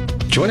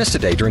Join us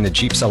today during the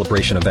Jeep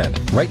Celebration event.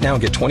 Right now,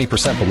 get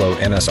 20% below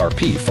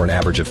MSRP for an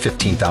average of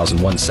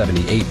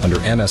 $15,178 under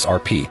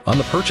MSRP on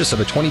the purchase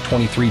of a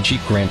 2023 Jeep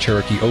Grand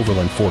Cherokee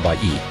Overland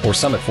 4xE or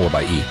Summit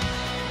 4xE.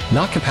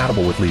 Not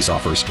compatible with lease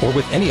offers or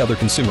with any other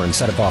consumer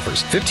incentive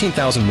offers.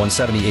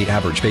 $15,178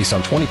 average based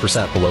on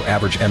 20% below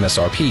average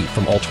MSRP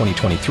from all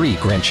 2023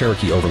 Grand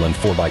Cherokee Overland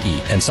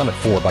 4xE and Summit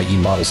 4xE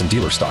models in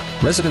dealer stock.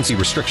 Residency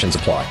restrictions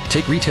apply.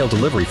 Take retail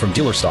delivery from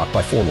dealer stock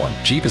by 4/1.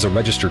 Jeep is a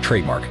registered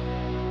trademark.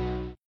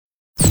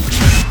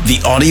 The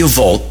Audio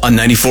Vault on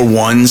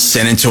 94.1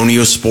 San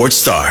Antonio Sports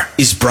Star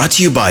is brought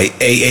to you by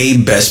AA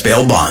Best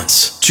Bail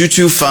Bonds,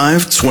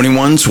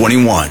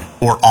 225-2121,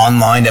 or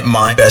online at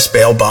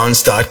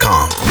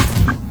mybestbailbonds.com.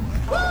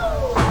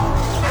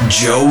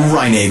 Joe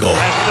Reinagel.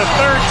 And for the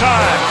third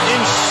time in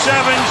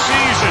 7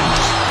 seasons,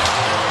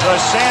 the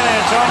San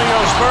Antonio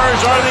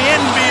Spurs are the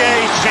NBA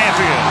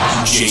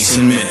champions.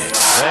 Jason Minnick.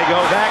 They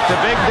go back to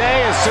big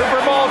day as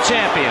Super Bowl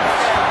champions.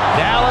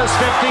 Dallas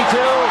 52,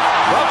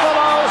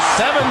 Buffalo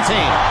 17.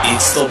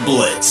 It's the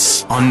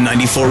Blitz on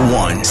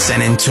 94.1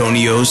 San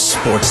Antonio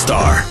Sports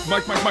Star.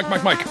 Mike.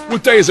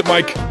 What day is it,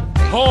 Mike?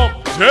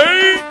 Hump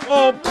day?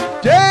 Hump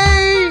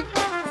day?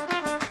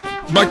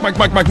 Mike.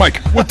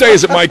 What day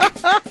is it, Mike?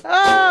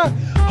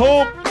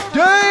 Hump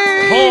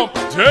day! Hump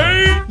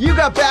day? You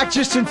got back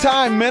just in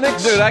time,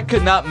 Minix. Dude, I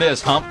could not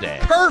miss hump day.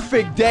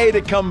 Perfect day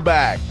to come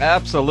back.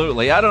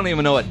 Absolutely. I don't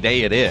even know what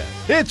day it is.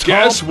 It's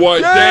Guess hump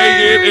what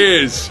day it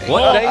day is?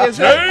 What day is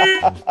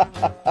it?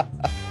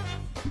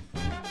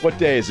 What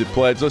day is it,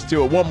 Pledge? Let's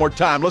do it one more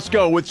time. Let's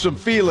go with some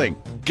feeling.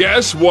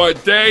 Guess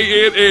what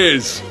day it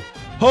is?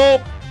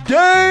 Hump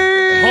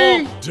day!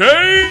 Hump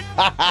day?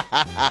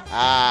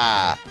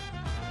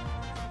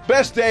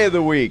 Best day of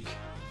the week.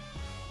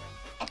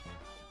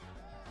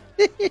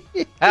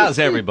 How's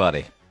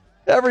everybody?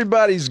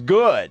 Everybody's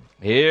good.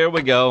 Here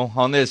we go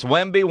on this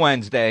Wemby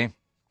Wednesday.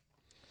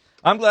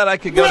 I'm glad I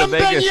could go to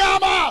Vegas.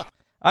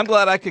 I'm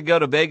glad I could go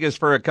to Vegas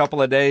for a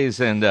couple of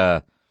days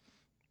and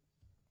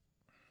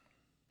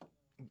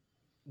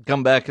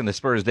come back and the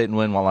Spurs didn't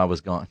win while I was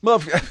gone.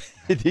 Well,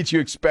 did you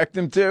expect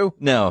them to?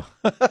 No.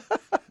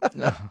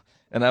 No.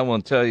 And I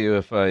won't tell you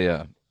if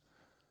I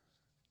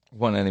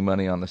won any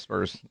money on the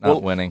Spurs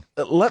not winning.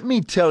 Let me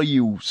tell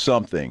you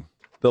something.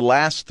 The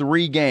last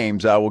 3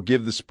 games, I will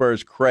give the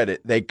Spurs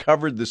credit. They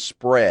covered the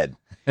spread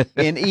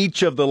in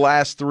each of the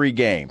last 3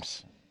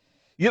 games.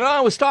 You know,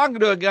 I was talking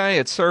to a guy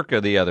at Circa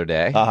the other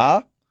day.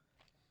 Uh-huh.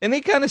 And he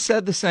kind of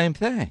said the same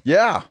thing.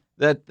 Yeah.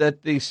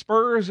 That the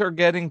Spurs are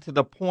getting to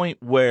the point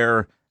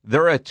where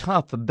they're a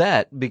tough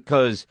bet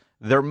because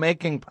they're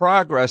making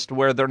progress to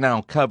where they're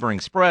now covering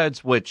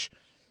spreads, which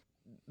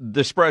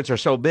the spreads are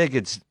so big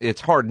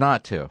it's hard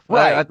not to.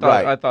 Right.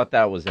 I thought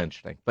that was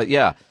interesting. But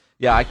yeah,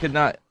 I could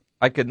not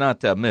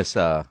miss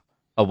a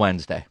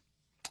Wednesday.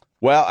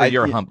 Well,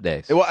 your hump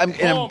days. Well, and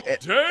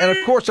of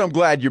course, I'm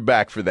glad you're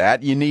back for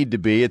that. You need to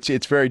be.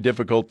 It's very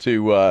difficult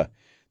to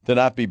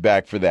not be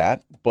back for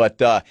that.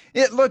 But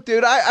look,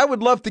 dude, I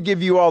would love to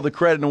give you all the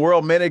credit in the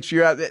world. Minix,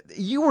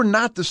 you were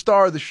not the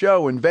star of the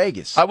show in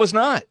Vegas. I was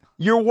not.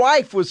 Your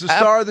wife was the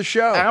star of the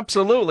show.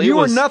 Absolutely, you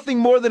were nothing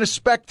more than a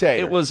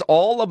spectator. It was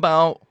all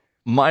about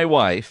my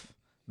wife.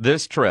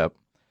 This trip,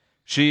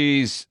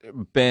 she's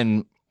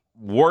been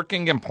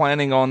working and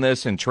planning on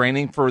this and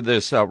training for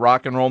this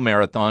rock and roll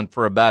marathon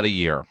for about a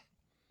year.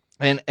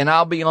 And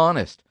I'll be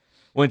honest,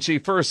 when she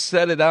first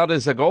set it out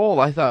as a goal,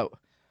 I thought,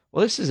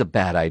 well, this is a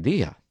bad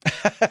idea.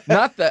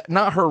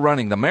 Not her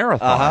running the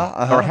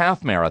marathon or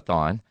half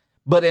marathon,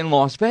 but in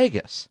Las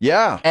Vegas.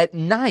 Yeah. At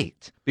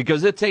night,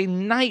 because it's a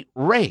night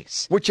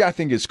race. Which I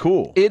think is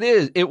cool. It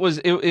is.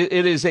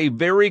 It is a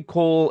very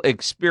cool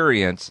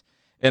experience,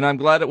 and I'm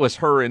glad it was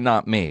her and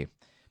not me.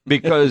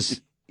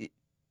 Because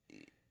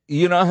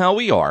you know how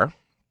we are.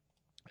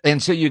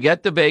 And so you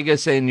get to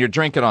Vegas and you're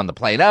drinking on the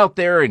plane out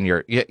there and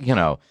you're, you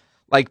know,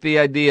 like the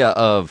idea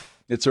of.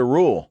 It's a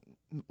rule.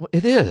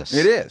 It is.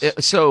 It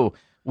is. So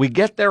we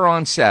get there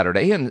on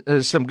Saturday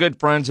and some good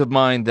friends of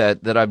mine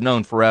that I've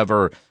known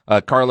forever,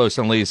 Carlos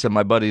and Lisa,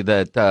 my buddy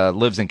that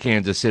lives in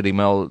Kansas City,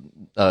 Mel,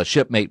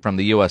 shipmate from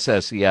the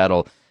USS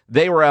Seattle.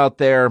 They were out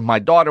there. My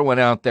daughter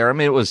went out there. I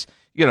mean, it was,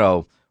 you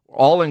know,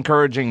 all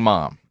encouraging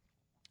mom.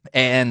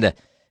 And,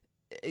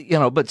 you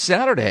know, but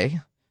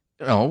Saturday,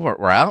 you know,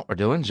 we're out, we're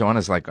doing.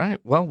 Joanna's like, all right,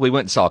 well, we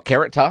went and saw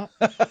Carrot Top,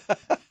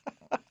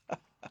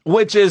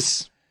 which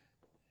is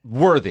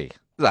worthy.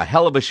 It's a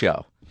hell of a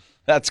show.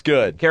 That's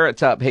good. Carrot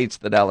Top hates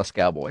the Dallas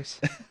Cowboys.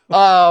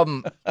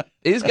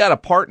 He's got a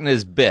part in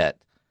his bit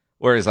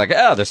where he's like,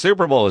 the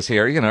Super Bowl is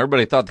here. You know,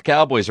 everybody thought the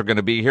Cowboys were going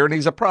to be here, and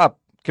he's a prop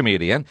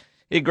comedian.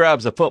 He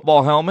grabs a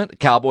football helmet, a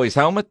Cowboys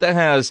helmet that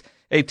has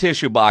a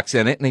tissue box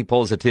in it, and he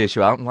pulls a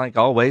tissue out, and like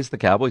always, the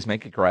Cowboys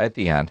make you cry at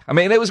the end. I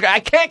mean, I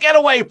can't get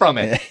away from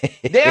it.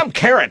 Damn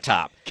Carrot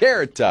Top.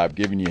 Carrot Top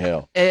giving you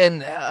hell.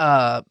 And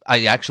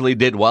I actually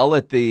did well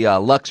at the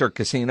Luxor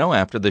Casino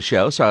after the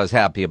show, so I was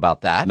happy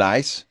about that.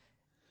 Nice.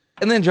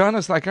 And then John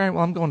was like, all right,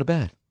 well, I'm going to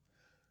bed.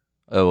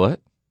 Oh, what?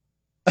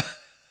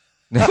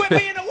 Quit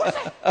being a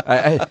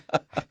wussy.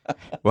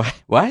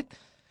 What?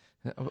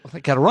 I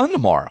got to run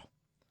tomorrow.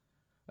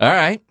 All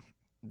right.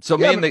 So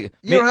you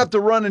don't have to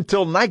run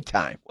until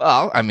nighttime.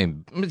 Well, I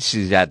mean,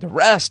 she's had to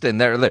rest,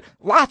 and there are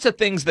lots of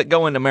things that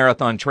go into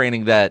marathon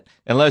training that,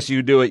 unless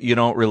you do it, you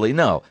don't really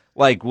know.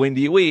 Like, when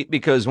do you eat?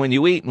 Because when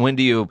you eat, and when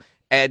do you,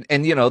 and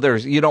you know,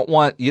 you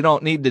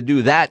don't need to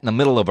do that in the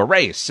middle of a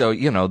race. So,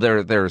 you know,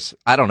 there's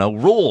I don't know,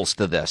 rules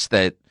to this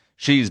that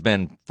she's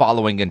been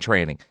following in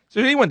training.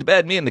 So she went to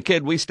bed. Me and the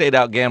kid, we stayed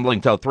out gambling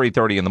till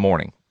 3:30 in the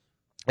morning.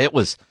 That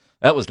was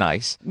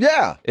nice.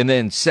 Yeah. And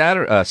then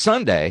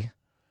Sunday.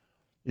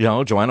 You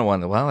know, Joanna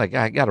wanted, well, I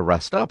got to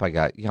rest up.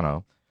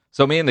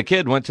 So me and the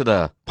kid went to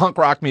the Punk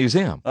Rock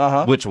Museum,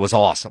 which was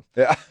awesome.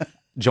 Yeah.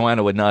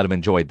 Joanna would not have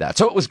enjoyed that.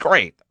 So it was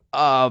great.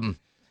 And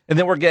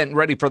then we're getting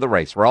ready for the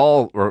race.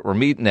 We're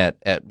meeting at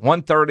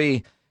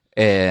 1:30,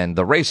 and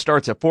the race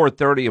starts at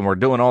 4:30, and we're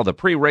doing all the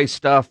pre-race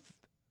stuff.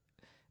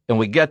 And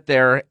we get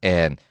there,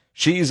 and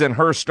she's in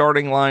her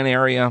starting line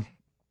area.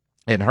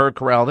 In her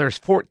corral, there's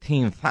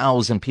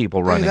 14,000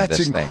 people running this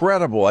thing. That's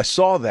incredible. I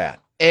saw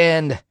that.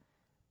 And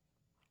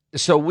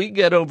so we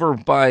get over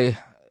by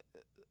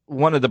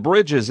one of the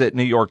bridges at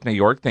New York,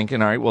 thinking,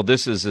 all right, well,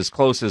 this is as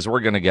close as we're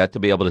going to get to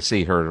be able to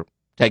see her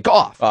take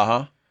off.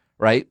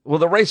 Right? Well,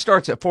 the race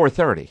starts at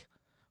 4:30.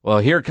 Well,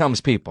 here comes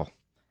people.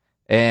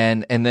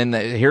 And then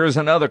here's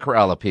another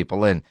corral of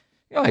people. And,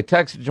 you know, I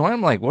texted Joanne,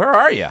 I'm like, where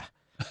are you?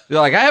 They're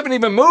like, I haven't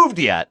even moved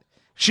yet.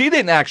 She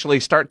didn't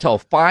actually start till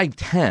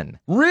 5:10.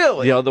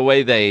 Really? You know, the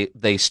way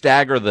they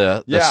stagger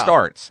the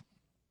starts.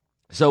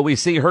 So we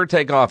see her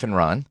take off and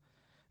run.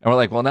 And we're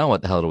like, well, now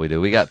what the hell do we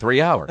do? We got 3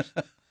 hours.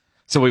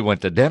 So we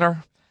went to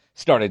dinner,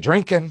 started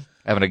drinking,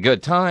 having a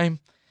good time.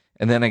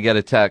 And then I get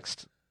a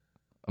text.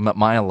 I'm at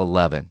mile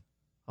 11.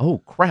 Oh,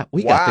 crap.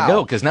 We got to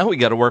go, because now we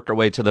got to work our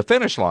way to the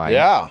finish line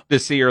to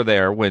see her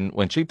there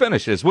when she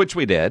finishes, which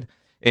we did.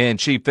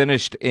 And she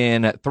finished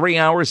in 3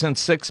 hours and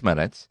 6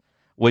 minutes,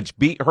 which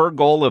beat her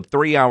goal of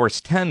 3 hours,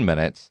 10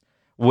 minutes,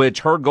 which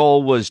her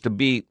goal was to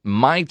beat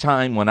my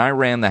time when I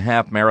ran the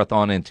half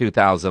marathon in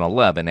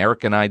 2011.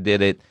 Eric and I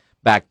did it.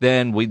 Back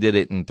then, we did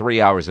it in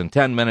 3 hours and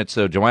 10 minutes,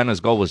 so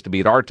Joanna's goal was to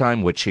beat our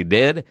time, which she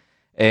did,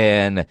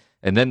 and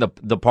then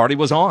the party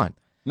was on.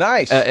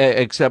 Nice.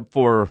 Except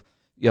for,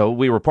 you know,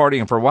 we were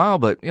partying for a while,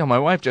 but, you know, my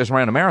wife just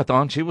ran a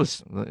marathon. She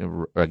was,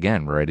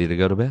 again, ready to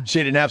go to bed.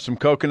 She didn't have some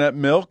coconut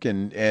milk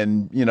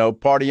and you know,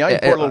 party on. You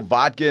pour a little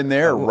vodka in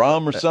there,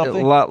 rum or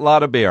something? A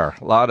lot of beer.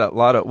 A lot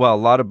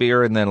of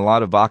beer, and then a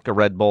lot of vodka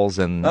Red Bulls.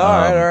 And,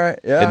 all right.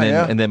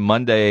 Yeah, and then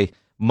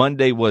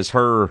Monday was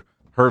her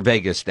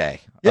Vegas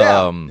day.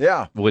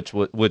 Which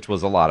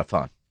was a lot of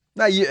fun.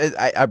 Now,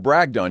 I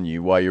bragged on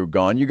you while you were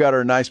gone. You got her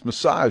a nice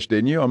massage,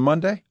 didn't you, on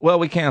Monday? Well,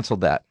 we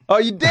canceled that. Oh,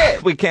 you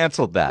did? We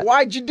canceled that.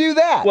 Why'd you do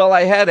that? Well,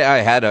 I had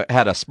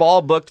a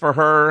spa booked for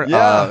her.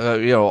 Yeah.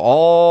 You know,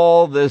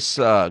 all this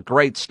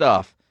great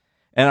stuff,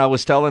 and I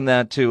was telling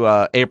that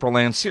to April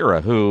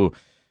Lancira, who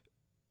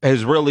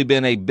has really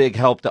been a big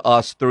help to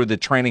us through the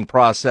training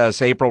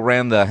process. April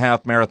ran the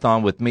half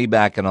marathon with me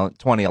back in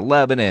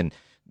 2011, and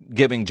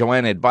giving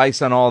Joanna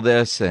advice on all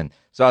this. And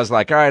so I was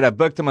like, all right, I've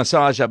booked a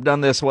massage. I've done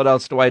this. What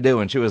else do I do?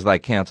 And she was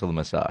like, cancel the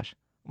massage.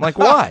 I'm like,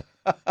 why?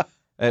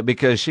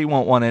 Because she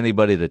won't want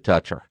anybody to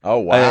touch her. Oh,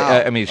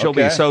 wow. I mean, she'll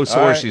be so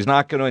sore. Right. She's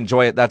not going to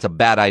enjoy it. That's a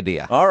bad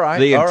idea. All right.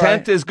 The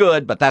intent is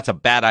good, but that's a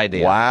bad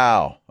idea.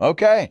 Wow.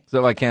 Okay.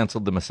 So I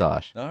canceled the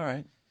massage. All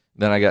right.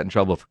 Then I got in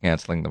trouble for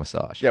canceling the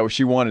massage. Yeah, well,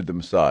 she wanted the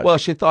massage. Well,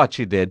 she thought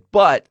she did,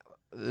 but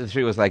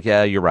she was like,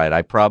 yeah, you're right.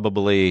 I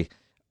probably,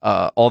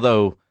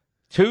 although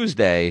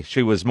Tuesday,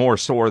 she was more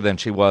sore than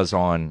she was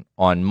on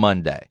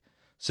Monday.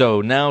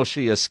 So now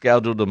she has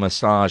scheduled a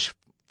massage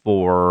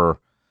for,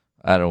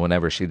 I don't know,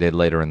 whenever she did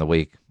later in the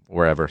week,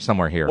 wherever,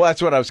 somewhere here. Well,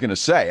 that's what I was going to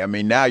say. I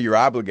mean, now you're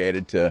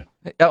obligated to.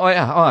 Oh,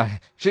 yeah. Oh,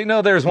 she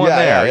know there's one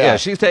there. Yeah,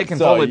 she's taking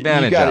full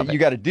advantage of it. You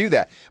got to do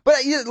that.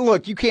 But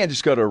look, you can't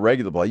just go to a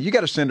regular place. You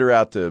got to send her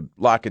out to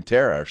La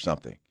Cantera or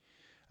something.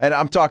 And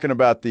I'm talking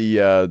about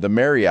the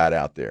Marriott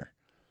out there.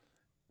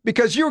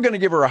 Because you were going to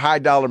give her a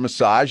high-dollar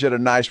massage at a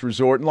nice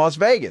resort in Las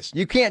Vegas.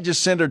 You can't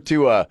just send her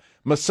to a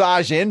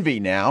Massage Envy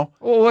now.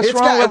 Well, what's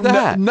wrong with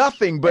that?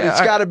 Nothing, but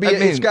it's got to be.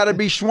 It's got to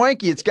be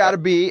schwanky. It's got to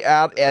be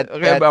out at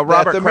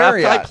Robert the Kraft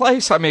Marriott type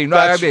place. I mean,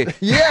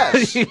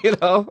 yes, you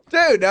know,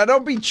 dude. Now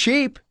don't be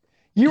cheap.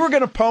 You were going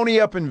to pony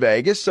up in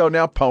Vegas, so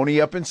now pony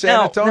up in San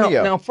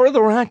Antonio. Now, for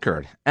the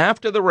record,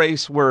 after the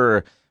race,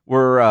 we're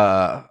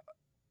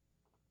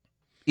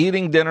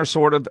eating dinner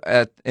sort of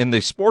in the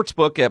sports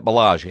book at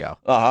Bellagio.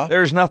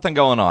 There's nothing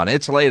going on.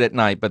 It's late at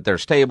night, but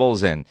there's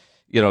tables, and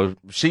you know,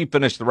 she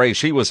finished the race.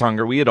 She was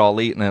hungry. We had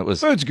all eaten. It was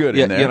food's good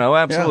in there. You know,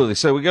 absolutely. Yeah.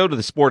 So we go to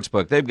the sports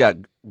book. They've got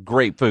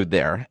great food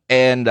there,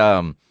 and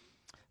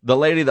the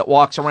lady that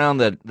walks around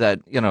that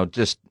you know,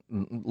 just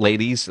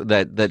ladies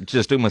that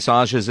just do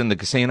massages in the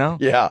casino.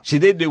 Yeah, she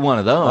did do one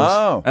of those.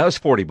 Oh, that was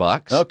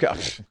 $40.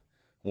 Okay.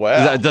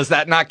 Well, does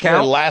that not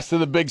count? The last of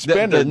the big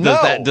spender.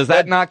 Does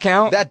that not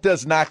count? That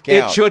does not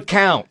count. It should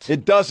count.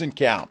 It doesn't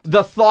count.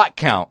 The thought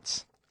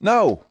counts.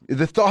 No,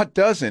 the thought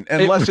doesn't,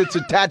 unless it's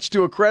attached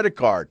to a credit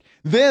card.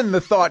 Then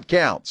the thought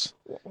counts.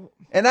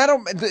 And I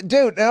don't,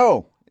 dude,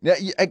 no. Now,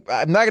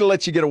 I'm not going to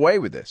let you get away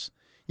with this.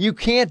 You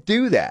can't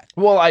do that.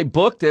 Well, I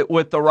booked it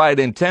with the right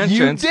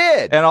intentions. You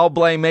did. And I'll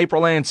blame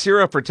April Ann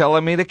Sierra for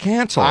telling me to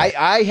cancel it.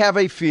 I have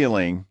a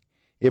feeling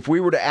if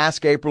we were to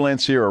ask April Ann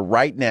Sierra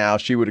right now,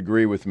 she would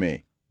agree with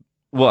me.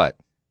 What?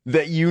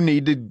 That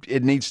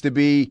it needs to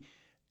be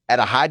at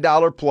a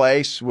high-dollar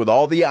place with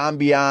all the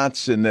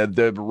ambiance and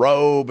the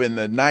robe and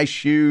the nice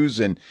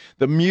shoes and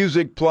the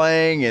music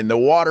playing and the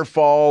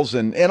waterfalls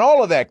and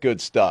all of that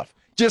good stuff,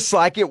 just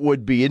like it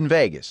would be in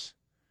Vegas.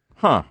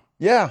 Huh.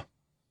 Yeah.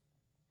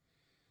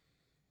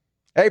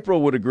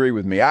 April would agree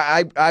with me.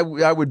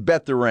 I would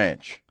bet the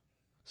ranch.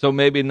 So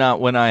maybe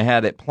not when I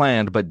had it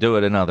planned, but do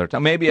it another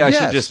time. Maybe I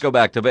should just go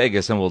back to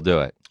Vegas and we'll do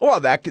it.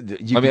 Well, you could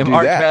do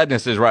March that.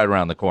 Madness is right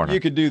around the corner. You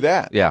could do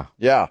that. Yeah.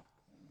 Yeah.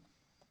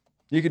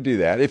 You could do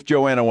that if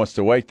Joanna wants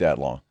to wait that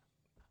long.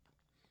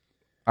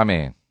 I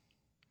mean.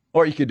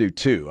 Or you could do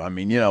 2. I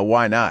mean,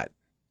 why not?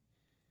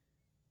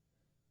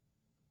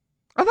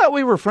 I thought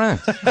we were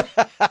friends.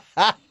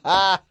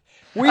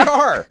 We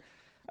are.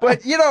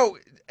 But,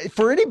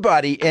 for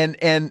anybody, and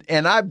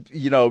I,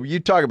 you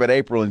talk about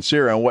April and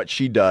Sarah and what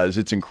she does,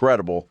 it's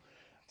incredible.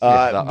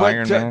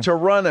 But to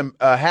run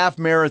a half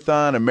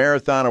marathon, a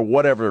marathon, or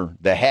whatever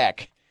the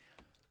heck,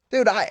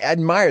 dude, I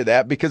admire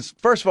that because,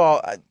 first of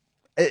all,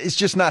 it's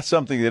just not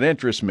something that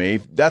interests me.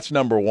 That's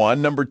number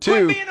one. Number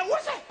two,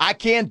 I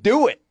can't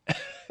do it.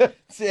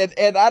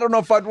 and I don't know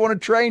if I'd want to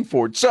train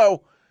for it.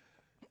 So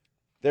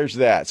there's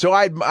that. So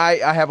I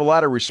have a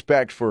lot of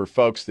respect for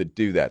folks that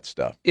do that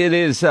stuff. It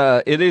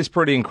is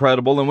pretty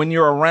incredible. And when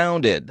you're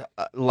around it,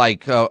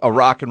 like a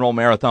rock and roll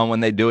marathon, when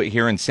they do it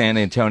here in San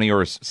Antonio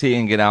or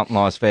seeing it out in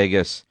Las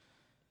Vegas,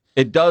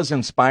 it does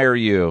inspire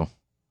you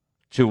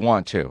to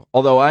want to.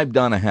 Although I've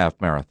done a half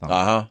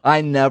marathon.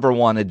 I never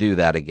want to do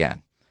that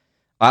again.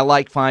 I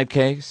like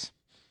 5Ks.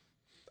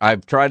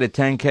 I've tried a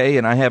 10K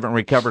and I haven't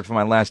recovered from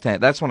my last 10.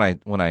 That's when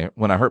I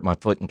hurt my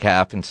foot and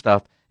calf and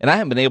stuff. And I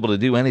haven't been able to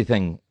do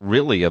anything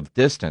really of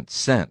distance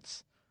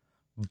since.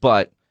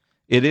 But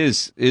it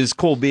is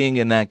cool being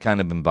in that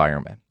kind of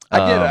environment.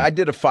 I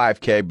did a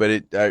 5K,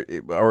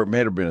 but or it may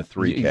have been a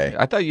 3K.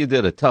 I thought you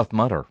did a Tough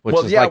Mudder, which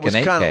is like an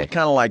 8K.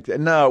 Kind of like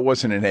no, it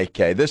wasn't an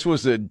 8K. This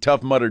was a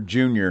Tough Mudder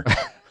Junior.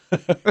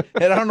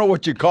 And I don't know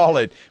what you call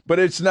it, but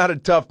it's not a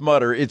Tough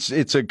Mudder.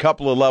 It's a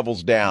couple of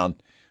levels down.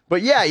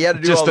 But yeah, you had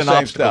to do all the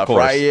same stuff, course.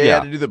 right? You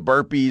had to do the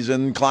burpees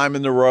and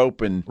climbing the rope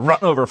and run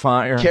over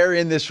fire.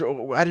 Carrying this.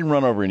 I didn't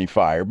run over any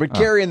fire, but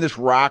carrying this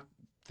rock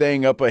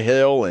thing up a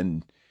hill,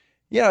 and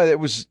it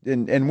was.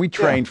 And we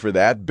trained for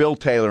that. Bill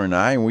Taylor and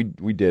I, and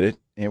we did it.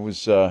 It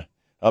was a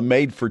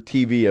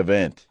made-for-TV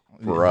event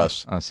for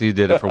us. So you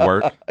did it for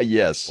work?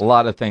 Yes. A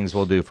lot of things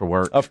we'll do for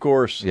work. Of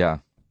course. Yeah.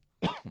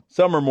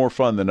 Some are more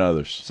fun than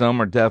others. Some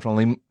are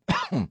definitely.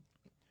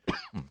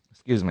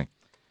 Excuse me.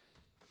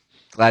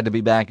 Glad to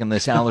be back in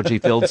this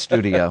allergy-filled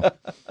studio.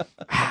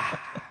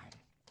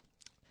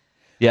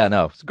 Yeah,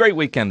 no, it's a great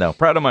weekend, though.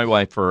 Proud of my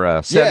wife for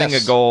setting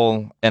a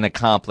goal and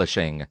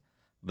accomplishing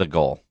the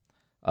goal.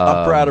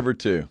 I'm proud of her,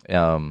 too.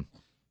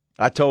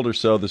 I told her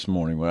so this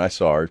morning when I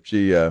saw her.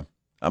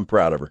 I'm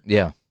proud of her.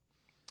 Yeah.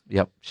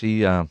 Yep.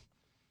 She, I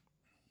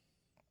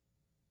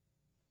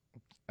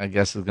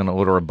guess, is going to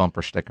order a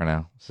bumper sticker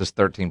now. This is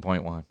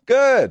 13.1.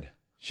 Good.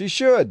 She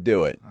should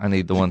do it. I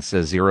need the one that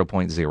says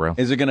 0.0.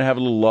 Is it going to have a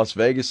little Las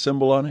Vegas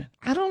symbol on it?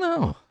 I don't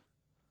know.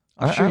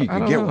 I'm sure you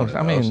can get one of those.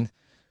 I mean,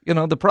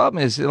 the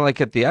problem is like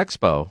at the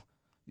expo,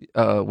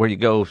 where you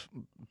go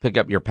pick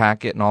up your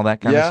packet and all that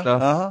kind of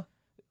stuff.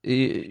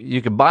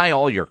 You can buy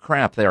all your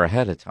crap there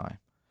ahead of time.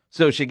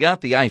 So she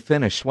got the I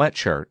Finished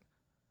sweatshirt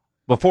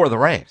before the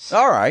race.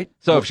 All right.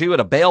 So if she would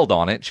have bailed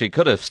on it, she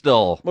could have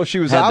still she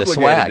was had obligated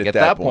the swag. at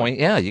that point.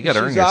 Yeah, you got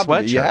to earn your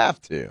sweatshirt. You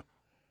have to.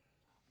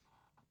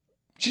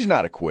 She's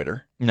not a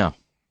quitter. No,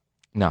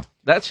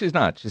 she's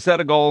not. She set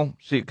a goal.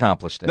 She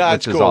accomplished it. No, which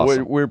it's is cool.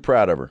 awesome. We're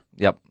proud of her.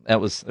 Yep, it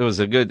was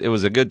a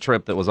good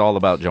trip that was all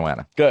about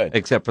Joanna. Good,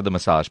 except for the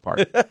massage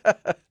part.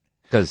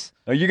 Because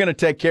you're going to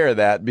take care of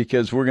that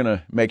because we're going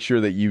to make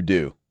sure that you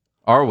do.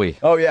 Are we?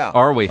 Oh yeah.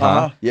 Are we?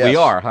 Huh? Yes. We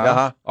are.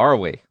 Huh? Are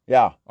we?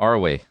 Yeah. Are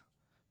we?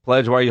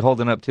 Pledge. Why are you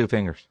holding up 2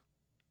 fingers?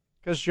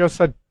 Because Joe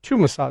said 2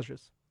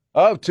 massages.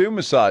 Oh, 2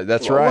 massage.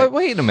 That's right.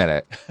 Wait a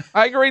minute.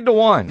 I agreed to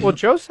 1. Well,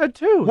 Joe said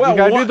 2. Well, you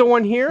got to do the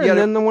one here and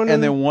then the one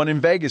then one in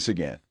Vegas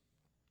again.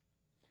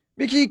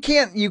 Because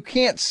you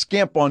can't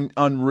skimp on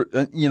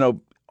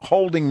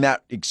holding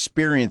that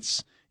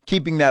experience,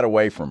 keeping that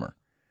away from her.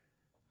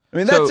 I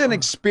mean, that's an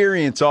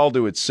experience all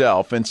to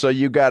itself, and so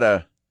you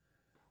gotta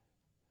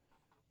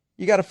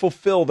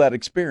fulfill that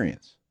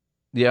experience.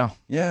 Yeah.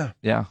 Yeah.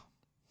 Yeah.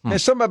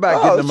 There's something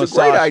about getting a massage. It's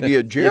a great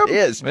idea, Jim. It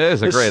is. It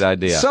is a great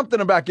idea. Something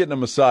about getting a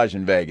massage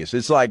in Vegas.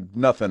 It's like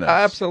nothing else.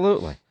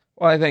 Absolutely.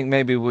 Well, I think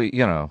maybe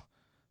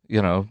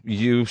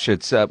you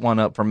should set one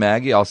up for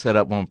Maggie. I'll set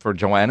up one for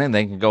Joanna, and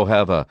they can go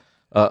have a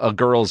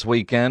girls'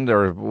 weekend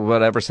or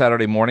whatever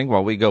Saturday morning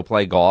while we go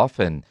play golf.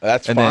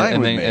 That's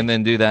fine with me. And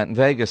then do that in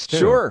Vegas, too.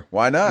 Sure.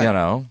 Why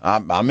not?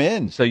 I'm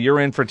in. So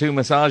you're in for 2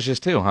 massages,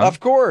 too, huh? Of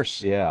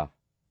course. Yeah.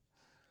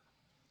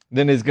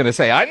 Then he's going to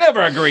say, I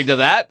never agreed to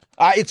that.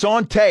 It's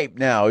on tape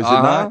now, is it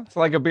not? It's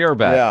like a beer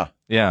bat.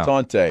 Yeah. It's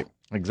on tape.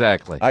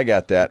 Exactly. I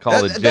got that.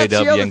 Call it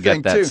JW and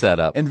get that too. set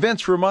up. And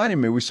Vince reminded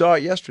me, we saw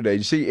it yesterday.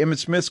 You see, Emmitt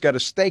Smith's got a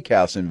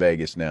steakhouse in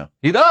Vegas now.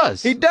 He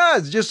does? He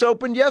does. Just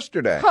opened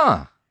yesterday.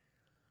 Huh.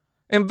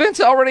 And Vince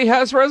already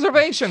has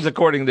reservations,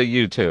 according to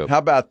YouTube. How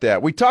about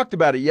that? We talked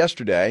about it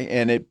yesterday,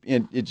 and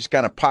it just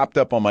kind of popped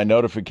up on my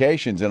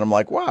notifications, and I'm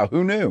like, wow,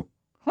 who knew?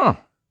 Huh.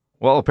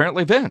 Well,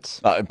 apparently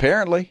Vince.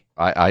 Apparently.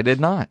 I did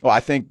not. Well, I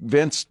think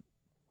Vince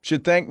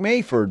should thank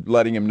me for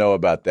letting him know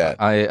about that.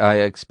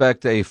 I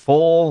expect a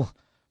full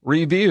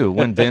review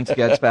when Vince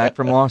gets back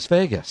from Las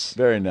Vegas.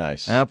 Very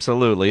nice.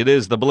 Absolutely. It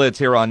is the Blitz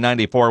here on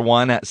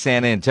 94.1 at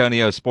San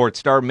Antonio Sports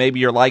Star. Maybe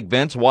you're like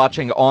Vince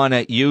watching on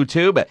at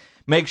YouTube.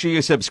 Make sure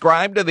you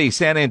subscribe to the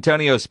San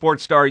Antonio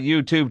Sports Star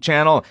YouTube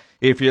channel.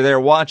 If you're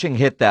there watching,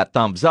 hit that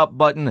thumbs up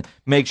button.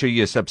 Make sure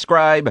you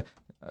subscribe.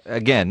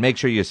 Again, make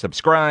sure you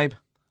subscribe.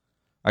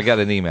 I got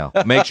an email.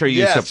 Make sure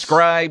you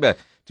subscribe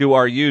to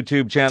our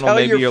YouTube channel. Tell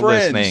Maybe your you're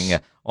friends. listening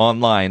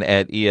online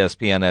at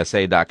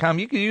ESPNSA.com.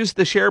 You can use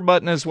the share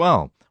button as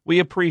well. We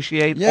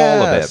appreciate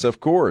all of it. Yes, of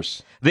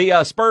course.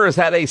 The Spurs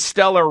had a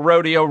stellar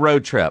Rodeo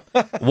Road Trip.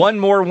 One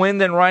more win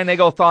than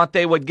Reinagel thought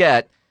they would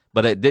get,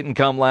 but it didn't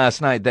come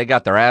last night. They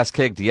got their ass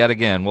kicked yet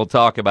again. We'll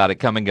talk about it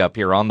coming up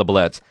here on the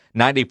Blitz.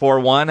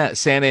 94.1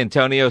 San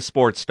Antonio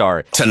Sports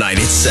Star. Tonight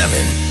at 7,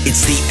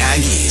 it's the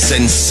Aggies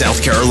and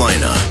South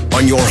Carolina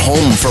on your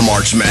home for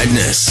March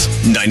Madness.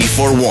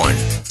 94.1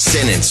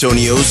 San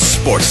Antonio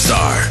Sports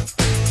Star.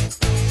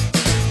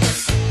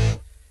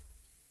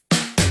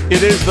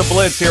 It is the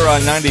Blitz here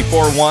on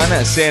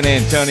 94.1 San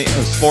Antonio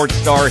Sports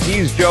Star.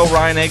 He's Joe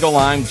Reinagel.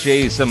 I'm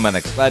Jason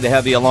Minix. Glad to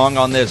have you along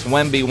on this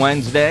Wemby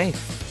Wednesday.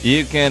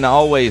 You can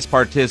always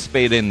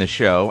participate in the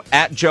show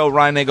at Joe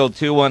Reinagel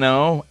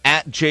 210,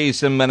 at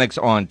Jason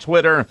Minix on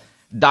Twitter.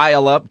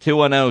 Dial up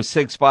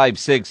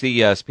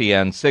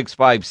 210-656-ESPN,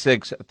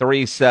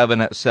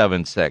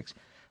 656-3776.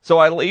 So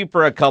I leave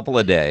for a couple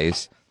of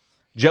days.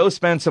 Joe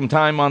spent some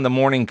time on the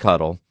morning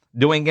cuddle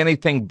doing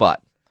anything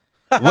but.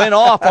 Went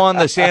off on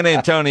the San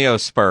Antonio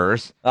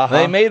Spurs.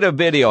 They made a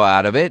video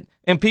out of it,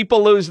 and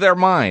people lose their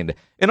mind.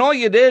 And all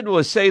you did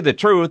was say the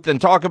truth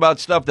and talk about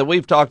stuff that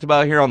we've talked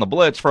about here on the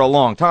Blitz for a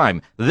long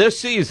time. This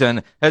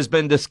season has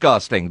been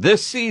disgusting.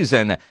 This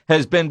season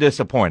has been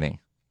disappointing.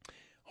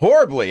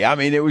 Horribly. I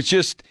mean, it was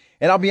just,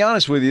 and I'll be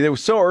honest with you, it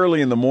was so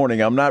early in the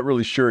morning, I'm not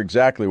really sure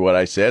exactly what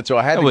I said, so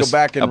I had to go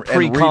back and read it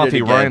pre-coffee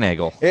again.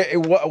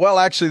 Reinagel. Well,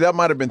 actually, that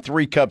might have been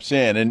 3 cups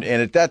in, and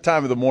at that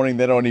time of the morning,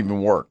 they don't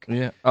even work.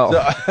 Yeah. Oh. So,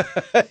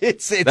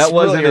 it's that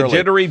wasn't really a early.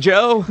 jittery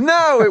Joe?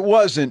 No, it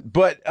wasn't.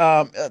 But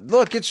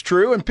look, it's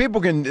true, and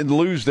people can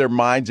lose their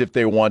minds if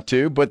they want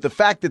to. But the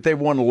fact that they've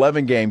won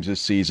 11 games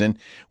this season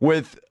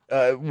with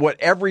what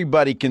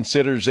everybody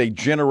considers a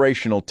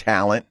generational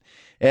talent,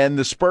 and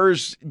the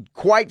Spurs,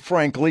 quite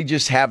frankly,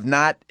 just have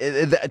not,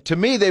 to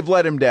me, they've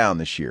let him down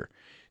this year.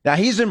 Now,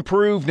 he's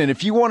improved, and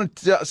if you want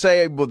to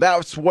say, well,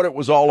 that's what it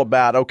was all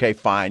about, okay,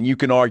 fine, you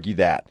can argue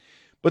that.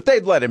 But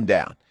they've let him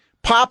down.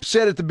 Pop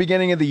said at the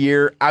beginning of the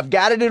year, I've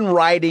got it in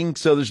writing,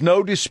 so there's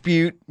no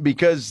dispute,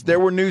 because there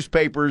were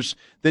newspapers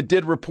that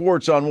did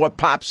reports on what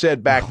Pop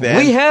said back then.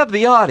 We have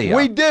the audio.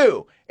 We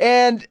do.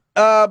 And,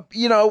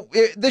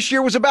 this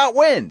year was about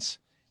wins.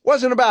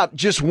 Wasn't about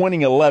just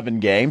winning 11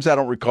 games. I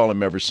don't recall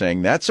him ever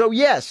saying that. So,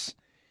 yes,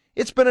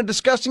 it's been a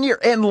disgusting year.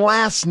 And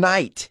last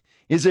night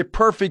is a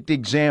perfect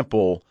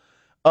example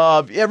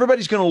of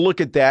everybody's going to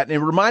look at that. And it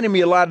reminded me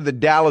a lot of the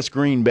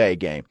Dallas-Green Bay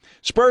game.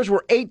 Spurs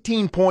were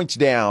 18 points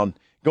down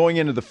going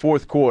into the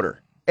fourth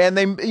quarter. And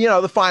they,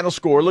 the final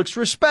score looks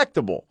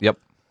respectable. Yep.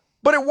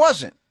 But it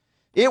wasn't.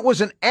 It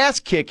was an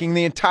ass-kicking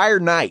the entire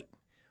night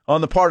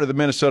on the part of the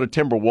Minnesota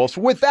Timberwolves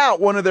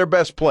without one of their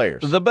best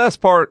players. The best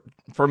part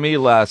for me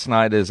last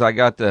night is I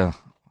got to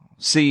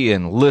see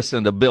and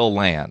listen to Bill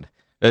Land.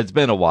 It's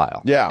been a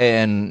while. Yeah.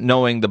 And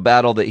knowing the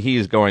battle that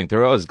he's going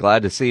through, I was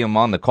glad to see him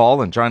on the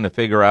call and trying to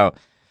figure out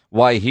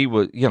why he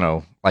was,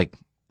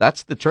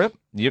 that's the trip?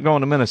 You're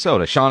going to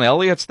Minnesota. Sean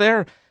Elliott's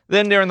there?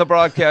 Then during the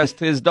broadcast,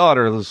 his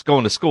daughter was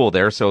going to school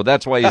there, so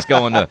that's why he's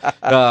going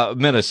to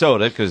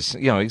Minnesota, because,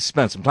 he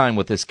spent some time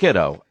with his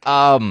kiddo.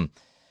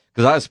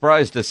 Because I was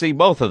surprised to see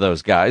both of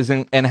those guys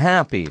and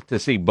happy to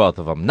see both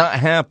of them. Not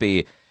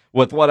happy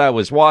with what I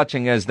was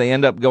watching as they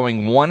end up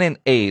going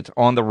 1-8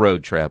 on the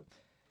road trip.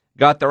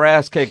 Got their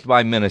ass kicked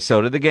by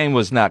Minnesota. The game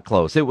was not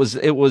close. It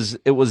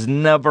was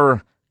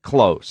never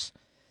close.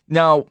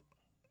 Now,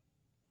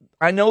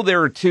 I know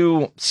there are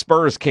 2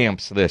 Spurs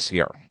camps this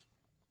year.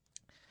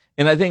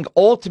 And I think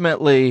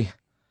ultimately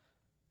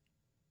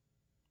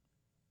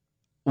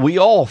we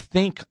all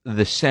think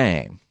the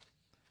same.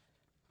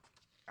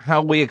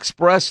 How we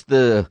express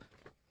the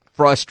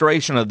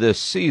frustration of this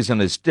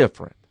season is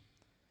different,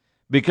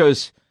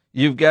 because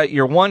you've got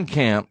your one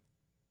camp,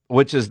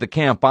 which is the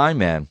camp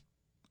I'm in.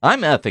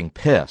 I'm effing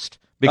pissed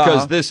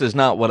because this is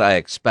not what I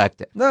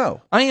expected.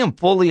 No. I am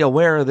fully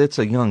aware that it's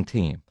a young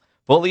team,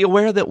 fully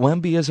aware that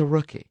Wemby is a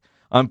rookie.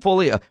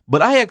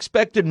 But I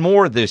expected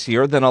more this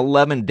year than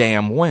 11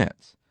 damn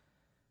wins.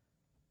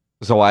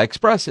 So I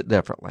express it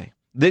differently.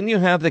 Then you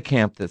have the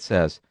camp that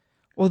says,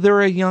 well,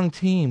 they're a young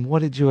team.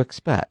 What did you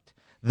expect?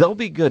 They'll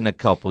be good in a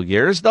couple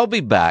years. They'll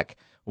be back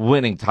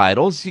winning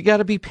titles. You got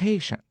to be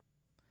patient.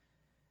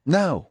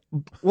 No.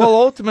 Well,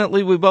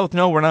 ultimately, we both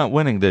know we're not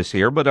winning this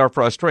year, but our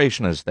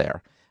frustration is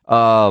there.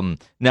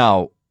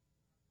 Now,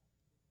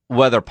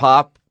 whether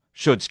Pop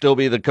should still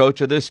be the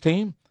coach of this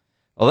team,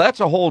 well, that's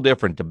a whole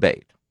different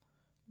debate,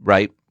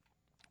 right?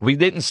 We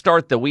didn't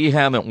start the we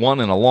haven't won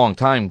in a long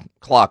time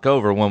clock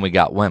over when we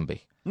got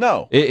Wemby.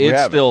 No,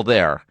 it's still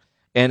there.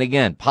 And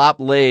again, Pop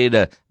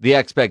laid the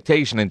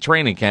expectation in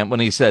training camp when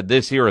he said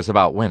this year is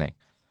about winning.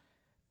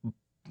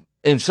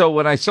 And so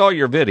when I saw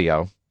your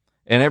video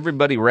and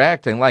everybody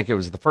reacting like it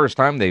was the first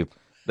time I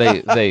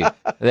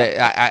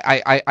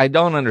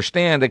don't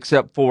understand,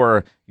 except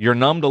for you're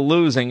numb to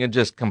losing and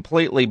just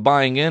completely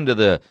buying into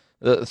the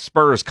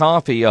Spurs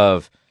coffee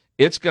of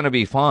it's going to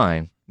be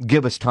fine.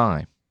 Give us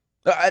time.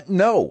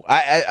 No,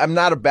 I'm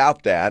not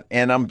about that,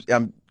 and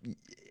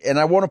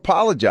I won't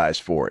apologize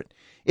for it.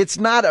 It's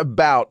not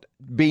about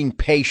being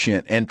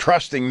patient and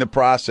trusting the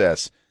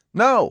process.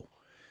 No,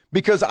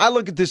 because I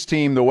look at this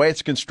team the way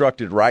it's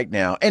constructed right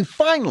now, and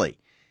finally,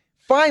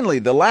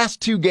 the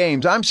last two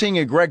games, I'm seeing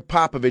a Greg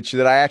Popovich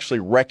that I actually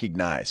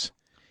recognize.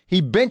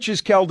 He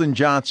benches Keldon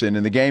Johnson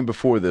in the game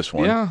before this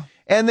one,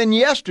 and then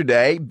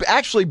yesterday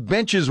actually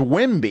benches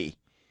Wemby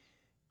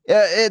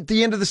at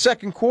the end of the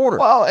second quarter.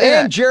 Well,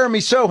 and Jeremy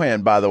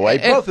Sohan, by the way,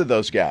 both of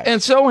those guys.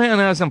 And Sohan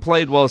hasn't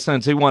played well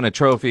since he won a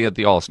trophy at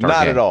the All-Star game.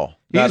 Not at all.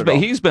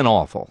 He's been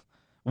awful.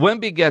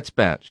 Wemby gets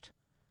benched.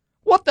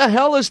 What the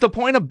hell is the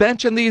point of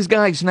benching these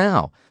guys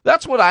now?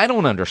 That's what I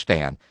don't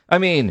understand. I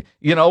mean,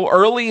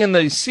 early in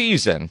the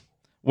season,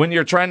 when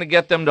you're trying to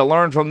get them to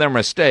learn from their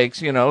mistakes,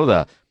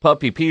 the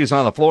puppy pees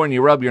on the floor and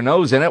you rub your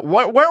nose in it.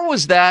 Where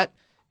was that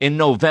in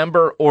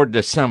November or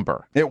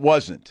December? It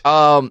wasn't.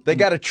 They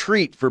got a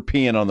treat for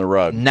peeing on the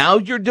rug. Now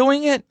you're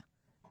doing it?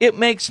 It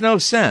makes no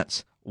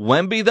sense.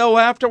 Wemby, though,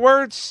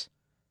 afterwards?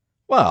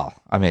 Well,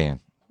 I mean,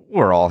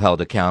 we're all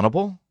held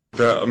accountable.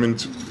 We're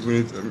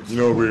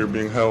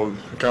being held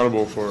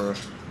accountable for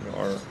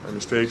our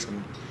mistakes,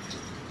 and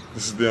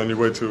this is the only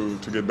way to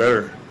get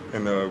better.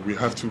 And we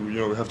have to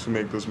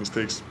make those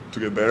mistakes to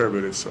get better.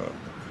 But it's,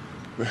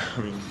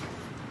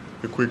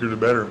 the quicker the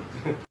better.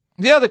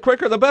 Yeah, the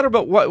quicker the better.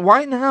 But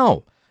why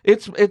now?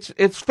 It's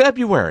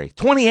February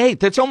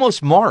 28th. It's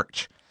almost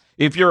March.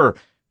 It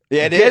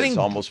is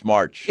almost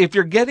March. If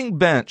you're getting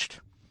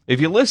benched,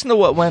 if you listen to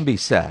what Wemby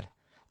said,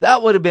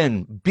 that would have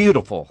been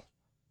beautiful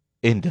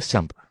in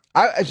December.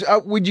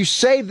 Would you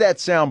save that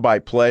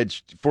soundbite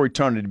pledge for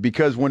eternity?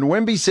 Because when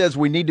Wemby says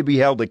we need to be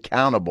held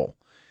accountable,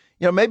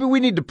 maybe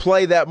we need to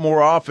play that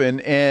more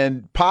often,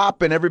 and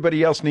Pop and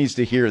everybody else needs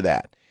to hear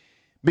that.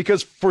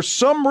 Because for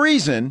some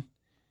reason,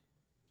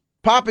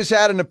 Pop has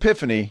had an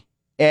epiphany,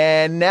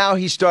 and now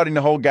he's starting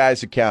to hold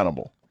guys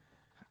accountable.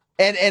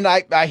 And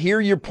I hear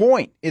your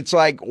point. It's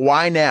like,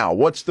 why now?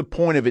 What's the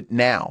point of it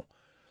now?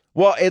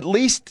 Well, at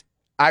least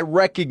I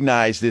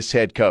recognize this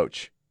head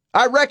coach.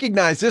 I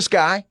recognize this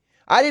guy.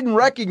 I didn't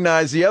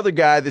recognize the other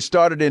guy that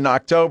started in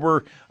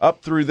October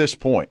up through this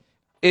point.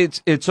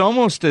 It's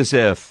almost as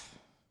if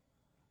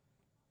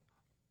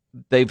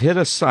they've hit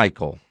a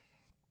cycle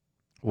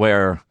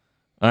where,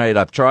 all right,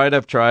 I've tried.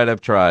 All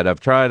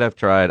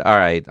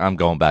right, I'm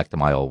going back to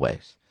my old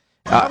ways.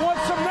 I want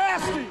some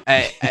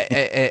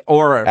nasty.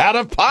 Or out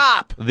of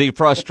Pop. The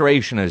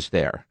frustration is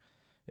there.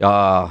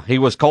 He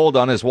was cold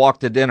on his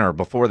walk to dinner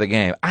before the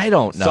game. I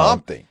don't know.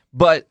 Something.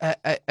 But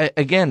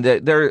again,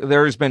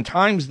 there's been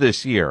times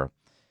this year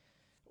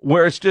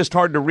where it's just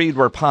hard to read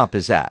where Pop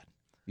is at.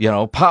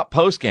 Pop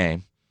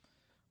post-game,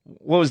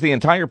 what was the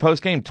entire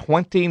post-game?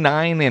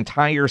 29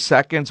 entire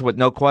seconds with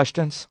no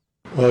questions?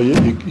 Well,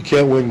 you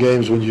can't win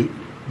games when you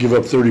give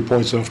up 30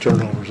 points off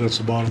turnovers. That's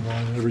the bottom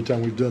line. And every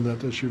time we've done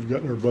that this year, we've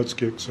gotten our butts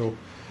kicked. So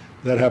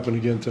that happened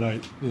again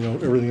tonight.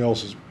 Everything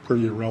else is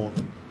pretty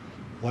irrelevant.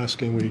 Last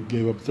game, we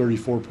gave up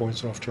 34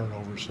 points off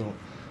turnovers. So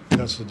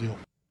that's the deal.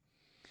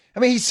 I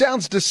mean, he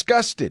sounds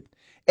disgusted,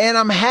 and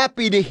I'm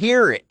happy to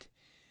hear it.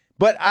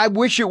 But I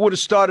wish it would have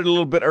started a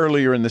little bit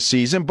earlier in the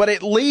season, but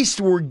at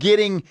least we're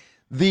getting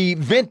the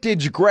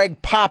vintage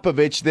Greg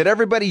Popovich that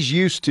everybody's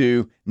used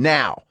to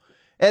now.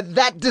 And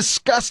that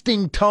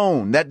disgusting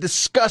tone, that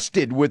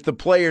disgusted with the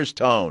players'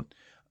 tone.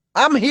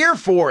 I'm here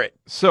for it.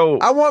 So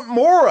I want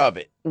more of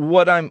it.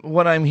 What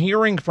I'm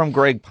hearing from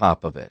Greg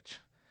Popovich,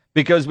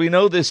 because we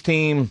know this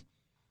team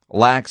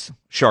lacks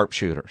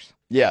sharpshooters.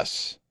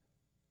 Yes.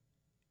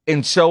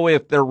 And so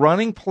if they're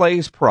running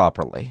plays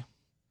properly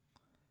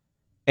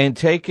and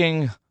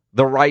taking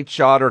the right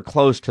shot or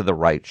close to the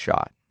right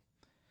shot,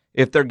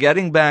 if they're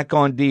getting back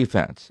on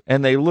defense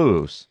and they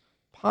lose,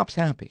 Pop's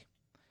happy.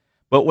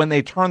 But when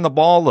they turn the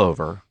ball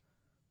over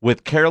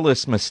with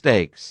careless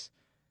mistakes,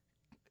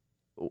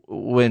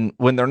 when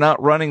they're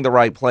not running the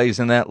right plays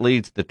and that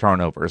leads to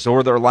turnovers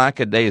or they're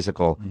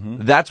lackadaisical,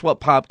 that's what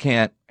Pop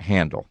can't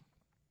handle,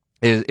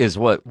 is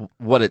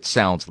what it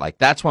sounds like.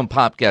 That's when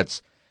Pop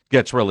gets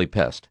really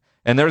pissed.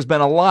 And there's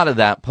been a lot of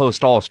that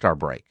post All-Star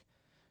break.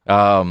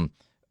 And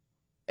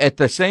at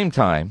the same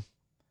time,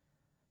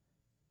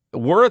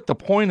 we're at the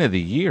point of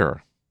the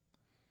year.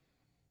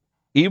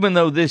 Even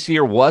though this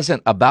year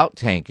wasn't about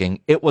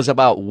tanking, it was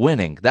about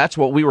winning. That's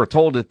what we were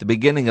told at the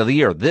beginning of the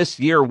year.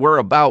 This year, we're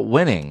about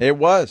winning. It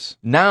was.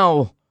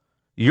 Now,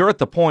 you're at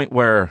the point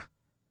where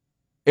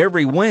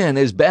every win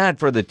is bad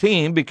for the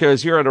team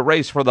because you're at a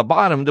race for the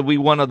bottom to be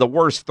one of the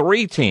worst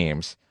 3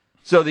 teams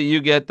so that you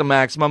get the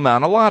maximum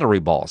amount of lottery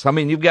balls. I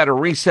mean, you've got to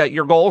reset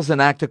your goals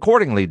and act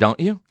accordingly,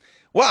 don't you?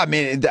 Well, I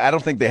mean, I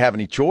don't think they have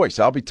any choice.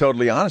 I'll be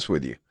totally honest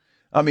with you.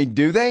 I mean,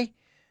 do they?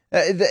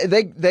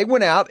 They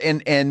went out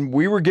and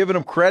we were giving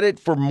them credit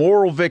for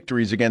moral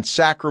victories against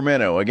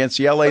Sacramento, against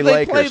the LA Lakers.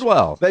 They played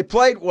well. They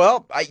played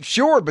well,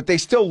 sure, but they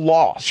still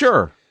lost.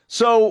 Sure.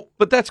 So,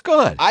 but that's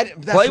good.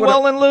 Play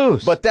well and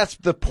lose. But that's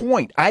the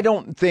point. I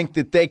don't think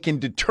that they can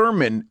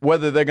determine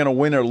whether they're going to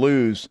win or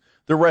lose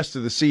the rest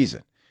of the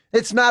season.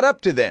 It's not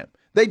up to them.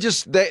 They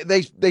just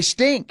they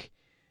stink.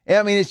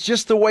 I mean, it's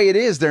just the way it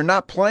is. They're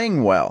not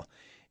playing well.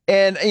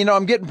 And,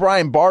 I'm getting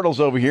Brian Bartles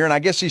over here, and I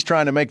guess he's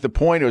trying to make the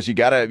point is you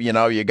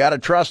gotta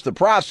trust the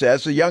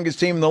process, the youngest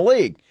team in the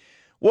league.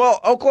 Well,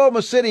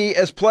 Oklahoma City,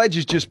 as Pledge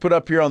has just put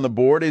up here on the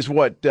board, is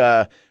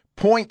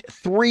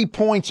 0.3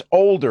 points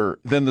older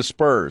than the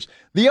Spurs.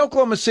 The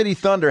Oklahoma City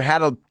Thunder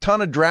had a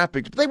ton of draft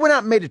picks, but they went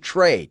out and made a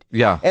trade.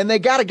 Yeah. And they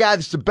got a guy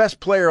that's the best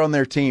player on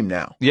their team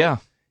now. Yeah.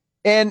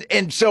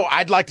 And so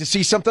I'd like to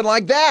see something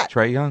like that.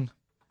 Trae Young.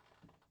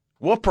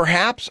 Well,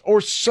 perhaps,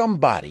 or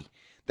somebody.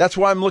 That's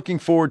why I'm looking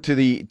forward to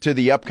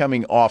the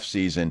upcoming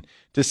offseason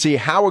to see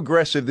how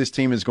aggressive this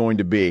team is going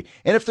to be.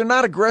 And if they're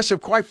not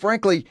aggressive, quite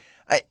frankly,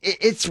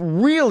 it's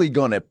really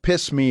going to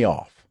piss me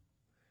off.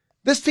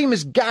 This team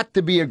has got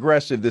to be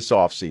aggressive this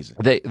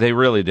offseason. They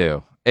really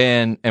do.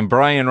 And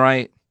Brian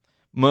Wright,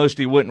 most of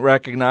you wouldn't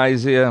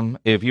recognize him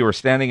if you were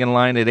standing in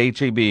line at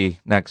HEB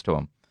next to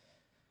him.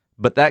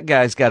 But that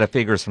guy's got to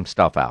figure some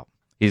stuff out.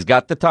 He's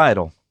got the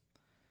title.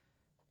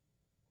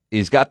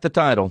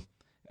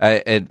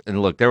 And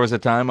look, there was a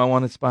time I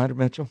wanted Spider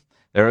Mitchell.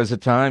 There was a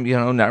time,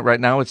 not right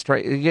now it's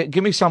Trey.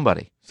 Give me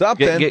somebody.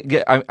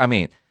 Something. I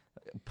mean,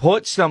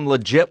 put some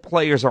legit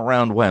players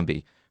around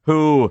Wemby,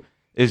 who,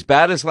 as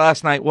bad as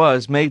last night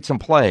was, made some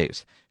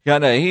plays.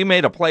 He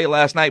made a play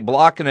last night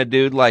blocking a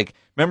dude like,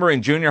 remember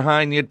in junior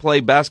high and you'd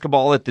play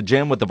basketball at the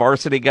gym with the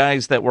varsity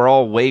guys that were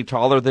all way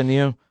taller than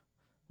you?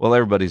 Well,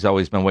 everybody's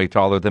always been way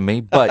taller than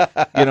me, but,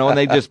 and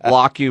they just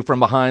block you from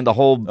behind the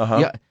whole. Uh-huh.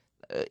 Yeah,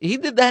 he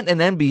did that in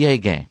an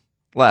NBA game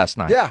last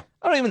night. Yeah.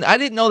 I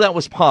didn't know that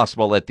was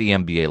possible at the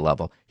NBA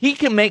level. He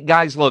can make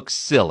guys look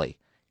silly.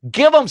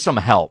 Give them some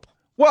help.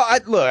 Well,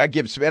 I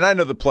give some, and I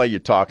know the play you're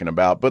talking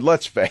about, but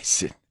let's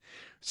face it.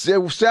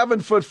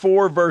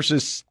 7'4"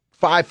 versus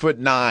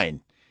 5'9".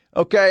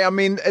 Okay, I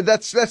mean,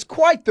 that's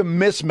quite the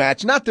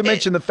mismatch, not to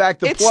mention the fact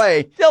the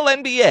play. Still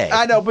NBA.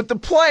 I know, but the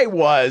play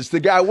was the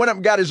guy went up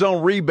and got his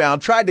own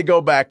rebound, tried to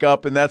go back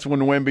up, and that's when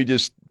Wemby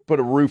just put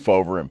a roof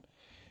over him.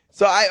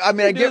 So, I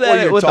mean, I get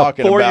what you're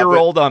talking about. With a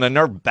 4-year-old on a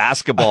Nerf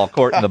basketball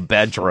court in the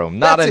bedroom,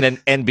 not in an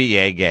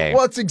NBA game.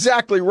 Well, it's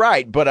exactly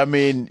right, but I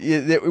mean,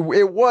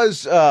 it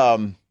was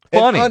an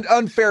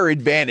unfair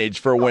advantage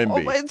for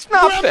Wemby. Oh, it's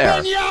not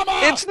fair.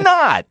 It's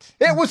not.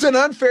 It was an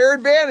unfair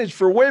advantage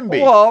for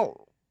Wemby.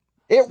 Well,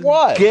 it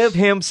was. Give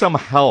him some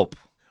help.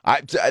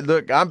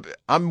 Look,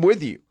 I'm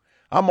with you.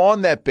 I'm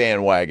on that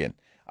bandwagon.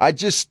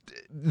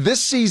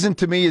 This season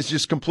to me is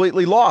just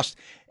completely lost.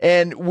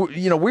 And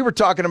we were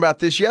talking about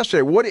this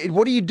yesterday.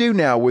 What do you do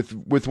now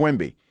with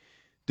Wemby?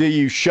 Do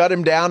you shut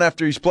him down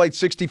after he's played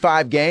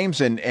 65 games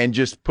and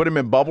just put him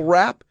in bubble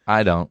wrap?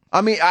 I don't.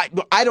 I mean,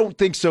 I don't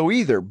think so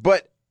either.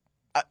 But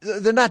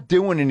they're not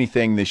doing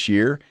anything this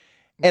year,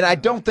 and I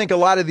don't think a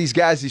lot of these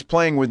guys he's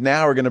playing with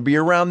now are going to be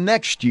around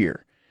next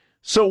year.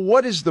 So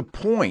what is the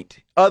point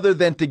other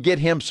than to get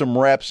him some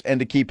reps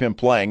and to keep him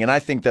playing? And I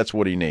think that's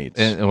what he needs.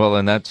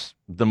 And that's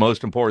the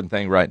most important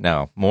thing right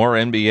now. More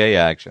NBA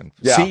action.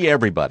 Yeah. See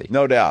everybody.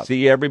 No doubt.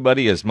 See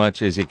everybody as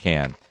much as you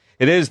can.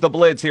 It is the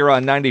Blitz here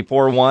on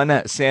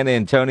 94.1 San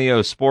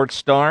Antonio Sports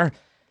Star.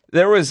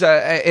 There was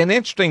an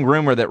interesting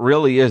rumor that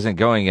really isn't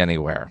going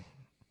anywhere,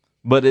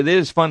 but it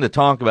is fun to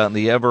talk about in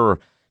the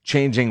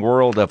ever-changing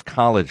world of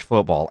college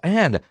football.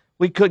 And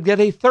we could get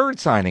a third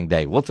signing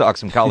day. We'll talk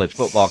some college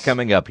football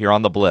coming up here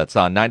on the Blitz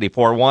on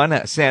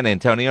 94.1 San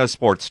Antonio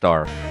Sports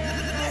Star.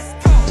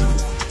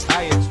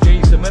 Hi, it's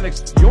Jason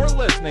Minix. You're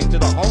listening to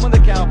the home of the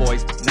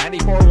Cowboys,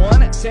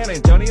 94.1 San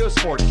Antonio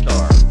Sports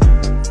Star.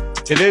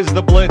 It is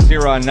the Blitz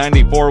here on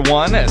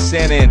 94.1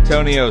 San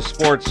Antonio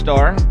Sports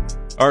Star.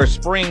 Our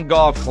Spring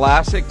Golf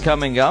Classic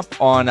coming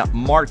up on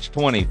March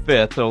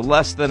 25th, so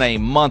less than a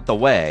month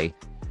away.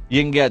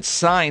 You can get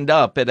signed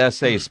up at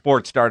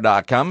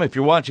sasportstar.com. If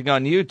you're watching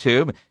on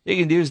YouTube, you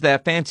can use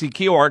that fancy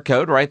QR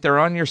code right there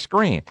on your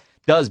screen.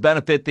 Does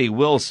benefit the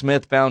Will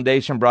Smith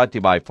Foundation, brought to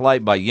you by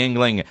Flight by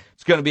Yingling.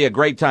 It's going to be a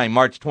great time,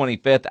 March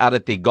 25th, out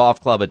at the Golf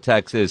Club of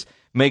Texas.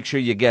 make sure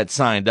you get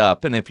signed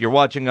up. And if you're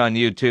watching on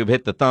YouTube,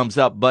 hit the thumbs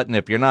up button.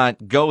 If you're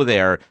not, go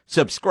there.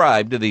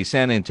 Subscribe to the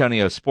San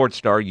Antonio Sports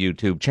Star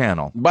YouTube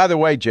channel. By the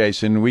way,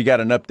 Jason, we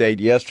got an update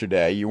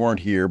yesterday. You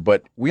weren't here,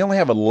 but we only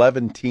have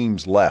 11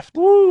 teams left.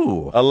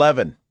 Woo!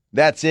 11.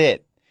 That's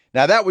it.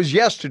 Now, that was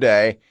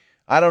yesterday.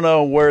 I don't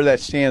know where that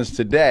stands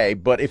today,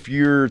 but if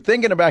you're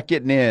thinking about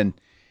getting in,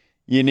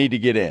 you need to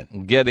get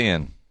in. Get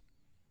in.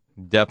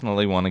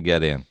 Definitely want to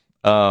get in.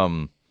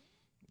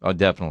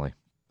 Definitely.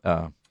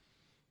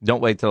 Don't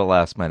wait till the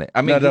last minute.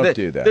 I mean, don't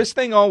do that. This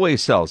thing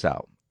always sells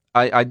out.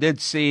 I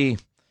did see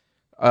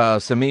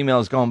some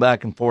emails going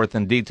back and forth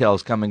and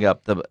details coming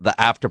up, the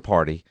after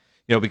party,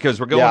 because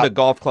we're going to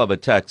Golf Club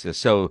of Texas,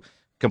 so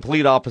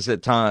complete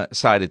opposite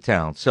side of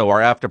town. So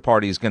our after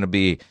party is going to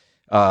be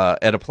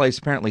at a place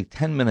apparently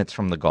 10 minutes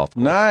from the golf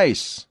club.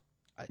 Nice.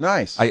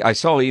 I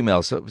saw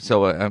emails,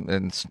 so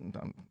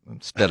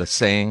instead of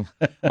saying,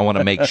 I want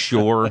to make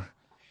sure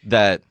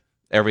that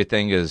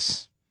everything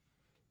is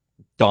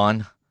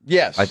done.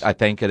 Yes. I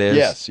think it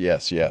is.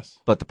 Yes.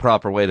 But the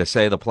proper way to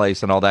say the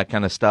place and all that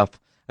kind of stuff,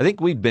 I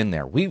think we've been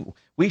there.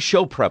 We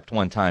show prepped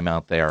one time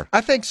out there.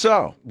 I think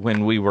so.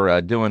 When we were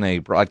doing a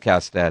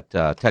broadcast at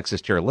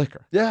Texas Chair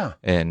Liquor. Yeah.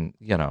 And,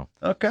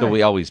 okay. So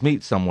we always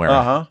meet somewhere.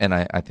 Uh-huh. And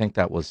I think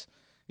that was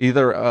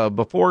either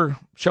before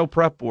show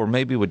prep or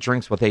maybe with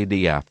drinks with AD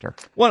after.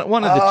 One of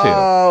the two.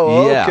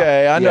 Oh, yeah.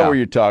 okay. I know what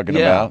you're talking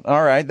Yeah. about.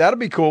 All right. That'll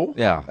be cool.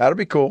 Yeah. That'll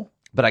be cool.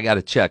 But I got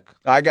to check.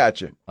 I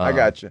got you.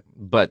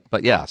 But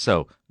yeah,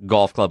 so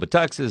Golf Club of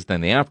Texas,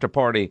 then the after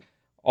party,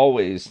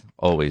 always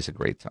a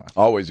great time.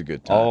 Always a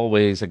good time.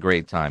 Always a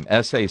great time.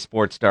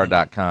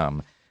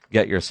 SASportsStar.com.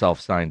 Get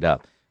yourself signed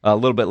up. A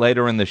little bit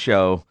later in the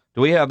show,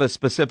 do we have a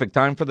specific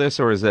time for this,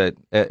 or is it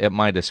at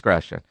my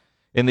discretion?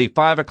 In the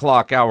 5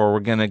 o'clock hour,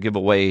 we're going to give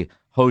away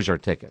Hoosier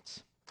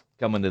tickets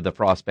coming to the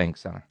Frost Bank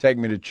Center. Take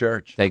me to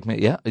church.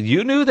 Yeah,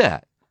 you knew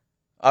that.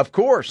 Of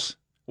course.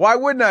 Why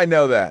wouldn't I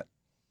know that?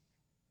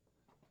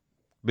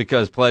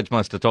 Because Pledge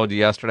must have told you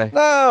yesterday?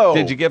 No.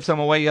 Did you give some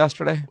away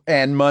yesterday?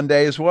 And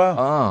Monday as well.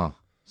 Oh.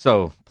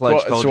 So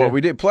Pledge told you? So what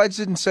we did, Pledge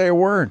didn't say a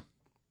word.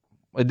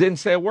 It didn't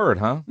say a word,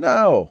 huh?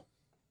 No.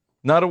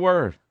 Not a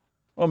word.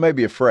 Well,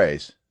 maybe a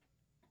phrase.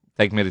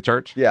 Take me to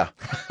church? Yeah.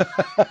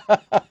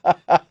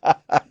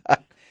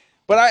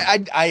 But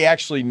I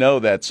actually know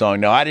that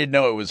song. Now, I didn't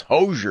know it was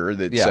Hozier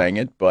that sang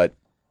it, but...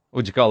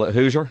 Would you call it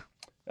Hoosier?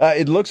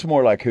 It looks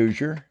more like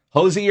Hoosier.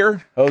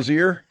 Hosier?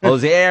 Hosier?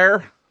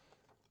 Hosier?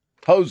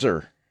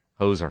 Hoser.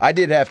 I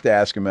did have to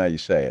ask him how you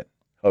say it.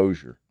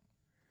 Hozier.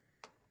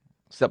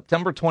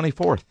 September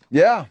 24th.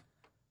 Yeah.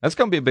 That's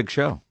going to be a big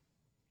show.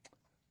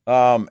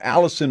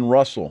 Allison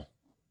Russell.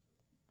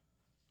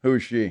 Who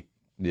is she?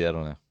 Yeah, I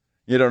don't know.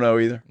 You don't know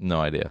either?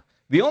 No idea.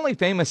 The only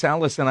famous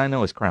Allison I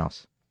know is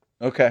Krause.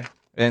 Okay.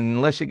 And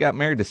unless she got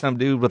married to some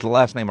dude with the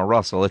last name of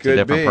Russell, it's a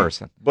different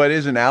person. But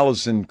isn't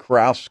Allison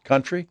Krause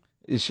country?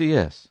 She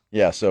is.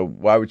 Yeah, so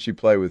why would she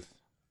play with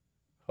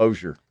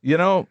Hozier?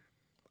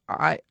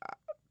 I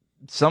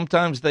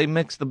sometimes they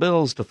mix the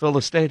bills to fill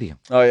a stadium.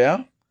 Oh,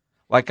 yeah?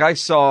 Like I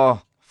saw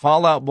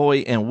Fall Out Boy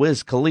and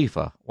Wiz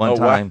Khalifa one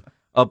time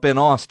up in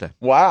Austin.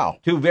 Wow.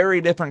 Two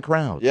very different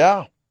crowds.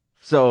 Yeah.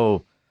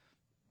 So,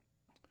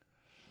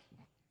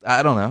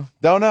 I don't know.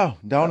 Don't know.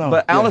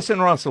 But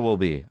Allison Russell will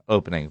be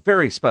opening.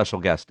 Very special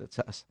guest, it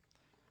says.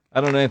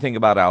 I don't know anything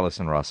about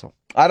Allison Russell.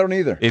 I don't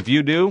either. If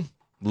you do,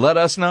 let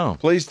us know.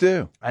 Please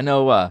do. I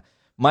know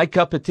my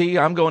cup of tea,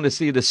 I'm going to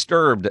see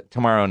Disturbed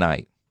tomorrow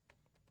night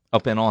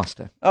up in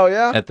Austin. Oh,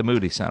 yeah? At the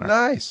Moody Center.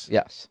 Nice.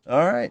 Yes.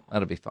 All right.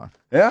 That'll be fun.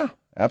 Yeah,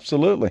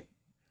 absolutely.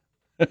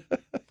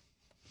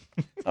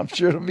 I'm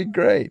sure it'll be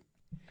great.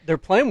 They're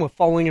playing with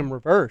Falling in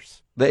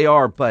Reverse. They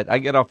are, but I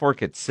get off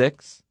work at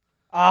 6.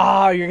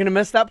 Oh, you're going to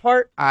miss that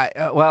part?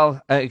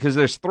 Because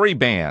there's 3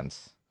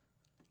 bands.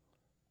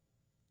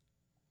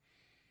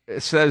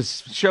 It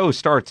says show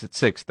starts at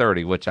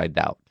 6:30, which I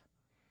doubt.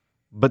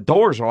 But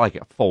doors are like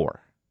at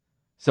 4.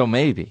 So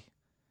maybe.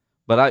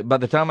 But by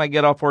the time I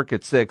get off work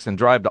at 6 and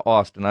drive to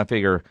Austin, I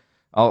figure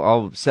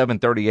I'll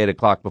 7:30, 8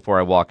 o'clock before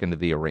I walk into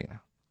the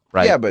arena.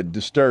 Right? Yeah, but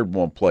Disturbed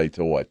won't play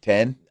till what,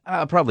 10?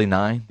 Probably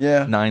 9.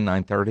 Yeah.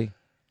 9:30.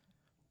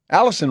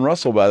 Allison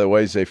Russell, by the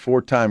way, is a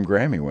 4-time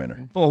Grammy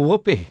winner. Well,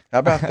 whoopee. How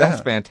about that?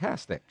 That's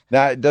fantastic.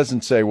 Now, it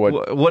doesn't say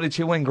what did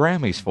she win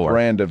Grammys for?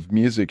 Brand of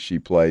music she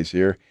plays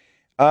here.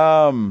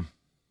 Songs?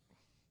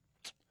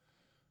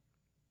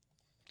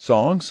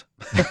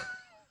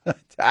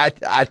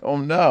 I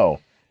don't know.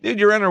 Dude,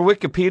 you're in her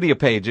Wikipedia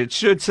page. It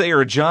should say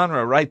her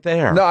genre right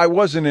there. No, I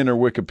wasn't in her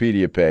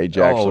Wikipedia page,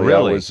 actually. Oh,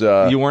 really? I was,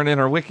 you weren't in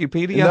her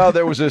Wikipedia? No,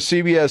 there was a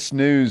CBS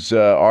News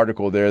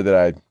article there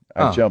that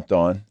I jumped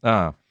on.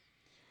 Yeah,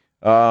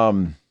 I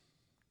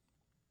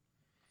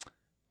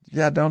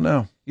don't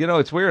know.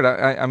 It's weird.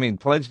 I mean,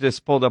 Pledge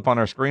just pulled up on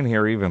our screen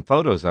here even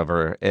photos of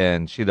her,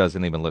 and she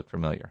doesn't even look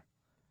familiar.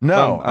 No,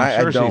 so I'm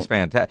sure I don't. She's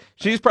fantastic.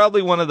 She's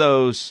probably one of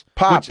those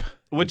pop,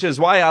 which is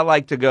why I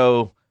like to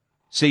go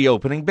see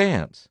opening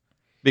bands,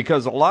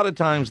 because a lot of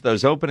times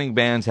those opening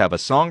bands have a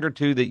song or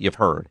two that you've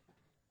heard.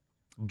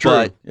 True.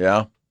 But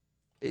yeah.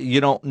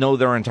 you don't know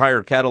their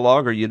entire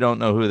catalog or you don't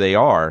know who they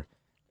are,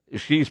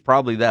 she's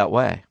probably that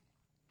way.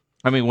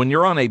 I mean, when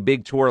you're on a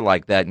big tour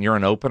like that and you're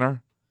an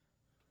opener,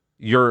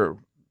 you're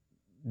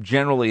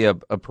generally a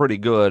pretty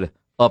good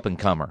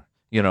up-and-comer.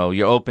 You know,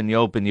 you open,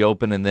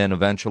 and then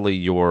eventually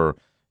you're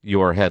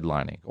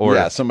headlining. Or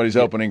yeah, somebody's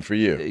opening for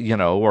you. You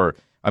know, or,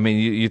 I mean,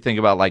 you think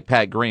about like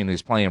Pat Green,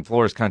 who's playing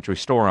Flores Country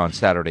Store on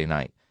Saturday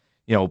night.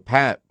 You know,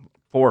 Pat,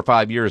 4 or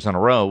 5 years in a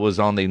row, was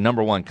on the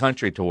 #1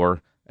 country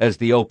tour as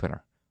the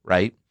opener,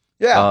 right?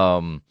 Yeah.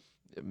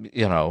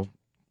 You know,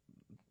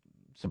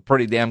 it's a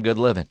pretty damn good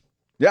living.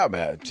 Yeah,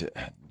 man.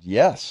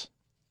 Yes.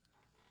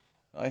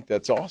 I think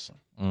that's awesome.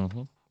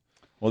 Mm-hmm.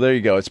 Well, there you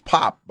go. It's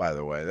pop, by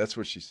the way. That's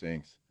what she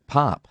sings.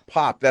 Pop.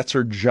 Pop. That's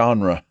her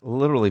genre.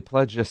 Literally,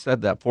 Pledge just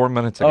said that 4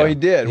 minutes ago. Oh, he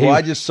did? Well,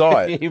 I just saw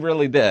it. He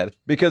really did.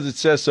 Because it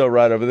says so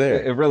right over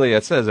there.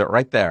 It says it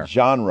right there.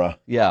 Genre.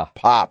 Yeah.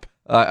 Pop.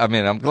 I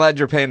mean, I'm glad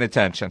you're paying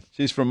attention.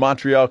 She's from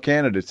Montreal,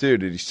 Canada, too.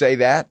 Did he say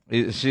that?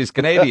 She's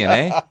Canadian,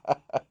 eh?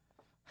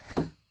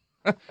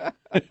 Tell me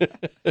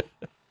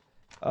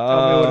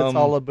what it's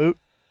all about.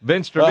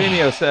 Vince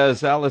Trevino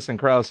says Allison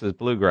Krauss is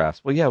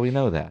bluegrass. Well, yeah, we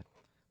know that.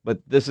 But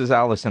this is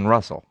Allison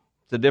Russell.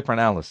 It's a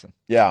different Allison.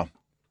 Yeah.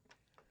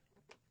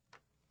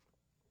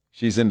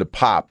 She's into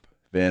pop,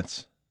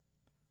 Vince.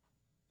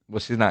 Well,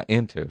 she's not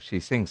into. She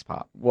sings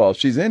pop. Well,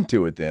 she's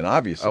into it then,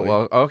 obviously. Oh,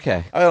 well,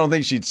 okay. I don't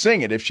think she'd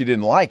sing it if she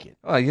didn't like it.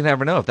 Well, you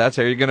never know. If that's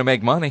how you're going to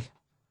make money.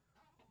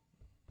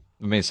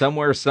 I mean,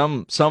 somewhere,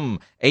 some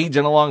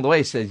agent along the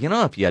way says, you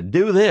know, if you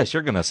do this,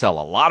 you're going to sell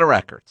a lot of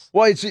records.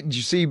 Well, did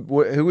you see,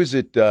 who is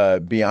it,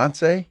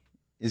 Beyonce?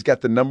 He's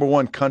got the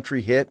 #1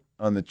 country hit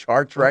on the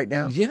charts right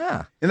now.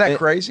 Yeah. Isn't that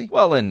crazy?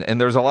 Well,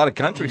 and there's a lot of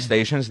country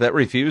stations that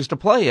refuse to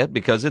play it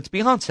because it's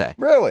Beyonce.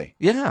 Really?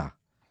 Yeah.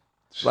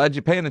 Glad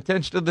you're paying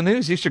attention to the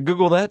news. You should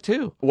Google that,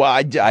 too. Well,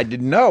 I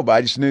didn't know, but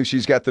I just knew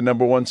she's got the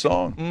 #1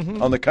 song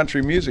on the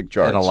country music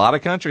charts. And a lot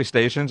of country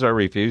stations are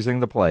refusing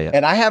to play it.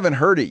 And I haven't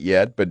heard it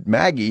yet, but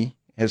Maggie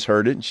has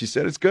heard it, and she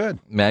said it's good.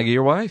 Maggie,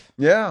 your wife?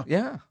 Yeah.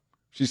 Yeah.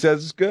 She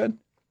says it's good.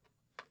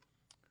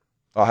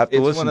 I'll have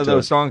to listen to it. It's one of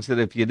those songs that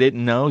if you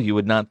didn't know, you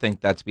would not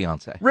think that's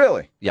Beyonce.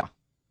 Really? Yeah.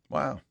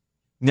 Wow.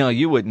 No,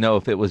 you wouldn't know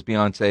if it was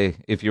Beyonce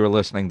if you were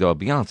listening to a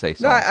Beyonce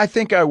song. No, I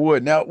think I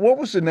would. Now, what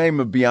was the name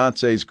of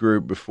Beyonce's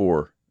group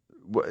before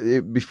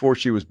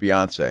she was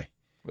Beyonce?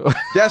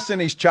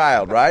 Destiny's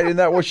Child, right? Isn't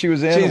that what she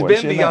was in? She's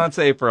been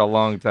Beyonce for a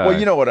long time. Well,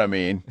 you know what I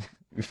mean.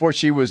 Before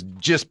she was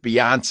just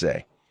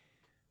Beyonce.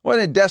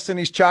 Wasn't it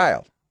Destiny's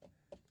Child?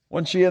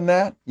 Wasn't she in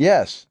that?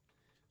 Yes.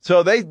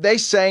 So they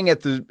sang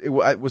at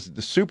was it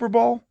the Super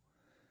Bowl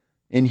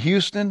in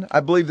Houston?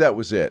 I believe that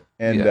was it.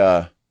 And,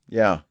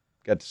 yeah,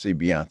 got to see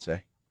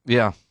Beyonce.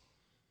 Yeah.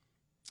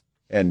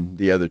 And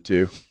the other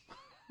two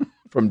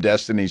from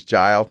Destiny's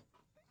Child.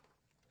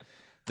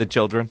 The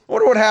children. I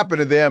wonder what happened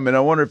to them, and I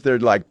wonder if they're,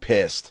 like,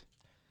 pissed.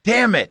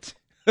 Damn it.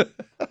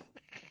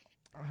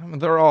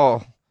 They're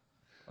all,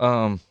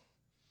 I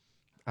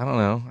don't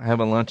know,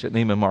 having lunch at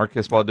Neiman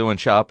Marcus while doing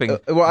shopping,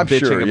 well, I'm bitching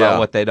sure, about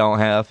what they don't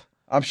have.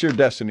 I'm sure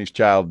Destiny's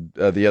Child,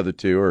 the other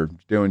two, are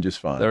doing just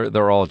fine.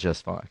 They're all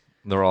just fine.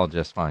 They're all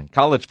just fine.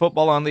 College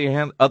football, on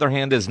the other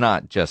hand, is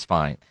not just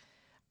fine.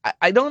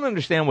 I don't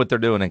understand what they're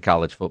doing in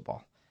college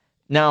football.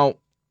 Now,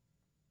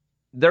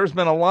 there's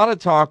been a lot of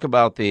talk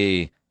about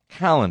the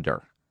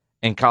calendar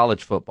in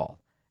college football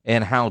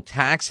and how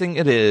taxing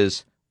it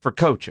is for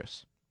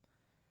coaches.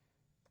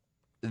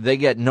 They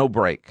get no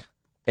break,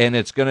 and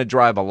it's going to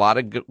drive a lot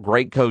of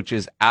great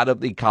coaches out of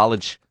the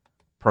college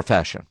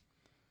profession,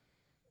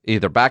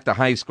 either back to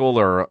high school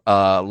or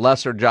a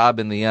lesser job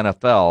in the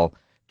NFL,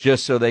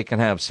 just so they can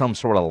have some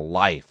sort of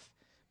life,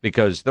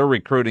 because they're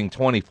recruiting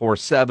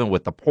 24/7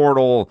 with the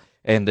portal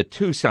and the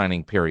 2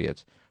 signing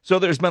periods. So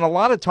there's been a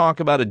lot of talk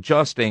about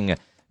adjusting,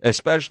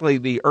 especially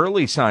the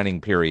early signing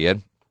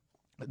period,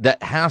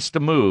 that has to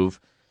move,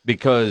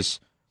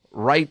 because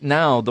right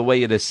now, the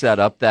way it is set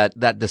up,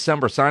 that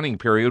December signing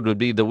period would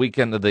be the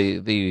weekend of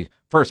the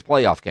first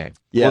playoff game.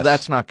 Yes. Well,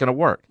 that's not going to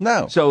work.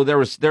 No. So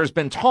there's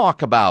been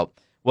talk about,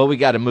 well, we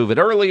got to move it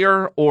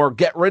earlier or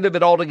get rid of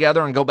it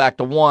altogether and go back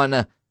to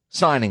 1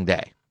 signing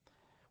day.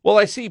 Well,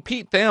 I see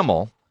Pete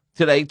Thamel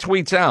today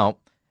tweets out,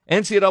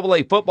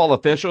 NCAA football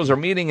officials are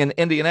meeting in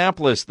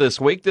Indianapolis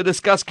this week to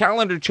discuss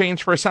calendar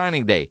change for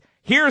signing day.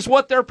 Here's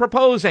what they're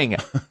proposing.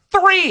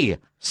 3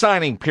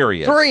 signing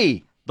periods.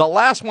 3. The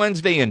last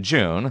Wednesday in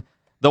June,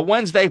 the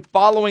Wednesday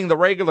following the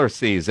regular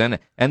season,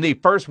 and the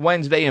first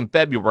Wednesday in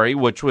February,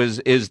 which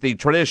is the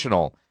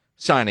traditional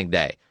signing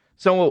day.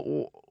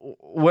 So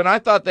when I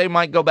thought they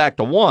might go back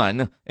to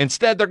 1,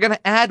 instead they're going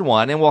to add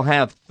 1, and we'll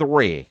have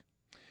 3.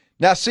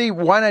 Now, see,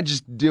 why not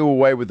just do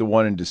away with the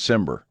one in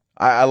December?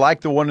 I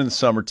like the one in the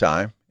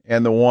summertime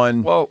and the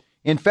one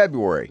in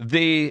February.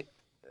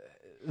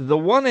 The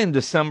one in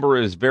December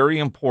is very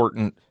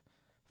important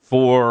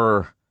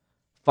for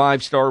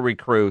 5-star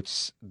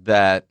recruits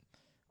that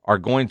are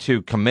going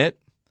to commit,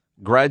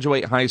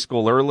 graduate high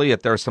school early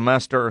at their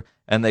semester,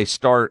 and they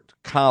start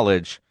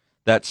college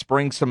that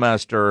spring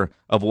semester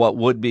of what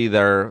would be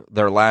their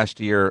last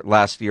year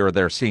of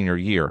their senior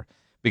year.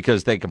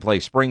 because they can play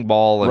spring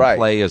ball and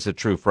play as a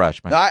true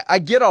freshman. I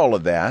get all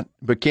of that,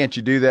 but can't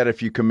you do that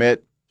if you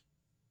commit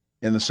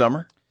in the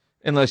summer?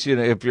 Unless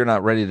if you're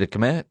not ready to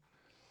commit.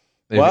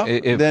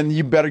 Then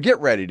you better get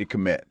ready to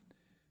commit.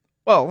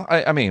 Well,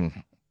 I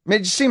mean, it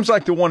just seems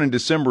like the one in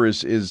December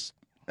is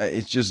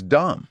it's just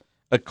dumb.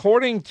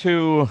 According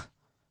to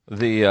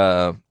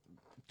the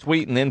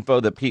tweet and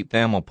info that Pete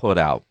Thamel put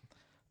out,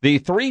 the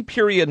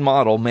 3-period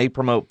model may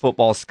promote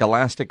football's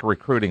scholastic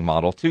recruiting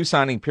model. 2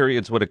 signing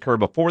periods would occur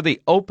before the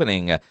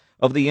opening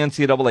of the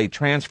NCAA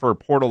transfer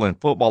portal in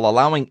football,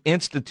 allowing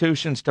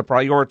institutions to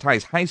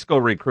prioritize high school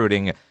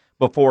recruiting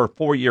before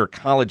 4-year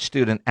college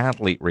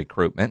student-athlete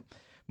recruitment.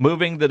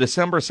 Moving the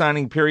December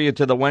signing period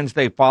to the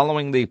Wednesday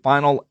following the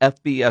final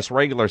FBS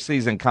regular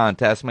season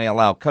contest may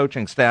allow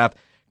coaching staff,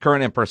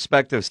 current and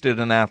prospective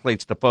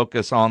student-athletes to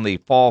focus on the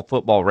fall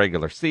football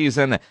regular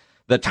season.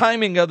 The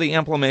timing of the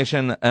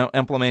implementation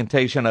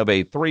of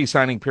a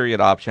 3-signing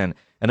period option,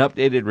 an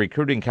updated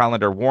recruiting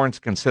calendar warrants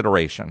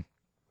consideration.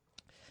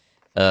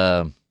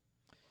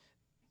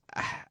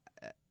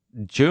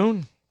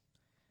 June,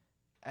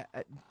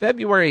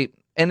 February,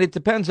 and it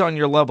depends on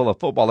your level of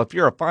football. If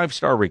you're a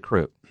 5-star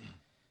recruit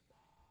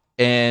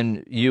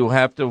and you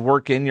have to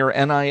work in your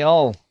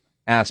NIL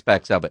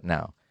aspects of it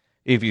now,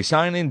 if you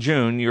sign in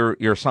June,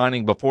 you're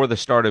signing before the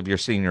start of your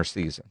senior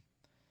season.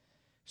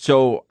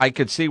 So I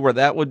could see where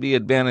that would be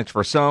advantage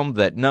for some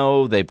that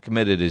know they've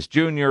committed as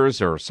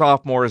juniors or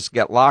sophomores,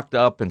 get locked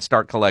up and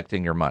start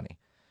collecting your money.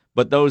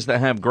 But those that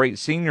have great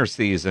senior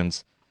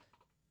seasons,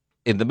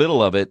 in the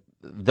middle of it,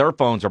 their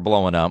phones are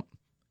blowing up,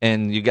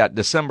 and you got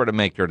December to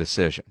make your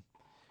decision,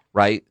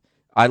 right?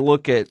 I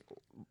look at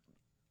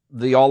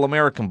the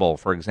All-American Bowl,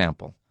 for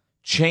example.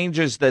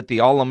 Changes that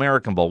the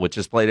All-American Bowl, which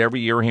is played every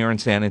year here in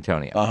San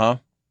Antonio.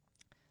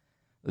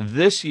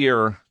 This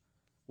year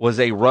was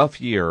a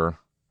rough year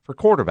for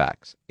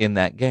quarterbacks in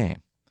that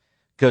game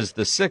because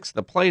the 6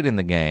 that played in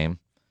the game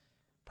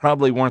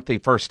probably weren't the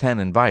first 10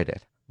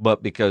 invited,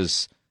 but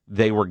because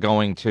they were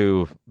going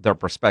to their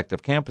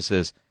prospective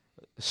campuses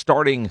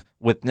starting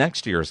with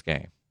next year's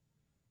game,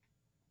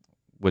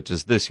 which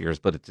is this year's,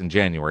 but it's in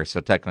January,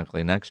 so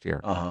technically next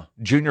year.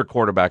 Junior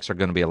quarterbacks are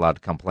going to be allowed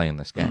to come play in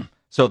this game.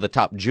 So the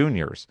top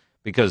juniors,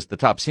 because the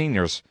top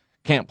seniors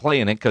can't play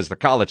in it because the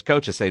college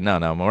coaches say, no,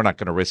 we're not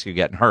going to risk you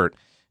getting hurt.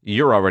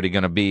 You're already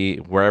going to be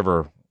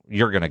wherever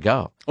you're going to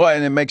go. Well,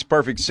 and it makes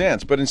perfect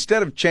sense. But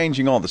instead of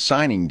changing all the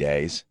signing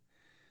days,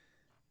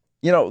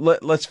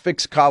 let's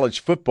fix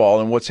college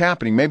football and what's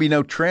happening. Maybe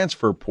no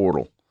transfer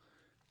portal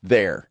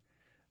there.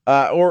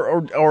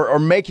 Or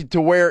make it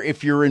to where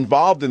if you're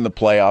involved in the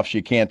playoffs,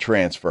 you can't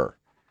transfer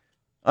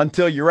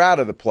until you're out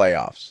of the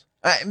playoffs.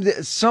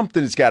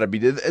 Something's got to be.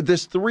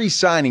 This 3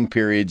 signing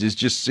periods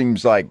just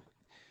seems like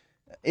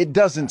it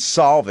doesn't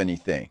solve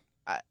anything.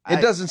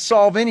 It doesn't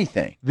solve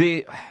anything.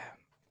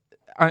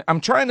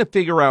 I'm trying to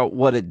figure out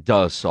what it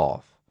does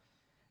solve.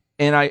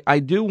 And I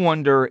do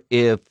wonder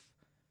if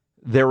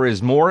there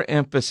is more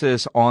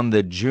emphasis on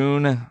the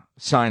June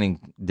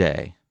signing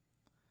day.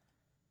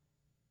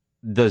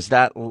 Does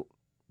that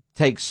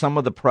take some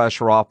of the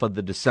pressure off of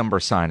the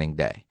December signing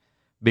day?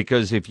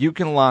 Because if you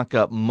can lock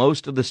up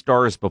most of the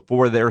stars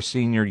before their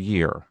senior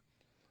year,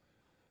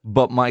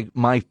 but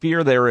my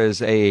fear there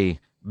is a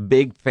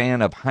big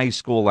fan of high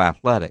school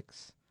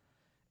athletics.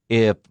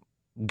 If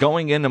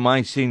going into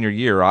my senior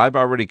year, I've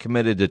already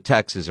committed to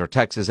Texas or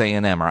Texas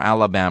A&M or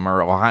Alabama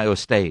or Ohio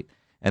State,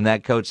 and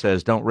that coach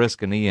says, don't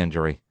risk a knee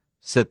injury,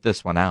 sit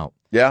this one out.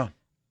 Yeah.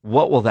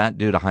 What will that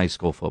do to high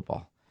school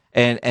football?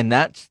 And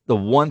that's the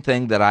one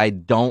thing that I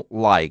don't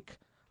like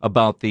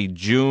about the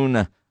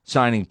June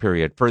signing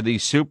period for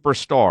these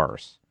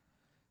superstars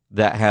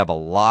that have a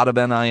lot of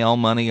NIL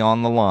money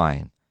on the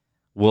line.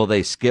 Will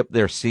they skip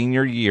their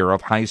senior year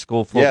of high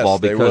school football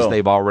because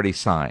they've already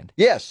signed?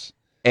 Yes.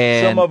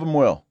 And some of them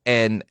will.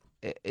 And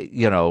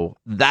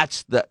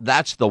that's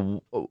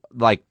the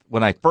like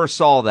when I first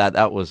saw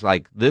that was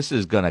like, this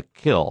is going to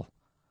kill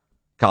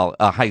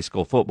high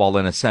school football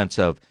in a sense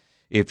of,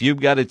 if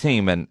you've got a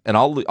team, and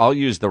I'll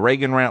use the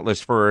Reagan Rattlers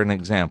for an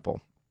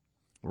example.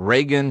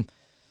 Reagan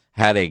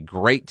had a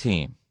great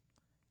team.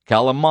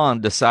 Kellen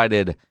Mond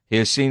decided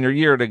his senior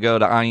year to go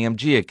to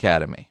IMG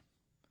Academy.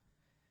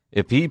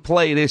 If he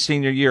played his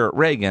senior year at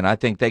Reagan, I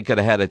think they could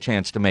have had a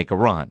chance to make a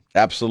run.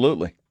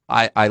 Absolutely.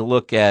 I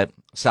look at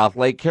South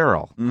Lake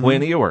Carroll,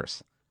 Quinn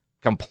Ewers,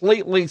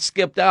 completely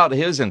skipped out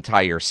his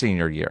entire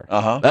senior year.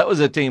 That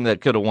was a team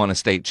that could have won a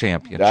state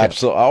championship.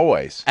 Absolutely,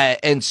 always.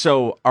 And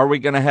so are we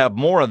going to have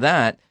more of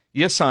that?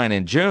 You sign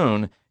in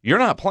June, you're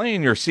not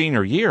playing your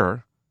senior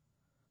year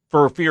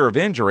for fear of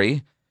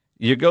injury.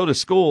 You go to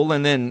school,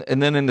 and then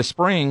in the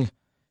spring,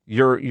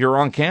 you're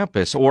on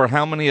campus. Or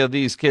how many of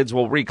these kids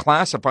will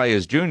reclassify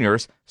as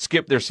juniors,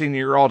 skip their senior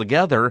year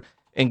altogether,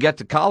 and get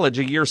to college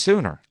a year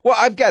sooner? Well,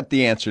 I've got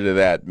the answer to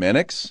that,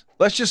 Minix.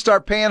 Let's just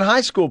start paying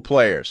high school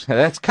players.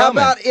 That's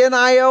coming. How about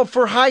NIL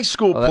for high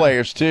school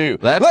players, too?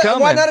 That's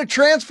coming. Why not a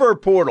transfer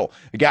portal?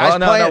 A guy's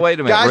wait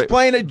a minute. Guy's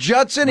playing at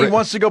Judson. He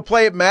wants to go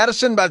play at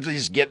Madison, but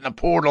he's getting a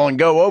portal and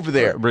go over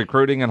there.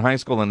 Recruiting in high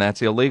school, and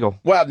that's illegal.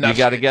 Well, no, you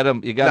got to get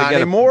them. You got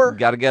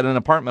to get an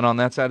apartment on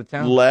that side of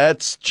town.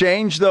 Let's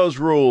change those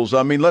rules.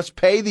 I mean, let's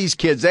pay these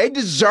kids. They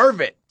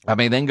deserve it. I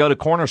mean, they can go to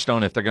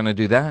Cornerstone if they're going to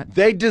do that.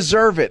 They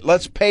deserve it.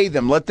 Let's pay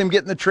them. Let them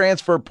get in the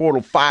transfer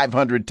portal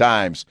 500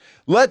 times.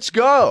 Let's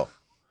go.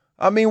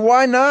 I mean,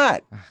 why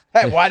not?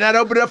 Hey, why not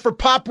open it up for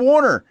Pop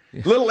Warner?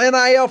 Little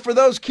NIL for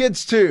those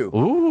kids, too.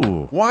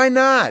 Ooh. Why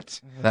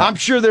not? I'm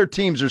sure their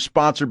teams are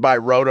sponsored by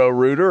Roto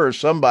Rooter or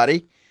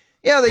somebody.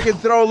 Yeah, they can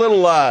throw a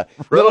little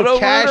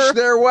cash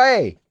their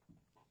way.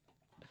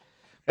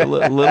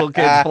 Little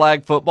kids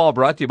flag football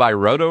brought to you by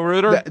Roto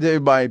Rooter?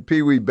 My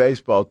Pee Wee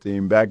baseball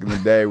team back in the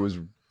day was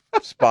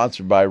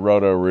sponsored by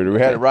Roto Rooter.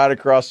 We had it right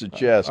across the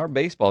chest. Our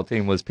baseball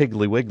team was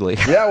Piggly Wiggly.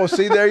 Yeah, well,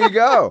 see, there you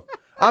go.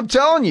 I'm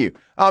telling you.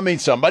 I mean,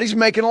 somebody's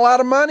making a lot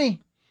of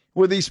money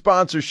with these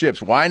sponsorships.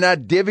 Why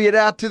not divvy it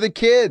out to the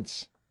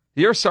kids?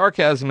 Your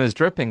sarcasm is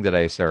dripping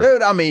today, sir.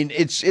 Dude, I mean,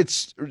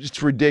 it's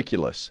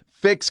ridiculous.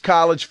 Fix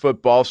college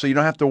football so you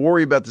don't have to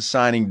worry about the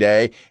signing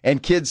day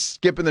and kids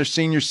skipping their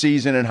senior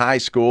season in high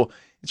school.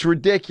 It's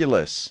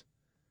ridiculous.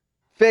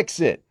 Fix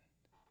it.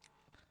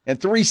 And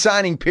 3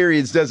 signing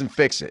periods doesn't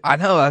fix it. I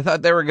know. I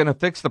thought they were going to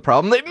fix the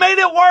problem. They made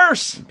it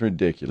worse.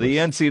 Ridiculous. The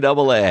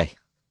NCAA.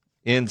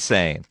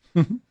 Insane.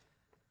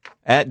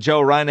 At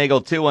Joe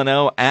Reinagel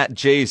 2-0, at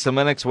Jay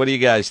Semenix. What do you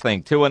guys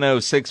think?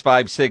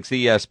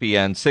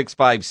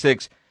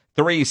 210-656-ESPN,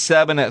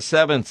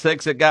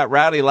 656-3776. It got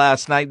rowdy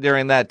last night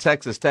during that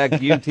Texas Tech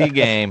UT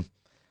game.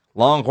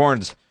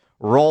 Longhorns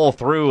roll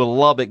through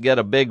Lubbock, get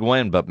a big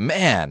win, but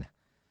man,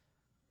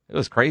 it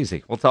was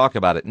crazy. We'll talk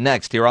about it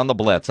next here on the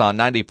Blitz on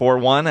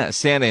 94.1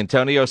 San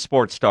Antonio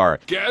Sports Star.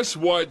 Guess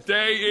what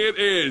day it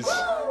is?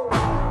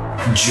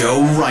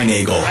 Joe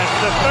Reinagel.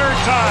 That's the third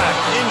time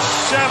in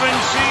 7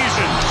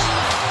 seasons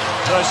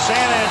the San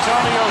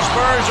Antonio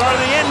Spurs are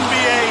the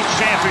NBA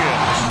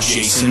champions.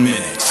 Jason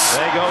Minix.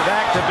 They go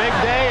back to big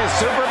day as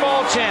Super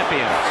Bowl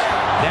champions.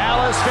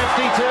 Dallas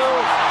 52,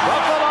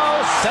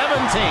 Buffalo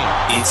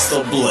 17. It's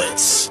the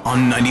Blitz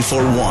on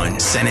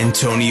 94.1 San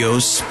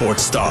Antonio's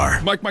Sports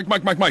Star. Mike.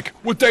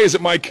 What day is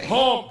it, Mike?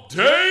 Hump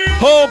day.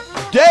 Hump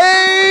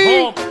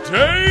day. Hump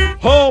day.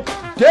 Hump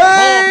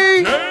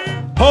day. Hump day.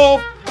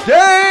 Hump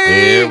day.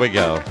 Here we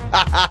go.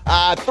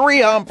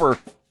 3 humper.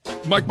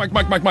 Mike.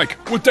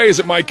 What day is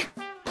it, Mike?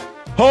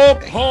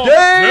 Hump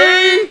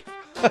day.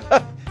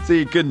 See,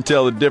 you couldn't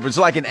tell the difference.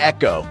 Like an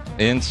echo.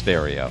 In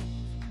stereo.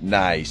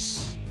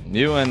 Nice.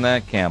 You and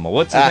that camel.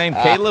 What's his name?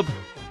 Caleb?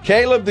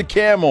 Caleb the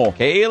camel.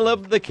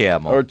 Caleb the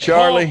camel. Or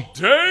Charlie. Hump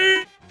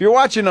day. If you're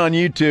watching on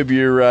YouTube,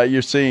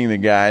 you're seeing the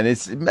guy, and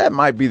that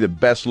might be the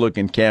best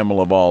looking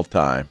camel of all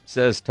time.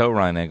 Says Toe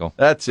Reinagel.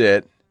 That's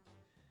it.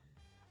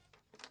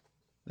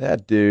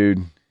 That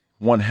dude,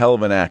 one hell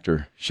of an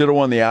actor. Should have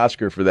won the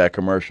Oscar for that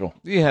commercial.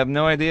 You have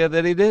no idea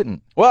that he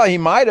didn't. Well, he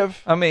might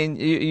have. I mean,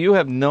 you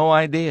have no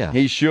idea.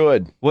 He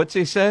should. What's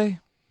he say?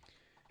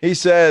 He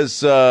says,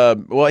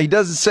 he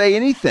doesn't say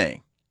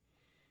anything.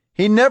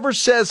 He never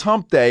says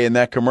hump day in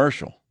that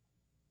commercial.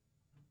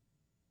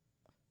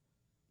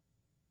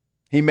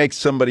 He makes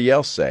somebody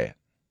else say it.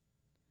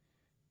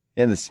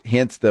 And it's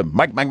hence the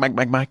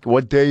Mike,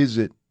 what day is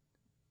it?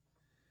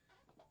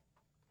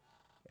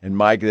 And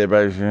Mike,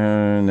 everybody,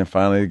 and then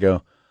finally they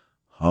go,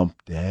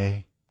 hump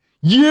day.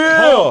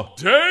 Yeah! Hump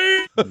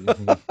day?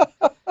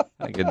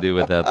 I could do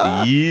without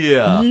the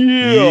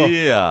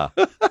yeah.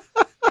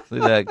 See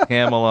that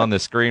camel on the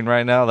screen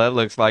right now? That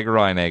looks like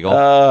Reinagel.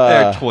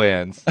 They're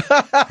twins.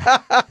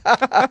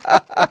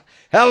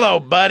 Hello,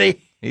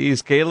 buddy.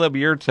 He's Caleb,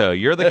 your toe.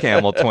 You're the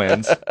camel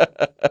twins.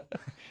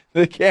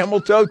 The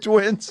camel toe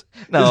twins?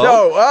 No.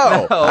 No.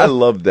 I No.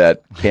 love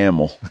that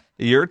camel.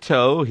 Your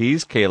toe,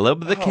 he's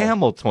Caleb, the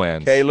camel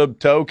twins. Caleb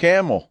toe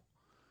camel.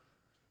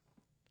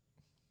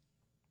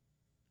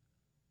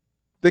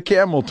 The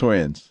camel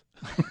twins.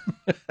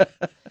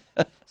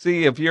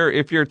 See, if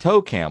you're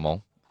toe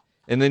camel,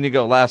 and then you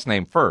go last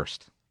name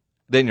first,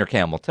 then you're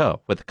camel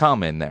toe with the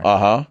comma in there.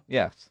 Uh-huh.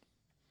 Yes.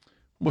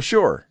 Well,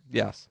 sure.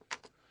 Yes.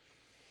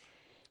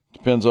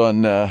 Depends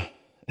on...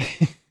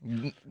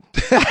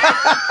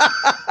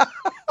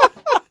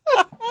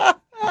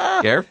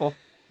 Careful.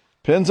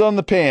 Depends on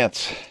the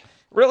pants.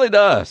 Really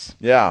does.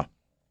 Yeah.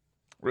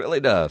 Really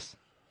does.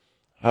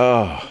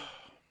 Oh,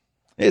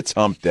 it's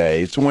hump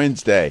day. It's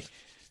Wednesday.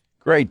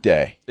 Great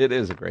day. It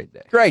is a great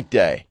day. Great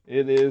day.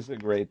 It is a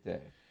great day.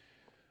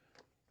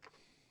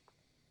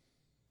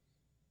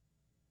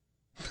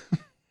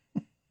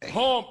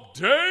 Hump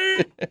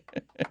day.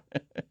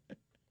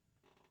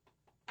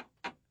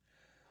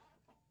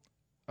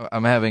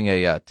 I'm having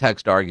a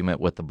text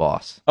argument with the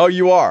boss. Oh,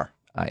 you are?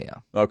 I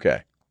am.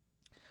 Okay.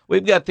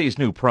 We've got these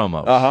new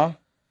promos. Uh-huh.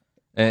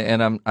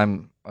 And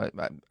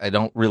I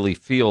don't really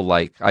feel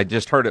like I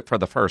just heard it for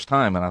the first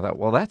time, and I thought,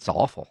 well, that's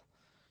awful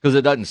because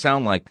it doesn't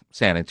sound like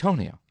San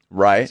Antonio.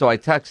 Right. So I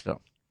texted him.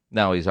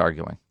 Now he's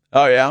arguing.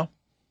 Oh, yeah?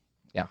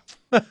 Yeah.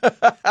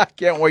 I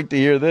can't wait to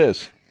hear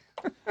this.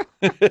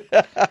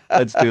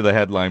 Let's do the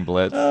headline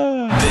blitz.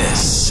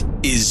 This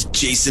is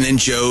Jason and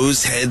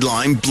Joe's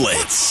Headline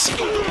Blitz.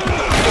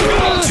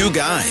 Two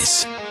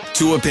guys,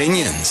 two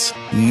opinions,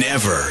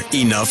 never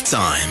enough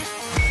time.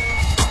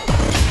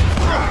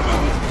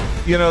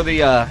 You know, the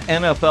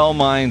NFL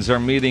minds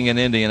are meeting in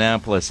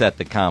Indianapolis at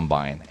the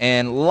Combine,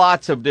 and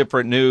lots of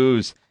different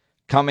news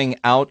coming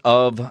out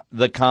of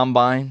the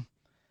Combine.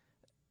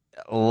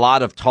 A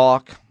lot of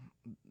talk.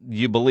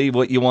 You believe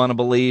what you want to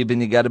believe, and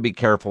you got to be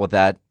careful with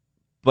that.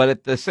 But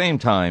at the same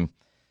time,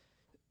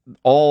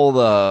 all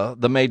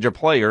the major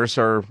players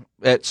are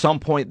at some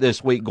point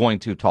this week going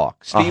to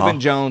talk. Stephen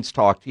Jones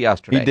talked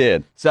yesterday. He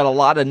did. Said a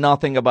lot of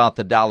nothing about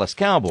the Dallas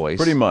Cowboys.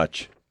 Pretty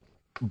much.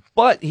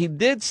 But he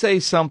did say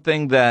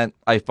something that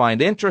I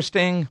find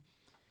interesting.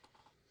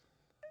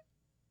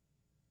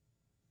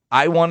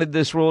 I wanted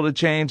this rule to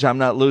change. I'm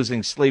not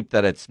losing sleep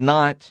that it's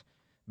not,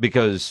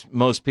 because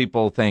most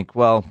people think,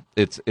 well,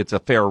 it's a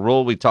fair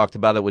rule. We talked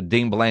about it with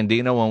Dean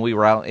Blandino when we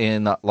were out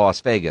in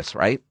Las Vegas,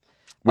 right?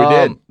 We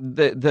did.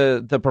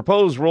 The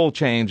proposed rule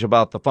change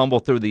about the fumble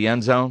through the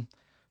end zone,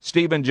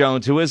 Stephen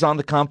Jones, who is on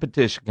the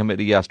competition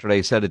committee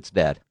yesterday, said it's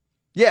dead.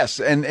 Yes,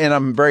 and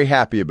I'm very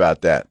happy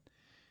about that.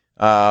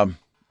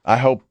 I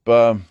hope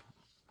little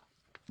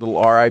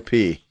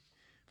RIP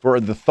for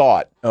the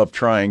thought of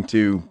trying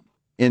to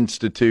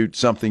institute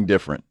something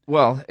different.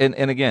 Well, and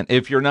again,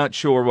 if you're not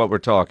sure what we're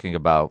talking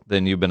about,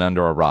 then you've been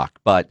under a rock.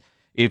 But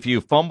if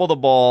you fumble the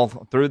ball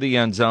through the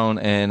end zone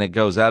and it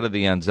goes out of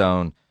the end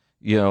zone,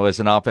 you know, as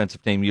an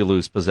offensive team, you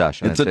lose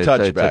possession. It's a touchback.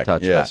 It's a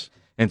touchback. Yes.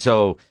 And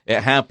so it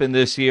happened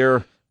this year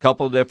a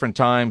couple of different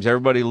times.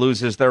 Everybody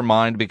loses their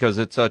mind because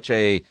it's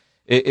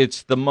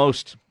it's the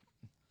most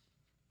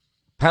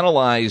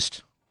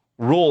penalized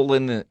rule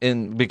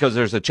in because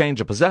there's a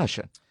change of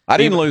possession. I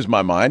didn't lose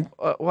my mind.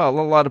 Well,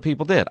 a lot of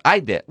people did. I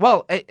did.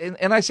 Well,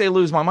 and I say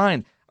lose my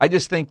mind. I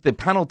just think the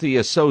penalty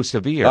is so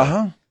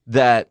severe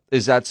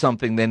that's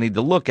something they need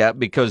to look at,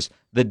 because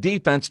the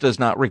defense does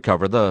not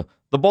recover the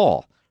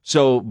ball.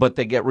 So, but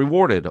they get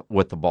rewarded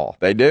with the ball.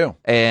 They do.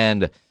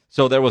 And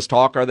so there was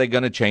talk, are they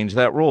going to change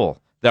that rule?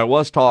 There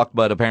was talk,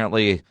 but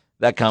apparently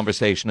that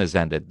conversation has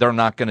ended. They're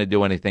not going to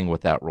do anything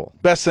with that rule.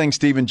 Best thing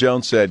Stephen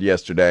Jones said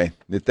yesterday,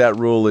 that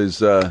rule is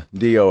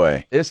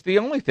DOA. It's the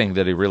only thing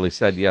that he really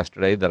said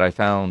yesterday that I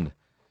found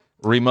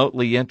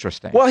remotely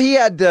interesting. Well, he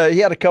had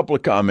a couple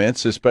of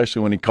comments,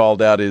 especially when he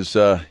called out his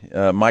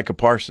Micah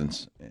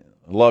Parsons.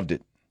 Loved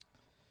it.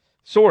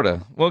 Sort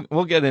of.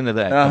 We'll get into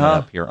that coming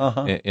up here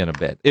in a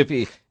bit. If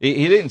he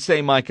didn't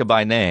say Micah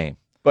by name.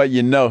 But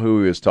you know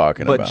who he was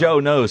talking about. But Joe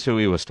knows who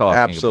he was talking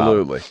about.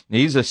 Absolutely.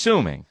 He's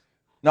assuming.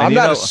 No, I'm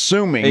not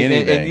assuming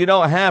anything. And you know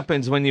what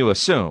happens when you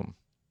assume.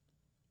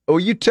 Oh,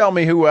 you tell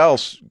me who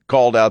else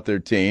called out their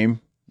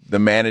team, the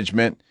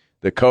management,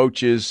 the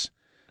coaches.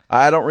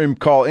 I don't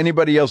recall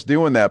anybody else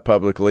doing that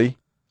publicly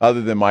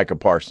other than Micah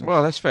Parsons.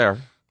 Well, that's fair.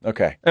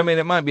 Okay. I mean,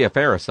 it might be a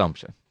fair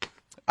assumption.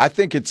 I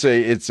think it's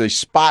a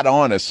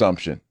spot-on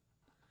assumption.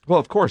 Well,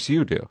 of course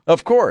you do.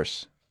 Of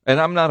course. And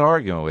I'm not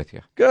arguing with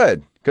you.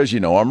 Good, because you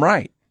know I'm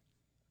right.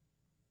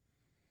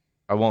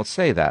 I won't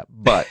say that,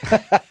 but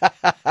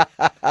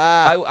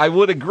I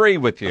would agree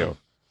with you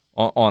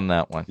on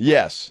that one.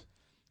 Yes.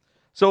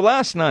 So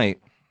last night,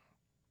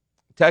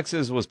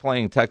 Texas was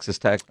playing Texas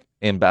Tech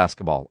in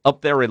basketball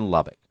up there in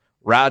Lubbock.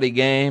 Rowdy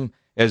game.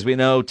 As we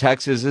know,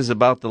 Texas is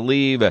about to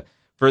leave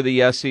for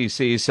the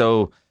SEC,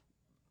 so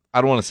I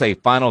don't want to say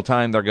final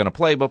time they're going to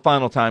play, but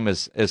final time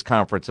as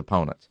conference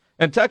opponents.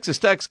 And Texas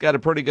Tech's got a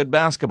pretty good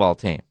basketball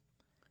team.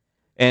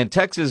 And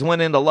Texas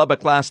went into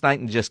Lubbock last night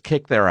and just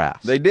kicked their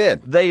ass. They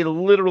did. They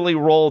literally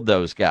rolled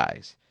those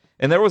guys.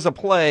 And there was a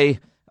play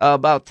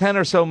about 10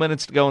 or so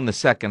minutes to go in the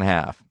second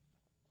half.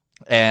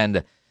 And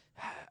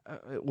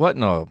it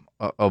wasn't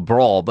a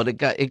brawl, but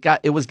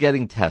it was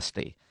getting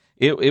testy.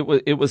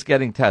 It was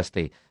getting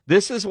testy.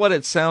 This is what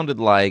it sounded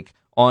like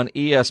on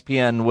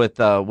ESPN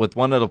with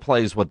one of the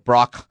plays with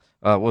Brock,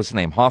 what's his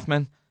name,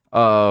 Hoffman?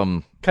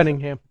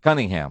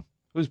 Cunningham.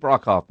 Who's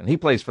Brock Hoffman? He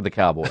plays for the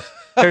Cowboys.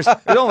 There's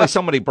only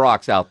so many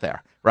Brocks out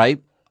there,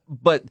 right?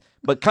 But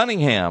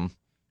Cunningham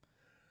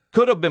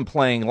could have been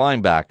playing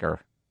linebacker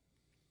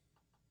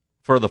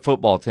for the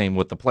football team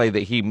with the play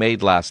that he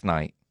made last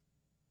night.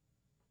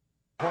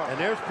 And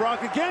there's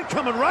Brock again,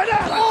 coming right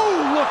at us.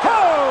 Oh, look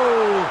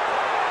out!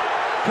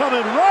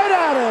 Coming right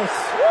at us.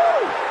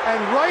 Woo!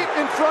 And right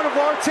in front of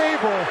our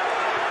table,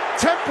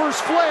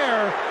 tempers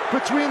flare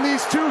between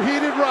these two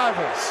heated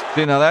rivals.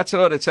 See, now that's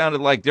what it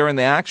sounded like during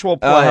the actual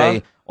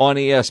play on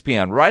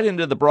ESPN. Right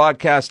into the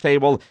broadcast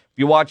table. If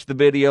you watch the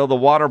video, the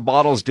water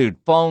bottles, dude,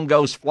 phone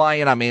goes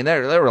flying. I mean,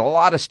 there was a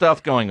lot of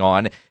stuff going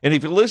on. And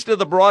if you listen to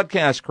the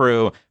broadcast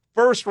crew,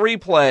 first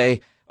replay,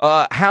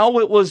 how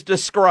it was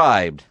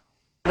described.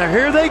 Now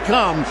here they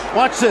come.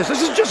 Watch this.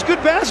 This is just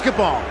good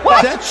basketball.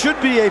 What? That should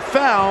be a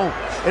foul,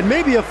 and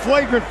maybe a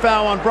flagrant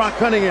foul on Brock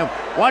Cunningham.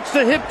 Watch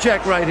the hip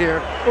check right here.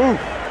 Ooh.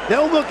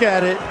 They'll look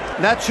at it.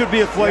 That should be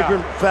a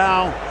flagrant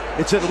foul.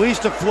 It's at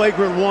least a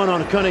flagrant one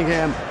on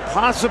Cunningham.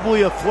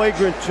 possibly a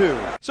flagrant 2.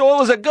 So it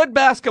was a good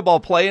basketball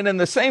play, and in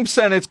the same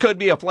sentence could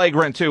be a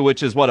flagrant 2,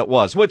 which is what it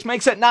was, which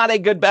makes it not a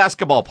good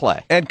basketball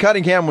play. And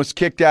Cunningham was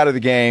kicked out of the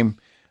game,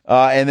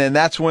 and then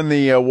that's when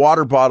the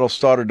water bottles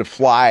started to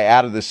fly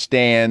out of the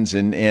stands,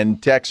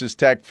 and Texas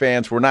Tech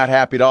fans were not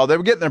happy at all. They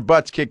were getting their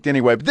butts kicked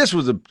anyway, but this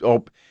was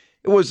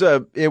it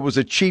was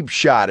a cheap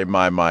shot in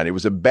my mind. It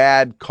was a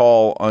bad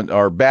call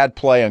or bad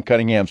play on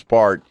Cunningham's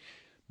part.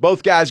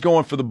 Both guys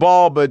going for the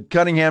ball, but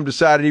Cunningham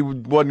decided he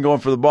wasn't going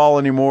for the ball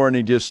anymore, and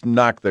he just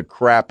knocked the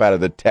crap out of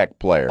the Tech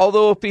player.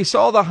 Although if he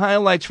saw the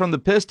highlights from the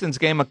Pistons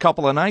game a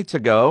couple of nights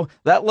ago,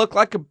 that looked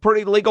like a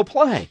pretty legal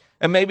play.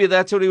 And maybe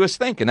that's what he was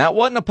thinking. That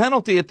wasn't a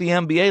penalty at the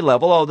NBA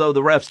level, although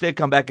the refs did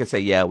come back and say,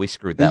 yeah, we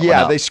screwed that one up.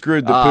 Yeah, they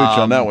screwed the pooch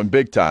on that one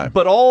big time.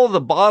 But all the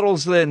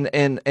bottles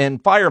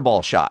and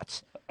fireball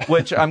shots,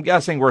 which I'm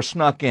guessing were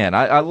snuck in.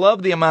 I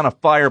love the amount of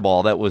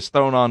fireball that was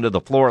thrown onto the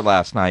floor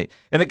last night.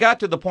 And it got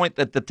to the point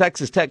that the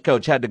Texas Tech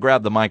coach had to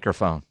grab the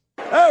microphone.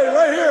 Hey,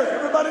 right here,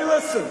 everybody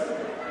listen.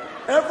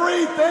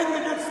 Everything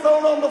that gets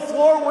thrown on the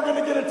floor, we're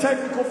going to get a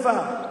technical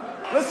foul.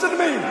 Listen to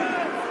me.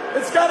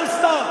 It's got to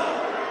stop.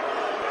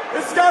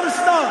 It's got to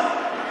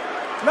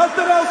stop.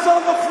 Nothing else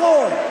on the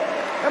floor.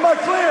 Am I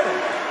clear?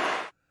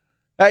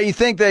 You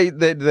think they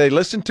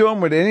listened to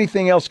him? Would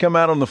anything else come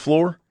out on the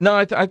floor? No,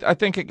 I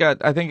think it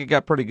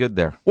got pretty good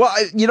there. Well,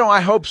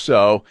 I hope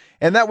so.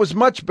 And that was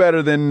much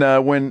better than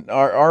when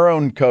our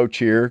own coach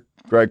here,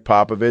 Greg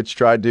Popovich,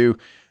 tried to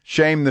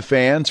shame the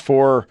fans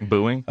for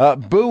booing.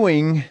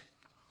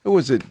 Who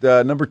was it?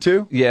 Number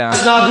 2? Yeah,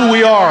 That's not who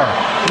we are.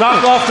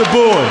 Knock off the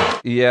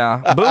booing.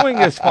 Yeah, booing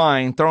is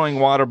fine. Throwing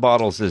water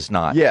bottles is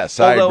not.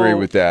 Yes, I agree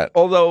with that.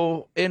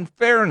 Although, in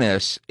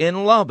fairness,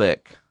 in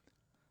Lubbock,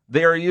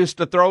 they are used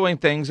to throwing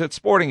things at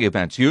sporting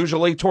events,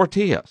 usually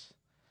tortillas.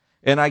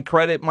 And I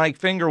credit Mike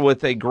Finger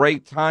with a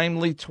great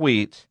timely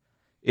tweet.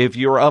 If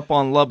you're up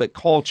on Lubbock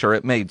culture,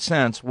 it made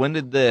sense. When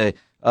did the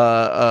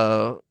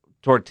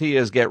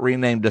tortillas get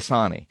renamed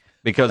Dasani?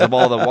 Because of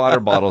all the water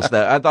bottles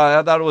that I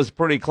thought it was a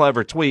pretty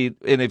clever tweet.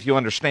 And if you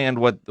understand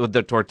what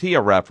the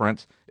tortilla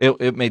reference,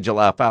 it made you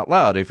laugh out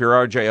loud. If you're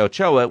RJ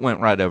Ochoa, it went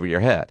right over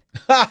your head.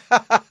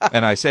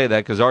 And I say that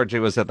because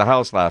RJ was at the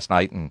house last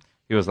night and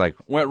he was like,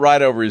 went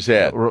right over his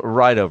head.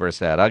 Right over his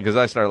head. Because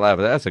I started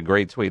laughing. That's a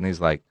great tweet. And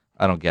he's like,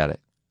 I don't get it.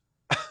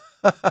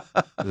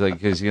 He's like,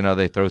 because,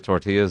 they throw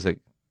tortillas.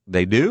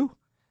 They do?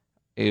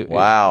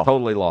 Wow.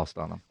 Totally lost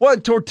on them. Well,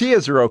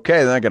 tortillas are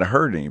okay. They're not going to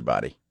hurt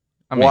anybody.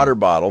 Water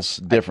bottles,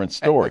 different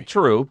story.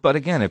 True. But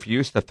again, if you're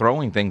used to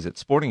throwing things at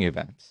sporting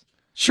events.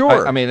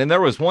 Sure. And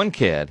there was one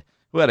kid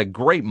who had a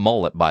great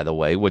mullet, by the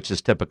way, which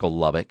is typical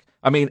Lubbock.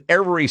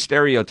 Every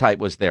stereotype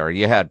was there.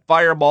 You had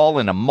Fireball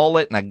and a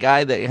mullet and a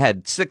guy that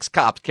had 6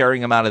 cops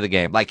carrying him out of the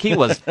game. Like he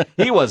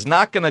was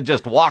not going to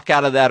just walk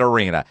out of that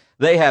arena.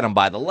 They had him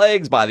by the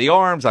legs, by the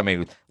arms.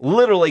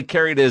 Literally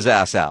carried his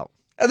ass out.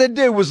 And the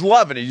dude was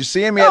loving it. You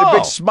see him? He had a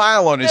big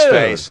smile on his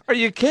face. Are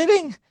you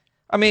kidding?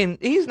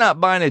 He's not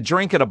buying a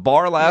drink at a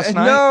bar last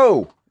night.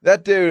 No.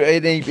 That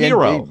dude,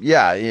 hero.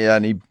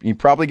 And he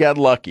probably got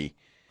lucky.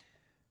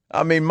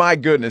 My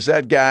goodness,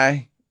 that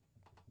guy.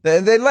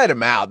 They let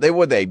him out.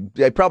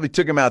 They probably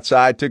took him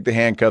outside, took the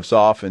handcuffs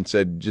off, and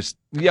said, "Just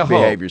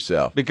behave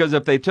yourself." Because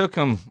if they took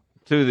him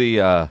to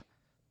the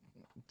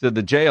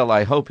jail,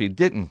 I hope he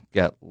didn't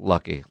get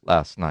lucky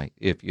last night.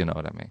 If you know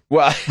what I mean.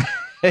 Well,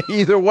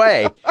 either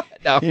way,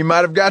 no. He might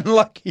have gotten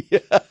lucky.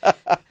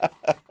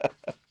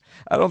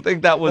 I don't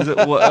think that was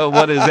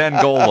what his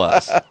end goal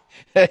was.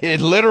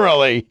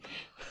 Literally.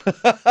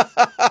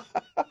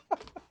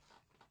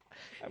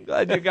 I'm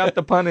glad you got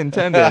the pun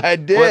intended. I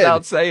did.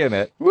 Without saying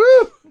it.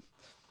 Woo!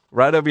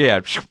 Right over your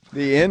head.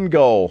 The end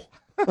goal.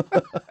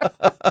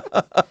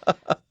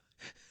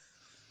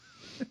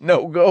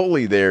 No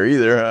goalie there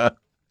either, huh?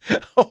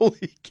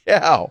 Holy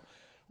cow.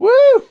 Woo!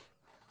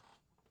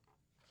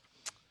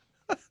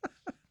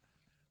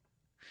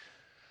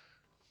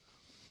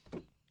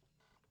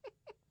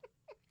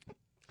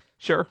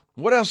 Sure.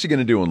 What else are you going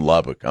to do in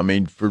Lubbock?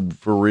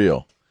 For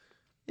real.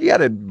 You got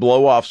to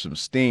blow off some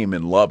steam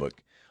in Lubbock.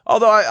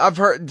 Although I've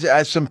heard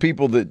some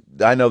people that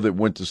I know that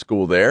went to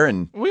school there,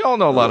 and we all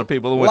know a lot of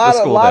people who went to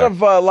school there.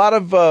 A lot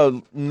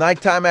of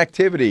nighttime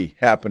activity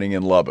happening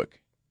in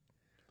Lubbock.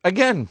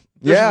 Again,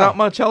 there's not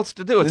much else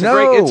to do.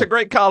 It's a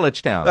great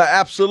college town.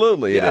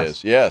 Absolutely, yes. It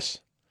is.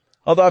 Yes.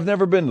 Although I've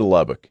never been to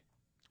Lubbock.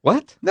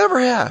 What? Never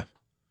have.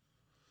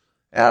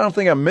 I don't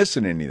think I'm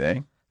missing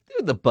anything.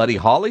 Dude, the Buddy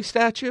Holly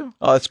statue?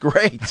 Oh, that's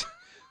great.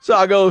 So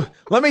I'll go,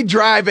 let me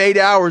drive 8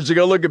 hours to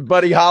go look at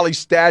Buddy Holly's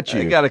statue.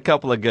 They got a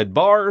couple of good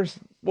bars.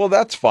 Well,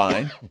 that's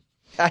fine.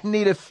 I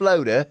need a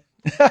floater.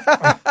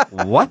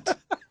 What?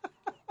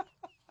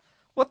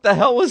 What the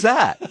hell was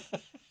that?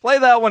 Play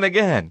that one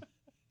again.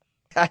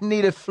 I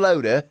need a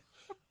floater.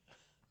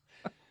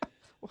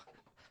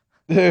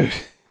 Dude,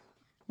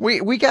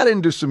 we got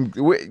into some.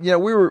 We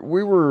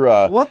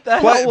were. What the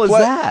hell was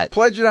that?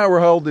 Pledge and I were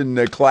holding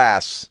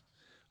class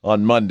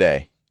on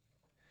Monday.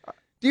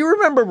 Do you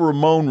remember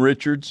Ramon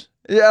Richards?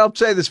 Yeah, I'll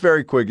say this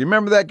very quick. You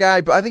remember that guy?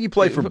 I think he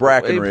played for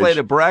Brackenridge. He played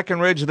at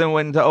Brackenridge, then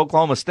went to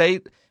Oklahoma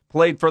State.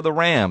 played for the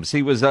Rams.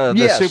 He was the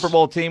Yes. Super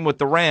Bowl team with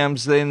the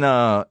Rams in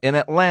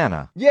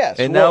Atlanta. Yes.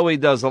 And now he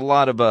does a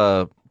lot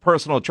of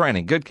personal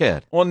training. Good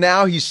kid. Well,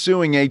 now he's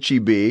suing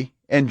HEB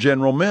and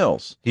General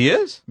Mills. He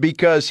is?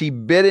 Because he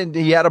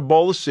had a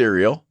bowl of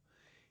cereal,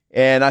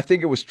 and I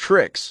think it was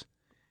Trix,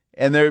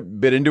 and they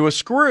bit into a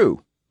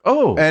screw.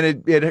 Oh.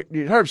 And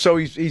it hurt. So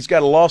he's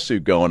got a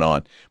lawsuit going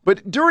on.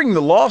 But during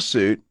the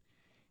lawsuit,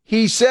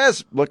 he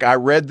says, look, I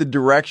read the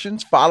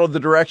directions, followed the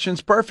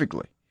directions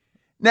perfectly.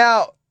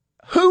 Now,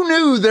 who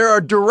knew there are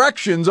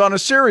directions on a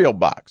cereal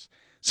box?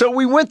 So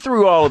we went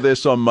through all of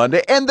this on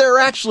Monday, and there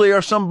actually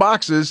are some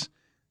boxes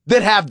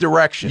that have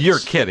directions. You're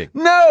kidding.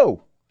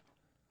 No.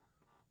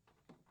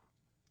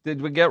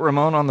 Did we get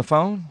Ramon on the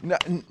phone?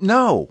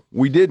 No,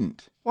 we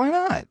didn't. Why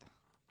not?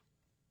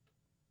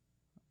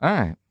 All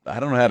right. I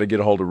don't know how to get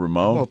a hold of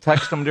Ramon. We'll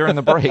text him during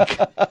the break.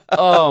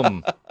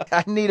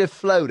 I need a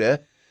floater.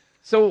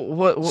 So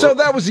what? So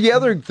that was the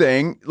other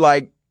thing.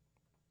 Like,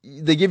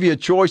 they give you a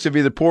choice of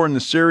either pouring the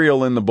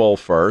cereal in the bowl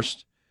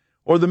first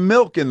or the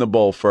milk in the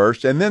bowl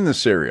first and then the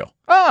cereal.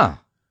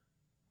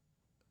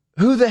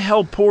 Who the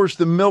hell pours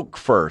the milk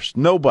first?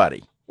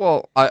 Nobody.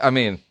 Well, I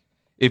mean,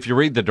 if you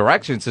read the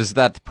directions, is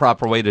that the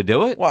proper way to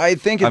do it? Well, I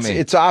think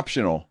it's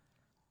optional.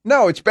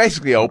 No, it's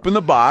basically open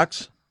the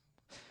box,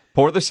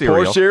 pour the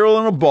cereal. Pour cereal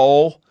in a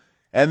bowl,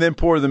 and then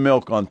pour the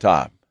milk on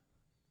top.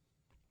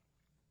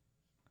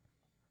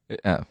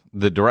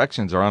 The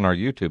directions are on our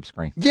YouTube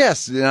screen.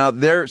 Yes, now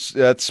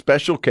that's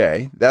Special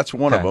K. That's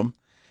one of them.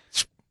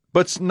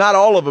 But not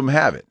all of them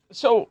have it.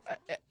 So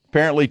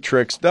apparently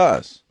Trix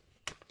does.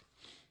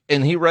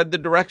 And he read the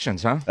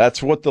directions, huh?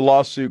 That's what the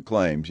lawsuit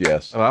claims,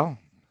 yes. Well,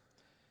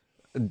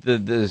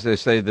 does they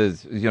say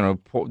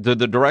that, did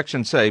the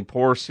directions say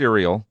pour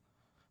cereal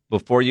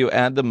before you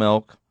add the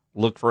milk,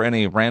 look for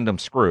any random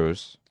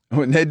screws?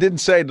 They didn't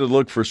say to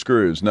look for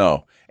screws,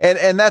 no.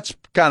 And that's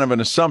kind of an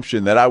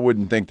assumption that I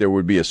wouldn't think there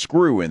would be a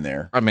screw in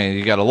there. I mean,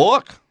 you got to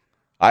look.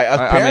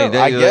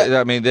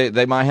 I mean,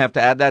 they might have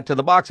to add that to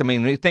the box. I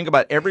mean, when you think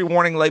about every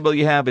warning label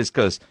you have is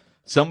because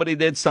somebody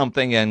did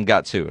something and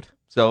got sued.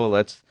 So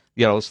it's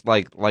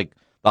like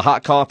the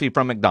hot coffee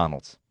from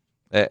McDonald's.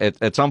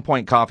 At some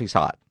point, coffee's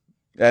hot.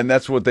 And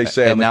that's what they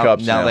say on the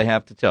cups now. Now they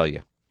have to tell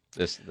you.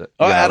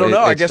 I don't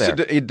know. I guess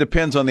it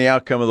depends on the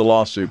outcome of the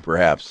lawsuit,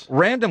 perhaps.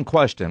 Random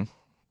question.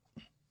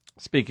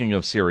 Speaking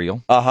of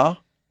cereal. Uh-huh.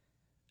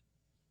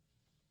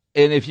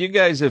 And if you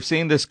guys have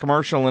seen this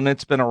commercial and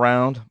it's been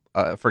around,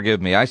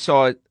 forgive me. I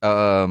saw it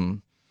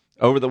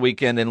over the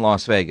weekend in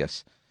Las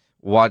Vegas.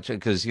 Watch it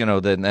because,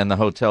 in the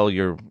hotel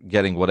you're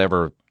getting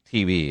whatever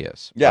TV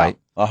is. Yeah. Right?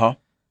 Uh-huh.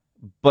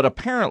 But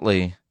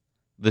apparently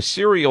the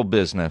cereal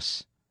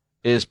business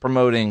is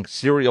promoting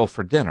cereal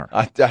for dinner.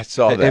 I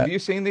saw that. Have you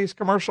seen these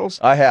commercials?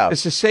 I have.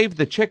 It's to save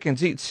the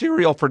chickens, eat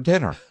cereal for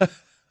dinner.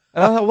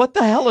 What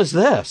the hell is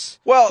this?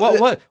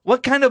 Well,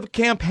 what kind of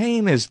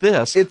campaign is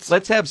this?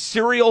 Let's have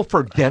cereal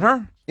for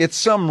dinner? It's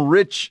some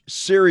rich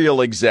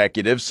cereal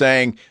executive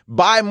saying,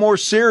 buy more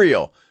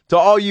cereal to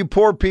all you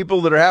poor people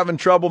that are having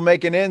trouble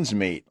making ends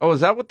meet. Oh, is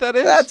that what that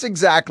is? That's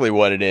exactly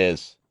what it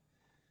is.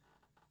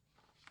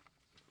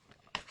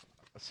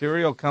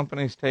 Cereal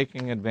companies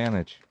taking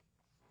advantage.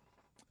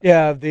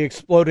 Yeah, the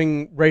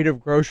exploding rate of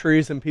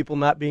groceries and people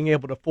not being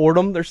able to afford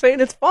them. They're saying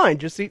it's fine,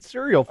 just eat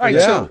cereal. For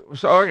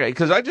Okay,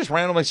 because I just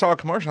randomly saw a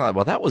commercial.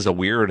 Well, that was a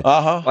weird.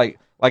 Like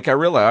I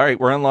realized. All right,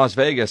 we're in Las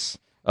Vegas.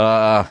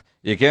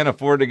 You can't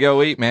afford to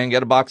go eat, man.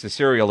 Get a box of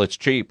cereal. It's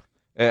cheap.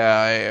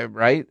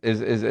 Right?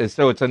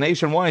 So it's a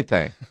nationwide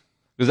thing.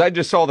 Because I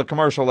just saw the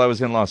commercial that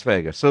was in Las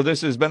Vegas. So this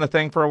has been a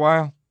thing for a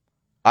while.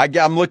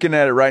 I'm looking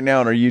at it right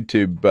now on our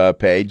YouTube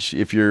page.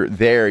 If you're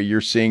there,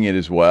 you're seeing it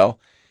as well.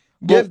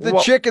 Give the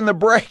chicken the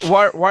break.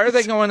 Why are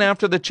they going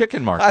after the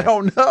chicken market? I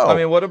don't know. I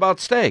mean, what about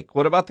steak?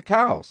 What about the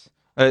cows?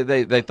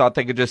 They thought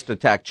they could just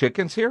attack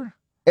chickens here?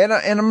 And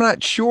I'm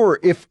not sure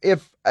if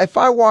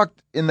I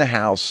walked in the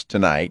house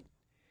tonight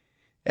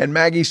and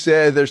Maggie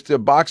said there's a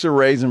box of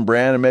Raisin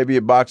Bran and maybe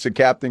a box of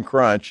Captain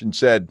Crunch and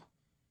said,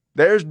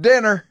 there's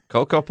dinner.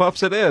 Cocoa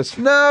Puffs it is.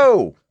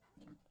 No.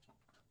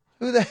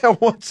 Who the hell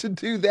wants to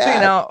do that? See,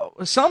 now,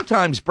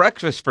 sometimes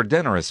breakfast for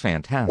dinner is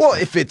fantastic. Well,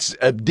 if it's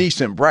a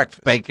decent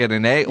breakfast. Bacon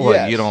and egg.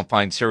 Well, you don't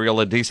find cereal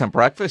a decent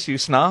breakfast, you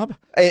snob?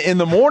 In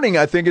the morning,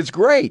 I think it's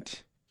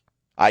great.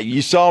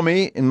 You saw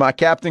me in my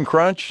Captain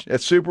Crunch at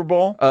Super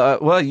Bowl.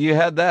 Well, you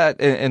had that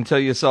until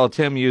you saw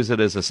Tim use it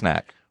as a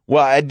snack.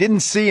 Well, I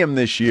didn't see him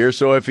this year,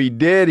 so if he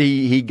did,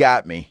 he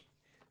got me.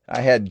 I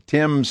had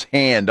Tim's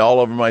hand all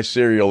over my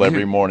cereal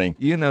every morning.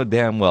 You know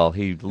damn well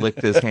he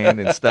licked his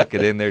hand and stuck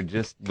it in there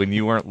just when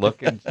you weren't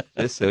looking,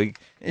 just so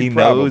he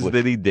knows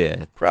that he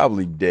did.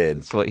 Probably did.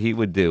 That's what he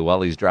would do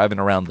while he's driving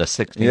around the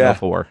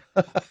 1604.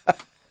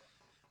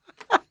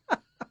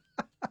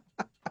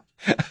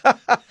 Yeah.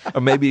 Or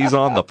maybe he's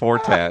on the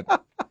 410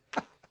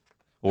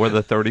 or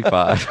the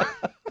 35.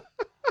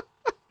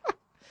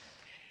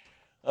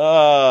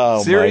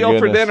 Oh, cereal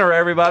for dinner,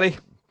 everybody.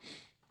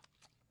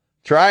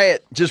 Try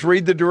it. Just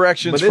read the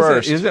directions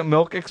first. Isn't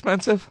milk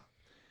expensive?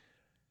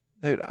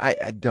 Dude,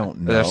 I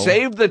don't know.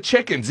 Save the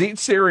chickens, eat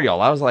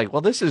cereal. I was like,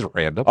 well, this is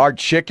random. Are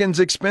chickens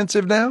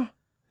expensive now?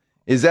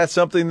 Is that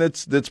something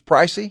that's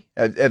pricey?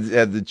 Have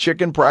the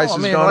chicken prices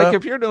gone up?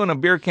 If you're doing a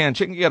beer can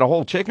chicken, you get a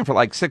whole chicken for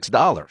like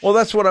 $6. Well,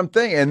 that's what I'm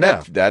thinking, and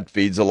that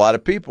feeds a lot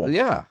of people.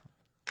 Yeah.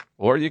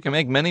 Or you can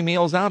make many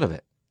meals out of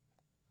it.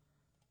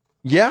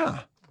 Yeah.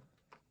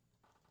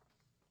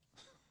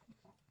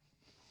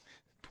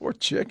 Poor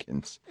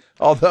chickens.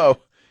 Although,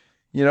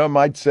 it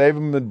might save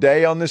them a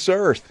day on this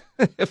earth.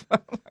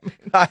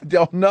 I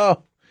don't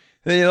know.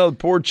 The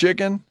poor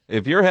chicken.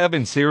 If you're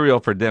having cereal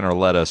for dinner,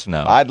 let us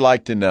know. I'd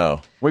like to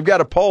know. We've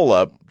got a poll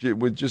up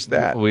with just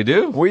that. We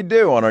do? We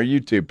do on our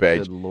YouTube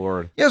page. Good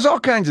Lord. There's all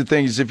kinds of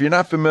things. If you're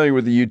not familiar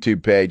with the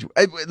YouTube page,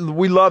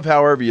 we love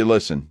however you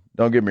listen.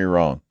 Don't get me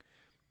wrong.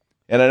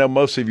 And I know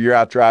most of you are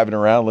out driving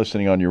around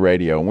listening on your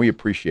radio, and we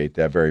appreciate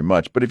that very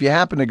much. But if you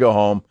happen to go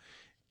home,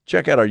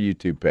 check out our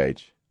YouTube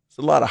page.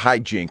 There's a lot of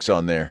hijinks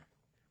on there.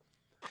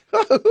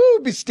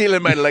 Be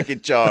stealing my Lucky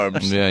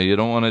Charms. Yeah, you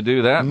don't want to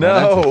do that.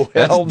 No,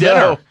 that's dinner.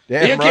 No.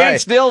 Damn you right.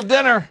 can't steal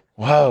dinner.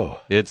 Whoa.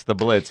 It's the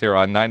Blitz here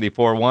on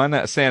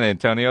 94.1 San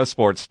Antonio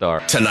Sports Star.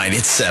 Tonight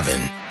at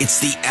 7, it's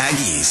the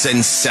Aggies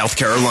and South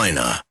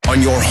Carolina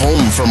on your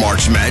home for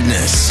March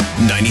Madness.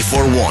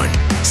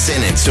 94.1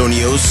 San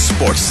Antonio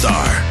Sports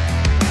Star.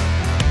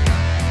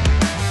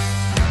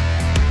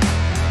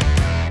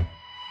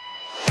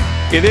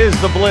 It is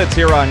the Blitz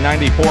here on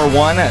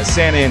 94.1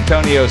 San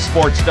Antonio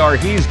Sports Star.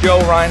 He's Joe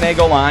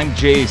Reinagel. I'm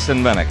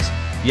Jason Minix.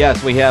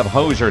 Yes, we have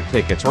Hoser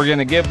tickets. We're going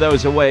to give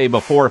those away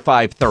before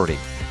 5:30.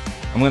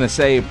 I'm going to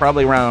say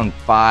probably around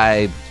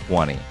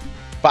 5:20.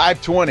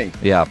 5:20.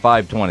 Yeah,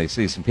 5:20.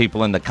 See some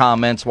people in the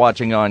comments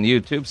watching on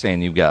YouTube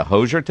saying you've got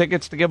Hoser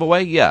tickets to give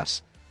away.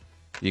 Yes.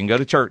 You can go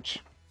to church,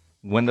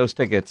 win those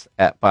tickets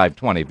at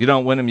 5:20. If you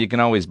don't win them, you can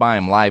always buy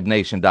them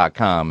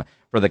livenation.com.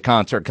 for the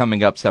concert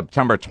coming up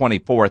September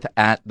 24th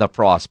at the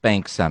Frost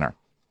Bank Center.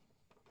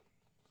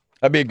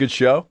 That'd be a good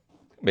show.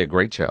 It'd be a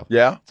great show.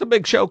 Yeah. It's a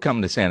big show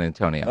coming to San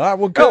Antonio. All right,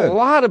 well, good. A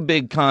lot of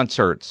big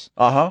concerts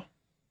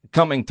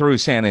coming through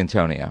San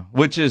Antonio,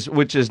 which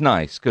is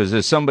nice, because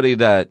as somebody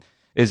that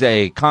is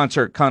a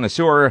concert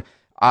connoisseur,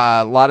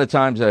 a lot of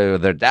times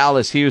they're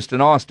Dallas, Houston,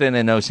 Austin,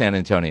 and no San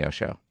Antonio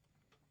show.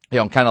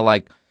 Kind of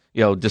like,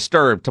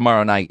 Disturbed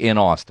tomorrow night in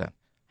Austin.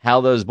 How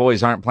those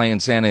boys aren't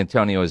playing San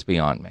Antonio is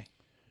beyond me.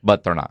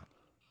 But they're not.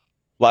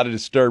 A lot of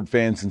Disturbed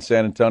fans in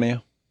San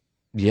Antonio?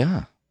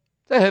 Yeah.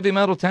 It's a heavy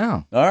metal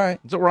town. All right.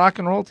 It's a rock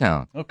and roll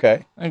town.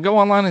 Okay. And go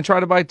online and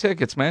try to buy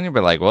tickets, man. You'll be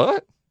like,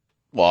 what?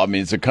 Well, I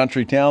mean, it's a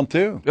country town,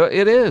 too.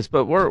 It is,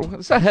 but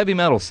it's a heavy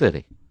metal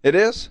city. It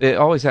is? It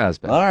always has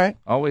been. All right.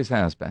 Always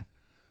has been.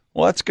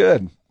 Well, that's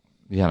good.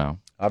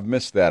 I've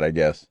missed that, I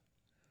guess.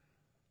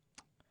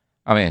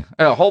 I mean,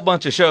 a whole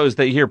bunch of shows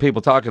that you hear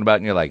people talking about,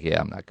 and you're like, yeah,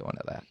 I'm not going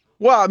to that.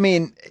 Well, I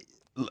mean,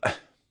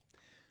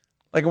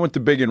 like I went to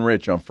Big and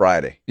Rich on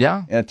Friday.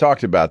 Yeah. And I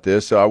talked about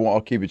this, so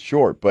I'll keep it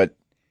short, but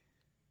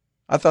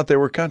I thought they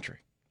were country.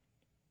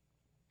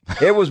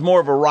 It was more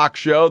of a rock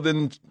show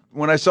than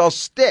when I saw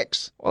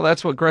Styx. Well,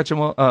 that's what Gretchen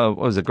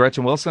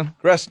Wilson?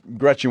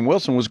 Gretchen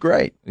Wilson was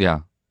great.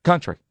 Yeah.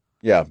 Country.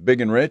 Yeah, Big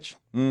and Rich.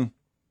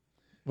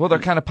 Well, they're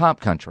kind of pop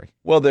country.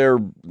 Well,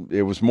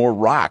 it was more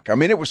rock. I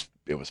mean, it was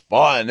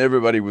fun.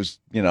 Everybody was,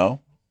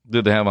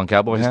 Did they have on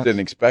cowboy hats? Just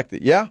didn't expect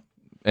it. Yeah.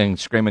 And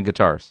screaming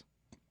guitars.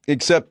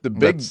 Except the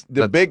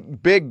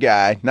big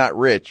guy, not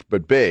rich,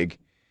 but big,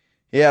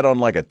 he had on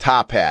like a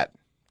top hat.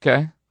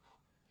 Okay.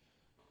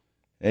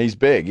 And he's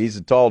big. He's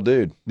a tall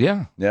dude.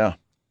 Yeah. Yeah.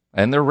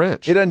 And they're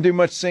rich. He doesn't do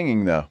much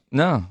singing, though.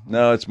 No.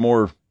 No, it's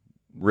more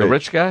rich. The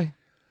rich guy?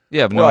 You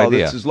have no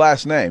idea. That's his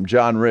last name,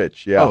 John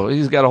Rich. Yeah. Oh,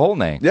 he's got a whole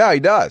name. Yeah, he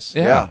does.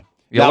 Yeah.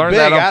 You learned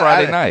that on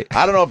Friday night.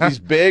 I don't know if he's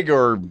Big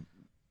or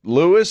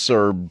Lewis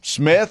or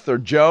Smith or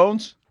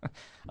Jones.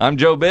 I'm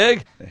Joe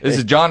Big. This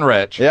is John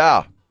Rich.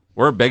 Yeah.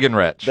 We're big and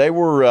rich. They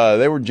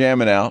were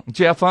jamming out. Did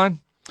you have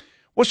fun?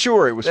 Well,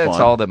 sure, it was fun. That's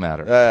all that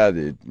matters.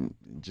 It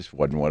just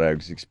wasn't what I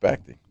was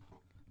expecting.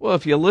 Well,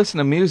 if you listen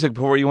to music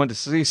before you went to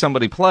see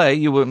somebody play,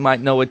 you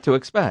might know what to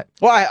expect.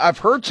 Well, I've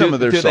heard some of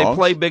their songs. Do they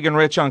play Big and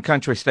Rich on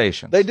country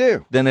stations? They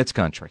do. Then it's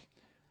country.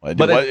 Well,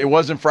 it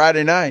wasn't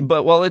Friday night.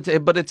 But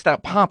it's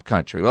that pop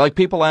country. Like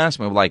people ask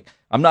me, like,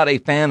 I'm not a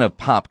fan of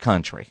pop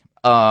country.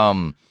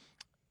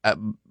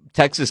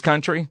 Texas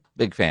country,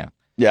 big fan.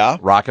 Yeah.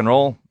 Rock and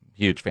roll,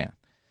 huge fan.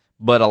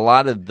 But a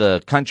lot of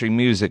the country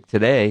music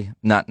today,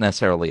 not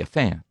necessarily a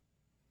fan.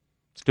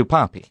 It's too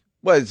poppy.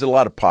 Well, it's a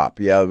lot of pop,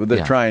 yeah. But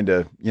they're trying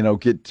to,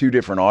 get two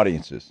different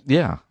audiences.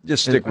 Yeah.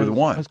 Just stick with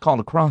one. It's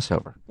called a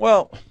crossover.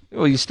 Well,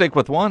 you stick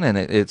with one, and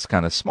it's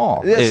kind of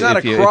small. It's not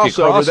a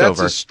crossover. That's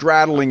a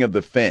straddling of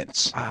the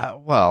fence.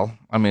 Well,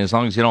 I mean, as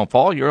long as you don't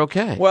fall, you're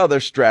okay. Well, they're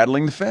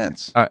straddling the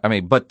fence. I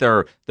mean, but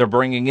they're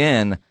bringing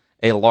in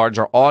a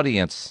larger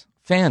audience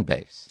fan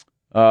base.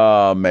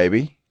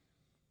 Maybe.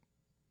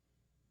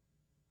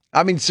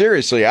 I mean,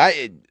 seriously,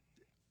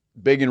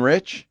 Big and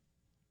Rich,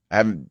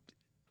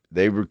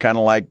 they were kind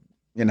of like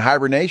in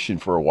hibernation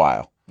for a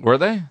while. Were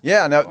they?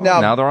 Yeah.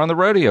 Now they're on the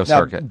rodeo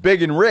circuit.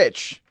 Big and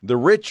Rich, the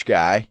rich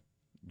guy,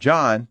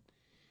 John,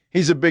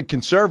 He's a big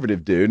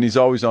conservative dude, and he's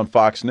always on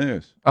Fox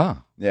News. Oh.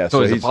 Yeah,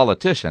 so he's a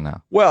politician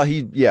now. Well,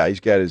 he's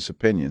got his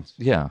opinions.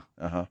 Yeah.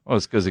 Uh-huh. Well,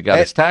 it's because he got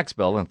his tax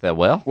bill and thought,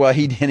 well,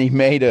 he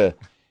made a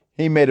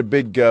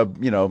big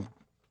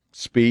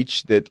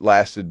speech that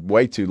lasted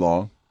way too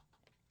long.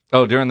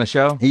 Oh, during the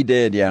show? He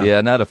did, yeah.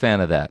 Yeah, not a fan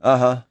of that.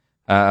 Uh-huh.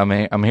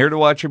 I'm here to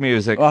watch your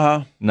music,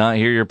 not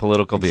hear your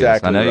political views.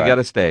 Exactly I know you right. got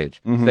a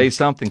stage. Mhm. Say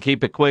something,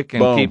 keep it quick,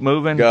 and Boom. keep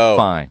moving. Go.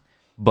 Fine.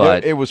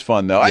 But it was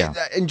fun, though. Yeah.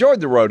 I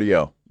enjoyed the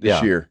rodeo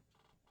this year.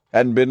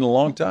 Hadn't been in a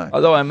long time.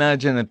 Although I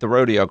imagine that the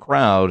rodeo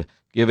crowd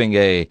giving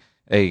a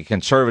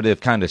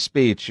conservative kind of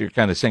speech, you're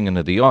kind of singing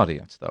to the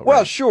audience, though. Well,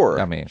 right? sure.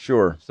 I mean,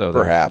 sure. So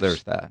perhaps.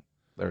 there's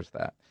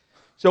that.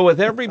 So with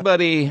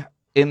everybody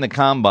in the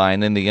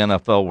combine in the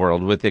NFL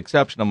world, with the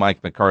exception of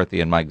Mike McCarthy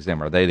and Mike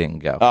Zimmer, they didn't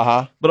go.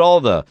 But all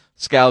the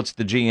scouts,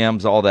 the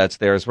GMs, all that's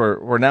theirs.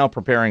 We're now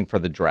preparing for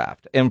the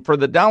draft. And for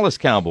the Dallas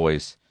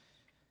Cowboys,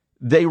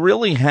 they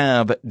really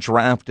have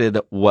drafted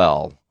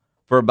well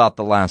for about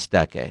the last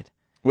decade.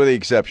 With the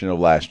exception of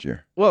last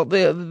year. Well,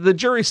 the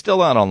jury's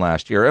still out on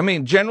last year. I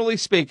mean, generally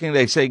speaking,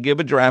 they say give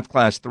a draft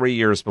class 3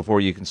 years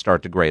before you can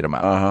start to grade them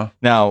out.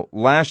 Now,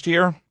 last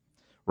year,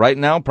 right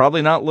now,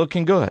 probably not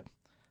looking good.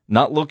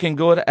 Not looking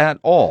good at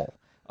all.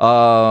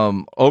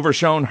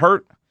 Overshown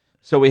hurt,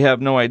 so we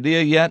have no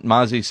idea yet.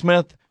 Mozzie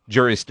Smith,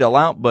 jury's still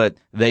out, but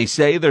they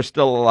say there's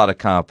still a lot of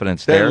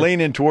confidence there. They're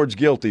leaning towards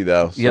guilty,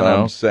 though, so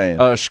I'm saying.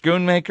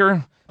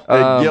 Schoonmaker,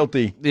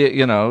 guilty.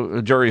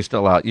 Jury's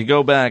still out. You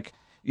go back,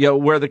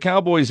 where the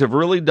Cowboys have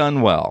really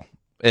done well,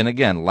 and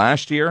again,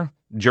 last year,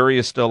 jury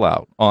is still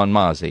out on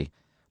Mozzie,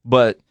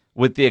 but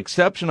with the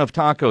exception of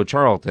Taco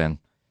Charlton,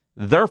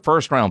 their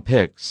first-round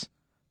picks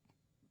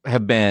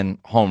have been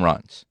home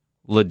runs.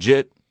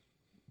 Legit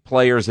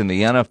players in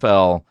the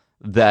NFL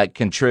that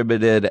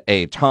contributed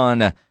a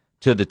ton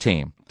to the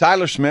team.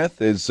 Tyler Smith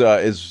has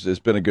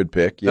been a good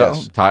pick,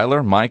 yes.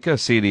 Tyler, Micah,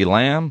 CeeDee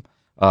Lamb,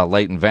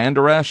 Leighton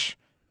Vander Esch,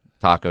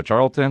 Taco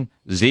Charlton,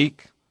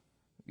 Zeke,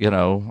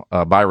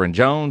 Byron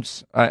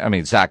Jones,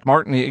 Zach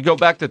Martin. You go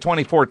back to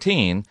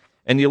 2014,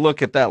 and you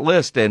look at that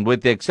list, and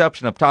with the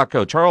exception of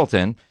Taco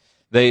Charlton,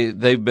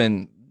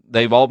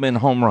 they've all been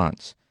home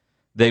runs.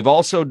 They've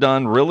also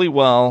done really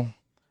well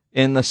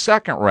in the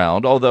second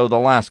round, although the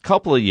last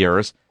couple of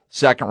years,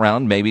 second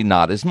round, maybe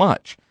not as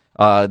much.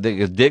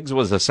 Diggs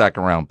was a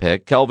second-round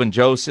pick. Kelvin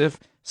Joseph,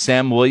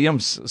 Sam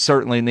Williams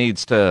certainly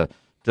needs to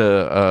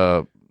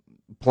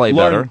play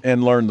better.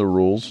 And learn the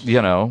rules.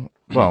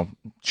 Well,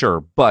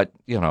 sure, but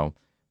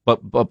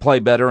play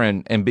better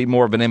and be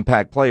more of an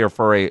impact player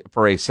for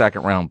a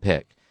second-round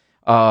pick.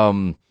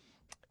 Third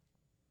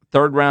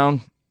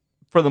round,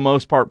 for the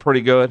most part,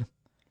 pretty good.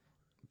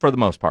 For the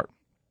most part.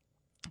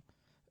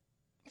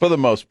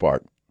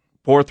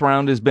 Fourth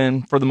round has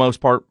been, for the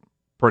most part,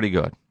 pretty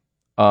good.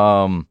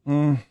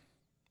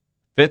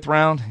 Fifth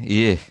round,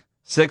 yeah.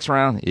 Sixth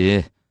round,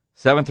 yeah.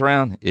 Seventh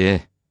round,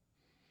 yeah.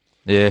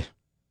 Yeah.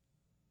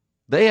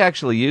 They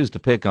actually used a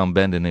pick on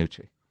Ben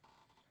DiNucci.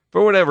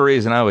 For whatever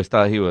reason, I always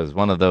thought he was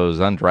one of those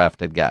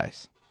undrafted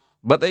guys.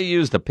 But they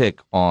used a pick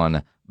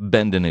on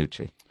Ben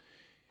DiNucci.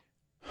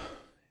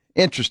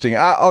 Interesting.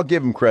 I'll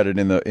give them credit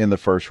in the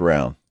first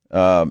round.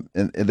 And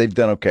they've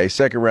done okay.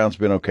 Second round's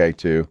been okay,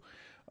 too.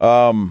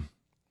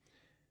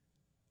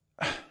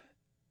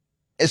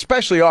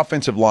 Especially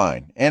offensive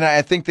line. And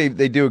I think they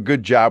do a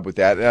good job with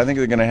that. And I think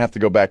they're going to have to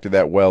go back to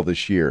that well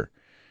this year.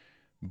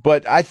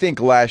 But I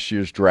think last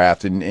year's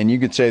draft, and you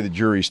could say the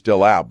jury's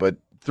still out, but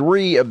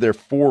 3 of their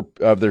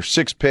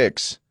 6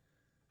 picks,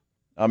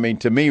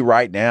 to me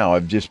right now,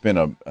 have just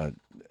been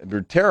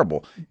they're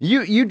terrible.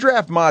 You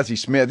draft Mozzie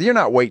Smith, you're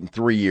not waiting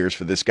 3 years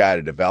for this guy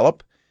to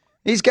develop.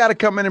 He's got to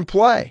come in and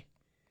play.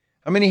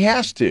 He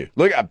has to.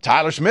 Look,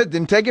 Tyler Smith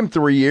didn't take him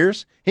 3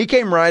 years. He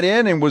came right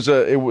in and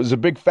it was a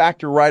big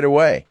factor right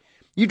away.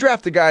 You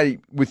draft a guy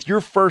with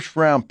your first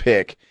round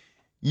pick,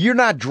 you're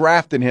not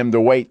drafting him to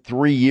wait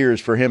 3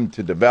 years for him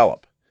to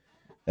develop.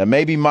 Now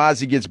maybe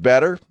Mozzie gets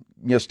better.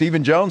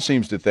 Stephen Jones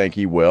seems to think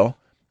he will.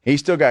 He's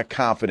still got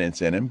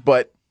confidence in him,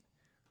 but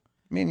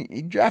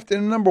he drafted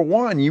him number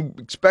 1. You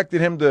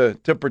expected him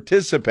to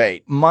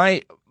participate.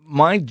 My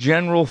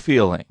general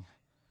feeling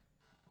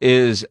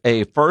is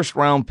a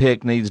first-round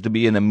pick needs to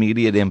be an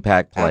immediate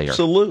impact player.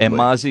 Absolutely. And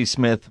Mozzie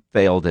Smith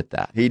failed at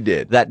that. He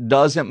did. That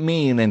doesn't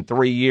mean in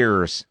 3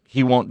 years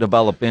he won't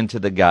develop into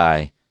the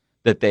guy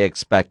that they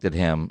expected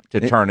him to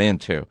turn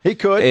into. He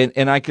could.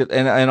 And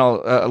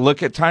I'll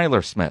look at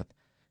Tyler Smith.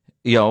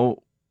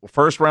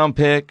 First-round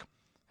pick,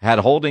 had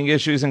holding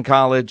issues in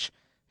college.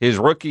 His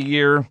rookie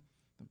year,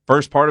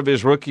 first part of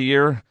his rookie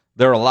year,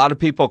 there are a lot of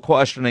people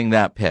questioning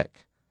that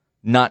pick.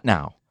 Not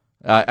now.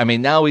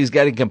 Now he's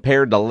getting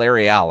compared to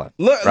Larry Allen.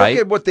 Look right?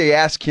 at what they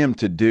ask him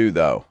to do,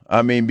 though.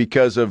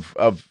 Because of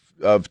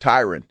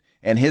Tyron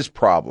and his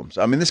problems.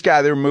 This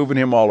guy, they're moving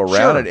him all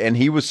around it, and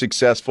he was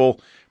successful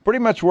pretty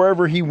much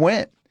wherever he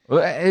went.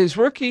 His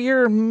rookie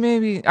year,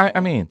 maybe.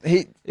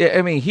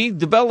 He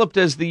developed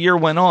as the year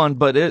went on,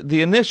 but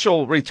the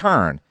initial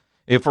return,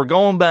 if we're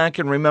going back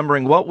and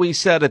remembering what we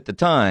said at the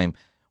time,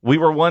 we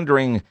were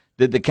wondering,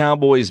 did the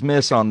Cowboys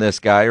miss on this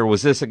guy, or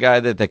was this a guy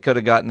that they could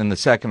have gotten in the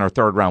second or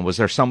third round? Was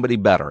there somebody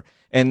better?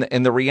 And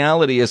the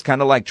reality is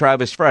kind of like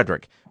Travis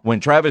Frederick. When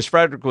Travis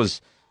Frederick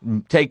was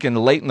taken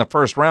late in the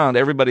first round,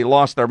 everybody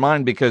lost their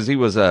mind because he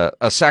was a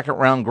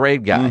second-round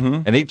grade guy,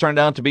 and he turned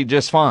out to be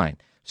just fine.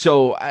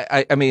 So,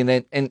 I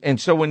mean, and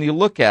so when you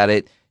look at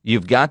it,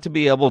 you've got to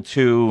be able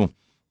to,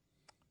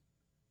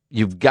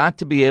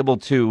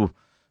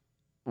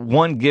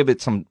 one, give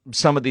it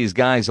some of these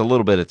guys a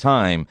little bit of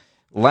time.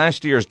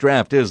 Last year's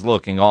draft is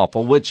looking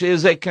awful, which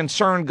is a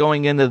concern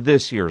going into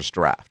this year's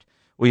draft.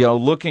 We are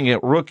looking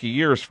at rookie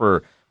years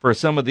for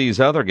some of these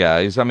other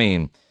guys. I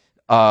mean,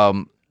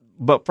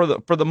 but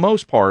for the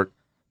most part,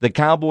 the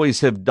Cowboys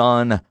have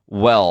done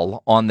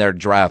well on their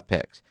draft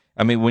picks.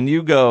 I mean, when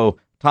you go,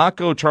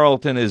 Taco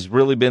Charlton has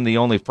really been the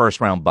only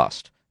first-round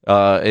bust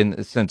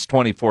since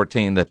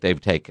 2014 that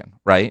they've taken,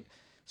 right?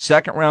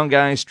 Second-round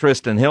guys,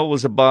 Tristan Hill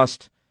was a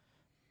bust.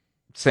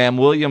 Sam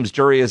Williams,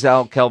 jury is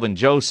out. Kelvin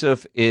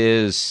Joseph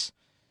is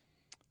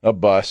a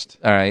bust.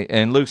 All right,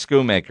 and Luke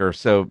Schoonmaker,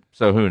 so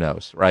who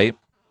knows, right?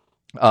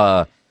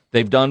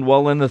 They've done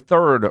well in the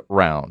third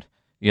round,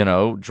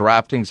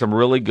 drafting some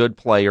really good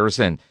players,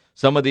 and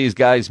some of these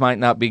guys might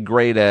not be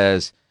great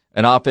as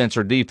an offense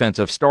or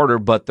defensive starter,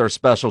 but they're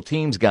special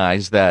teams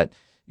guys that,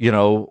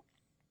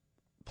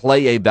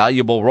 play a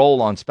valuable role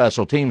on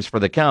special teams for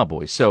the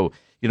Cowboys. So,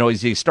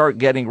 as you start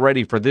getting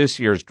ready for this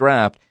year's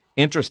draft,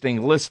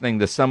 interesting listening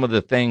to some of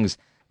the things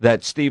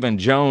that Stephen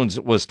Jones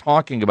was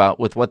talking about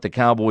with what the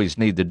Cowboys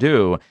need to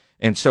do.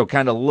 And so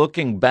kind of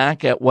looking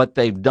back at what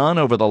they've done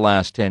over the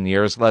last 10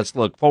 years, let's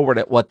look forward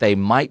at what they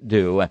might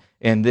do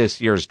in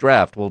this year's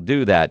draft. We'll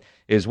do that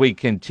as we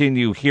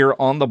continue here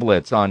on the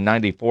Blitz on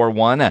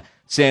 94.1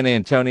 San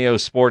Antonio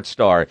Sports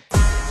Star.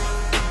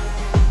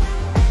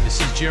 This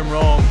is Jim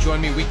Rome.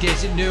 Join me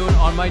weekdays at noon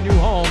on my new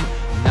home,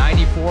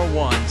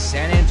 94.1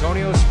 San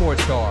Antonio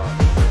Sports Star.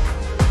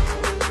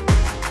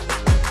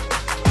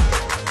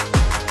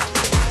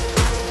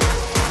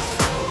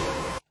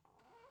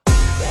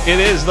 It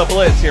is the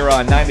Blitz here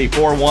on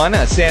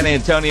 94.1 San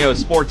Antonio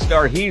Sports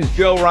Star. He's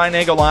Joe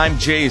Reinagle. I'm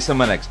Jason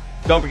Minix.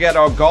 Don't forget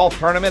our golf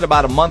tournament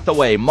about a month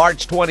away,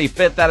 March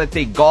 25th out at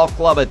the Golf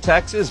Club of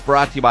Texas,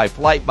 brought to you by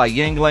Flight by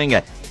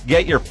Yingling.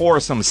 Get your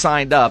foursome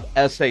signed up,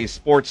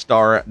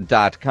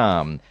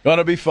 sasportstar.com.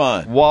 Gonna be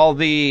fun. While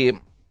the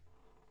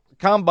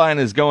Combine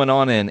is going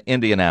on in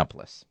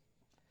Indianapolis,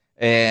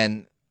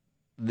 and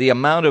the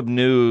amount of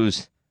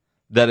news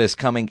that is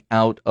coming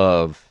out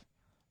of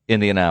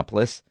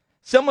Indianapolis,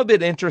 some of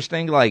it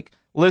interesting, like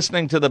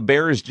listening to the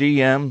Bears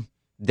GM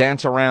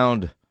dance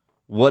around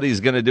what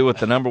he's going to do with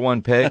the number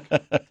one pick,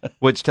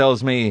 which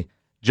tells me,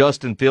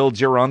 Justin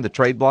Fields, you're on the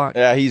trade block.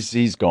 Yeah,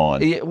 he's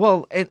gone.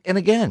 Well, and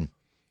again,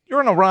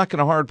 you're in a rock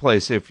and a hard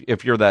place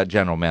if you're that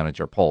general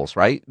manager, Poles,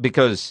 right?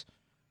 Because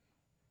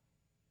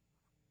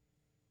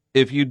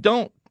if you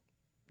don't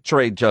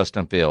trade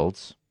Justin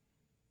Fields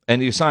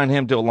and you sign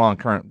him to a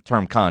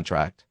long-term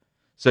contract,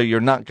 so you're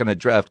not going to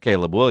draft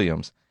Caleb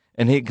Williams,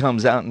 and he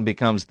comes out and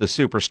becomes the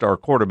superstar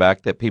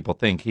quarterback that people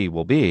think he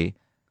will be,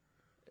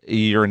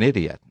 you're an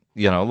idiot.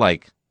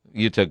 Like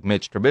you took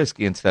Mitch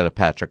Trubisky instead of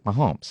Patrick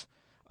Mahomes,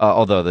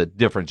 although the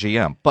different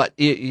GM. But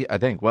I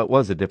think what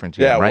was a different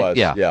GM, right? It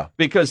was, yeah.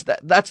 Because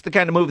that's the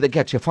kind of move that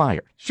gets you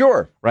fired.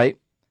 Sure. Right?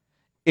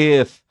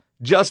 If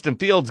Justin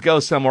Fields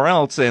goes somewhere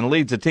else and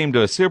leads a team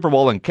to a Super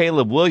Bowl and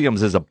Caleb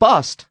Williams is a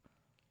bust,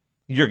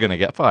 you're going to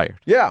get fired.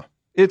 Yeah.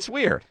 It's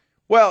weird.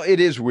 Well,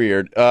 it is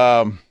weird.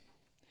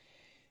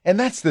 And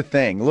that's the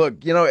thing.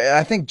 Look,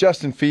 I think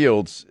Justin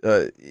Fields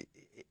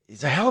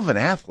is a hell of an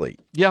athlete.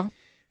 Yeah.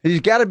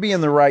 He's got to be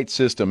in the right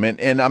system.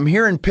 And I'm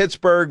hearing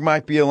Pittsburgh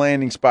might be a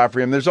landing spot for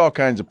him. There's all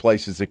kinds of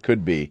places it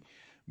could be.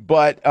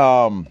 But,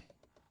 that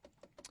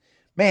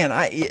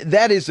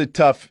is a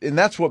tough – and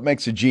that's what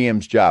makes a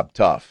GM's job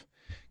tough.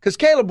 Because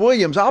Caleb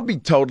Williams, I'll be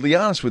totally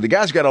honest with you, the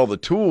guy's got all the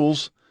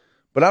tools,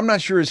 but I'm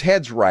not sure his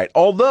head's right.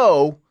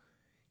 Although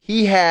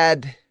he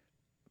had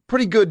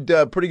pretty good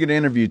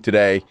interview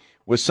today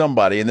with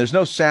somebody, and there's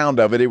no sound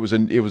of it. It was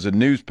a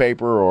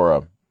newspaper or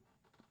a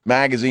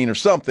magazine or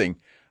something,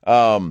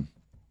 or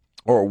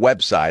a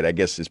website, I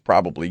guess is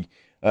probably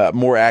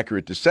more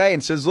accurate to say,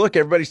 and says, look,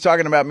 everybody's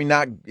talking about me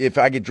not, if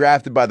I get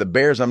drafted by the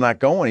Bears, I'm not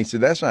going. He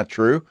said, that's not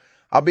true.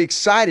 I'll be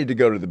excited to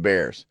go to the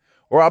Bears,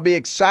 or I'll be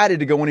excited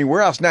to go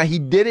anywhere else. Now, he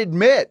did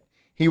admit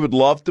he would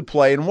love to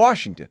play in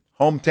Washington.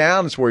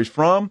 Hometown is where he's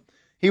from.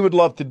 He would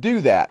love to do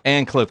that.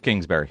 And Cliff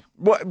Kingsbury.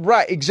 Well,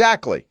 right,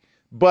 exactly.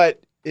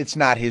 But it's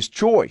not his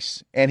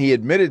choice. And he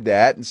admitted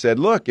that and said,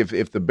 look,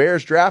 if the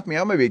Bears draft me,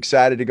 I'm going to be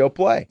excited to go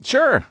play.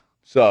 Sure.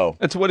 So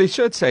that's what he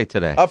should say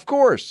today. Of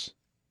course.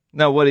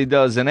 Now, what he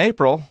does in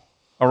April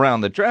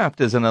around the draft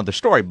is another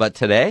story. But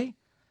today,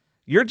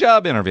 you're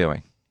job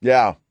interviewing.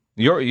 Yeah.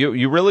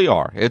 You really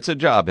are. It's a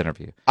job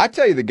interview. I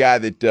tell you, the guy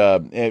that,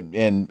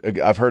 and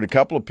I've heard a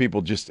couple of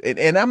people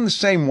and I'm the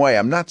same way.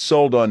 I'm not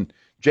sold on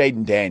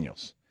Jaden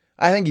Daniels.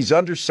 I think he's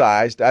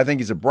undersized. I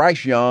think he's a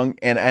Bryce Young,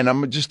 and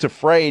I'm just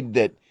afraid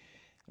that,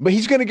 but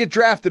he's going to get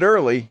drafted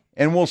early,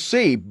 and we'll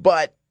see.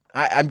 But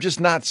I'm just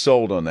not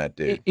sold on that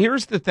dude.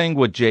 Here's the thing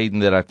with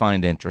Jaden that I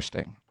find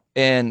interesting.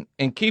 And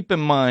keep in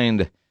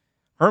mind,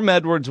 Herm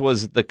Edwards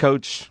was the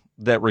coach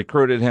that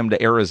recruited him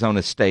to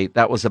Arizona State.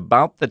 That was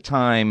about the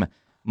time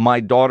my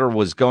daughter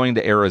was going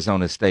to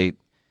Arizona State.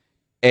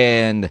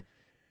 And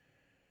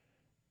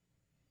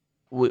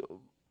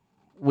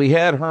we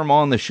had Herm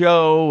on the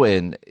show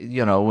and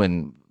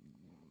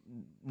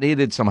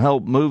needed some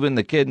help moving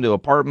the kid into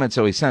apartment,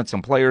 so he sent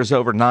some players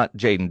over, not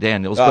Jaden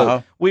Daniels.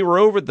 But we were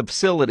over at the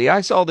facility.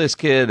 I saw this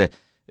kid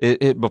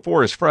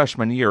before his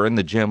freshman year in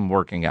the gym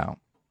working out.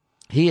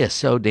 He is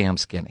so damn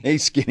skinny.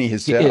 He's skinny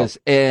as hell. He is.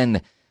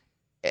 And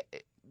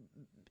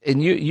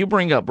you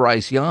bring up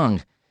Bryce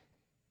Young.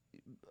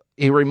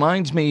 He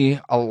reminds me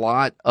a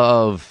lot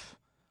of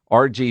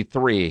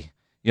RG3.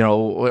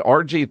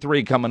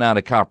 RG3 coming out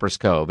of Copper's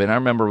Cove. And I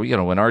remember, when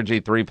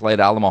RG3 played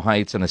Alamo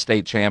Heights in a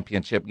state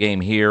championship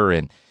game here.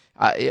 And,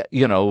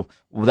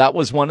 that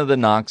was one of the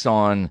knocks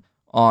on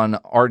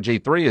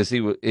RG3 is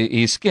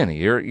he's skinny.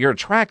 You're a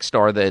track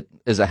star that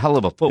is a hell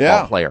of a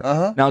football player.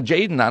 Now,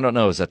 Jaden, I don't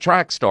know, is a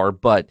track star,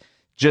 but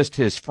just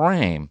his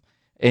frame.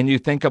 And you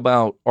think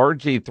about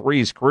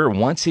RG3's career,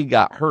 once he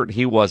got hurt,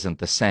 he wasn't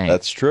the same.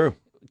 That's true.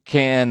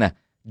 Can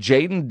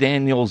Jaden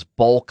Daniels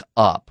bulk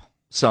up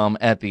some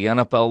at the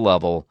NFL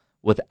level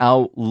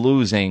without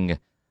losing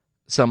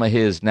some of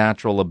his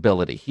natural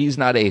ability? He's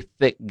not a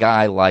thick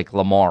guy like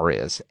Lamar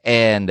is.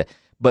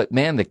 But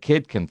man, the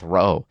kid can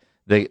throw.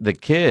 The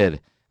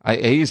kid,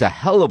 he's a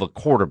hell of a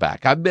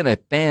quarterback. I've been a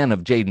fan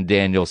of Jaden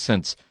Daniels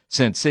since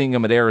seeing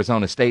him at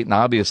Arizona State and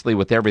obviously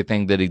with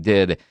everything that he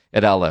did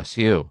at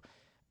LSU.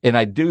 And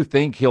I do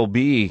think he'll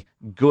be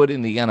good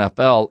in the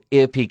NFL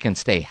if he can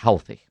stay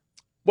healthy.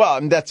 Well,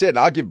 and that's it.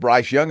 I'll give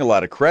Bryce Young a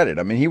lot of credit.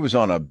 I mean, he was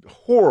on a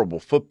horrible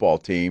football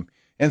team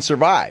and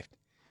survived.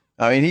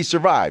 He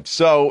survived.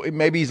 So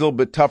maybe he's a little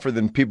bit tougher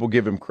than people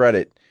give him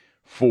credit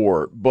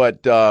for.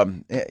 But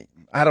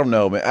I don't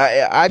know,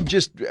 man. I'm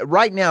just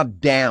right now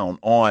down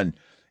on,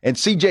 and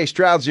C.J.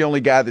 Stroud's the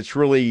only guy that's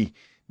really,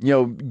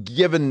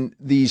 given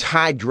these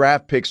high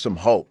draft picks some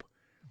hope.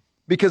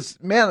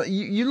 Because, man,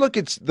 you look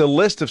at the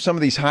list of some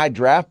of these high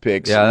draft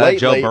picks. Yeah, lately,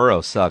 Joe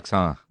Burrow sucks,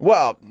 huh?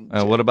 Well,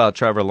 what about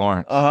Trevor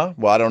Lawrence?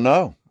 Well, I don't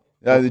know.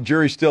 The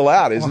jury's still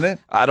out, isn't it?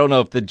 I don't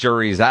know if the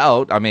jury's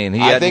out. I mean, he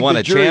hadn't won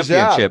a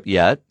championship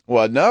yet.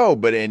 Well, no,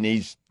 but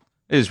his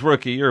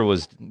rookie year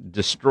was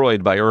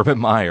destroyed by Urban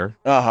Meyer.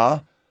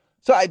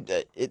 So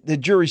the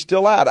jury's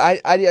still out.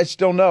 I just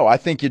don't know. I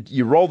think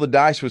you roll the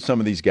dice with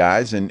some of these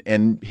guys,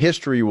 and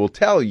history will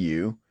tell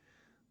you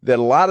that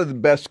a lot of the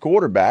best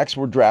quarterbacks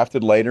were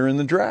drafted later in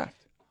the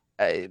draft.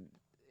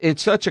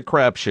 It's such a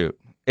crapshoot,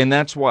 and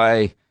that's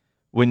why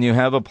when you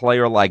have a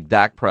player like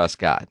Dak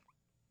Prescott,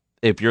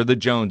 if you're the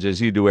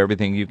Joneses, you do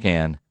everything you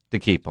can to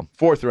keep him.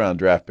 4th-round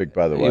draft pick,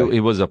 by the way.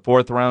 He was a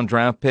 4th-round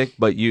draft pick,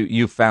 but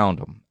you found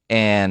him,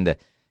 and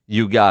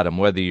you got him,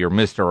 whether you're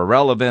Mr.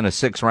 Irrelevant, a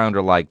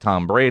 6th-rounder like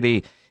Tom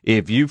Brady.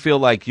 If you feel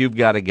like you've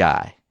got a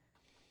guy,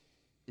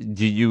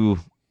 do you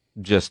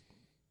just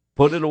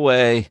put it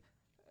away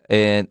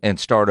and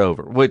start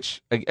over?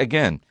 Which,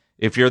 again,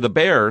 if you're the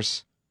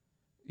Bears,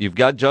 you've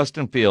got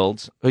Justin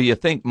Fields, who you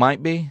think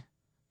might be.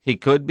 He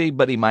could be,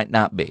 but he might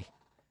not be.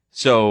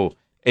 So,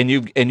 and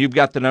you've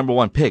got the number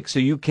 1 pick, so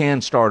you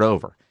can start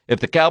over. If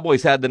the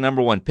Cowboys had the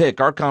number 1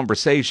 pick, our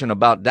conversation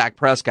about Dak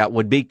Prescott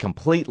would be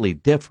completely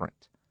different.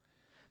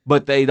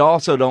 But they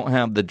also don't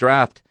have the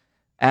draft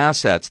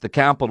assets, the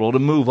capital to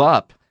move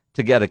up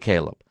to get a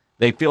Caleb.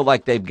 They feel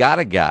like they've got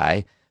a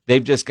guy.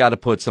 They've just got to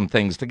put some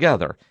things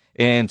together.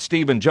 And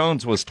Stephen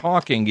Jones was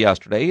talking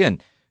yesterday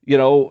and,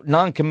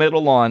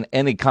 non-committal on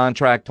any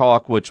contract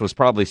talk, which was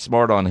probably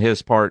smart on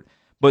his part.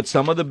 But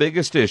some of the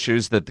biggest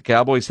issues that the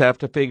Cowboys have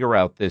to figure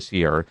out this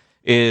year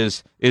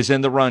is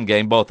in the run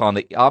game, both on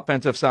the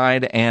offensive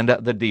side and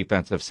the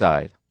defensive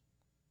side.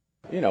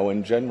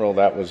 In general,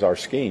 that was our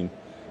scheme.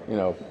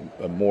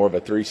 More of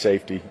a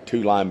 3-safety,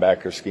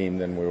 2-linebacker scheme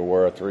than we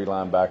were a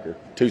 3-linebacker,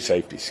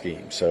 2-safety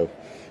scheme. So,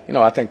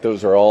 I think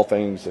those are all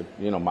things that,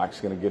 Mike's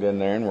going to get in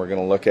there and we're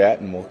going to look at,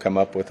 and we'll come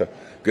up with a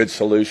good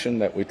solution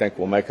that we think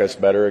will make us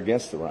better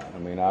against the run. I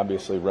mean,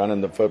 obviously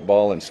running the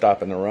football and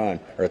stopping the run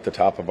are at the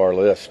top of our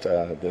list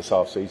this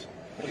offseason.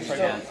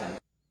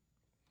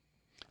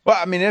 Well,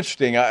 I mean,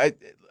 interesting. I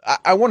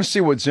want to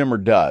see what Zimmer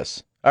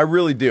does. I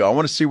really do. I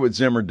want to see what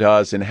Zimmer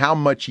does and how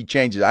much he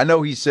changes. I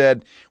know he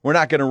said we're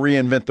not going to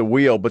reinvent the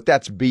wheel, but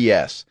that's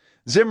BS.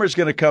 Zimmer's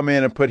going to come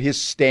in and put his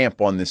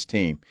stamp on this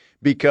team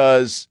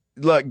because,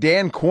 look,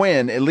 Dan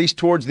Quinn, at least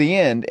towards the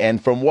end,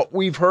 and from what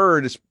we've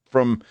heard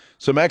from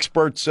some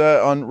experts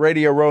on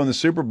Radio Row in the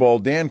Super Bowl,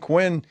 Dan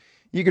Quinn,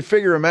 you could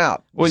figure him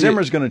out. Well,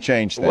 Zimmer's going to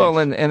change things. Well,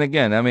 and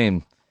again, I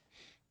mean,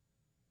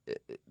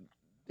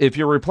 if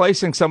you're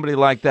replacing somebody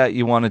like that,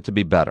 you want it to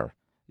be better.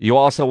 You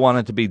also want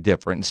it to be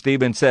different. And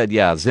Steven said,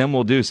 yeah, Zim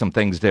will do some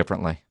things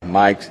differently.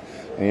 Mike,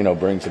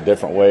 brings a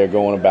different way of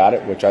going about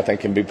it, which I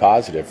think can be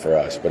positive for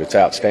us. But it's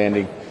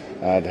outstanding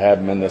to have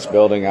him in this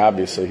building.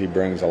 Obviously, he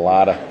brings a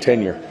lot of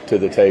tenure to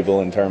the table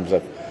in terms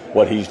of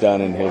what he's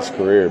done in his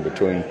career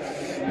between,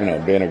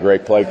 being a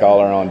great play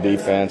caller on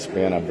defense,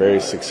 being a very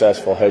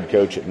successful head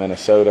coach at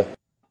Minnesota.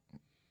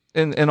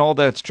 And all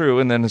that's true.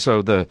 And then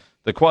so the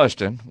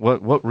question,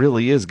 what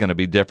really is going to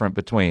be different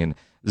between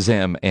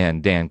Zim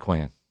and Dan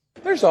Quinn?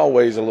 There's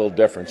always a little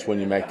difference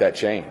when you make that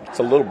change. It's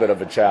a little bit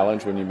of a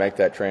challenge when you make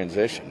that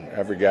transition.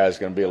 Every guy's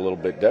going to be a little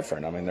bit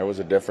different. I mean, there was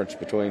a difference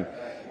between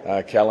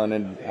Kellen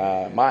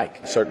and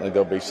Mike. Certainly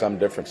there'll be some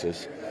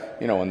differences,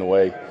 in the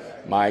way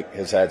Mike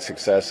has had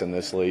success in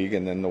this league,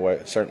 and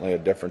then certainly a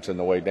difference in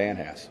the way Dan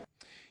has.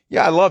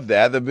 Yeah, I love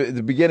that.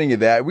 The beginning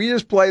of that. We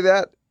just play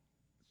that.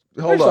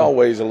 There's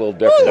always a little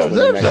difference.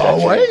 There's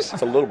always.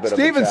 It's a little bit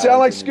Steven of a sounded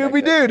like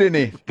challenge Scooby-Doo, didn't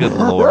he? Good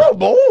Lord. Oh,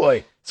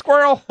 boy.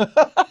 Squirrel.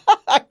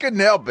 I couldn't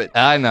help it.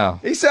 I know.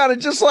 He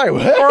sounded just like,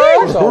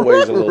 There's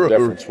always a little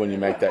difference when you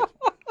make that.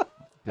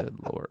 Good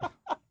Lord.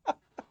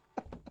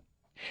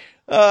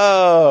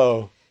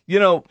 Oh.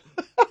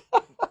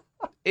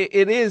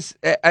 It is,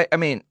 I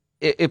mean,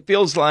 it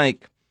feels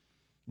like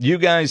you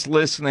guys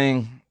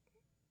listening,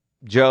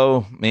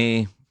 Joe,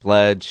 me,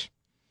 Pledge,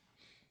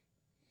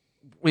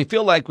 we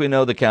feel like we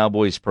know the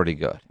Cowboys pretty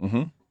good.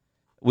 Mm-hmm.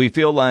 We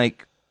feel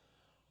like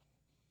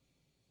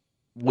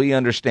we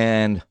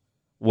understand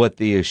what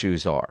the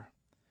issues are.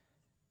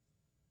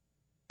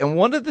 And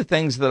one of the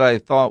things that I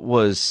thought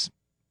was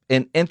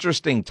an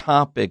interesting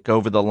topic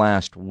over the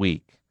last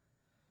week,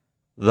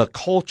 the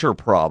culture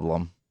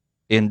problem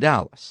in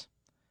Dallas.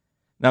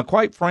 Now,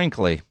 quite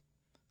frankly,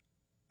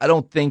 I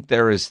don't think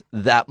there is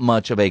that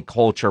much of a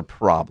culture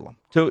problem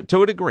to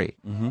a degree.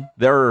 Mm-hmm.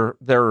 There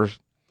are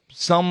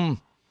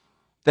some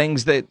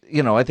things that,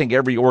 I think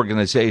every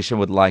organization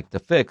would like to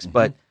fix, Mm-hmm.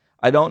 but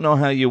I don't know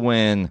how you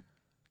win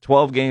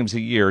 12 games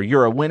a year.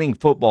 You're a winning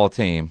football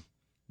team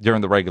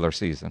during the regular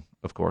season,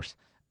 of course.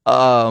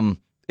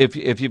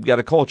 If you've got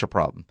a culture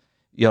problem,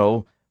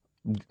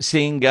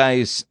 seeing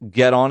guys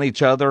get on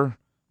each other,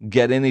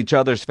 get in each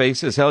other's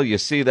faces. Hell, you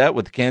see that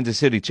with the Kansas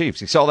City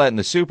Chiefs. You saw that in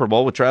the Super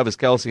Bowl with Travis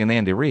Kelce and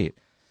Andy Reid.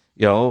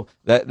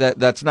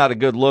 That's not a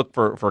good look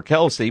for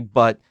Kelce,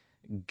 but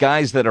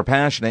guys that are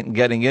passionate and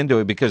getting into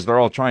it because they're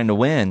all trying to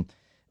win,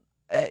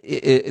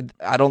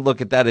 I don't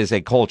look at that as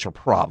a culture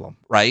problem,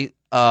 right?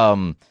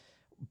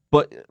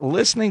 But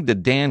listening to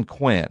Dan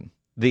Quinn,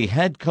 the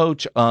head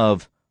coach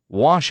of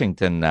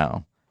Washington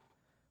now,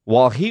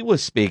 while he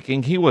was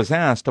speaking, he was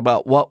asked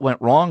about what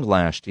went wrong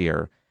last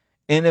year.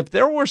 And if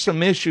there were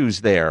some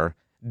issues there,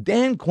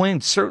 Dan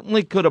Quinn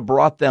certainly could have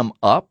brought them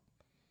up.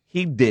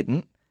 He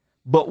didn't.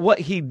 But what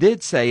he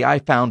did say I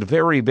found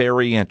very,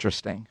 very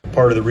interesting.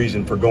 Part of the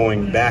reason for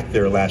going back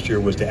there last year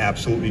was to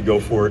absolutely go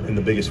for it in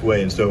the biggest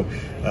way. And so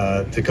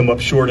to come up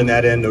short in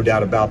that end, no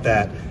doubt about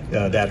that,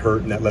 that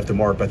hurt and that left a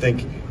mark. But I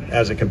think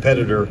as a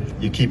competitor,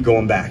 you keep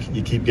going back.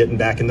 You keep getting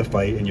back in the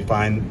fight, and you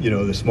find,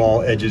 the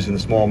small edges and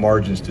the small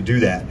margins to do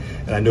that.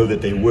 And I know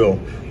that they will.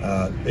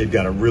 They've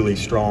got a really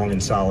strong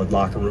and solid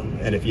locker room.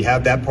 And if you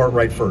have that part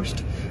right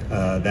first,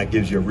 that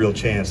gives you a real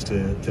chance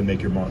to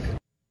make your mark.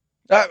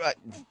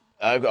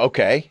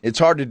 Okay. It's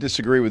hard to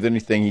disagree with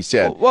anything he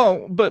said.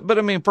 Well, but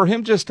I mean, for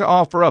him just to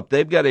offer up,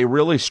 they've got a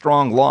really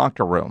strong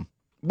locker room.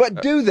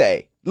 But do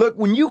they? Look,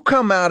 when you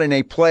come out in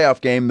a playoff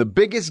game, the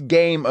biggest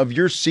game of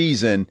your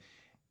season,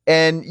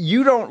 and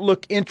you don't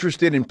look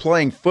interested in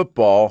playing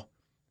football,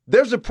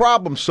 there's a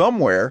problem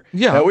somewhere.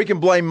 Yeah. Now, we can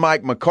blame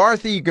Mike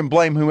McCarthy. You can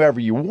blame whoever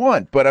you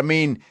want. But, I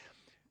mean,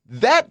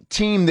 that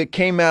team that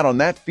came out on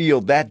that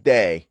field that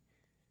day,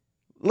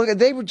 look,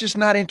 they were just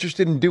not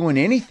interested in doing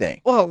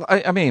anything. Well,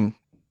 I mean,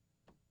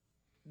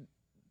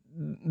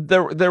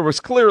 there was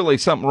clearly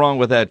something wrong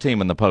with that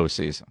team in the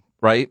postseason,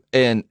 right?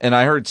 And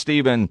I heard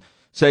Steven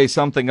say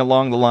something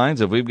along the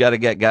lines of, we've got to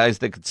get guys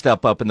that could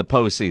step up in the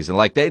postseason.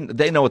 Like,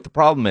 they know what the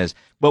problem is.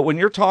 But when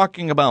you're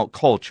talking about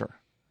culture,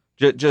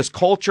 just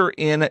culture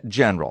in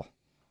general,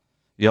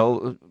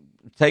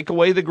 take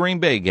away the Green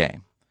Bay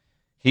game.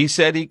 He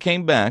said he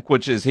came back,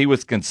 which is he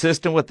was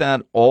consistent with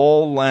that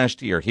all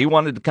last year. He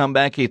wanted to come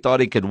back. He thought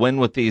he could win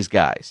with these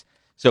guys.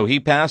 So he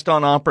passed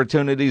on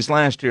opportunities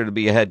last year to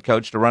be a head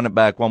coach, to run it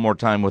back one more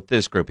time with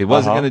this group. He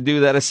wasn't going to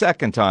do that a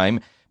second time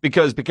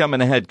because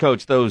becoming a head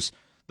coach, those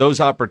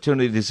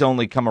opportunities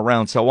only come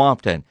around so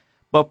often.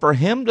 But for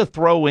him to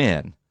throw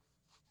in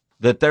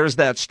that there's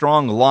that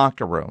strong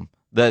locker room,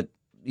 that,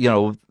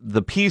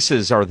 the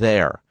pieces are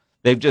there.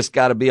 They've just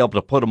got to be able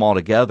to put them all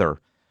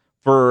together.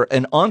 For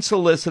an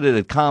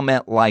unsolicited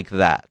comment like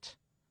that,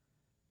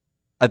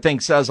 I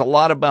think says a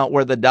lot about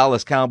where the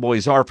Dallas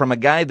Cowboys are from a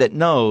guy that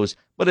knows,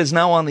 but is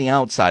now on the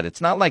outside.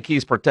 It's not like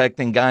he's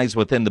protecting guys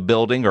within the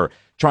building or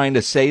trying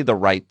to say the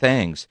right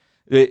things.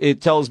 It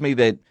tells me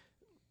that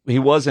he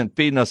wasn't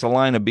feeding us a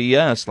line of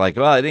BS like,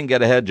 well, I didn't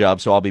get a head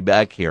job, so I'll be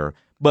back here.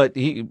 But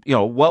he,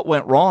 what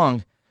went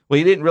wrong? Well,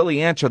 he didn't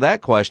really answer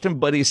that question,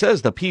 but he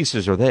says the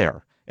pieces are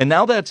there. And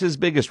now that's his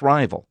biggest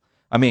rival.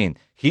 I mean,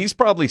 he's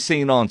probably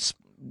seen on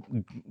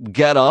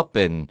Get Up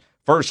and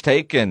First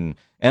Take and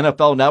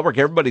NFL Network,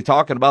 everybody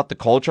talking about the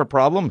culture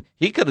problem.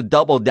 He could have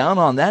doubled down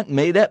on that and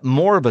made that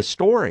more of a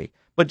story.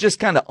 But just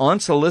kind of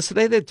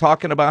unsolicited,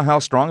 talking about how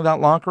strong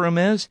that locker room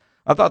is,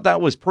 I thought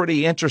that was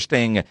pretty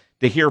interesting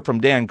to hear from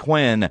Dan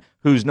Quinn,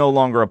 who's no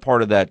longer a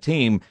part of that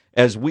team,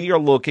 as we are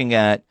looking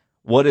at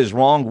what is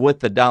wrong with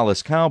the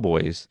Dallas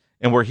Cowboys,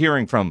 and we're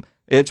hearing from,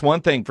 it's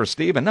one thing for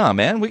Steven, no,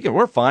 man,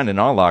 we're fine in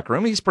our locker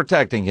room. He's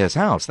protecting his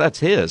house. That's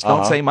his.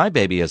 Don't say my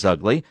baby is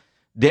ugly.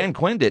 Dan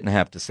Quinn didn't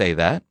have to say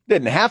that.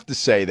 Didn't have to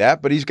say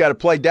that, but he's got to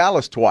play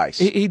Dallas twice.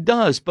 He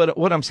does, but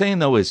what I'm saying,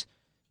 though, is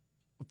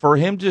for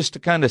him just to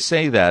kind of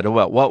say that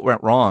about what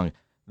went wrong,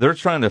 they're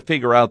trying to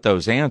figure out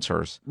those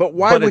answers. But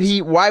why would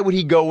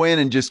he go in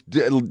and just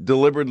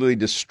deliberately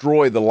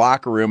destroy the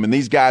locker room, and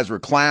these guys were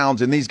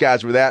clowns and these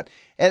guys were that,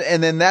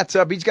 and then that's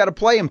up. He's got to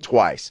play them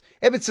twice.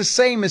 If it's the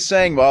same as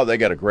saying, well, they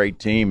got a great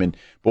team, and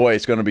boy,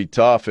 it's going to be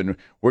tough, and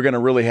we're going to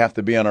really have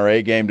to be on our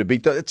A game to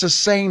beat them. It's the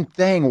same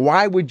thing.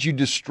 Why would you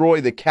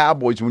destroy the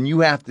Cowboys when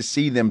you have to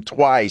see them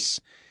twice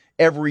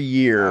every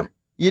year?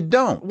 You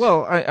don't.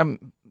 Well,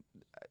 I'm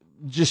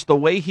just the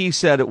way he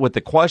said it with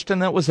the question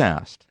that was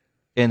asked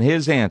and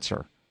his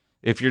answer.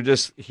 If you're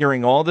just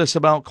hearing all this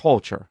about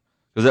culture,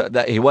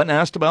 because he wasn't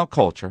asked about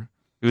culture,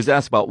 he was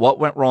asked about what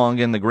went wrong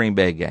in the Green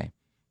Bay game.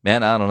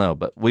 Man, I don't know,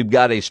 but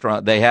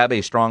they have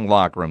a strong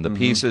locker room. The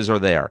pieces are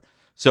there.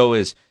 So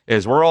as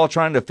we're all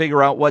trying to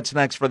figure out what's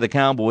next for the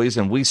Cowboys,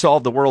 and we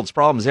solve the world's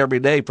problems every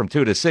day from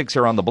 2 to 6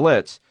 here on the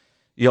Blitz,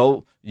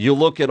 you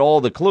look at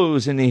all the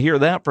clues and you hear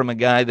that from a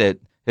guy that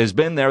has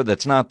been there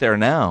that's not there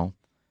now.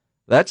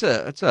 That's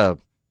a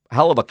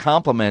hell of a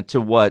compliment to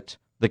what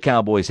the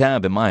Cowboys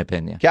have, in my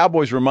opinion.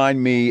 Cowboys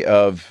remind me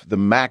of the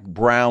Mac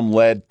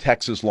Brown-led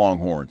Texas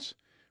Longhorns,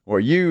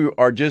 where you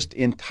are just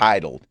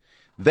entitled.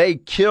 They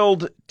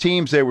killed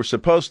teams they were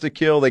supposed to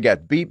kill. They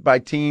got beat by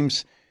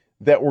teams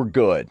that were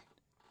good.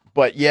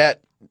 But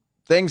yet,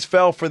 things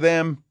fell for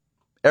them.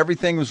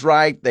 Everything was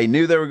right. They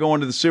knew they were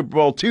going to the Super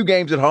Bowl. 2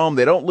 games at home.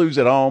 They don't lose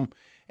at home.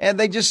 And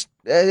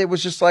it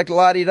was just like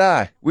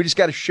la-di-da. We just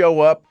got to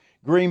show up.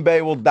 Green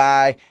Bay will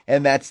die,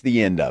 and that's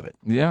the end of it.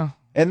 Yeah.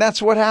 And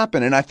that's what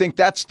happened. And I think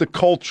that's the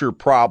culture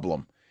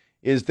problem,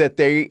 is that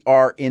they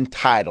are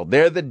entitled.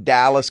 They're the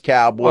Dallas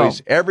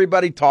Cowboys. Well,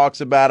 everybody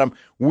talks about them.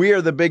 We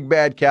are the big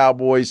bad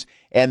Cowboys.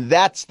 And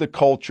that's the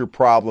culture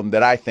problem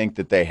that I think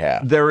that they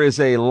have. There is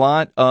a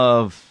lot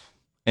of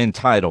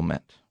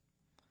entitlement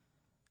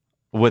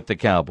with the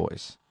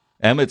Cowboys.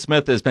 Emmitt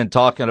Smith has been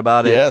talking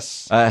about it.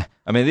 Yes.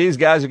 These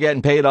guys are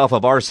getting paid off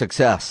of our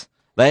success.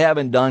 They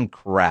haven't done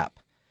crap.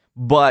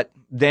 But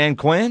Dan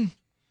Quinn,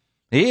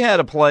 he had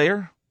a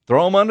player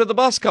throw him under the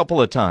bus a couple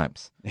of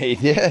times. He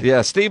did.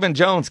 Yeah, Stephen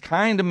Jones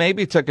kind of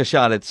maybe took a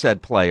shot at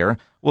said player.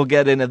 We'll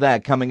get into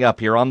that coming up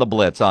here on the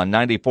Blitz on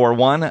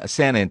 94.1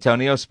 San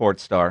Antonio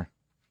Sports Star.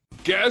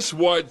 Guess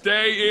what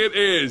day it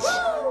is?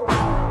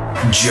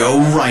 Joe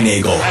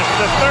Reinagle. That's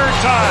the 3rd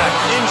time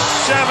in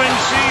 7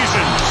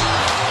 seasons.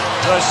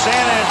 The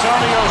San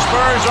Antonio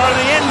Spurs are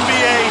the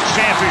NBA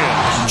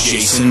champions.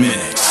 Jason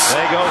Minix.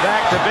 They go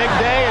back to big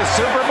day as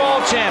Super Bowl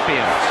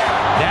champions.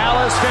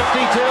 Dallas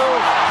 52,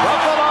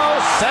 Buffalo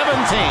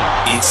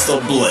 17. It's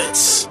the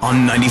Blitz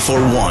on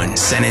 94.1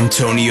 San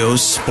Antonio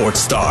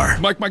Sports Star.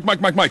 Mike.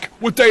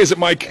 What day is it,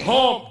 Mike?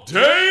 Hump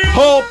day.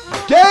 Hump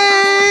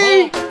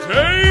day. Hump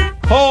day.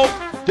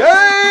 Hump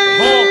day.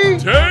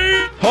 Hump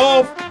day.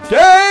 Hump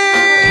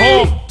day.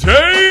 Hump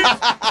day.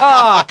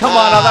 Come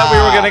on. I thought we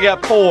were going to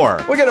get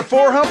 4. We got a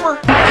 4 humper?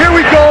 Here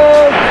we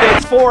go.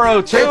 It's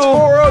 4:02. It's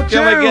 4:02.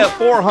 Can we get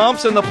 4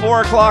 humps in the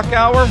 4 o'clock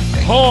hour?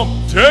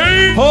 Hump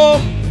day.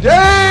 Hump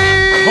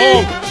day.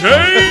 Hump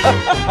day.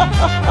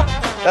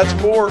 That's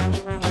 4.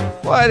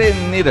 Well, I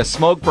didn't need a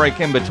smoke break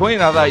in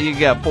between. I thought you'd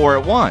get 4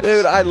 at once.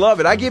 Dude, I love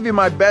it. I give you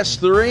my best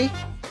 3,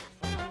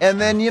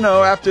 and then,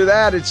 after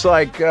that, it's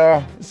like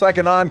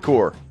an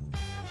encore.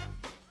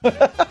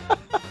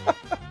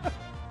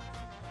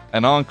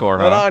 An encore,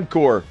 huh? An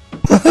encore.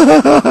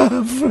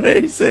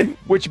 Phrasing.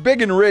 Which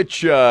Big and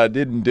Rich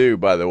didn't do,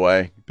 by the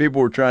way.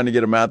 People were trying to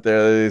get him out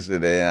there. They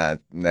said,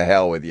 the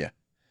hell with you.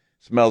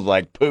 Smells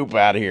like poop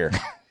out here.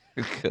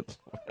 Good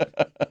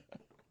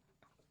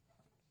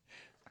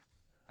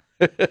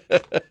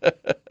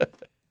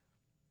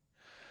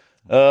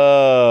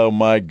Oh,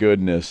 my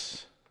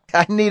goodness.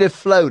 I need a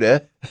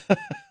floater.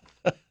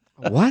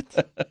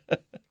 What?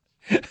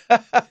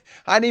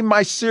 I need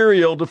my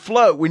cereal to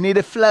float. We need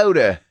a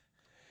floater.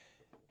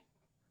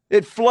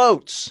 It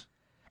floats.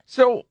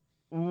 So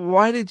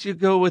why did you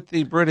go with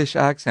the British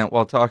accent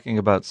while talking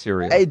about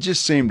cereal? It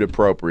just seemed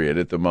appropriate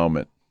at the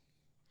moment.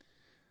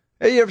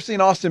 Hey, you ever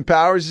seen Austin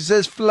Powers? It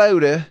says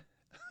floater.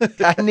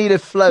 I need a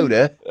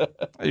floater.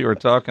 You were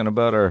talking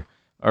about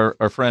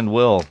our friend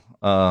Will,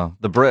 the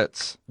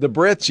Brits. The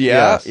Brits,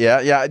 yeah.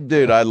 Yes. Yeah.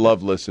 Dude, I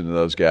love listening to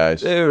those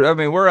guys. Dude,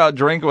 we're out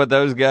drinking with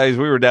those guys.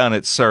 We were down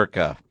at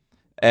Circa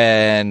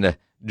and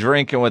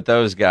drinking with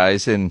those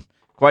guys. And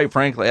quite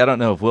frankly, I don't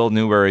know if Will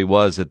knew where he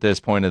was at this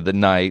point of the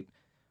night,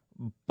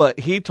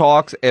 but he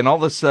talks, and all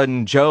of a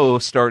sudden Joe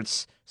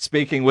starts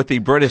speaking with the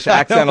British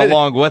accent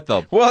along with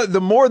them. Well,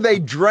 the more they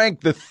drank,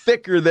 the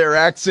thicker their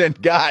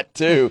accent got,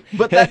 too.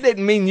 But that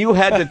didn't mean you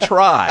had to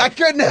try. I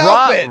couldn't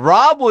help it.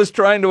 Rob was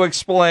trying to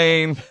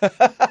explain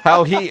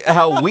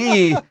how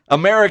we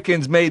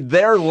Americans made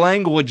their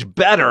language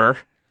better,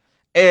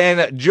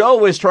 and Joe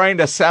was trying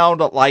to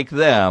sound like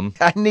them.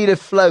 I need a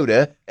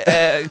floater.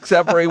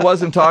 Except for he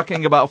wasn't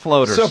talking about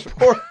floaters. So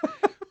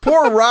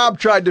poor Rob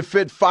tried to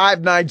fit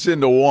 5 nights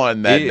into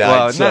one that night.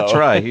 Well, that's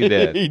right. He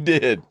did. He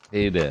did.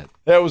 He did.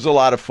 That was a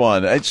lot of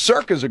fun.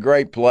 Circa's a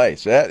great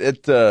place.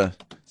 It's the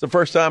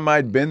first time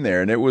I'd been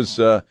there, and it was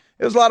a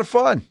lot of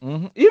fun.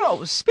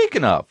 Mm-hmm.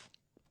 Speaking of,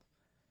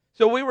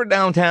 so we were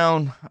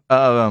downtown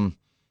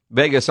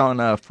Vegas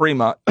on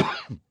Fremont.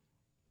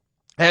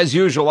 As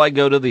usual, I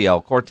go to the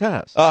El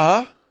Cortez.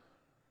 Uh-huh.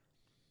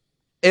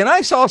 And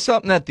I saw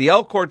something at the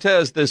El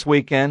Cortez this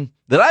weekend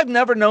that I've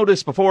never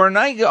noticed before, and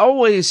I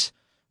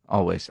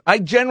I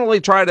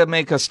generally try to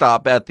make a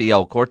stop at the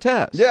El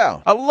Cortez.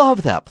 Yeah. I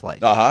love that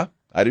place. Uh-huh.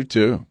 I do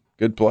too.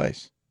 Good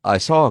place. I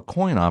saw a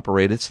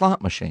coin-operated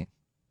slot machine.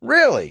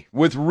 Really?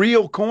 With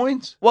real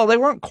coins? Well, they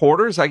weren't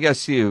quarters. I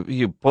guess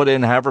you put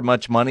in however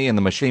much money, and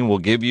the machine will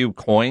give you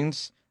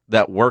coins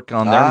that work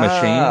on their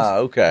machines.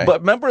 Okay.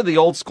 But remember the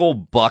old school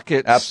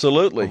buckets?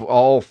 Absolutely.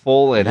 All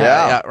full and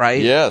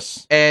right?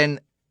 Yes.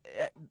 And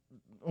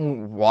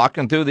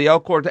walking through the El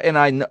Cortez, and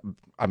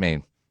I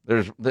mean,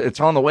 it's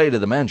on the way to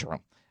the men's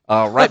room,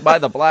 right by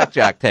the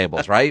blackjack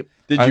tables, right?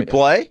 Did you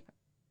play?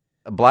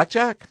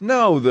 Blackjack?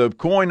 No, the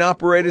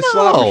coin-operated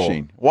slot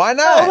machine. Why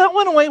not? No, that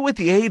went away with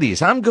the 80s.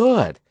 I'm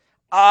good.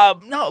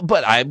 No,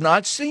 but I've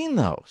not seen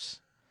those.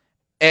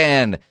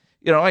 And,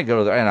 I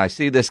go there and I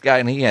see this guy,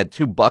 and he had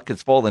 2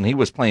 buckets full, and he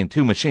was playing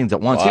 2 machines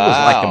at once. Wow. He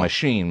was like a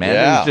machine, man.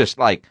 Yeah. He was just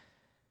like,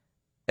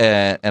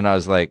 and I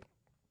was like,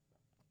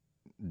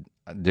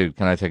 dude,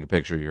 can I take a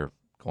picture of your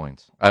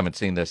coins? I haven't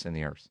seen this in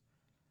years.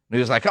 And he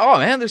was like, oh,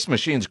 man, this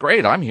machine's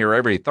great. I'm here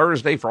every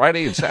Thursday,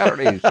 Friday, and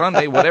Saturday,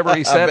 Sunday, whatever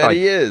he said. I bet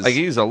he is. Like,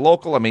 he's a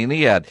local. I mean,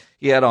 he had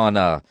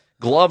on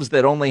gloves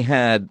that only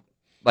had,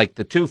 like,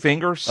 the 2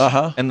 fingers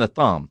and the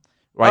thumb.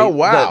 Right? Oh,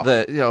 wow.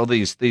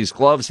 These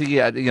gloves he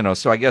had,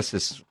 so I guess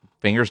his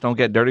fingers don't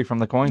get dirty from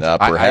the coins.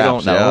 Perhaps. I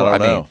don't know. Yeah, I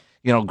don't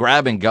know. Mean,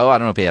 grab and go. I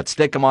don't know if he had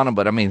stick 'em on him,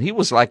 but, I mean, he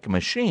was like a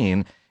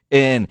machine,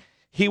 and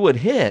he would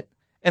hit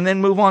and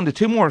then move on to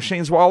 2 more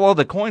machines while all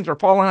the coins are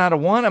falling out of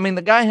one. I mean,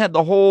 the guy had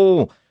the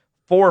whole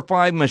 4 or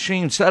 5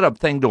 machine setup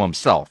thing to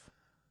himself.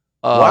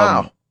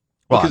 Wow.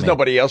 Because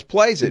nobody else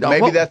plays it.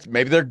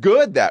 Maybe they're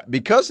good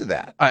because of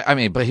that. I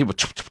mean, but he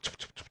would.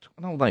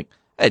 I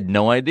had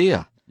no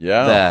idea.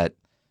 Yeah.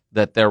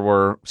 That there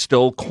were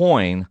still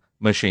coin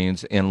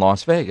machines in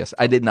Las Vegas.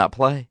 I did not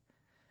play.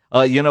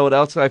 You know what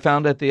else I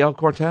found at the El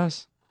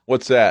Cortez?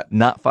 What's that?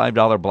 Not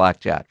 $5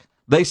 blackjack.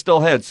 They still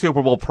had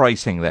Super Bowl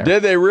pricing there.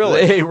 Did they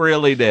really? They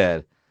really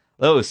did.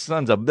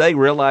 They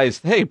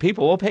realized, hey,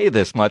 people will pay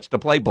this much to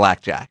play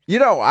blackjack.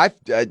 I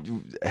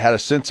had a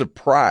sense of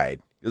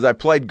pride because I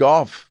played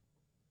golf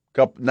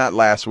not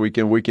last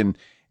weekend,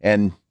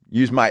 and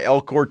used my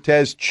El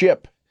Cortez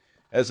chip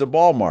as a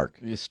ball mark.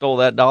 You stole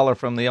that $1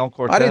 from the El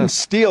Cortez? I didn't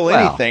steal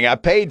anything. I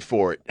paid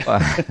for it. I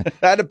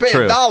had to pay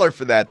 $1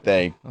 for that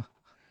thing.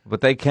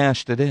 But they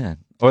cashed it in.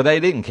 Or they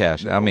didn't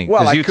cash it. I mean,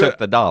 because you took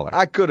the $1.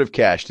 I could have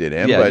cashed it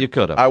in, but you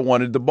could have. I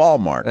wanted the ball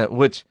mark.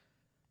 Which,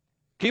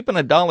 keeping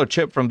a $1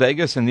 chip from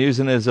Vegas and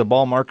using it as a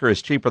ball marker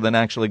is cheaper than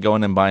actually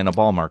going and buying a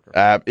ball marker.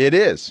 It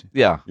is.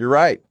 Yeah. You're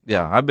right.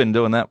 Yeah, I've been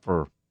doing that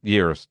for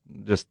years.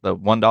 Just the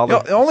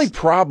 $1. The only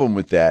problem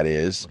with that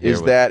is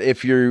that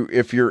if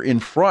you're in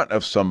front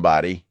of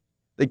somebody,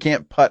 they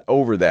can't putt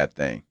over that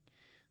thing.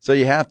 So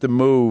you have to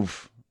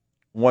move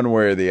one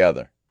way or the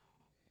other.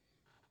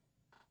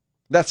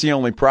 That's the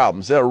only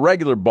problem. So a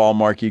regular ball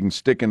mark you can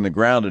stick in the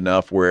ground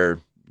enough where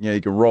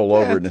you can roll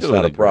over and it's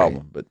not a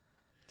problem. But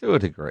to a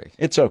degree,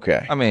 it's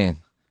okay. I mean,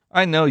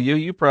 I know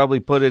you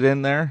probably put it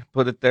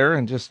there,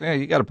 and just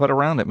you got to put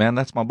around it, man.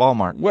 That's my ball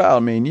mark. Well,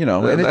 I mean,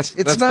 and it's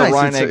that's nice. The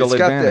Rheinagel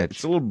advantage.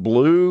 It's a little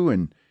blue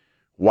and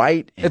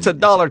white. And it's a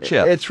 $1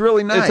 chip. It's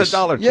really nice. It's a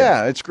 $1 chip.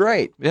 Yeah, it's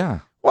great. Yeah.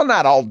 Well,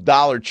 not all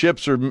 $1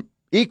 chips are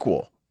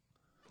equal.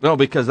 No,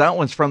 because that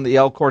one's from the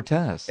El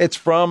Cortez. It's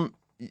from,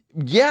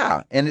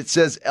 and it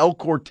says El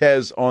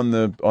Cortez on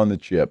the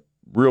chip,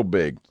 real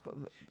big,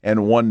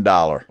 and $1.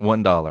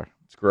 $1.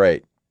 It's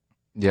great.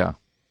 Yeah.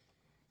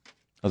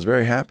 I was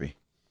very happy.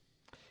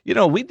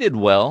 We did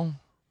well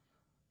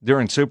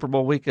during Super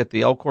Bowl week at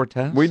the El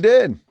Cortez. We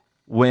did.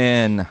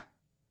 When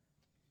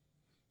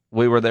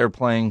we were there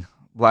playing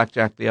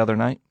blackjack the other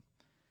night.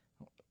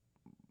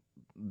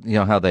 You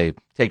know how they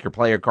take your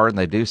player card and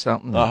they do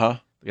something? Uh-huh.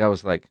 The guy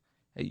was like,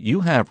 hey, you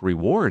have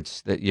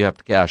rewards that you have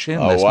to cash in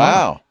this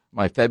month.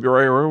 My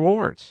February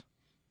rewards.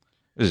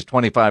 It was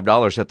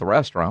 $25 at the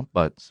restaurant,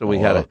 but so we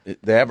had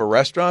They have a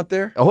restaurant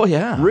there? Oh,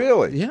 yeah.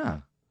 Really?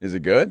 Yeah. Is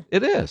it good?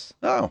 It is.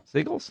 Oh.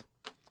 Seagulls?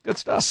 Good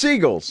stuff.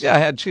 Seagulls? Yeah, I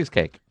had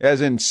cheesecake.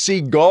 As in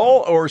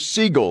seagull or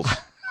seagulls?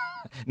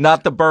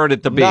 Not the bird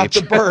at the beach. Not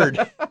the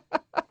bird.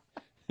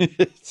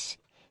 It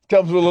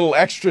comes with a little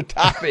extra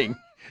topping.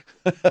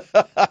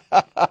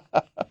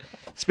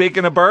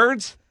 Speaking of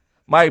birds,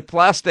 my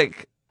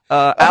plastic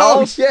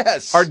owls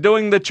are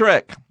doing the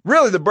trick.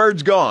 Really, the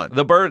bird's gone.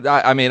 The bird.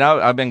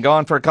 I've been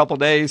gone for a couple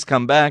days.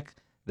 Come back.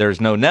 There's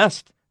no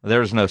nest.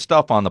 There's no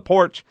stuff on the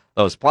porch.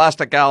 Those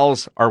plastic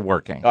owls are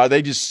working. Are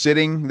they just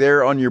sitting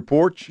there on your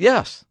porch?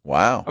 Yes.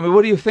 Wow. I mean,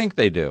 what do you think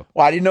they do?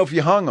 Well, I didn't know if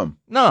you hung them.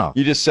 No.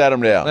 You just sat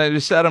them down. They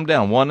just sat them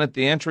down. One at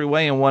the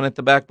entryway and one at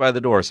the back by the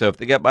door. So if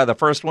they get by the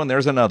first one,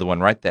 there's another one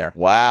right there.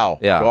 Wow.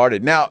 Yeah.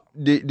 Guarded. Now,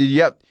 did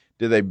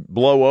they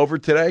blow over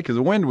today? Because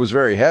the wind was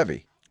very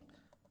heavy.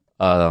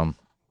 You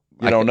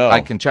don't know.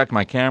 I can check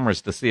my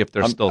cameras to see if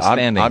they're still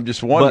standing. I'm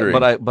just wondering.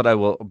 But I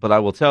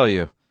will tell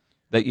you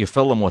that you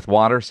fill them with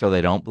water so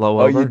they don't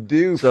blow over. Oh, you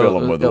do fill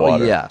them with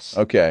water. Yes.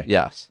 Okay.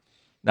 Yes.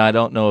 Now I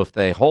don't know if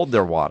they hold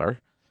their water,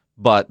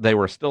 but they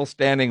were still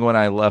standing when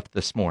I left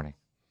this morning.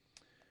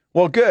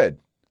 Well, good.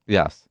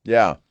 Yes.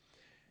 Yeah.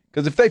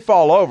 Because if they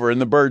fall over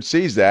and the bird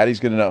sees that, he's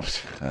going to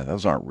know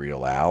those aren't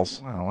real owls.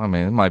 Well, I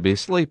mean, it might be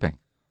sleeping.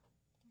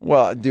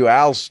 Well, do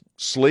owls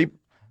sleep?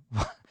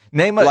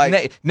 Name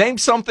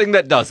something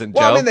that doesn't,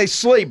 Well, Joe. I mean, they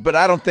sleep, but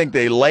I don't think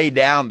they lay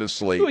down to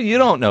sleep. Well, you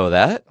don't know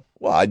that.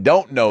 Well, I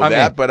don't know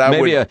that, but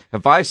maybe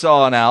if I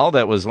saw an owl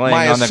that was laying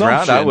on the ground,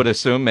 I assumption- would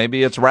assume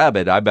maybe it's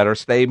rabid. I better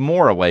stay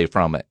more away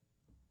from it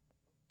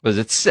because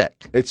it's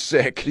sick. It's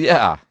sick.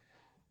 Yeah.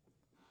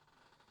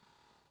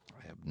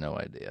 I have no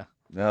idea.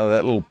 No,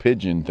 that little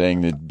pigeon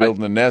thing that's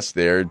building the nest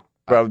there,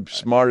 probably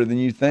smarter than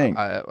you think.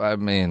 I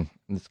mean,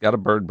 it's got a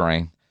bird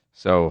brain,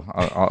 so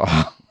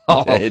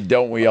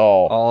don't we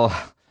all?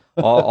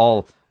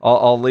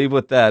 I'll leave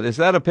with that. Is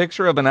that a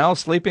picture of an owl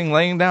sleeping,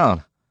 laying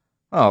down?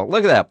 Oh,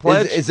 look at that.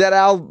 Pledge. Is that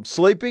owl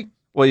sleeping?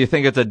 Well, you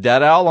think it's a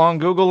dead owl on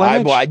Google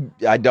Image?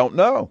 I don't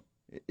know.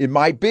 It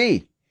might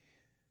be.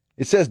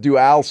 It says, do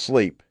owls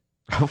sleep?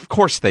 Of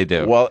course they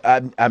do. Well,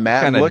 I'm what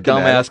kind of looking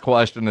at dumbass it.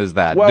 question is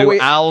that? Well, do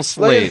owls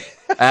sleep?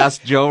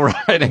 Ask Joe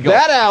Riding.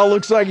 That owl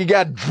looks like he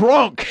got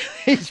drunk.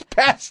 He's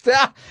passed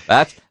out.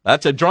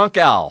 That's a drunk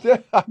owl.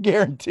 I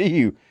guarantee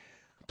you.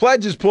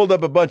 Pledge has pulled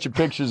up a bunch of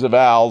pictures of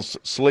owls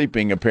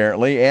sleeping,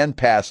 apparently, and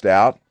passed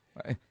out.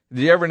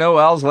 Did you ever know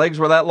owls' legs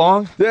were that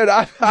long? Dude,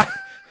 I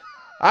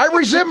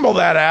resemble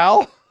that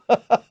owl.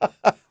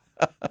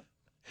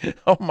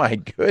 Oh, my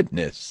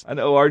goodness. I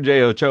know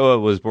R.J. Ochoa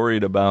was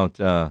worried about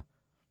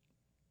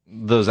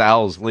those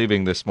owls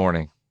leaving this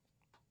morning.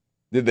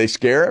 Did they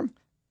scare him?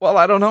 Well,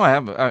 I don't know.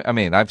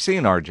 I've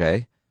seen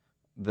R.J.,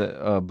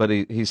 but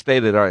he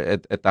stayed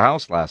at the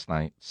house last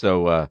night.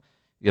 So,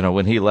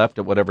 when he left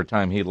at whatever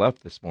time he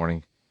left this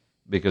morning,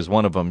 because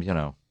one of them,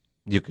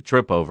 you could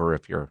trip over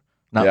if you're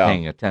not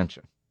paying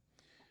attention.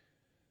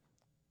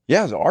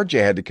 Yeah, so RJ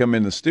had to come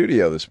in the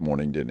studio this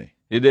morning, didn't he?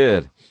 He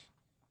did.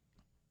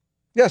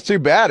 Yeah, it's too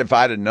bad. If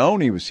I'd have known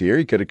he was here,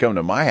 he could have come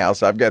to my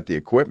house. I've got the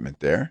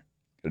equipment there.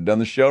 Could have done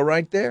the show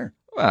right there.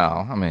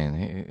 Well, I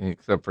mean,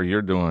 except for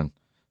you're doing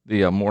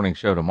the morning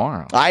show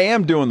tomorrow. I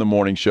am doing the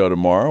morning show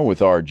tomorrow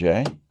with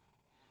RJ.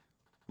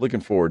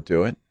 Looking forward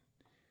to it.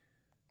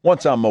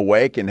 Once I'm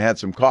awake and had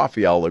some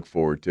coffee, I'll look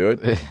forward to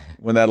it.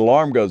 When that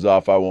alarm goes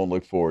off, I won't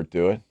look forward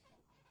to it.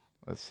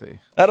 Let's see.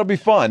 That'll be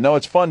fun. No,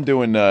 it's fun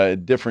doing a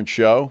different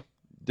show,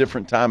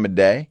 different time of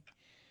day.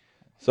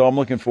 So I'm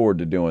looking forward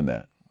to doing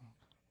that.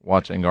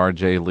 Watching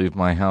RJ leave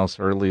my house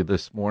early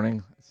this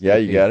morning. Yeah,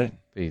 you got it.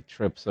 If he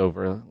trips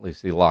over, at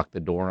least he locked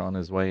the door on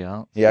his way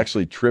out. He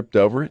actually tripped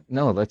over it?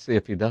 No, let's see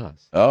if he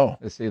does. Oh.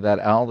 Let's see that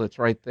owl that's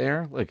right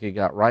there. Look, he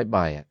got right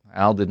by it.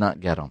 Owl did not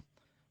get him.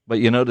 But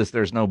you notice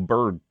there's no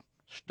bird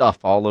stuff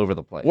all over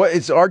the place. What,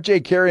 is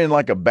RJ carrying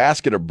like a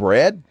basket of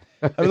bread?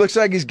 It looks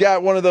like he's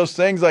got one of those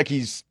things like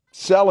he's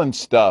selling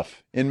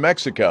stuff in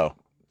Mexico.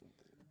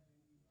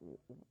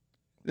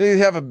 Does he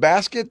have a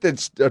basket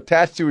that's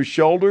attached to his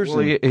shoulders? Well,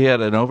 he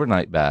had an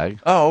overnight bag.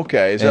 Oh,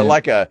 okay. Is that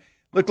like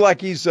looked like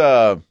he's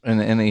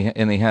and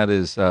he had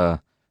his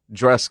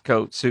dress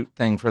coat suit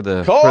thing for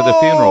the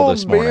funeral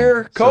this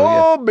morning.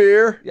 Cold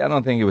beer. Yeah, I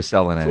don't think he was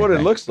selling anything. That's what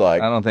it looks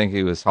like. I don't think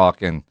he was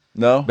hawking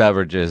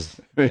beverages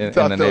in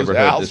the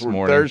neighborhood this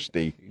morning.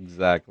 Thirsty.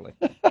 Exactly.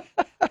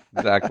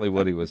 Exactly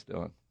what he was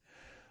doing.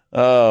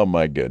 Oh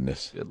my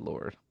goodness. Good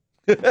Lord.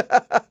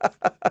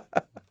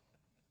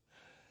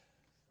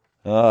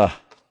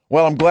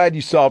 Well, I'm glad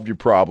you solved your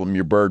problem,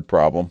 your bird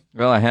problem.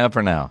 Well, I have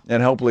for now.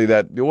 And hopefully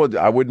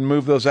I wouldn't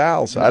move those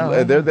owls.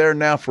 No. They're there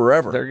now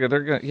forever.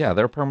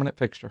 They're a permanent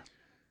fixture.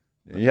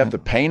 You have to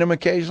paint them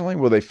occasionally?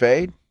 Will they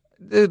fade?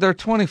 They're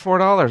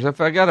 $24.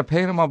 If I got to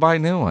paint them, I'll buy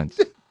new ones.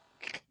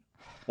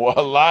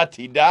 Well,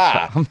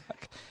 la-ti-da.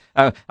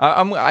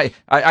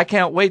 I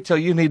can't wait till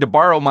you need to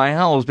borrow my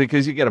owls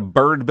because you get a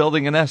bird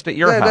building a nest at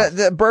your house.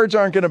 The birds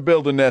aren't going to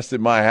build a nest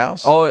at my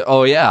house.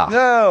 Oh, yeah.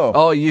 No.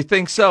 Oh, you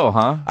think so,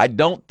 huh? I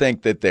don't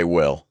think that they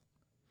will.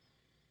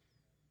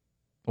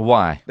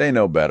 Why? They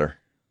know better.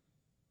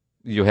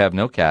 You have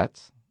no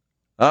cats.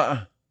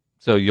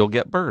 So you'll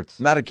get birds.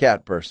 Not a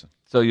cat person.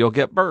 So you'll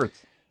get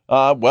birds.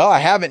 Well, I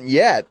haven't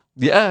yet.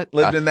 Yeah.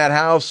 Lived in that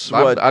house.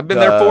 I've been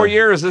there 4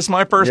 years. This is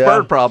my first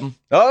bird problem.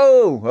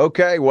 Oh,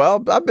 okay.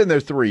 Well, I've been there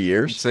 3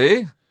 years.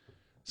 See?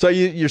 So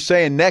you're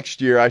saying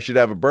next year I should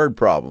have a bird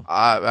problem?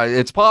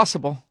 It's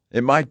possible.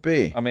 It might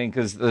be. I mean,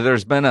 because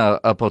there's been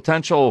a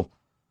potential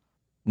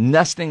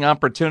nesting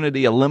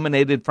opportunity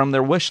eliminated from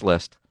their wish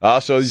list.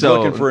 So he's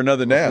looking for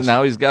another nest.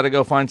 Now he's got to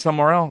go find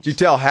somewhere else. Did you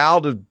tell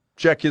Hal to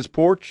check his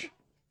porch?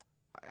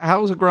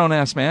 Hal's a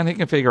grown-ass man. He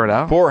can figure it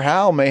out. Poor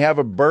Hal may have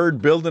a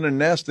bird building a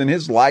nest in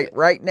his light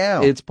right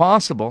now. It's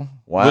possible.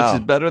 Wow.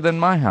 Which is better than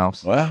my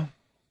house. Well,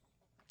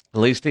 at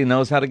least he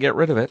knows how to get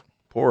rid of it.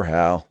 Poor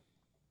Hal.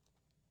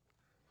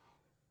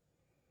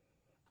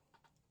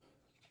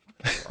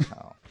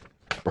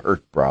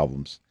 Bird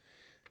problems.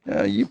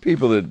 You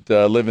people that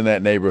live in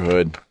that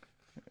neighborhood,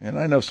 and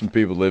I know some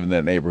people live in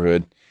that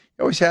neighborhood,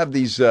 you always have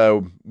these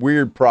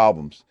weird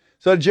problems.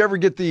 So did you ever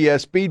get the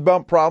speed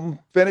bump problem,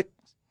 Finnick?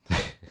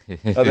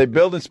 Are they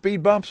building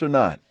speed bumps or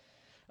not?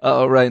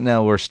 Right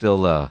now we're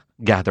still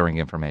gathering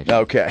information.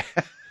 Okay.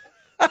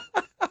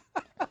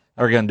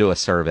 We're going to do a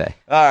survey.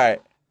 All right.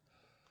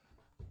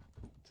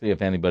 See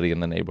if anybody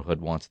in the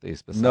neighborhood wants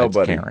these besides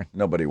Karen.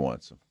 Nobody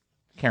wants them.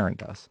 Karen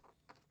does.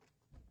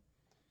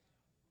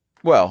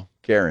 Well,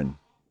 Karen,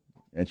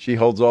 and she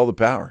holds all the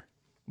power.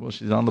 Well,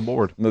 she's on the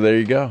board. Well, there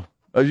you go.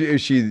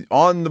 Is she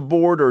on the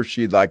board, or is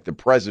she like the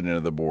president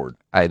of the board?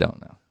 I don't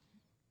know.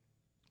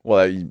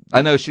 Well,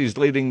 I know she's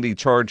leading the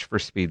charge for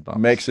speed bumps.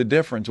 Makes a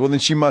difference. Well, then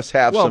she must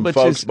have some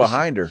folks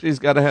behind her. She's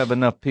got to have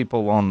enough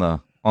people on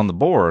the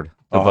board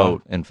to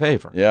vote in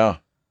favor. Yeah.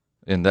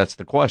 And that's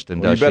the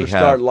question. Well, you better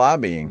start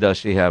lobbying. Does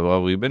she have?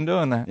 Well, we've been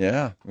doing that.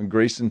 Yeah. And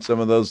greasing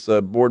some of those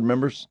board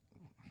members.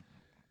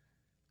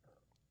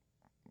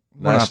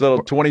 Nice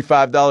little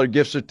 $25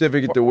 gift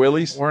certificate to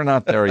Willie's. We're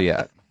not there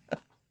yet.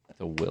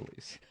 To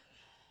Willie's.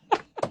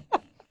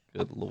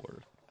 Good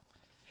Lord.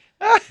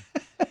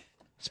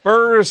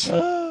 Spurs,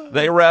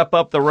 they wrap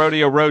up the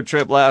Rodeo Road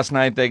Trip last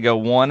night. They go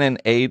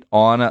 1-8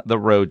 on the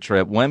road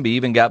trip. Wemby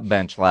even got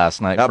benched last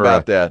night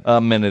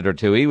a minute or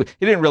two. He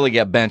didn't really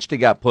get benched. He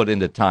got put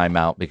into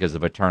timeout because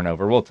of a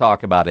turnover. We'll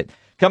talk about it.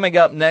 Coming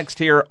up next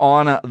here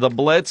on the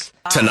Blitz.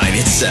 Tonight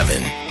at 7,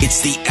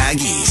 it's the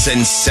Aggies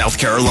and South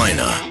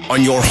Carolina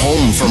on your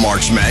home for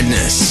March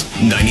Madness.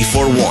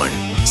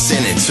 94.1,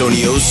 San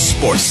Antonio's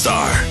Sports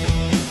Star.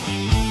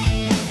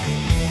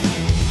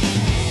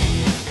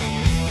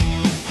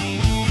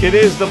 It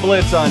is the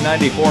Blitz on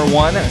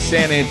 94.1,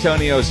 San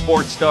Antonio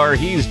Sports Star.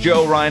 He's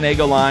Joe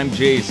Reinagel. I'm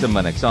Jason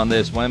Minix on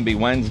this Wemby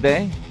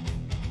Wednesday.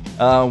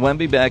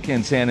 Wemby back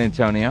in San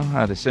Antonio.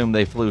 I'd assume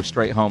they flew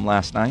straight home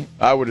last night.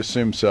 I would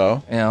assume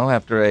so. You know,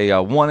 after a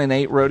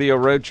 1-8 rodeo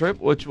road trip,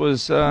 which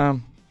was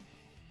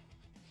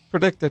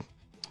predicted.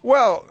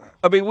 Well,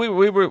 I mean,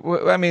 we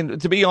were. I mean,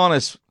 to be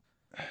honest,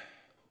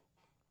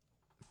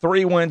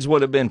 3 wins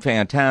would have been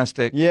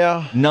fantastic.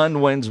 Yeah, none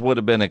wins would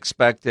have been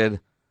expected.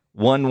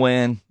 1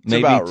 win,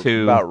 maybe about,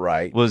 2, about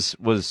right.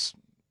 Was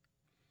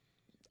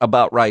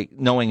about right.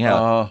 Knowing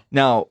how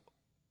now.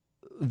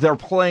 They're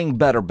playing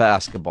better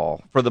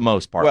basketball for the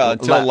most part. Well,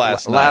 until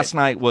last night. Last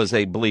night was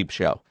a bleep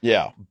show.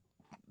 Yeah.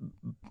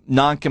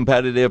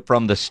 Non-competitive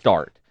from the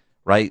start,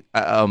 right?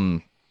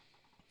 Last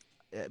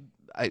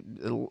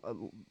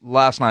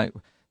night,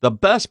 the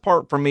best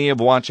part for me of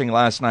watching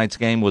last night's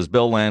game was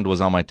Bill Land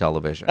was on my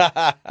television.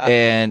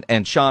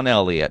 and Sean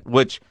Elliott,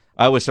 which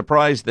I was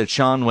surprised that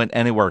Sean went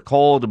anywhere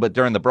cold, but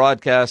during the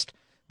broadcast,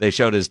 they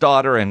showed his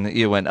daughter, and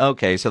you went,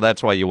 okay, so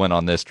that's why you went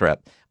on this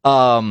trip.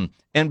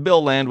 And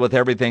Bill Land, with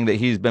everything that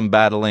he's been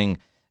battling,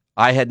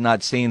 I had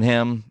not seen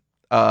him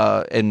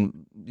post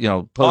on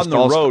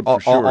the road for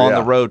sure. On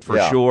the road for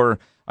sure.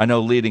 I know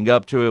leading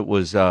up to it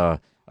was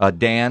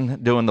Dan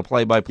doing the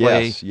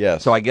play-by-play.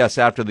 Yes. So I guess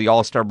after the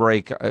All-Star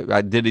break,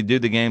 did he do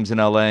the games in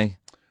L.A.?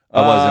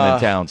 I wasn't in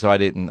town, so I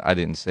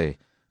didn't see.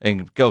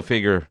 And go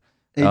figure.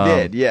 He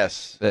did.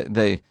 Yes.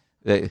 They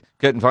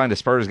couldn't find a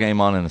Spurs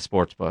game on in the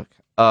sports book.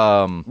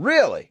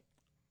 Really?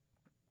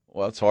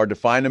 Well, it's hard to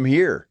find them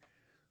here.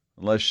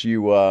 Unless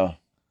you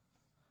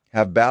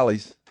have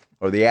Bally's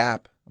or the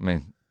app. I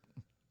mean,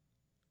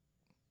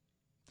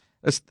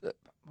 let's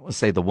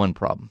say the one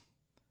problem.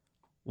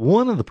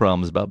 One of the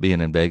problems about being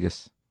in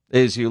Vegas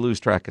is you lose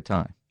track of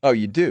time. Oh,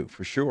 you do,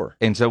 for sure.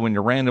 And so when you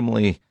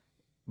randomly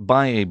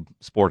buy a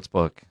sports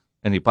book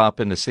and you pop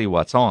in to see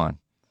what's on,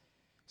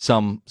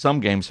 some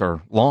games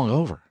are long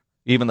over,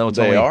 even though it's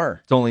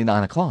only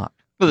 9 o'clock.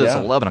 But it's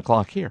 11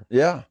 o'clock here.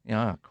 Yeah.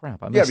 Yeah,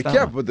 crap. I missed be that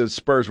careful. one. But the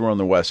Spurs were on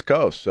the West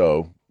Coast,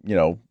 so,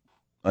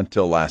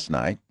 until last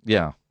night.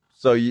 Yeah.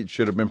 So it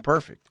should have been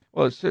perfect.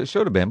 Well, it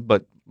should have been,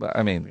 but,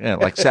 I mean,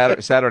 like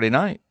Saturday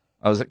night,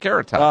 I was at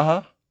Carrot Top.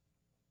 Uh-huh.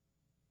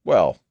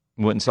 Well.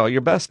 Went and saw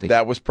your bestie.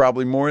 That was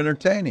probably more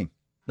entertaining.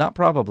 Not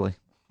probably.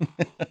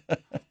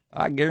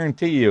 I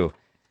guarantee you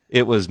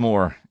it was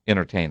more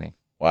entertaining.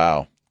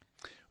 Wow.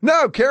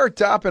 No, Carrot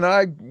Top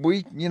and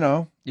we.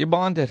 You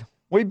bonded.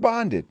 We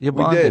bonded. You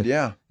bonded. We did,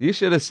 yeah. You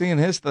should have seen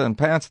his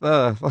pants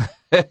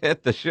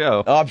at the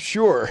show. I'm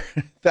sure.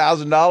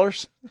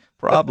 $1,000?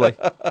 Probably.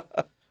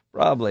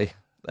 Probably.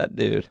 That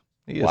dude.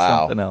 He is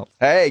something else.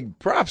 Hey,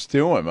 props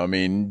to him. I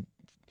mean,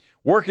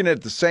 working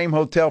at the same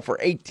hotel for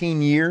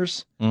 18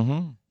 years,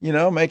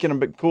 making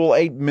a cool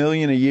 $8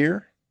 million a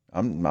year.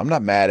 I'm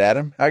not mad at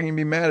him. How can you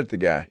be mad at the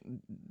guy?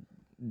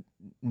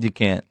 You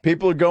can't.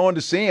 People are going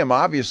to see him,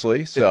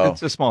 obviously. So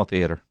It's a small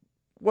theater.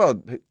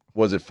 Well,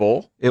 was it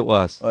full? It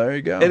was. Well, there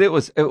you go.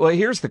 And well,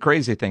 here's the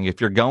crazy thing.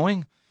 If you're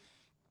going,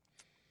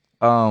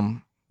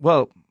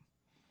 well,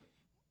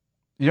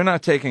 you're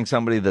not taking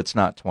somebody that's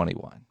not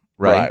 21,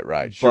 right?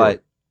 Right, sure.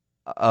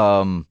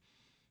 But,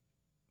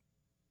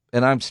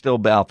 and I'm still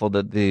baffled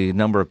at the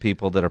number of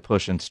people that are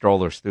pushing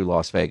strollers through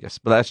Las Vegas,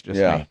 but that's just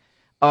me.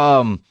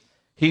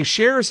 He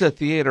shares a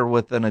theater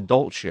with an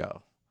adult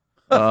show.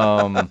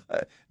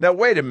 Now,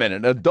 wait a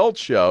minute. Adult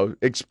show?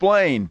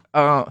 Explain.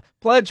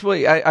 Pledge,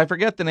 I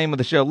forget the name of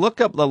the show.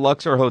 Look up the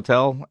Luxor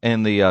Hotel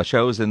and the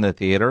shows in the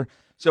theater.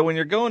 So when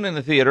you're going in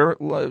the theater,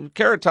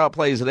 Carrot Top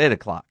plays at 8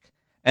 o'clock.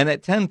 And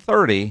at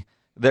 10:30,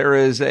 there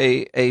is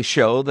a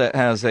show that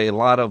has a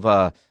lot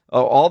of,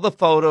 all the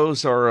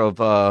photos are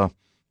of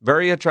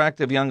very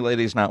attractive young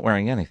ladies not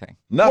wearing anything.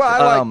 Nothing. Well,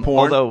 I like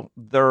porn. Although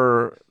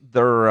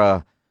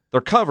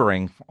they're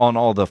covering on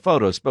all the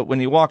photos, but when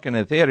you walk into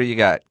the theater, you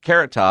got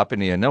Carrot Top,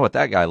 and you know what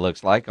that guy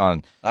looks like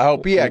on. I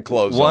hope he had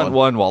clothes on.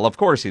 One wall, of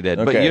course he did,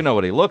 Okay. but you know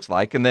what he looks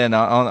like. And then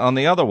on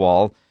the other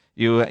wall,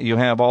 you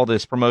have all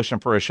this promotion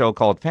for a show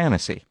called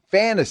Fantasy.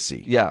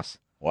 Fantasy? Yes.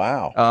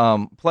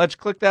 Wow. Pledge,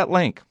 click that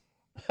link.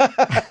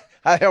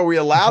 Are we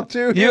allowed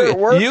to here at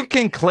work? You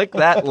can click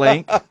that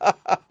link.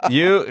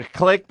 You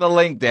click the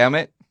link, damn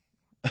it.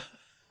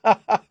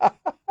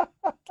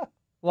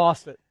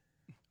 Lost it.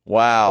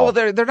 Wow. Well,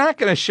 they're not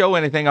going to show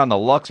anything on the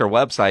Luxor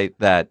website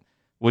that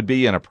would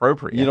be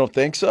inappropriate. You don't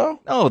think so?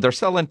 No, they're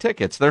selling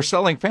tickets. They're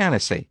selling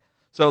fantasy.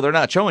 So they're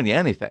not showing you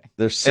anything.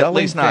 They're selling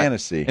At least not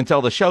fantasy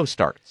until the show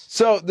starts.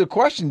 So the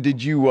question,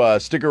 did you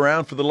stick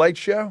around for the late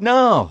show?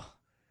 No.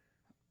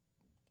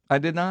 I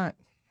did not.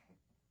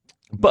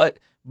 But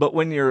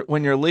when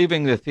you're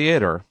leaving the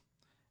theater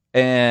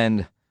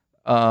and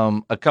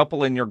a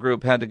couple in your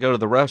group had to go to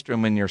the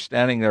restroom and you're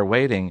standing there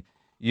waiting,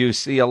 you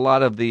see a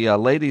lot of the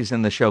ladies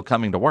in the show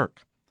coming to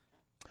work.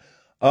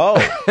 Oh.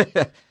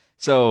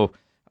 So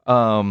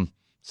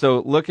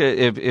look at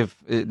if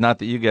not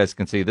that you guys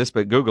can see this,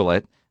 but Google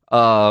it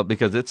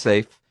because it's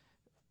safe.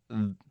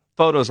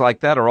 Photos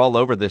like that are all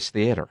over this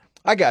theater.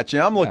 I got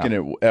you. I'm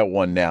looking at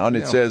one now, and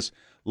it says,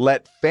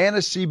 "Let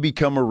fantasy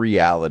become a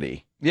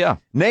reality." Yeah.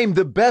 Named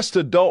the best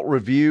adult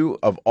review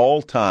of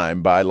all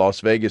time by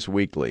Las Vegas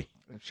Weekly.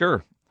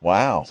 Sure.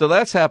 Wow. So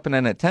that's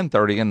happening at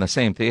 10:30 in the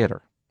same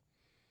theater.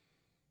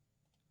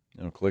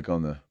 I'll click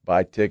on the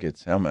buy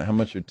tickets. How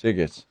much are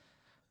tickets?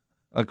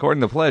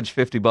 According to Pledge,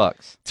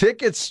 $50.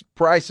 Tickets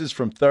prices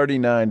from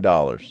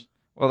 $39.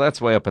 Well, that's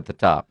way up at the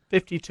top.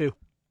 52.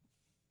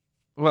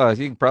 Well,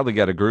 you can probably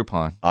get a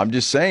Groupon. I'm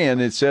just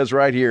saying, it says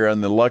right here on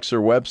the Luxor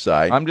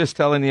website. I'm just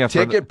telling you.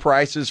 Ticket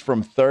prices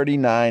from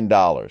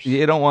 $39.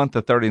 You don't want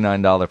the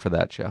 $39 for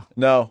that show.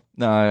 No.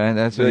 No,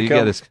 that's what you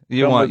get.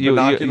 You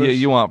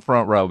want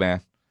front row,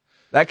 man.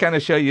 That kind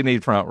of show, you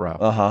need front row.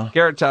 Uh-huh.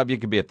 Carrot Top, you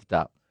could be at the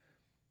top.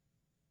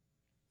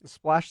 The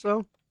Splash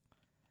Zone?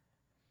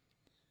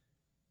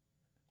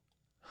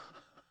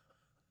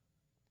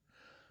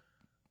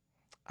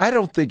 I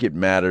don't think it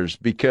matters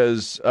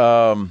because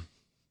I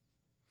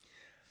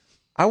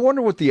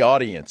wonder what the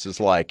audience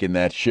is like in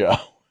that show.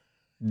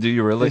 Do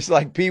you really? It's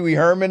like Pee Wee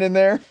Herman in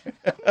there?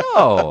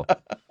 No.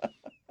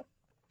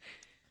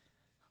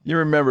 You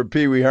remember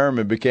Pee Wee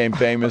Herman became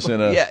famous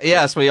in a...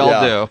 Yes, we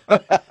all do.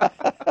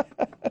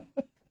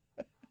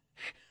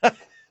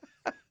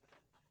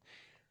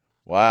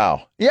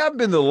 Wow. Yeah, I've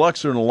been to the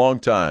Luxor in a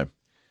long time.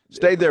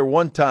 Stayed there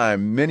one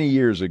time many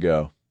years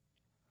ago.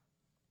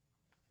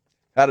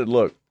 How'd it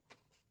look?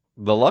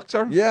 The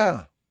Luxor?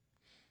 Yeah.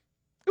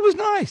 It was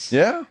nice.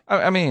 Yeah?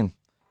 I mean,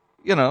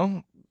 you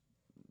know,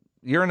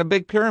 you're in a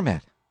big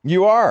pyramid.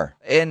 You are.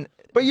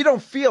 But you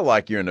don't feel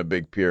like you're in a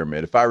big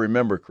pyramid, if I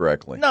remember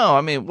correctly.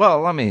 No,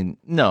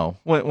 no.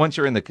 Once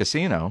you're in the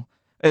casino.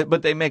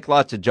 But they make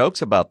lots of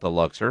jokes about the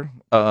Luxor.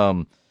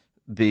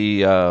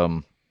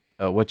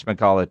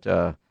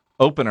 Whatchamacallit,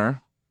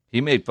 opener, he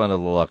made fun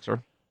of the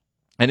Luxor.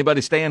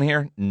 Anybody staying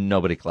here?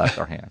 Nobody clapped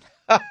their hand.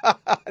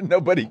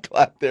 Nobody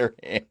clapped their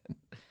hand.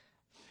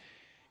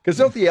 Because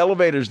don't the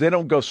elevators, they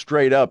don't go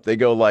straight up. They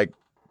go like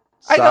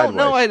sideways. I don't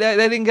know.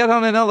 They didn't get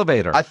on an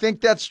elevator. I think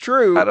that's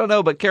true. I don't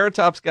know, but Carrot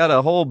Top's got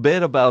a whole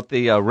bit about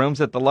the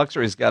rooms at the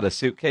Luxor. He's got a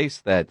suitcase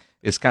that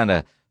is kind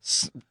of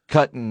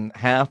cut in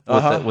half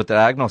with the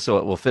diagonal so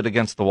it will fit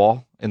against the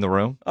wall in the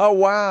room. Oh,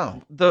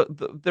 wow.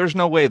 There's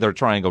no way they're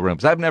triangle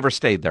rooms. I've never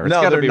stayed there. It's No,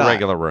 got to they're be not.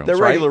 regular rooms. They're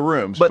right? regular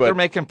rooms. But they're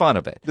making fun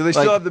of it. Do they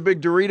still have the big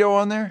Dorito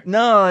on there?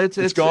 No, it's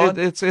gone?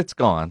 It's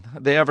gone.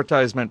 The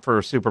advertisement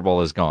for Super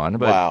Bowl is gone.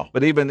 But, Wow.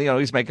 But even,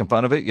 he's making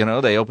fun of it.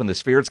 They opened the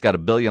Sphere. It's got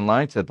 1 billion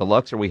lights. At the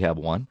Luxor, we have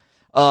one.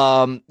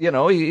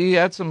 He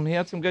had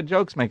some good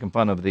jokes making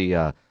fun of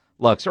the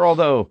Luxor.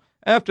 Although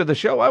after the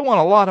show, I won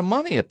a lot of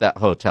money at that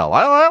hotel.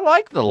 I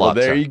like the Luxor.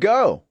 Well, there you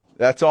go.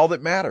 That's all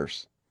that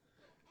matters.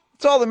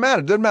 It's all that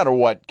matters. Doesn't matter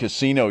what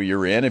casino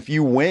you're in. If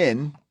you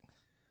win,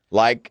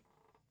 like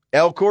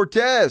El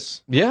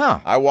Cortez. Yeah.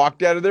 I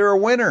walked out of there a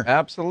winner.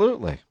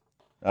 Absolutely.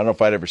 I don't know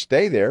if I'd ever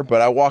stay there, but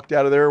I walked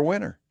out of there a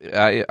winner.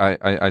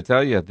 I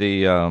tell you,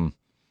 the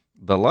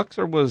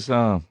Luxor was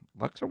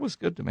Luxor was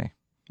good to me.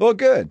 Well,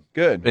 good.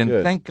 And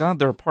good. thank God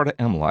they're a part of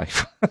M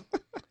Life.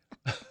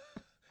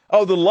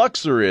 Oh, the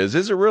Luxor is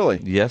it really?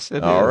 Yes, it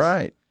is. All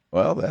right.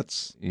 Well,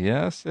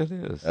 Yes, it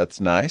is. That's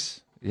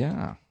nice.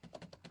 Yeah.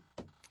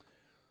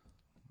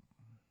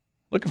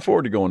 Looking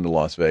forward to going to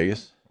Las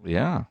Vegas.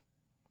 Yeah.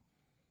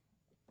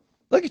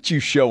 Look at you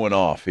showing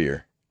off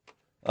here.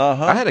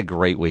 I had a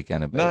great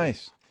weekend at Vegas.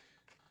 Nice.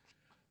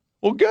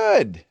 Well,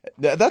 good.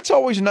 That's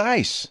always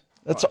nice.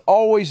 That's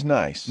always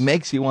nice.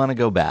 Makes you want to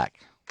go back.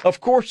 Of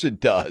course it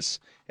does.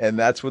 And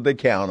that's what they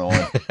count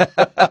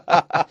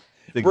on.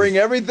 Bring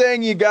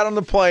everything you got on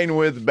the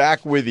plane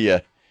back with you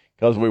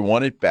because we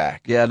want it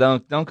back. Yeah,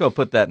 don't go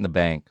put that in the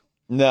bank.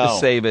 No. Just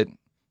save it.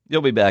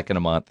 You'll be back in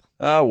a month.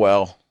 Oh,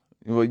 well,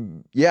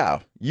 yeah,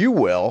 you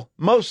will.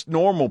 Most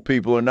normal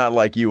people are not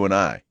like you and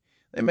I.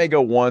 They may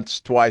go once,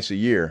 twice a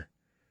year.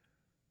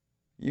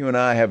 You and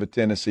I have a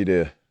tendency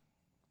to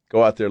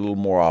go out there a little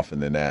more often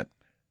than that.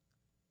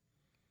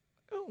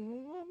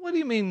 What do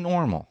you mean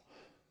normal?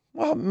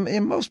 Well,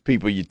 most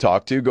people you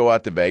talk to go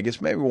out to Vegas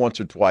maybe once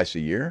or twice a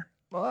year.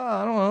 Well,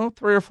 I don't know,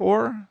 3 or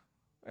 4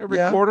 every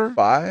Yeah, quarter.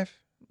 5.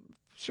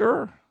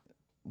 Sure.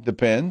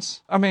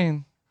 Depends. I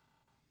mean,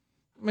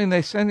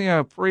 they send you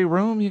a free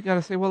room. You got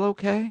to say, well,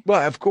 okay.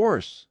 Well, of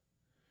course.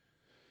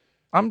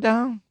 I'm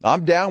down.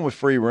 I'm down with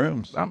free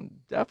rooms. I'm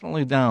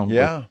definitely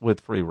down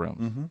with free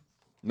rooms. Mm-hmm.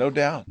 No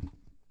doubt.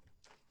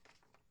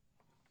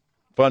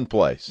 Fun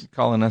place. You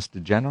calling us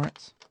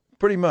degenerates?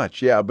 Pretty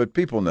much, yeah, but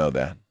people know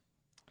that.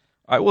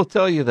 I will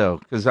tell you, though,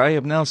 because I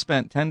have now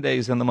spent 10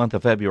 days in the month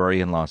of February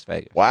in Las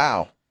Vegas.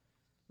 Wow.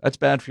 That's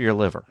bad for your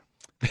liver.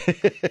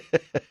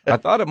 I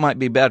thought it might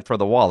be bad for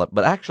the wallet,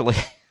 but actually...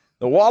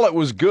 The wallet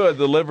was good.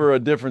 The liver, a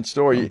different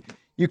story.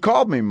 You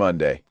called me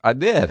Monday. I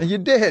did. You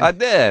did. I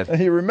did.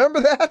 You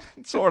remember that?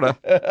 Sort of.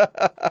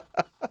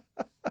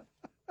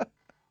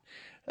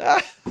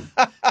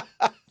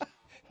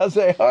 I'll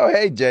say, oh,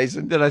 hey,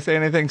 Jason. Did I say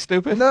anything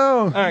stupid?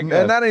 No. All right,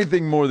 good. Not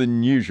anything more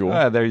than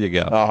usual. There you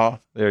go. Uh-huh.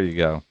 There you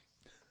go.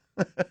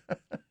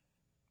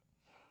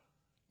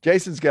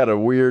 Jason's got a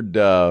weird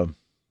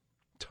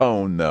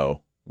tone,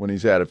 though, when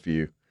he's had a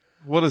few.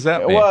 What does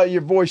that mean? Well,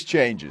 your voice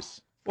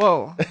changes.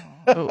 Well,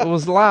 it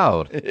was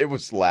loud. It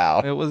was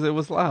loud. It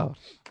was loud.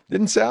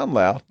 Didn't sound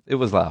loud. It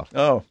was loud.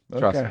 Oh, okay.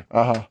 Trust me.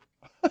 Uh-huh.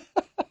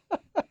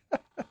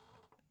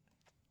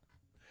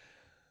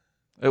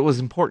 It was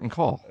an important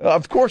call.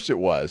 Of course it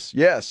was.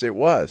 Yes, it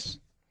was.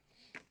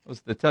 It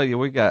was to tell you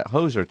we got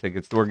Hoser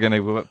tickets. We're going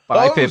to go at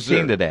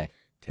 5:15 today.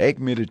 Take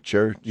me to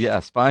church.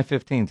 Yes,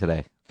 5:15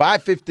 today.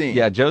 5:15.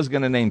 Yeah, Joe's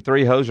going to name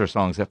 3 Hoser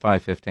songs at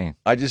 5:15.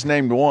 I just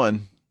named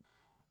one.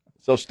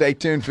 So stay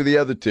tuned for the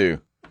other 2.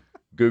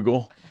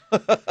 Google.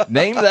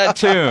 Name that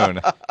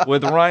tune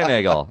with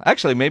Reinagel.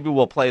 Actually, maybe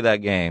we'll play that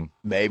game.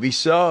 Maybe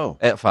so.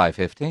 At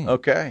 5:15.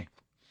 Okay.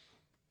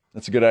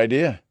 That's a good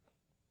idea.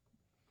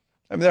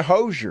 I mean, they're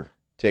Hoser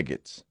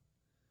tickets.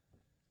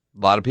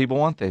 A lot of people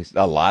want these.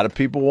 A lot of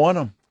people want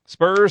them.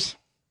 Spurs?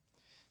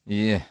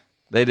 Yeah.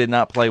 They did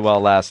not play well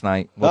last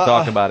night. We'll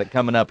talk about it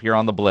coming up here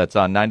on the Blitz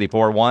on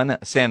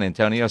 94.1 San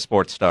Antonio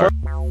Sports Star.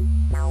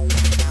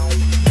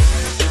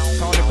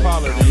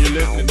 Pollard, and you're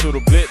listening to the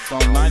Blitz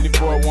on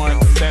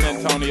 94.1 San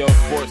Antonio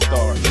Sports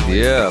Star.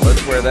 Yeah,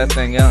 let's wear that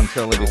thing out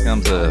until he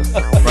becomes a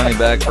running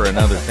back for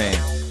another team.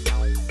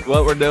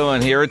 What we're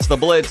doing here, it's the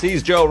Blitz.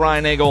 He's Joe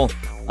Reinagel.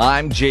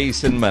 I'm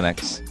Jason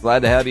Minix.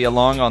 Glad to have you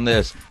along on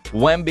this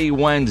Wemby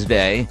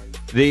Wednesday.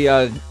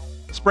 The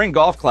Spring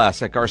Golf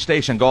Classic, our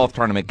station golf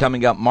tournament,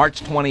 coming up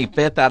March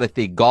 25th out at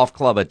the Golf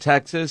Club of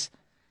Texas.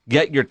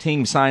 Get your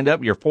team signed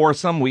up, your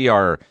foursome. We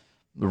are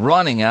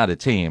running out of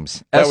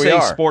teams.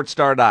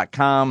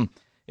 SASportsStar.com.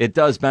 It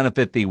does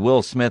benefit the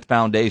Will Smith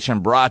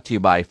Foundation, brought to you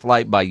by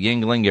Flight by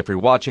Yingling. If you're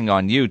watching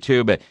on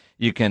YouTube,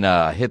 you can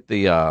hit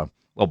the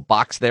little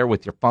box there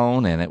with your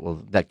phone, and it will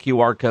that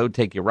QR code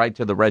take you right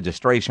to the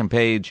registration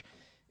page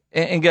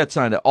and get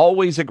signed up.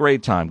 Always a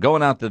great time.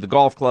 Going out to the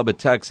Golf Club of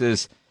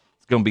Texas,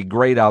 it's going to be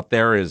great out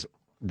there.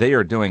 They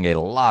are doing a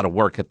lot of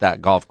work at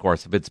that golf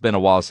course. If it's been a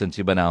while since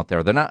you've been out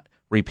there, they're not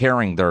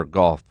repairing their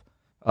golf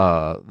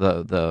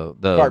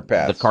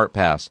the cart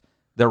pass.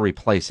 They're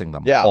replacing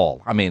them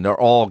all. I mean, they're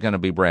all going to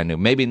be brand new.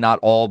 Maybe not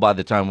all by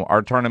the time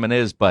our tournament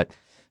is, but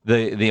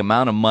the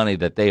amount of money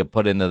that they have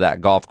put into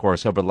that golf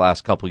course over the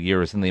last couple of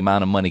years and the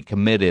amount of money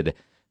committed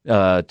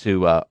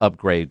to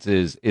upgrades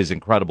is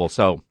incredible.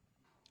 So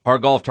our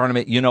golf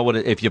tournament, you know what?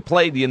 If you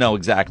played, you know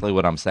exactly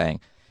what I'm saying.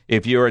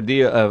 If you're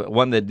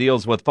one that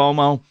deals with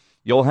FOMO,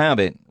 you'll have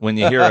it when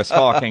you hear us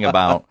talking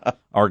about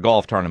our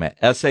golf tournament.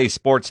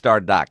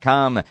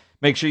 SASportsStar.com.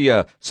 Make sure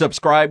you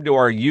subscribe to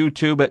our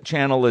YouTube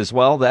channel as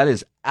well. That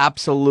is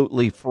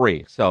absolutely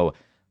free. So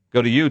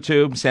go to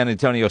YouTube, San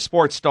Antonio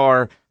Sports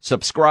Star,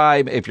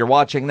 subscribe. If you're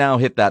watching now,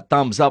 hit that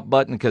thumbs up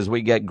button because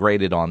we get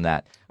graded on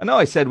that. I know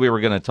I said we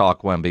were going to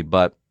talk Wemby,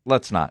 but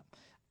let's not.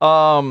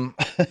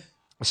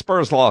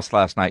 Spurs lost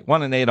last night,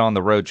 1-8 on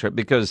the road trip,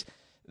 because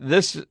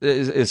this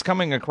is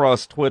coming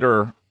across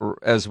Twitter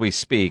as we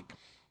speak,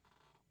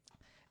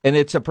 and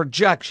it's a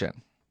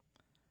projection.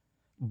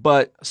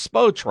 But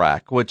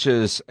Spotrac, which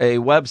is a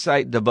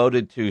website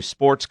devoted to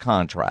sports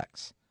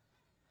contracts,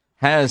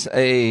 has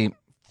a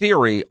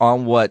theory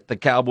on what the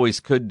Cowboys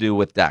could do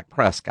with Dak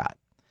Prescott.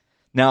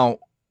 Now,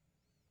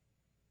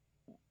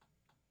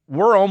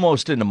 we're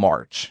almost into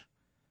March.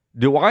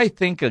 Do I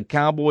think a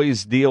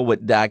Cowboys deal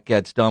with Dak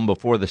gets done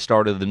before the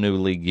start of the new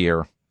league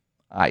year?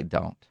 I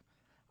don't.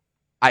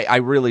 I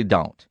really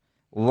don't.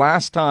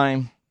 Last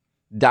time,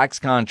 Dak's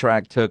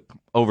contract took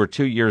over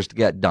 2 years to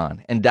get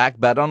done, and Dak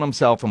bet on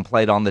himself and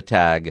played on the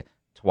tag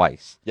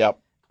twice. Yep.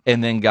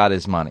 And then got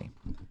his money.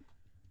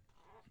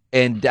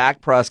 And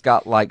Dak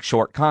Prescott likes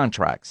short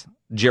contracts.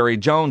 Jerry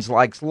Jones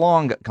likes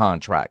long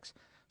contracts.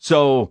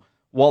 So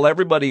while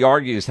everybody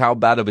argues how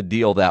bad of a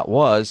deal that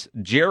was,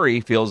 Jerry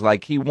feels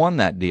like he won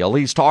that deal.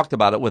 He's talked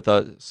about it with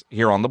us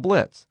here on the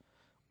Blitz.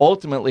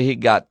 Ultimately, he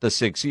got the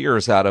 6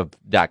 years out of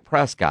Dak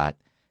Prescott.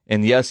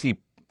 And yes, he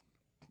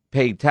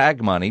paid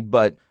tag money,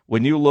 but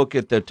when you look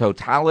at the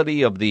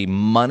totality of the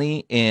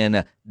money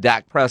in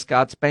Dak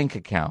Prescott's bank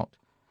account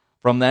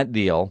from that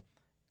deal,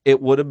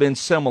 it would have been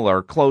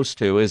similar, close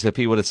to, as if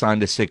he would have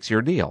signed a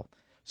 6-year deal.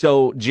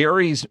 So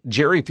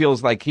Jerry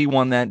feels like he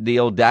won that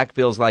deal. Dak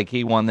feels like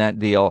he won that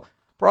deal.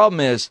 Problem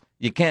is,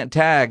 you can't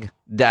tag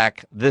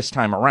Dak this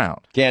time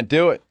around. Can't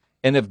do it.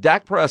 And if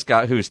Dak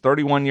Prescott, who's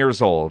 31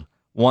 years old,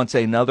 wants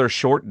another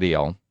short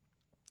deal,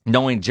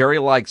 knowing Jerry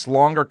likes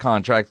longer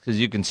contracts because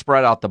you can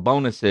spread out the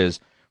bonuses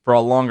for a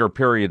longer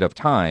period of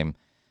time,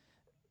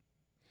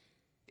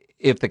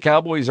 if the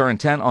Cowboys are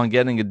intent on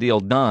getting a deal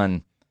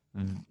done,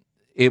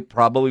 it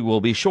probably will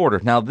be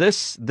shorter. Now,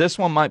 this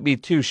one might be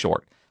too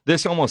short.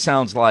 This almost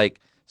sounds like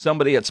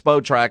somebody at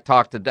Spotrac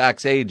talked to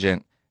Dak's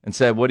agent and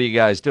said, what are you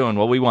guys doing?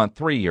 Well, we want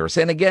 3 years.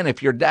 And again,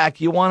 if you're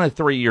Dak, you want a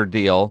 3-year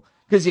deal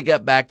because you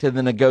get back to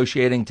the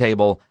negotiating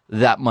table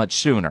that much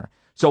sooner.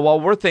 So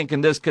while we're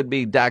thinking this could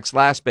be Dak's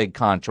last big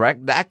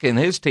contract, Dak and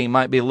his team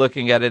might be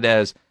looking at it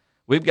as,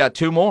 we've got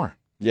 2 more.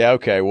 Yeah,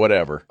 okay,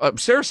 whatever.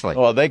 Seriously.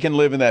 Well, they can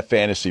live in that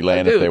fantasy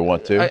land if they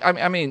want to.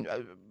 I mean,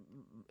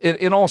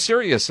 in all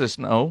seriousness,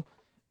 no.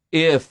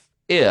 If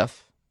he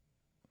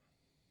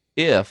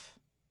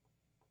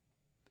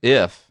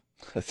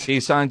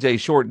signs a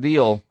short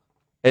deal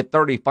at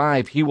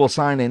 35, he will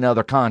sign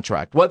another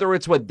contract. Whether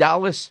it's with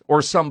Dallas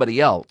or somebody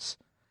else,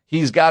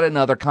 he's got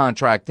another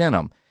contract in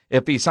him.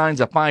 If he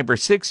signs a 5 or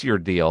 6 year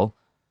deal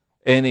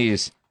and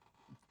he's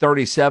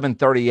 37,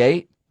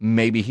 38,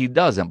 maybe he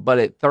doesn't. But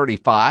at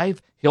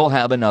 35, he'll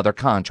have another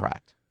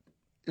contract.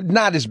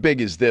 Not as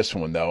big as this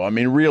one, though. I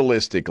mean,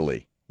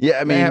 realistically. Yeah,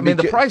 I mean,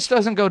 the price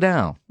doesn't go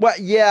down. Well,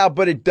 yeah,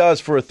 but it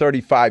does for a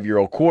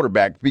 35-year-old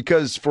quarterback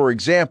because, for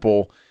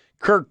example,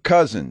 Kirk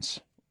Cousins,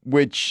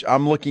 which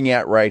I'm looking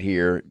at right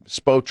here,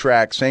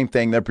 Spotrac, same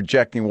thing. They're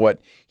projecting what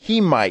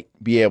he might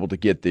be able to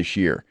get this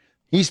year.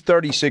 He's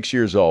 36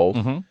 years old.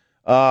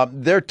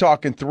 Mm-hmm. They're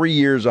talking 3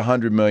 years,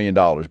 $100 million,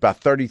 about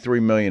 $33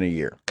 million a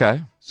year.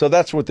 Okay. So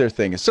that's what they're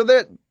thinking. So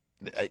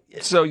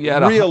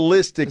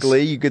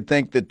realistically, you could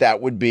think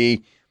that would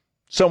be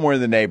somewhere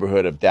in the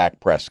neighborhood of Dak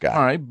Prescott.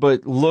 All right,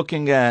 but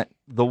looking at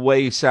the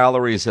way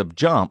salaries have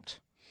jumped,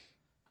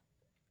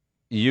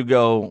 you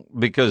go,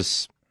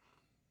 because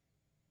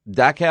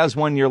Dak has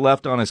 1 year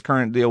left on his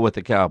current deal with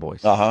the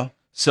Cowboys. Uh-huh.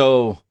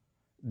 So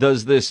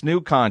does this new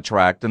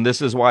contract, and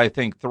this is why I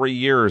think 3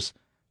 years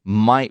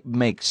might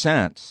make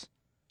sense,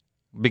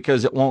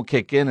 because it won't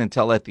kick in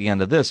until at the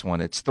end of this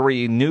one. It's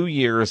 3 new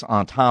years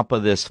on top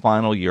of this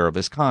final year of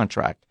his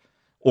contract.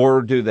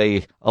 Or do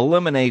they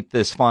eliminate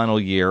this final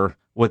year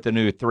with the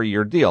new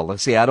 3-year deal?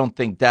 Let's see, I don't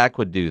think Dak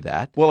would do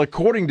that. Well,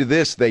 according to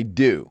this, they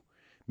do,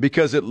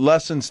 because it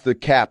lessens the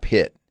cap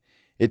hit.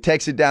 It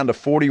takes it down to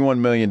 $41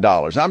 million.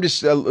 I'm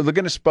just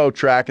looking at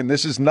Spotrac, and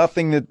this is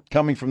nothing that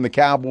coming from the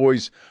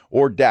Cowboys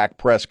or Dak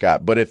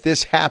Prescott. But if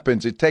this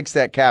happens, it takes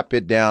that cap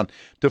hit down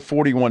to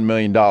 $41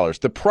 million.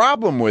 The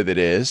problem with it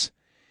is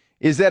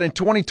that in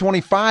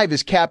 2025,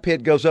 his cap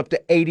hit goes up to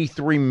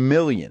 $83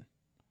 million.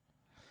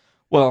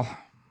 Well,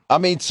 I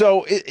mean,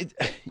 so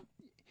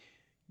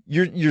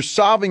you're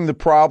solving the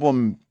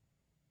problem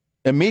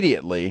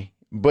immediately,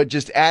 but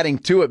just adding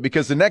to it,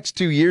 because the next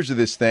 2 years of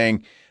this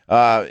thing,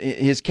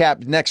 his cap,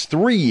 next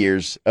 3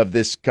 years of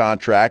this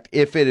contract,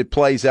 if it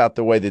plays out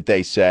the way that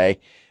they say,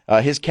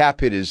 his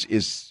cap hit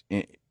is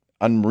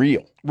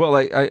unreal. Well,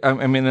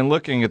 I mean, in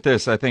looking at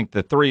this, I think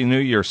the 3 new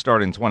years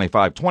start in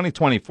 25.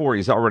 2024,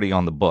 he's already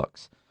on the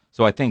books.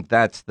 So I think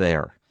that's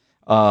there.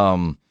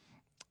 But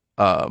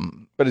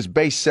his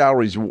base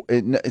salaries,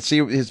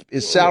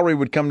 his salary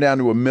would come down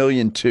to $1.2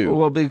 million.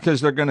 Well,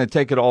 because they're going to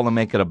take it all and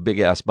make it a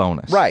big-ass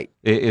bonus. Right.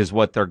 Is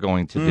what they're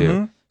going to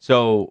do.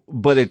 So,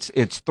 but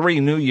it's 3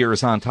 new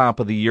years on top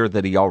of the year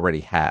that he already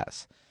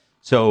has.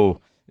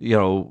 So,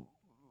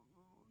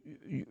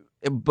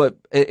 but,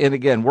 and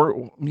again,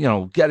 we're,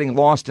 getting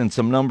lost in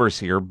some numbers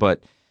here,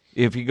 but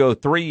if you go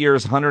 3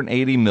 years,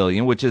 $180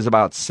 million, which is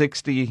about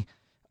 60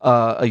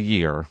 a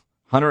year,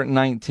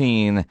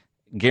 119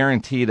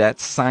 guaranteed at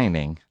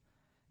signing,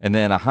 and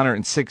then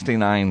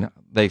 169,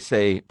 they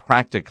say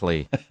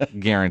practically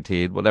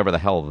guaranteed, whatever the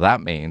hell that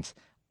means.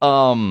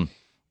 No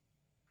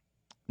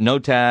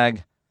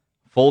tag,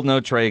 full no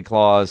trade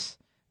clause,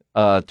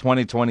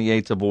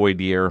 2028's a void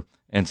year,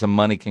 and some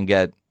money can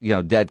get,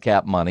 dead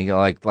cap money.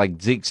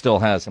 Like Zeke still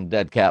has some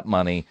dead cap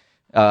money.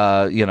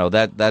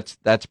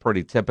 That's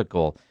pretty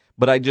typical.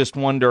 But I just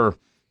wonder,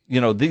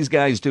 these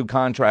guys do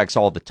contracts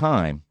all the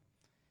time.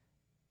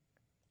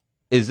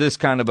 Is this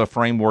kind of a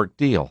framework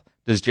deal?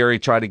 Does Jerry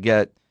try to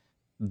get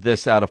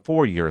this out of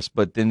 4 years,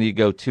 but then you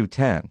go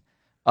 2-10?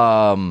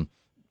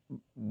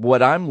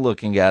 What I'm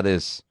looking at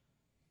is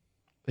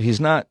he's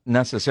not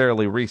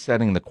necessarily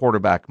resetting the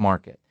quarterback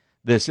market.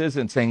 This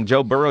isn't saying,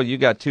 Joe Burrow, you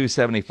got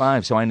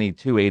 275, so I need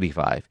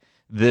 285.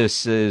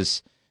 This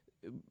is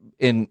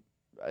and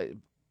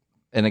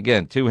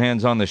again, two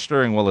hands on the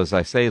steering wheel as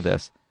I say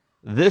this.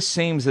 This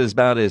seems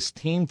about as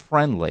team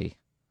friendly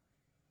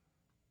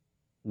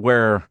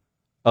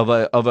of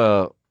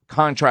a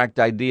contract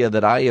idea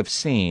that I have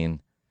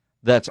seen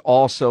that's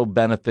also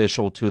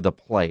beneficial to the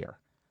player,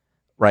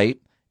 right?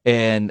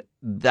 And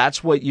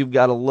that's what you've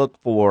got to look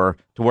for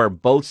to where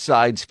both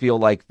sides feel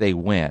like they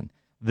win.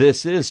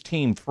 This is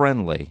team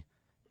friendly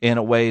in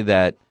a way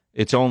that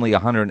it's only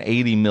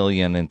 $180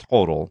 million in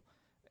total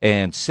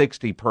and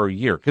 $60 per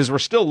year, because we're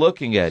still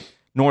looking at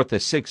north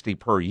of $60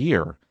 per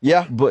year.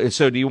 Yeah. But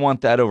so do you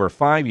want that over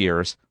 5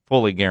 years,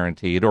 fully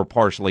guaranteed, or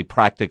partially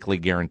practically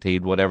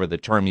guaranteed, whatever the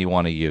term you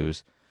want to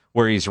use,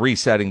 where he's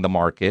resetting the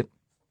market,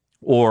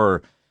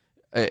 or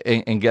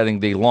and getting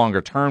the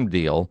longer term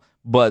deal?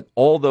 But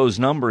all those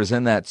numbers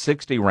in that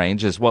 60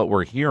 range is what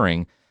we're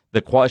hearing.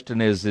 The question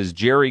is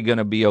Jerry going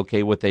to be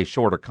okay with a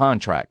shorter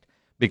contract?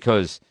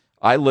 Because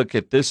I look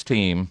at this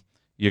team,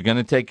 you're going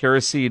to take care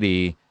of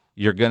CD,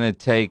 you're going to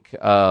take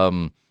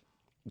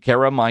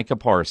care of Micah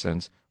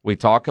Parsons. We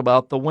talk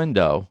about the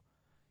window,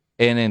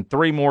 and in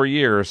 3 more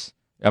years,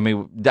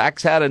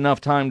 Dak's had enough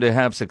time to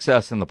have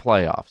success in the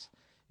playoffs.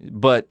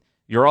 But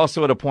you're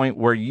also at a point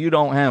where you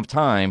don't have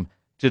time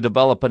to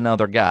develop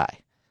another guy.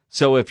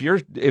 So if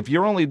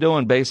you're only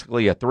doing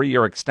basically a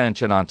 3-year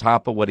extension on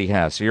top of what he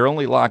has, so you're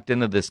only locked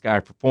into this guy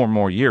for 4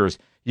 more years,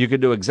 you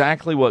could do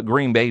exactly what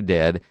Green Bay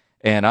did.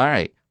 And all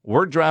right,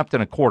 we're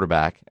drafting a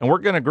quarterback, and we're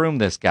going to groom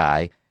this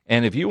guy.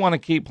 And if you want to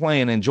keep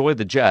playing, enjoy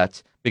the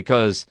Jets,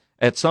 because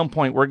at some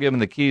point we're giving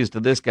the keys to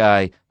this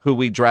guy who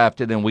we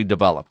drafted and we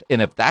developed.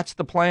 And if that's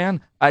the plan,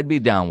 I'd be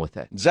down with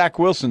it. Zach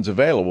Wilson's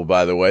available,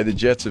 by the way. The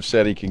Jets have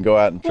said he can go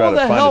out and try to find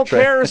a trade. Who the hell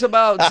cares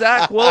about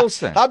Zach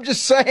Wilson? I'm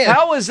just saying.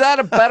 How is that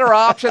a better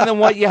option than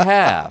what you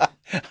have?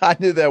 I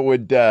knew that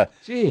would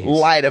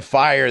light a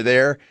fire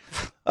there.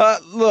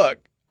 Look,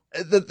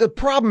 the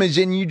problem is,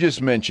 and you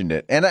just mentioned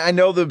it, and I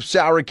know the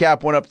salary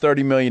cap went up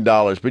 $30 million,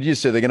 but you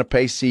said they're going to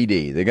pay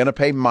CD, they're going to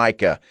pay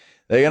Micah,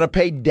 they're going to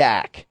pay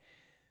Dak.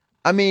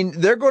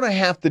 They're going to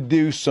have to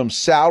do some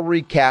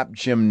salary cap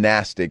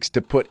gymnastics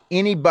to put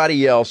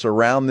anybody else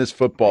around this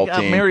football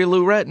team. Mary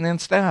Lou Retton in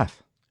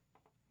staff.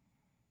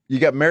 You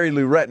got Mary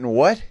Lou Retton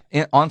what?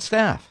 On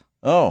staff.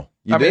 Oh,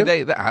 you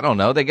do? I don't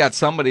know. They got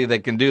somebody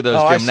that can do those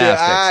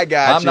gymnastics. I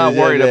got I'm not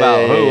worried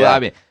about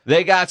who.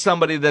 They got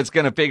somebody that's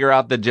going to figure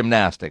out the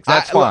gymnastics.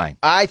 That's fine.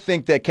 I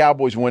think that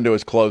Cowboys window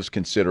is closed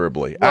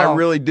considerably. Well, I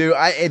really do.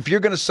 If you're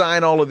going to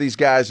sign all of these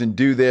guys and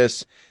do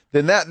this,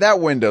 then that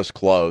window's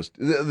closed.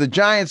 The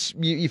Giants,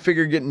 you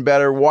figure, getting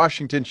better.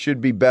 Washington should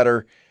be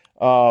better.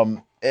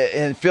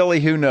 And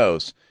Philly, who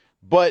knows?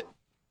 But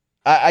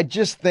I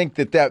just think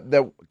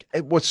that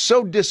it was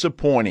so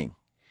disappointing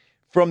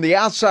from the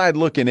outside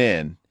looking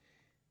in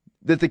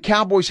that the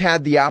Cowboys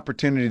had the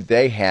opportunity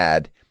they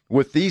had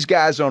with these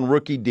guys on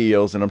rookie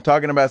deals, and I'm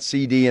talking about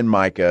CD and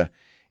Micah,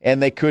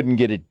 and they couldn't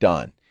get it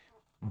done.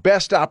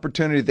 Best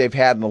opportunity they've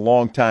had in a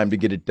long time to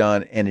get it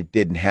done, and it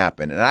didn't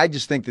happen. And I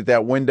just think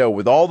that window,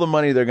 with all the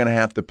money they're going to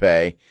have to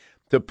pay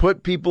to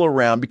put people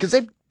around, because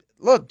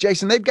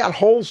Jason, they've got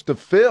holes to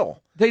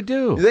fill. They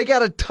do. They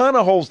got a ton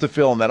of holes to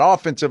fill in that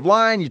offensive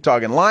line. You're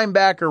talking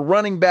linebacker,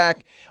 running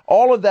back,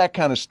 all of that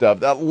kind of stuff.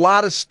 A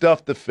lot of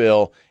stuff to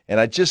fill. And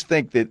I just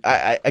think that,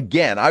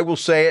 I will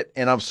say it,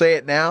 and I'll say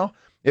it now.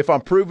 If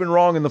I'm proven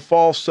wrong in the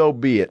fall, so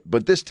be it.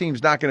 But this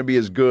team's not going to be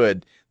as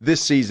good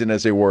this season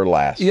as they were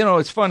last.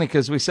 It's funny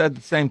because we said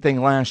the same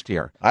thing last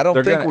year. I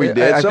don't think we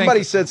did.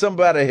 Somebody said something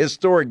about a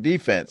historic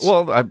defense.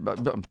 Well, I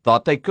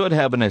thought they could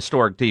have an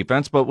historic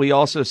defense, but we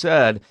also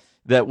said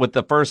that with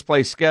the first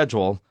place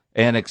schedule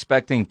and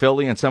expecting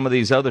Philly and some of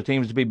these other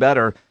teams to be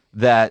better,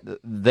 that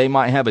they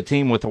might have a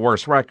team with a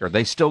worse record.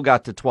 They still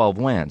got to 12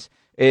 wins.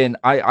 And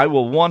I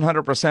will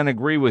 100%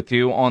 agree with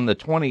you on the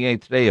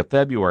 28th day of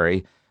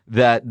February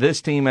that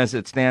this team as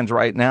it stands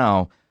right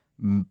now,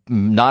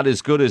 not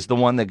as good as the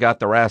one that got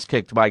their ass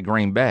kicked by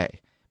Green Bay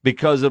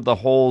because of the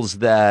holes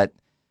that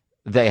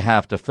they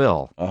have to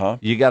fill.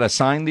 You got to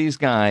sign these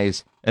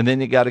guys, and then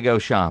you got to go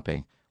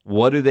shopping.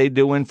 What do they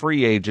do in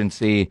free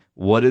agency?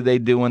 What do they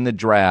do in the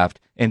draft?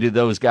 And do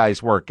those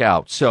guys work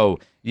out? So,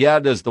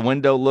 does the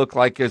window look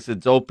like it's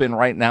open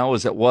right now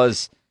as it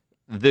was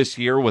this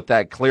year with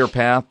that clear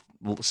path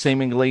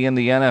seemingly in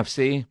the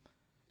NFC?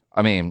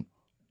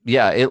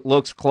 It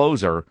looks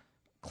closer,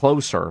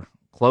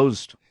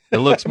 closed. It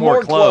looks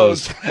more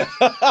closed.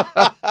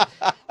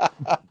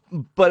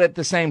 But at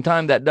the same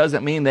time, that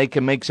doesn't mean they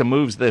can make some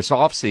moves this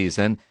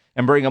offseason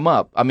and bring them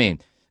up. I mean,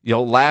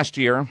 last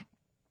year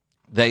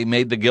they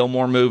made the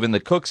Gilmore move and the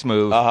Cooks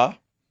move,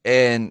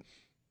 and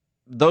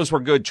those were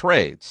good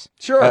trades.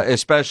 Sure.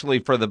 Especially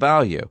for the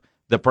value.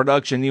 The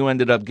production you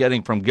ended up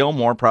getting from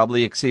Gilmore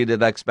probably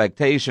exceeded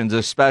expectations,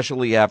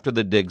 especially after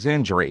the Diggs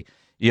injury.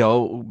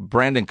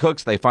 Brandon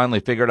Cooks, they finally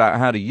figured out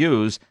how to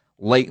use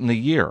late in the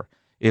year.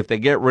 If they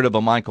get rid of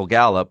a Michael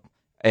Gallup,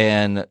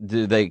 and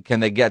can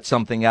they get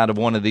something out of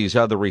one of these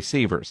other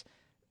receivers?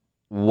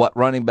 What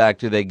running back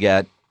do they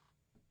get,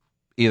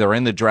 either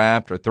in the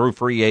draft or through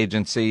free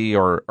agency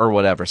or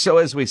whatever? So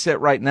as we sit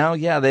right now,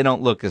 they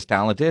don't look as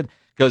talented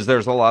because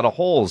there's a lot of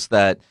holes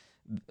that,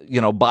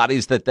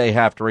 bodies that they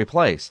have to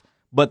replace.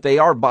 But they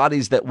are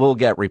bodies that will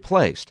get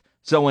replaced.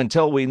 So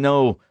until we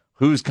know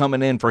who's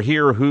coming in for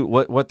here,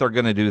 what they're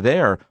going to do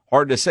there,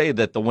 hard to say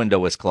that the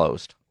window is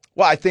closed.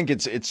 Well, I think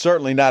it's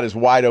certainly not as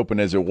wide open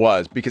as it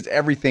was because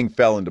everything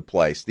fell into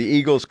place. The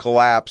Eagles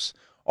collapse,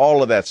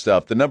 all of that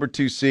stuff. The number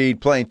 2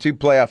 seed playing 2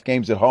 playoff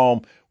games at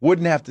home,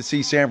 wouldn't have to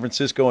see San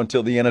Francisco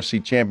until the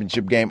NFC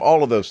Championship game,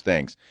 all of those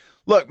things.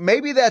 Look,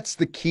 maybe that's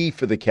the key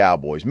for the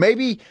Cowboys.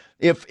 Maybe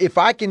if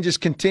I can just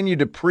continue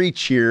to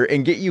preach here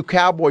and get you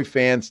Cowboy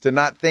fans to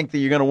not think that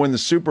you're going to win the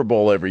Super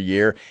Bowl every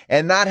year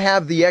and not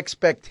have the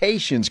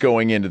expectations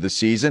going into the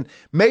season,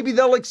 maybe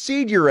they'll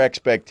exceed your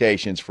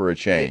expectations for a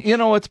change.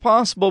 It's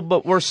possible,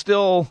 but we're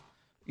still,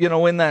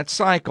 in that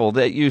cycle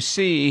that you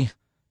see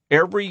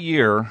every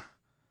year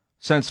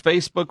since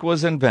Facebook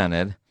was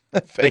invented.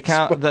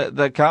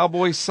 The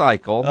Cowboys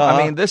cycle.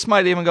 I mean, this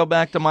might even go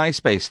back to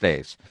MySpace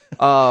days.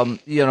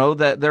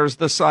 That there's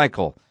the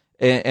cycle.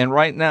 And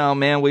right now,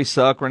 man, we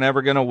suck. We're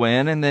never going to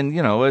win. And then,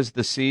 as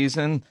the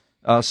season,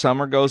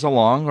 summer goes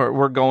along,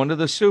 we're going to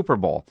the Super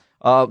Bowl.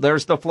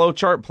 There's the flow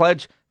chart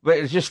pledge, but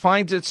it just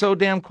finds it so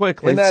damn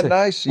quickly. Isn't that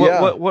nice?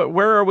 Yeah.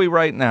 Where are we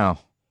right now?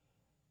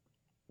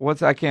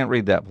 I can't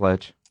read that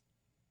pledge.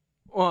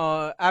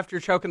 After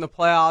choking the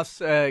playoffs,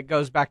 it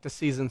goes back to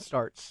season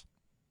starts.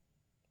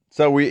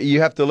 So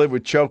you have to live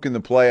with choking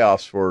the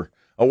playoffs for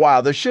a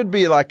while. There should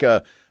be like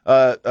a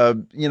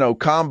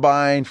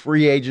combine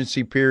free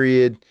agency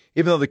period,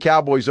 even though the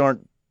Cowboys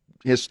aren't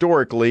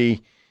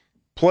historically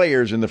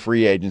players in the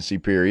free agency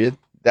period.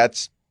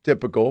 That's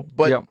typical.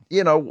 But,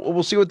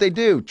 we'll see what they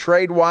do.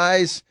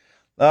 Trade-wise,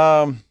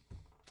 I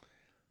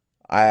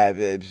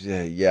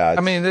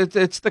mean,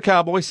 it's the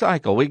Cowboy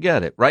cycle. We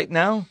get it. Right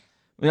now,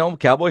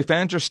 Cowboy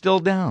fans are still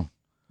down.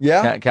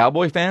 Yeah.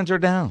 Cowboy fans are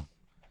down.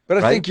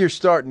 But I think you're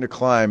starting to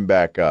climb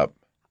back up.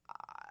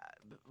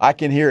 I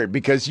can hear it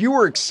because you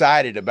were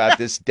excited about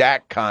this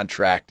Dak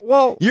contract.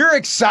 Well, you're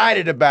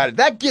excited about it.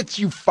 That gets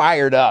you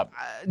fired up.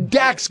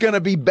 Dak's going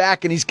to be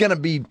back, and he's going to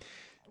be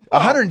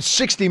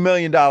 $160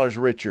 million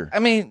richer. I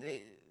mean,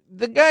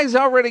 the guy's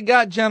already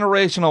got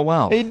generational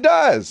wealth. He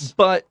does.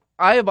 But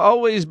I have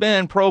always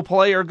been pro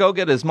player. Go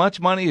get as much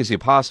money as you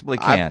possibly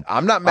can.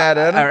 I'm not mad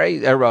at him. All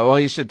right. Well,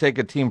 you should take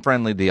a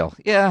team-friendly deal.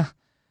 Yeah.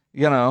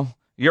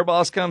 Your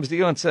boss comes to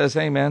you and says,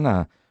 hey,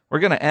 man, we're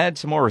going to add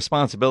some more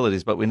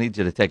responsibilities, but we need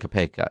you to take a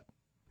pay cut.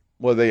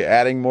 Were they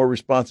adding more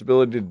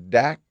responsibility to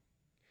Dak?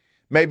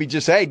 Maybe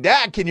just, hey,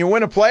 Dak, can you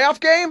win a playoff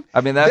game? I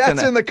mean,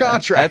 that's in the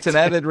contract. That's an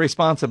added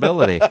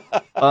responsibility.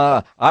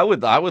 I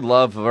would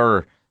love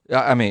for,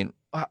 I mean,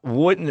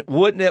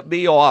 wouldn't it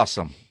be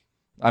awesome?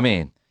 I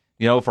mean,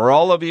 for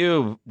all of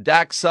you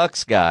Dak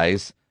sucks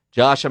guys,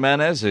 Josh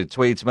Jimenez, who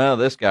tweets, man,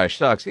 this guy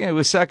sucks. He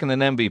was second in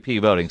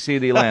MVP voting.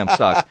 CeeDee Lamb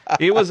sucks.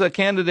 He was a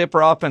candidate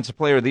for Offensive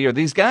Player of the Year.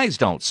 These guys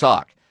don't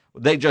suck.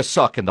 They just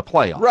suck in the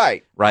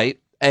playoffs. Right?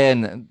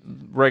 And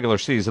regular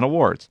season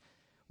awards.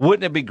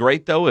 Wouldn't it be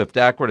great, though, if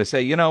Dak were to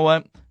say, you know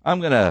what, I'm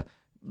going to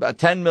a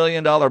 $10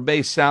 million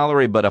base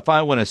salary, but if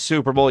I win a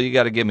Super Bowl, you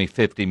got to give me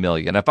 $50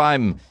 million. If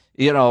I'm,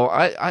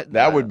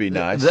 that would be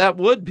nice. That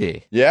would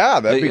be. Yeah,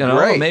 that'd be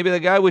great. Maybe the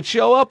guy would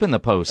show up in the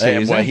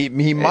postseason. Well,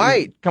 he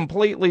might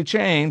completely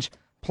change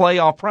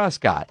playoff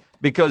Prescott,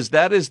 because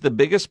that is the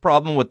biggest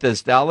problem with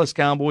this Dallas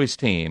Cowboys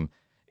team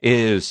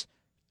is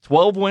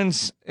 12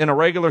 wins in a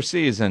regular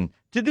season.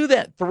 To do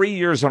that 3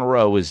 years in a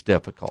row is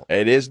difficult.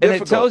 It is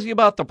difficult. And it tells you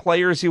about the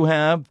players you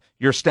have,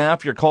 your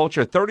staff, your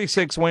culture.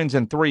 36 wins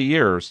in 3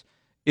 years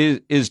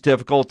is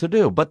difficult to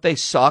do, but they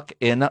suck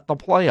in the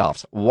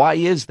playoffs. Why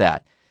is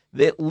that?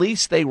 At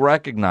least they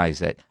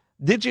recognize it.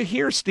 Did you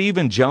hear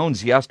Stephen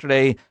Jones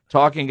yesterday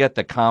talking at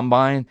the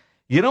Combine?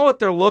 You know what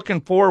they're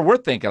looking for? We're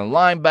thinking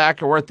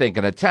linebacker, we're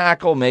thinking a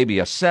tackle, maybe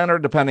a center,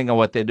 depending on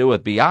what they do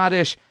with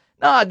Biotish.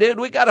 Nah, dude,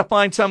 we got to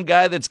find some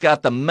guy that's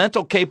got the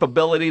mental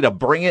capability to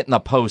bring it in the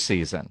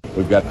postseason.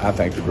 We've got, I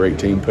think, a great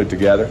team put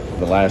together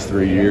the last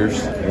 3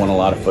 years. Won a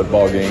lot of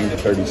football games,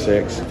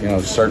 36.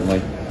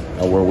 Certainly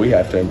where we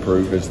have to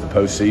improve is the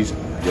postseason.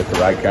 Get the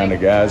right kind of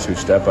guys who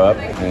step up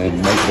and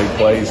make big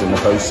plays in the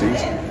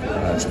postseason.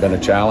 It's been a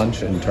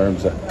challenge in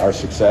terms of our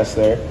success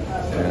there,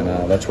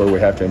 and that's where we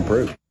have to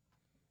improve.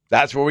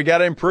 That's where we got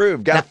to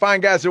improve. Got to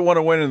find guys that want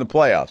to win in the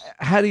playoffs.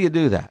 How do you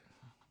do that?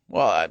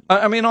 Well,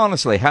 I mean,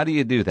 honestly, how do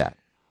you do that?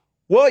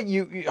 Well,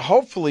 you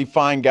hopefully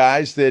find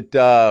guys that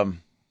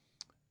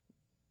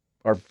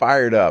are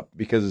fired up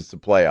because it's the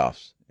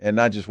playoffs and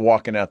not just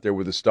walking out there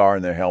with a star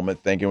in their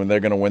helmet thinking when they're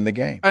going to win the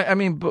game. I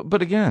mean,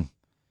 but again,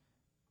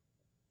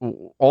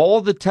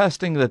 all the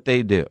testing that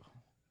they do,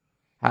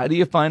 how do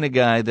you find a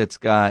guy that's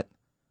got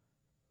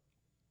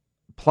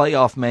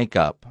playoff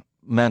makeup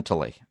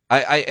mentally?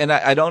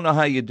 I don't know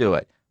how you do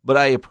it, but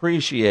I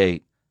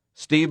appreciate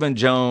Stephen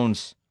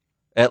Jones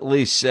at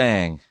least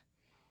saying,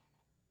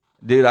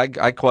 dude,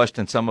 I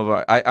questioned some of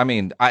our,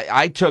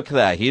 I took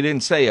that. He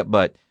didn't say it,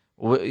 but,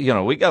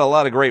 we got a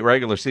lot of great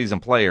regular season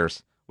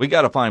players. We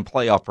got to find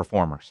playoff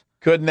performers.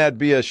 Couldn't that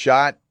be a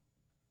shot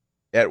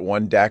at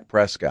one Dak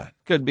Prescott?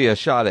 Could be a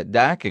shot at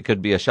Dak. It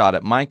could be a shot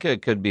at Micah.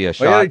 It could be a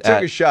shot he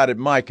took a shot at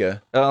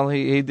Micah. Well,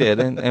 he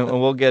did, and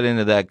we'll get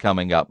into that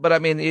coming up. But, I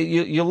mean,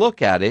 you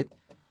look at it,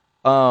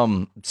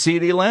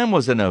 CeeDee Lamb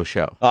was a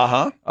no-show.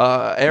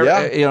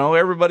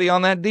 Everybody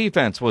on that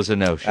defense was a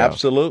no-show.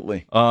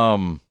 Absolutely.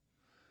 Who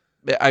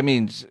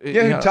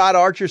Todd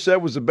Archer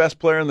said was the best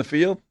player in the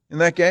field in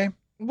that game?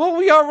 Well,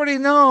 we already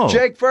know.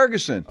 Jake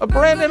Ferguson.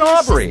 Brandon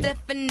Aubrey.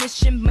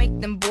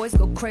 Make them boys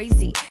go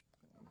crazy.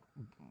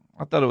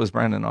 I thought it was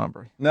Brandon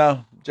Aubrey.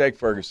 No, Jake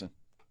Ferguson.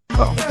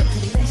 Oh.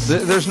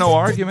 There's no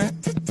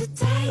argument.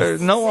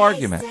 There's no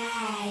argument.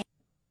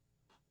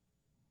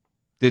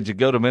 Did you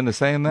goad him into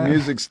saying that?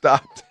 Music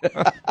stopped.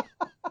 If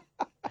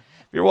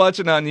you're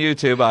watching on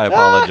YouTube, I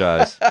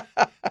apologize.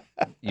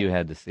 You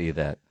had to see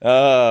that.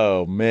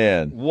 Oh,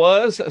 man.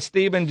 Was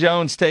Stephen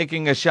Jones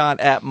taking a shot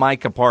at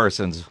Micah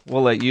Parsons?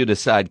 We'll let you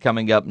decide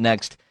coming up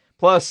next.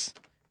 Plus,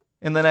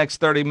 in the next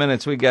 30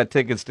 minutes, we got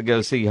tickets to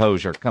go see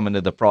Hosier coming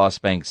to the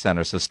Frost Bank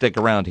Center. So stick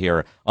around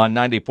here on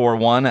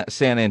 94.1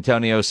 San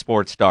Antonio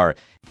Sports Star.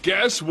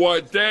 Guess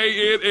what day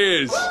it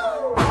is?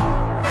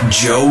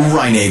 Joe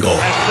Reinagel.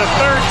 That's the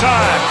third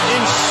time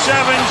in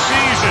 7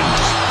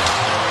 seasons.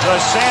 The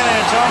San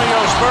Antonio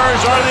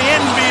Spurs are the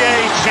NBA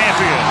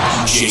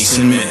champions.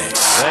 Jason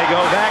Minix. They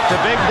go back to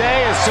big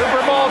day as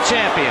Super Bowl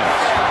champions.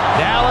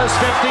 Dallas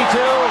 52,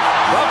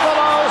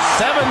 Buffalo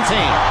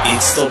 17.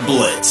 It's the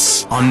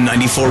Blitz on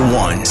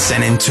 94.1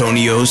 San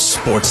Antonio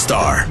Sports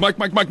Star. Mike.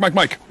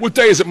 What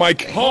day is it,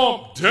 Mike?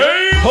 Hump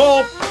day.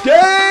 Hump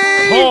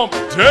day. Hump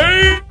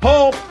day.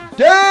 Hump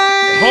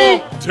day.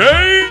 Hump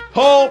day.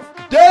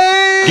 Hump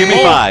day. Give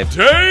me 5.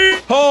 Day.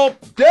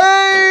 Hump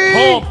day.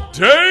 Hump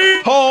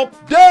day.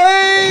 Hump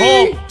day.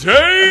 Hump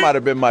day. That might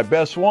have been my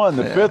best one.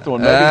 The fifth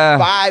one, maybe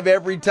 5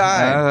 every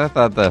time. I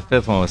thought the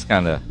fifth one was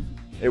kind of...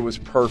 It was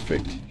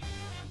perfect.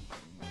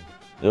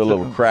 There's a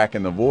little crack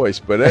in the voice,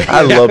 but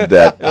I love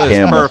that. It was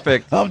Campbell.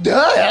 perfect. I'm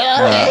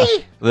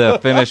done. The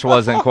finish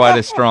wasn't quite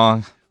as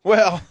strong.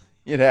 Well,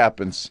 it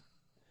happens.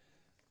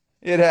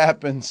 It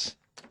happens.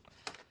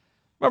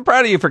 I'm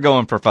proud of you for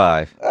going for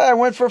 5. I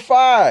went for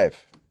 5.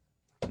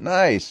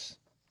 Nice.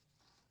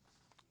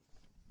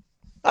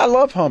 I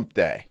love hump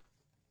day.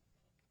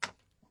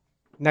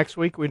 Next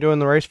week, we doing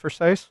the race for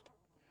Sace?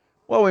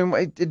 Well,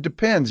 it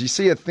depends. You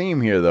see a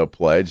theme here, though,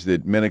 Pledge,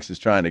 that Minix is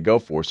trying to go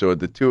for. So at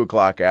the 2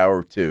 o'clock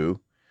hour, 2,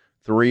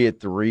 3 at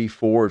 3,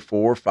 4 at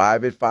 4,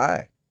 5 at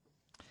 5.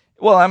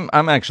 Well,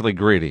 I'm actually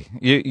greedy.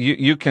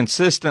 You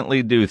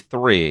consistently do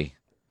 3,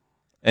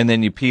 and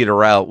then you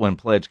peter out when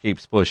Pledge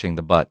keeps pushing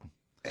the button.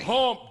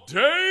 Hump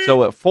day.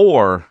 So at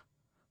 4,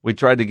 we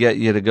tried to get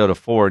you to go to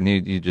 4, and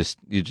you just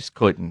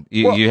couldn't.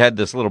 You had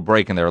this little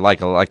break in there,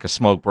 like a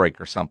smoke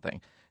break or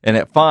something. And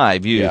at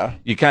 5,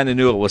 you kind of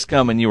knew it was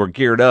coming. You were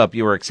geared up.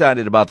 You were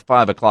excited about the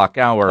 5 o'clock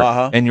hour,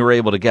 and you were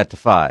able to get to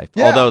 5.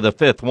 Yeah. Although the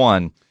 5th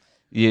one,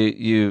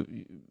 you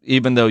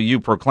even though you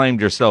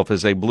proclaimed yourself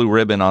as a blue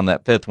ribbon on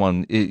that 5th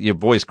one, your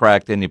voice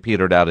cracked and you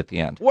petered out at the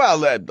end.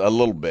 Well, a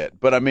little bit.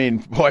 But, I mean,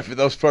 boy, for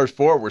those first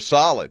 4 were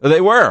solid.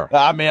 They were.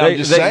 I mean, I'm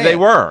just saying. They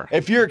were.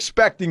 If you're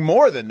expecting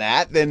more than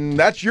that, then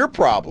that's your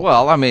problem.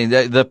 Well, I mean,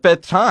 the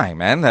 5th time,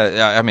 man.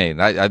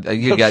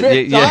 You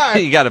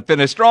got to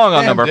finish strong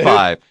on number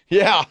 5.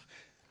 Yeah.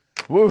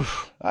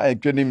 Woof. I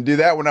couldn't even do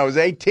that when I was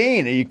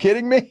 18. Are you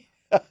kidding me?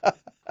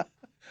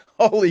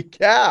 Holy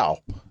cow.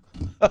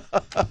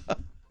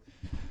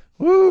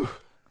 Woo.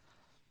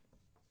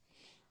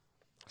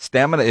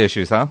 Stamina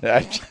issues, huh?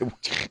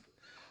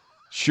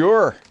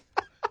 Sure.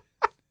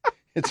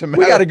 It's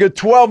we got a good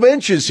 12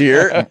 inches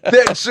here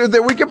so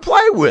that we can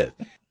play with.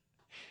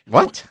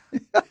 What?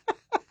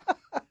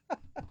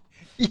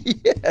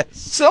 Yes.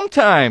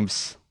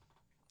 Sometimes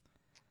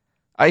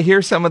I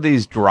hear some of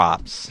these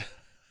drops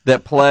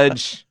that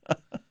Pledge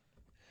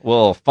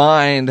will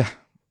find.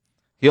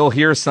 He'll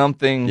hear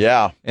something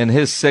in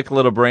his sick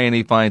little brain.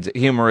 He finds it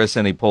humorous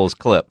and he pulls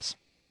clips.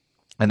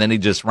 And then he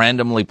just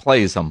randomly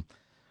plays them,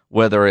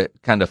 whether it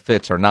kind of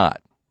fits or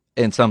not.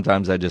 And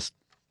sometimes I just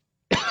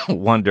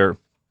wonder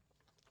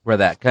where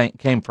that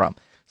came from.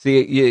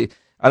 See,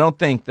 I don't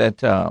think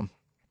that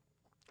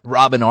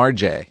Rob and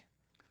RJ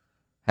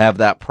have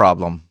that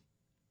problem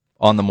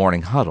on the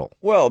morning huddle.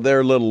 Well, they're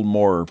a little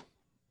more.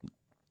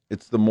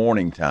 It's the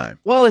morning time.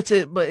 Well, is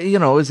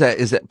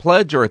it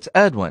Pledge or it's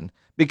Edwin?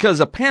 Because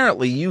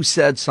apparently you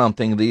said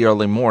something the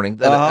early morning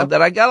that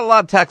I got a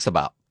lot of texts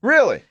about.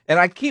 Really? And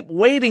I keep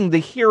waiting to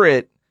hear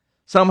it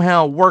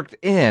somehow worked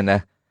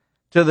in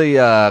to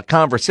the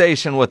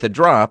conversation with the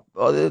drop,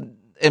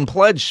 and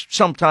Pledge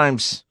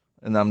sometimes,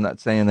 and I'm not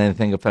saying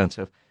anything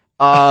offensive,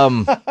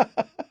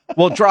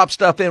 will drop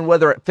stuff in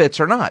whether it fits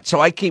or not. So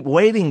I keep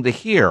waiting to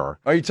hear.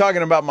 Are you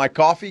talking about my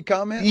coffee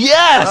comment?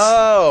 Yes.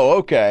 Oh,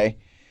 okay.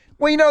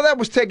 Well, that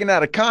was taken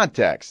out of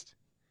context.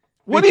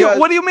 What do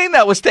you mean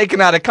that was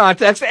taken out of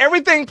context?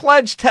 Everything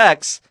Pledge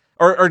texts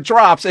or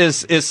drops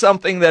is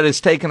something that is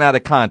taken out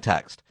of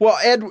context. Well,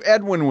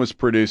 Edwin was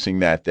producing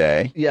that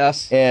day.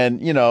 Yes.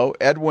 And,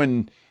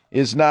 Edwin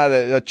is not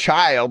a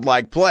child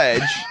like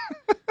Pledge.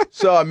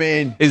 So, I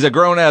mean... He's a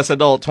grown-ass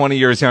adult 20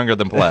 years younger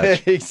than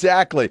Pledge.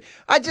 Exactly.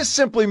 I just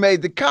simply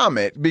made the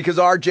comment because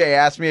RJ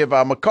asked me if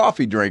I'm a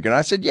coffee drinker. And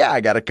I said, yeah,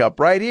 I got a cup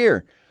right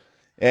here.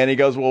 And he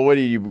goes, well, what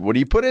do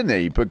you put in there?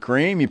 You put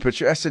cream? You put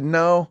sugar? I said,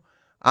 no,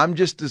 I'm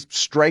just a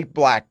straight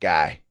black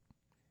guy.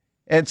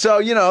 And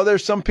so,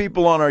 there's some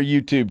people on our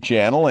YouTube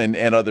channel and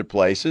other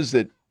places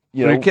that,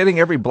 You're kidding?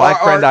 Every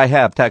black friend I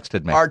have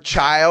texted me.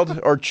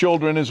 Our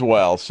children as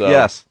well. So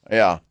yes.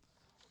 Yeah.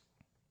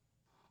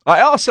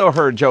 I also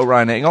heard, Joe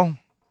Reinagle,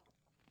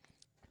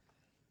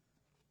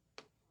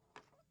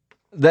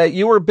 that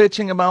you were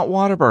bitching about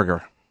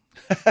Whataburger.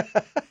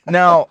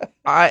 Now,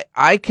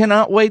 I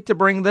cannot wait to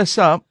bring this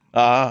up.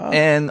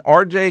 And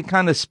RJ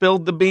kind of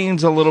spilled the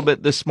beans a little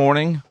bit this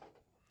morning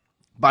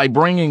by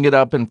bringing it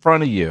up in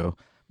front of you.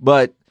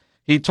 But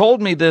he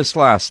told me this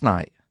last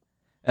night,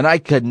 and I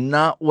could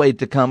not wait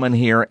to come in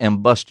here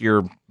and bust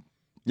your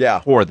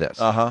for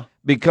this.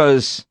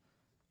 Because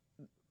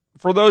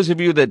for those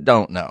of you that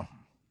don't know,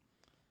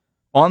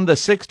 on the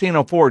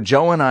 1604,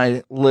 Joe and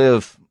I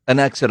live an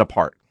exit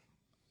apart,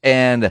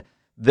 and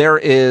there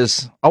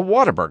is a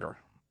Whataburger.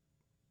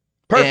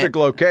 Perfect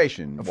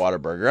location,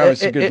 Whataburger. I mean,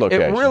 it's a good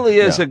location. It really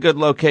is a good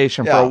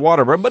location for a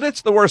Whataburger, but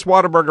it's the worst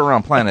Whataburger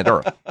on planet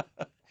Earth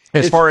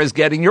as far as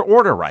getting your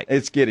order right.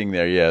 It's getting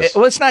there, yes.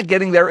 It's not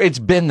getting there. It's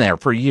been there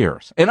for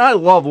years. And I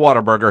love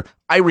Whataburger.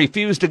 I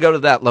refuse to go to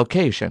that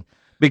location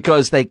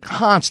because they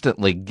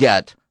constantly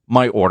get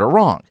my order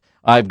wrong.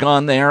 I've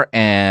gone there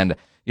and...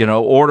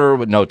 order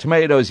with no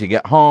tomatoes, you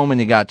get home and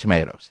you got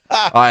tomatoes.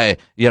 I,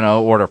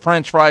 order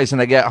French fries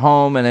and I get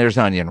home and there's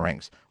onion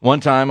rings. One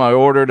time I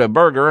ordered a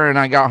burger and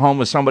I got home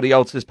with somebody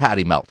else's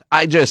patty melt.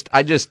 I just,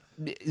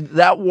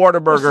 that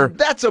Whataburger.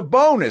 That's a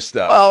bonus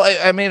though. Well,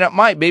 I mean, it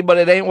might be, but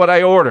it ain't what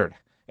I ordered.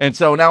 And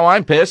so now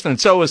I'm pissed, and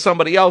so is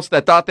somebody else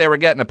that thought they were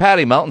getting a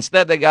patty melt.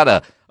 Instead, they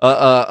got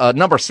a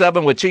number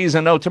 7 with cheese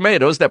and no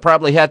tomatoes that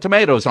probably had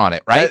tomatoes on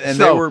it, right? And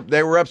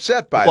they were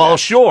upset by that. Well,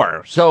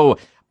 sure. So,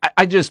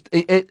 I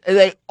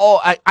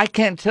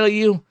can't tell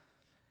you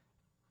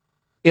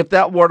if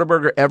that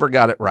Whataburger ever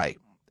got it right.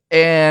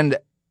 And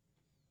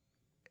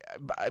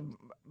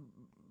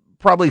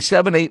probably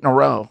 7, 8 in a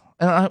row.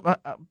 And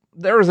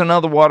there is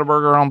another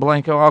Whataburger on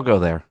Blanco. I'll go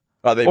there.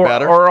 Are they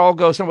better? Or I'll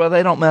go somewhere.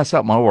 They don't mess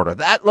up my order.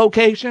 That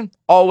location,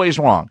 always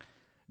wrong.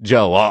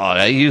 Joe,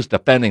 I used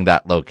defending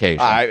that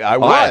location. I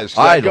was.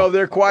 I go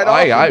there quite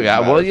often.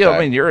 I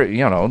mean,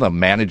 the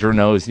manager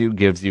knows you,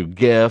 gives you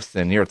gifts,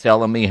 and you're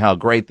telling me how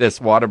great this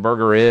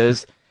Whataburger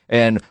is.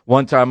 And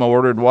one time I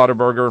ordered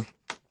Whataburger.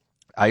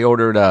 I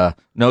ordered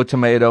no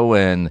tomato,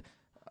 and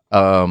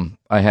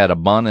I had a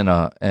bun and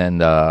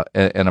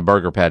a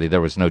burger patty. There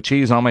was no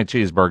cheese on my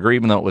cheeseburger,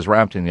 even though it was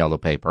wrapped in yellow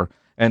paper.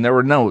 And there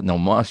were no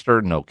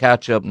mustard, no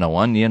ketchup, no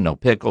onion, no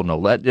pickle, no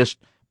lettuce, just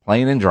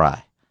plain and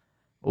dry.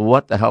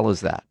 What the hell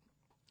is that?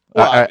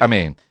 Well, I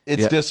mean,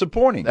 it's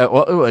disappointing.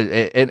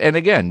 And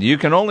again, you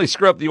can only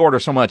screw up the order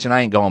so much, and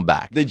I ain't going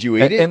back. Did you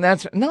eat it? And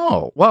that's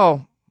no.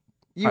 Well,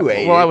 you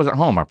ate it. Well, I was at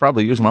home. I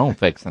probably used my own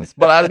fixings,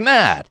 but I was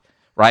mad,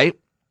 right?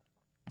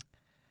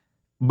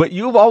 But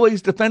you've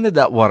always defended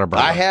that Whataburger.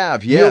 I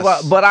have,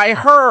 yes. But I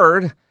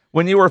heard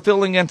when you were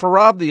filling in for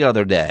Rob the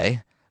other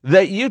day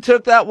that you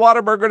took that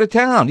Whataburger to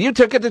town. You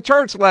took it to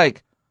church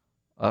like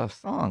a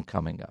song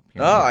coming up.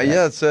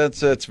 Yes,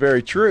 that's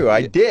very true.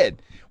 I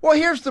did. Well,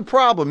 here's the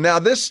problem. Now,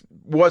 this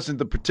wasn't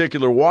the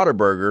particular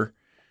Whataburger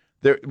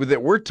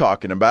that we're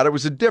talking about. It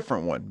was a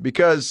different one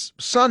because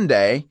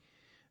Sunday,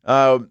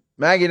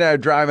 Maggie and I are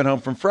driving home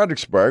from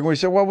Fredericksburg, and we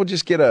said, well, we'll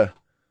get a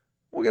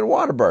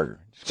Whataburger.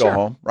 Just go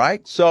home,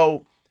 right?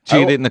 So you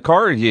eat it in the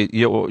car? Or you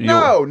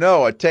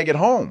No, I'd take it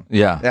home.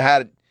 Yeah. I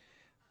had it.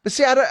 But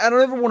see, I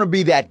don't ever want to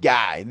be that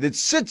guy that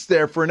sits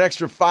there for an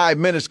extra 5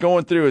 minutes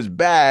going through his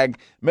bag,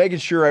 making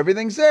sure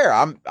everything's there.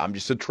 I'm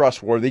just a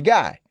trustworthy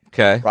guy.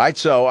 Okay. Right?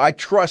 So I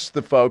trust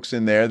the folks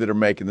in there that are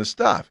making the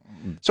stuff.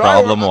 So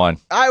Problem one.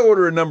 I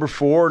order a number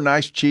 4,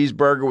 nice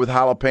cheeseburger with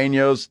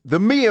jalapenos. The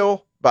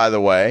meal, by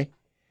the way.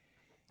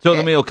 So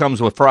the meal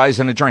comes with fries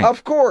and a drink?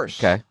 Of course.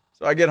 Okay.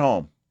 So I get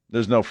home.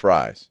 There's no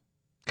fries.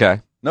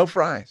 Okay. No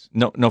fries.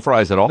 No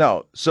fries at all?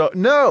 No. So,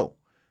 no.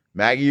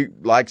 Maggie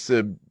likes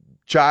the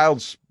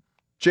child's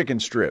chicken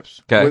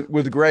strips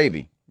with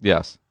gravy.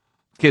 Yes.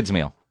 Kids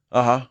meal.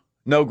 Uh-huh.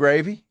 No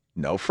gravy,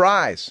 no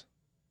fries.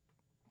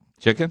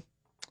 Chicken?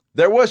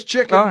 There was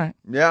chicken. All right.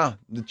 Yeah,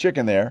 the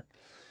chicken there.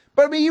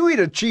 But, I mean, you eat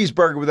a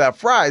cheeseburger without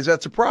fries,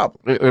 that's a problem.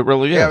 It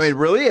really is. Yeah, I mean, it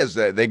really is.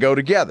 They go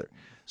together.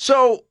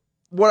 So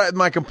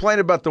my complaint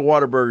about the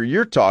Whataburger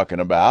you're talking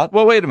about.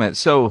 Well, wait a minute.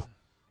 So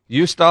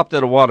you stopped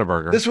at a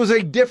Whataburger. This was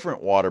a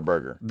different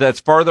Whataburger.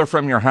 That's farther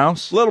from your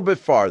house? A little bit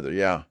farther,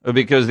 yeah.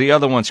 Because the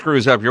other one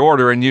screws up your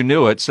order, and you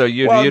knew it, so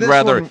you'd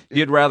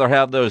rather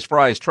have those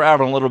fries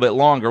traveling a little bit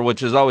longer,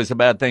 which is always a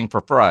bad thing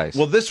for fries.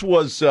 Well, this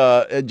was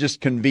just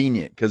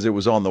convenient because it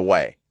was on the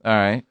way. All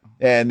right.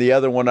 And the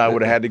other one, I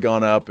would have had to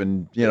gone up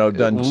and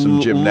done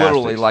some gymnastics.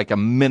 Literally like a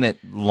minute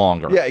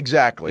longer. Yeah,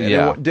 exactly.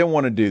 I didn't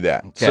want to do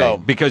that. Okay. So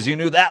because you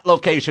knew that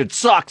location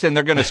sucks and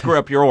they're going to screw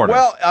up your order.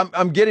 Well,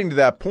 I'm getting to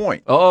that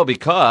point. Oh,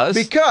 because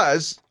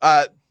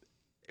it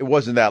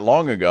wasn't that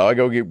long ago. I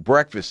go get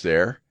breakfast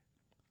there,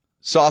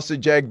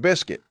 sausage, egg,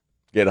 biscuit.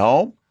 Get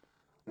home,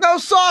 no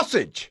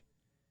sausage,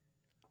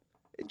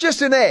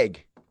 just an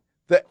egg.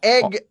 The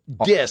egg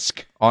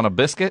disc. On a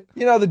biscuit?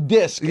 You know, the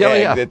disc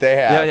egg that they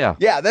have.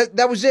 Yeah,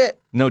 that was it.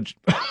 No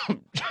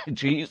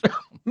cheese?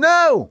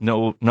 No.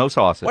 No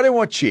sausage. Well, I didn't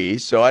want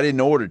cheese, so I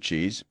didn't order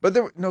cheese, but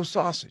there was no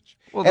sausage.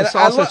 Well, the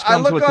sausage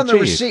comes with the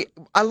cheese. Receipt.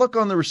 I look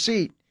on the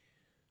receipt.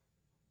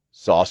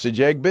 Sausage,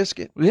 egg,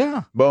 biscuit.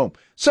 Yeah. Boom.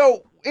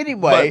 So,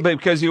 anyway. But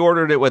because you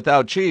ordered it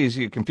without cheese,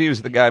 you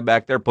confused the guy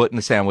back there putting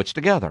the sandwich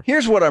together.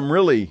 Here's what I'm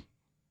really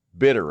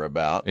bitter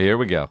about. Here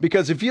we go.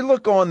 Because if you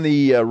look on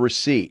the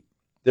receipt,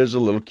 there's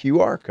a little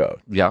QR code.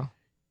 Yeah.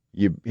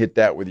 You hit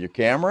that with your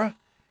camera.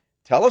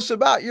 Tell us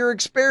about your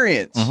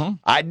experience. Mm-hmm.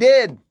 I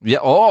did. Yeah.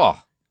 Oh.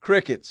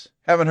 Crickets.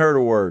 Haven't heard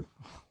a word.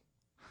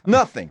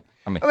 Nothing.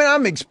 I mean,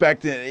 I'm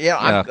expecting.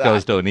 It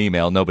goes to an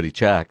email. Nobody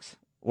checks.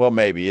 Well,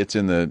 maybe it's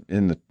in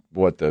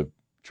the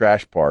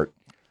trash part,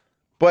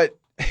 but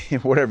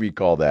whatever you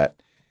call that.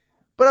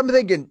 But I'm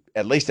thinking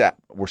at least that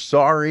we're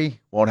sorry.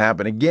 Won't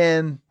happen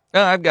again.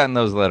 I've gotten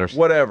those letters.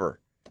 Whatever.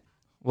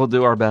 We'll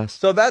do our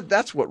best. So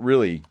that's what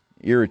really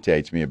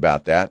irritates me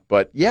about that.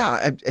 But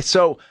yeah,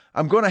 so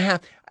I'm going to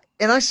have,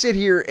 and I sit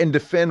here and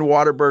defend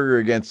Whataburger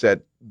against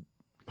that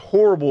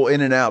horrible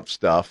In-N-Out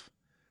stuff,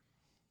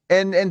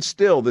 and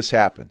still this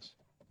happens.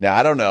 Now,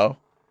 I don't know.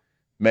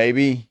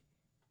 Maybe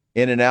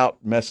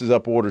In-N-Out messes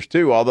up orders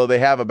too, although they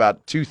have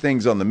about 2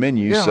 things on the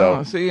menu,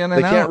 so they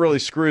can't really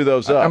screw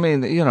those up. I mean,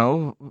 they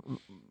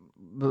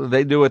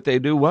do what they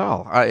do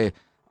well. I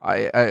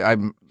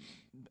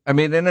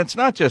mean, and it's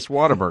not just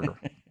Whataburger.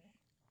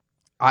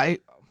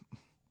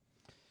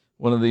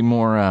 One of the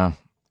more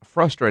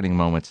frustrating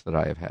moments that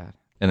I have had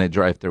in a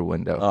drive-through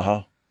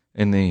window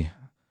in the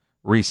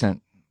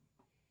recent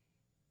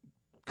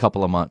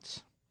couple of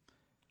months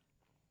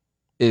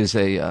is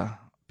a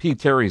P.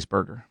 Terry's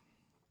burger.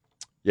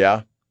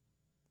 Yeah?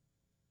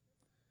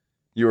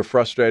 You were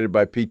frustrated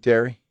by P.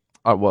 Terry?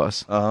 I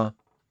was. Uh-huh.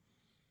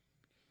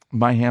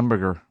 My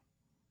hamburger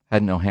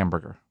had no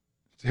hamburger.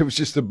 It was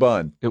just a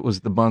bun. It was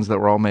the buns that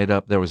were all made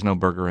up. There was no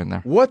burger in there.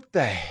 What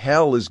the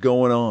hell is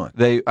going on?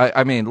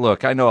 I mean,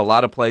 look, I know a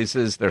lot of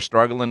places, they're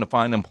struggling to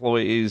find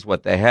employees,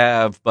 what they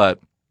have, but,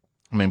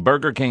 I mean,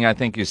 Burger King, I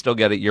think you still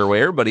get it your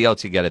way. Everybody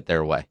else, you get it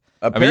their way.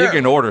 Apparently. I mean,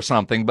 you can order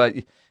something, but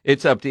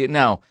it's up to you.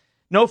 Now,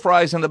 no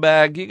fries in the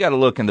bag. You got to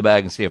look in the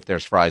bag and see if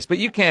there's fries. But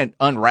you can't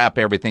unwrap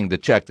everything to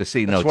check to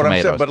see no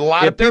tomatoes. Saying, but a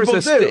lot of people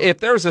do. If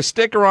there's a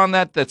sticker on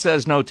that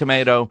says no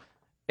tomato,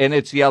 and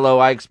it's yellow,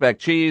 I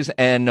expect cheese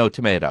and no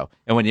tomato.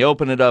 And when you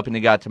open it up and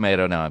you got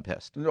tomato, now I'm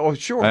pissed. Oh,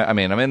 sure. I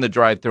mean, I'm in the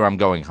drive-thru, I'm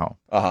going home.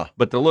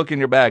 But to look in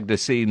your bag to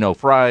see no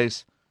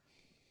fries,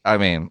 I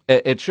mean,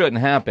 it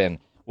shouldn't happen.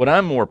 What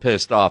I'm more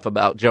pissed off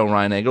about, Joe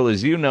Reinagle,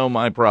 is you know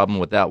my problem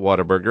with that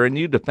Whataburger, and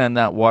you defend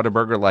that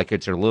Whataburger like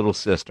it's your little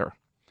sister.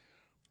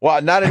 Well,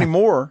 not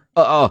anymore.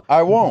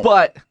 I won't.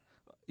 But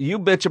you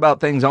bitch about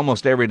things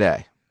almost every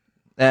day.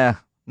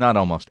 Not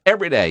almost.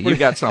 Every day you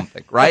got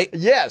something, right?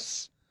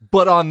 Yes.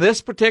 But on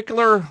this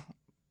particular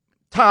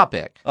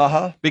topic,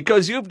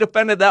 because you've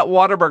defended that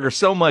Whataburger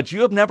so much,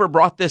 you have never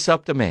brought this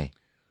up to me.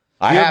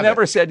 You have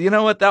never said, you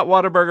know what, that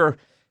Whataburger,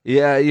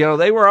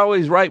 they were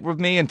always right with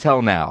me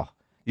until now.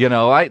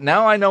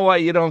 Now I know why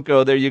you don't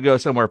go there. You go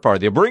somewhere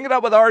farther. You bring it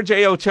up with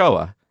R.J.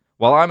 Ochoa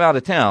while I'm out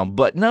of town.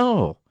 But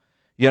no,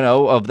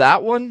 of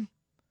that one,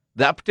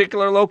 that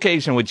particular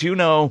location, which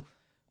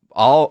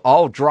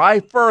I'll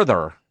drive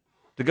further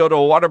to go to a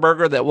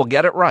Whataburger that will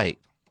get it right.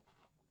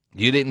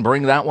 You didn't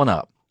bring that one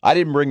up. I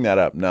didn't bring that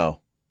up, no.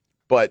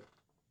 But,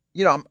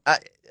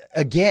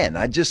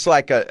 I just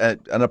like an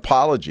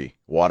apology,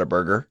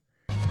 Whataburger.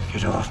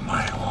 Get off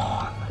my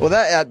lawn.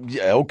 Well,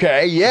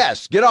 okay,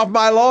 yes. Get off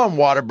my lawn,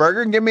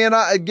 Whataburger, and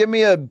give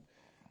me an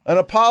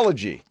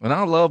apology. And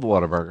I love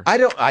Whataburger.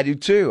 I do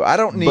too. I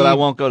don't need. But I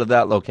won't go to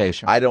that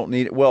location. I don't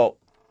need it. Well,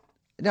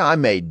 no,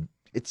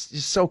 it's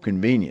just so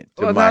convenient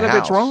to my not house.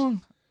 If it's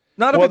wrong.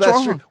 Not if it's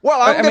wrong. True. Well,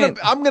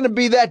 I'm gonna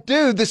be that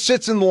dude that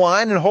sits in the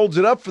line and holds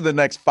it up for the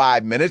next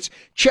 5 minutes,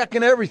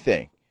 checking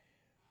everything.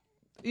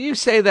 You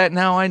say that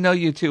now, I know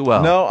you too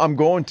well. No, I'm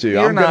going to.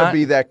 I'm going to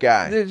be that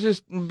guy.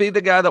 Just be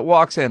the guy that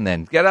walks in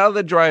then. Get out of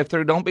the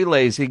drive-thru. Don't be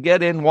lazy.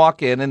 Get in,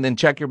 walk in, and then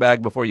check your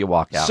bag before you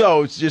walk out.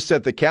 So it's just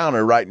at the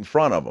counter right in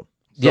front of them.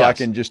 So yes. I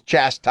can just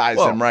chastise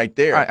them right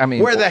there. I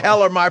mean, where the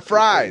hell are my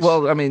fries?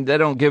 Well, I mean, they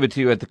don't give it to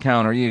you at the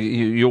counter.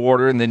 You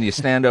order, and then you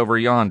stand over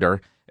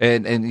yonder,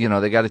 And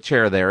they got a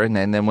chair there, and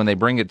then when they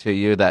bring it to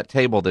you, that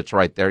table that's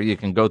right there, you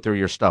can go through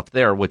your stuff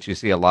there, which you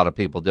see a lot of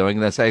people doing.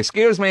 And they say,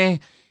 "Excuse me,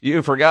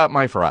 you forgot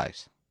my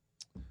fries."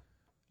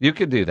 You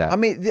could do that. I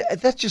mean,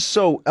 that's just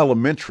so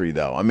elementary,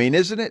 though. I mean,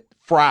 isn't it?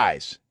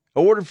 Fries. I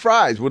ordered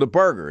fries with a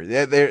burger.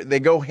 They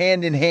go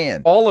hand in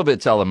hand. All of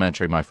it's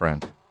elementary, my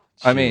friend. Jeez.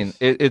 I mean,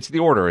 it's the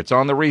order. It's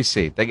on the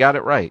receipt. They got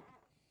it right.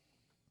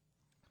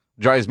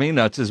 Drives me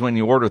nuts is when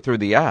you order through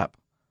the app.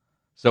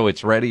 So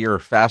it's readier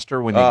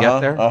faster when you get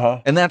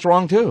there. And that's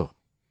wrong, too.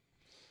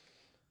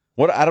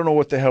 I don't know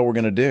what the hell we're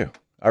going to do.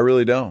 I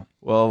really don't.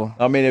 Well,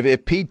 I mean,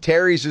 if Pete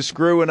Terry's is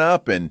screwing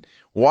up and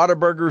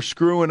Whataburger's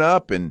screwing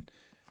up, and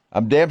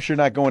I'm damn sure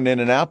not going to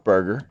In-N-Out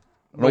Burger.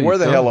 I don't know where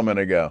the hell I'm going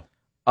to go.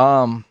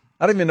 I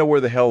don't even know where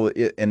the hell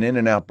an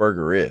In-N-Out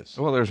Burger is.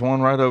 Well, there's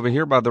one right over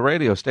here by the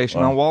radio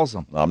station on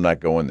Walsham. I'm not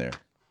going there.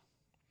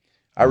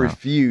 I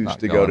refuse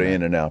to go to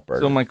In-N-Out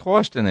Burger. So my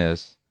question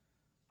is,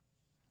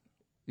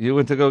 you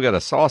went to go get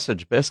a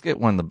sausage biscuit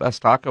when the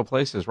best taco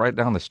place is right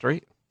down the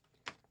street?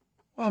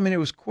 Well, I mean, it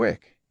was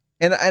quick.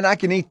 And I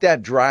can eat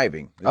that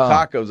driving. The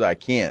tacos I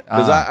can't.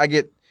 Because I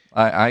get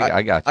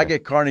I got you. I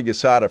get carne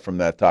asada from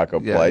that taco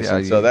place,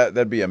 and so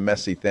that'd be a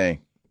messy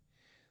thing.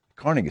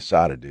 Carne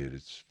asada, dude,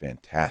 it's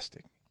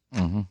fantastic.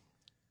 Mm-hmm.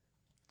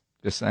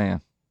 Just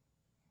saying.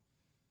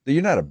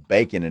 You're not a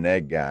bacon and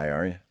egg guy,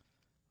 are you?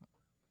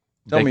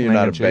 Tell Bacon, me you're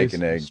not a cheese,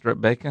 bacon egg. Strip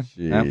bacon?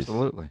 Jeez.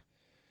 Absolutely.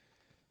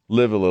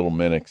 Live a little,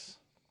 Minix.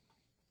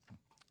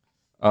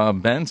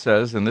 Ben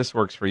says, and this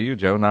works for you,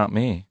 Joe, not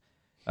me,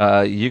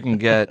 you can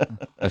get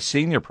a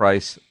senior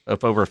price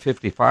of over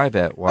 $55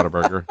 at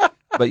Whataburger,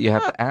 but you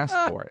have to ask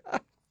for it.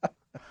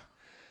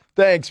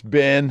 Thanks,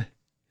 Ben.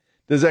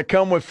 Does that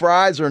come with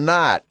fries or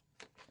not?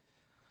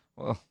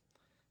 Well,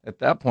 at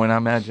that point, I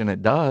imagine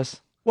it does.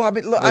 Well, I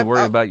mean, look, I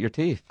worry about your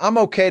teeth. I'm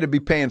okay to be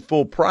paying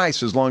full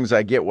price as long as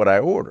I get what I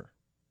order.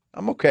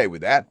 I'm okay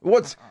with that.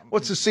 What's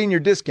the senior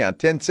discount?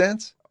 10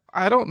 cents?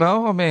 I don't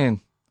know. I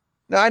mean,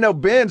 now I know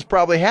Ben's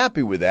probably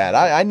happy with that.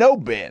 I know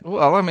Ben.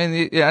 Well, I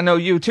mean, I know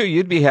you too.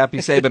 You'd be happy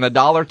saving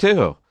 $1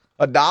 too.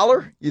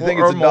 $1? You think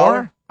or it's $1?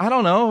 More? I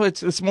don't know.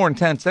 It's more than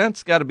 10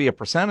 cents. Got to be a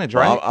percentage,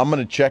 right? Well, I'm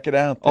going to check it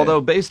out. Then.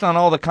 Although, based on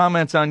all the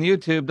comments on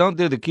YouTube, don't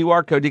do the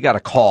QR code. You got to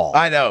call.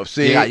 I know.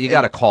 See, you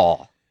got to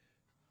call.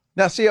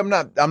 Now, see, I'm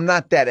not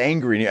that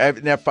angry.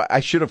 I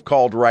should have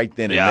called right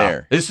then and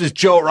there. This is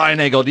Joe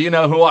Reinagel. Do you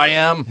know who I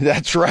am?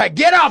 That's right.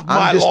 Get off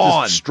my I'm just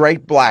lawn. a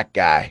straight black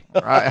guy.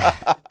 Right.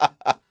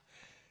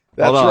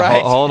 That's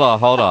right. Hold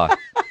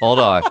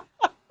on.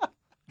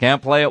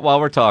 Can't play it while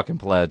we're talking,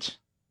 Pledge.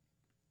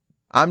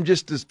 I'm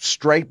just a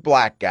straight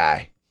black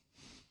guy.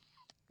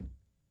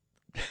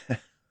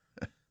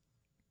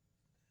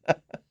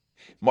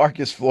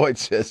 Marcus Floyd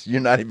says you're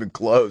not even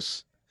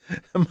close.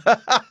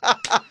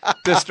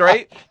 To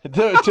straight?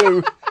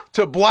 to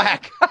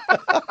black.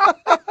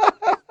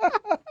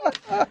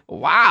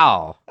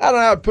 Wow. I don't know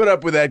how to put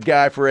up with that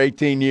guy for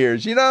 18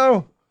 years, you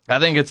know? I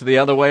think it's the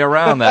other way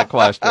around, that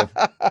question.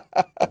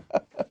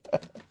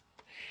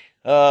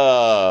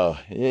 Oh,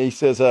 he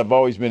says, I've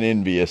always been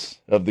envious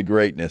of the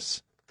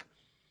greatness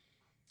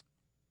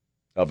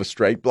of a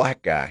straight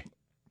black guy.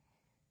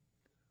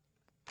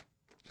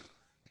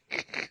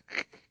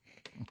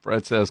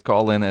 Fred says,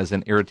 call in as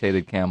an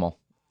irritated camel.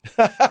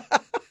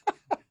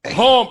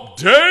 Hump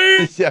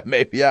day? Yeah,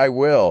 maybe I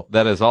will.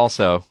 That is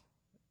also.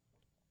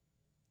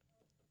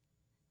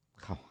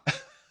 Oh,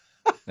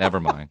 never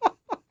mind.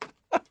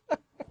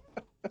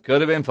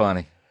 Could have been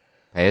funny.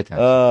 Pay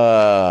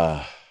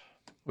attention.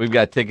 We've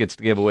got tickets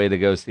to give away to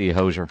go see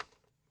Hosier.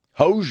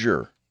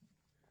 Hosier.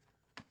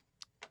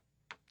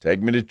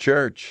 Take me to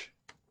church.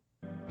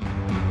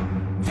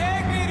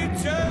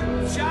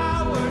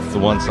 It's the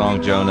one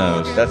song Joe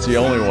knows. That's the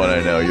only one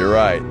I know. You're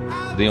right.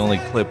 The only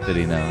clip that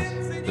he knows.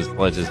 His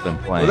Pledge has been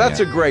playing. Well, that's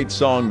a great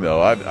song,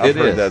 though. I've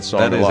heard that song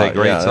That a is lot. a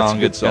great Yeah,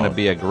 song. it's Going to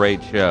be a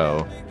great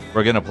show.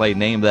 We're going to play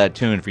Name That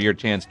Tune for your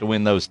chance to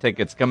win those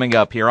tickets coming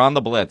up here on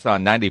the Blitz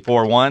on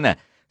 94.1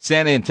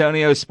 San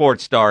Antonio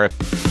Sports Star.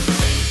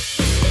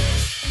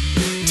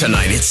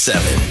 Tonight at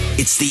 7,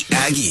 it's the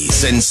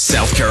Aggies and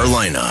South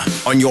Carolina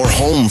on your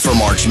home for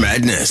March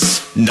Madness.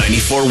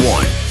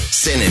 94.1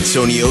 San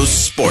Antonio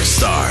Sports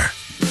Star.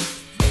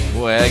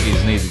 Boy,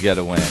 Aggies need to get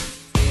a win.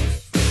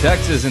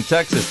 Texas and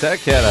Texas Tech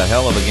had a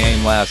hell of a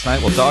game last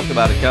night. We'll talk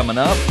about it coming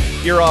up.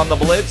 You're on the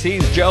Blitz.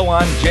 He's Joe.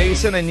 I'm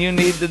Jason, and you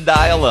need to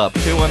dial up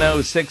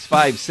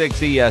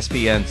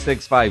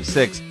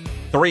 210-656-ESPN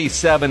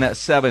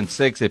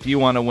 656-3776 if you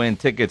want to win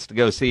tickets to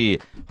go see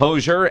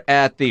Hosier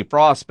at the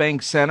Frost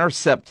Bank Center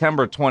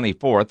September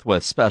 24th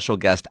with special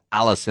guest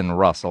Allison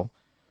Russell.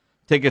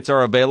 Tickets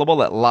are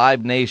available at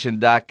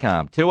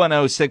livenation.com.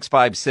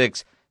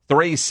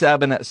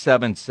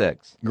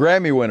 210-656-3776.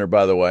 Grammy winner,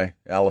 by the way,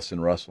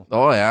 Allison Russell.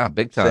 Oh, yeah,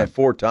 big time.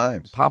 4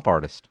 times. Pop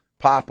artist.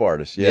 Pop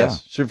artist, yes. Yeah.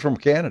 She's from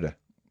Canada.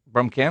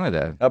 From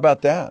Canada. How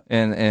about that?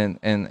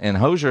 And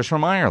Hosier's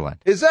from Ireland.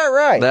 Is that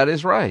right? That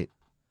is right.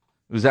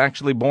 He was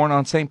actually born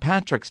on St.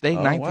 Patrick's Day,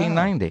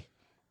 1990. Wow.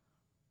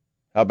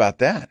 How about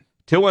that?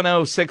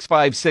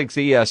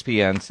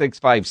 210-656-ESPN,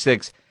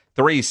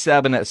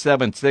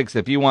 3776.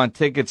 If you want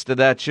tickets to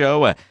that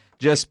show, are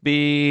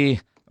we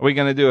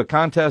going to do a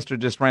contest or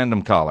just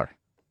random caller?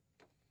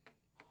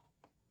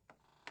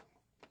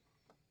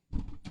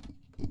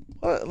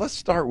 Let's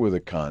start with a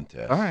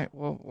contest. All right.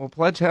 Well,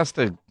 Pledge has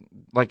to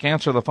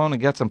answer the phone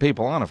and get some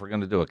people on if we're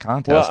going to do a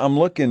contest. Well, I'm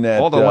looking at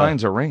all the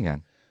lines are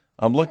ringing.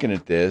 I'm looking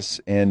at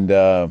this, and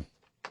well,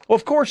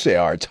 of course they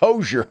are. It's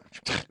Hosier.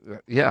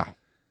 Yeah.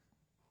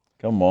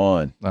 Come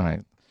on. All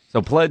right.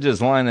 So Pledge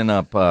is lining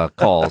up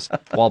calls.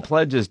 While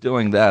Pledge is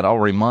doing that, I'll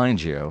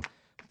remind you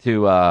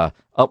to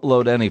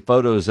upload any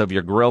photos of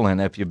your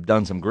grilling, if you've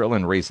done some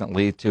grilling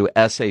recently, to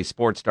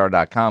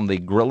sasportstar.com, the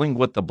Grilling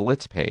with the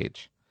Blitz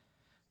page.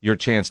 Your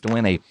chance to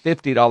win a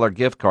 $50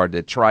 gift card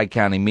to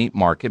Tri-County Meat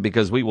Market,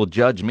 because we will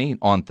judge meat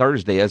on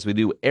Thursday, as we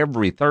do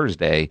every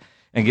Thursday,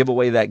 and give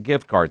away that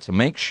gift card. So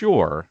make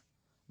sure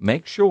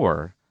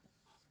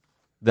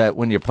that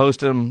when you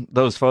post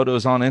those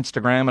photos on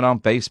Instagram and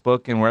on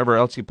Facebook and wherever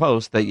else you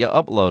post, that you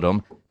upload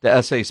them to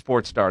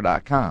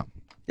sasportstar.com.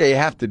 Yeah, you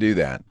have to do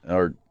that,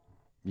 or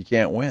you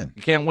can't win.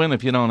 You can't win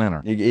if you don't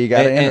enter. You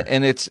got to enter.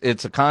 And it's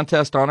a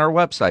contest on our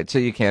website, so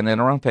you can't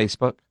enter on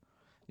Facebook.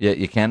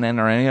 You can't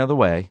enter any other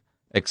way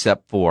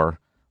except for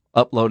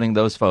uploading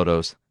those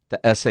photos to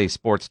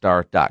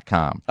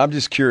sasportstar.com. I'm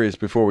just curious,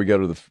 before we go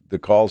to the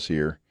calls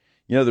here,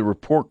 the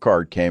report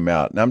card came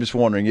out, and I'm just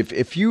wondering,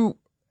 if you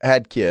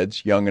had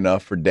kids young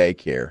enough for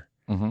daycare,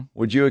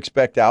 would you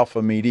expect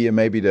Alpha Media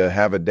maybe to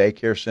have a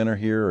daycare center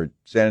here, or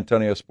San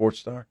Antonio Sports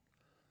Star?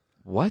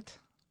 What?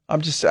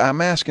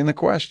 I'm asking the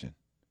question.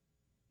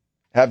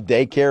 Have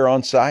daycare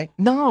on site?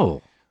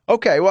 No.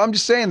 Okay, well, I'm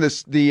just saying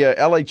this. The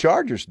LA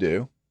Chargers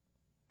do,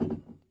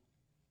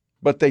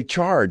 but they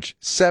charge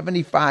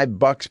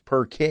 $75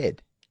 per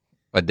kid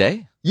a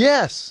day.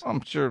 Yes,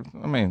 I'm sure.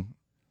 I mean,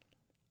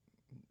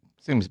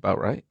 seems about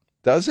right.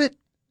 Does it?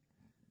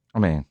 I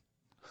mean,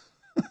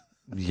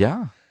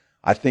 yeah.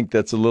 I think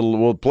that's a little.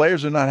 Well,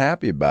 players are not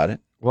happy about it.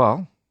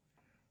 Well,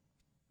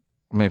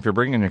 I mean, if you're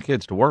bringing your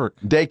kids to work,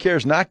 daycare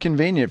is not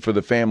convenient for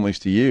the families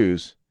to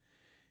use,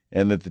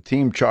 and that the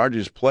team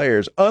charges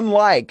players,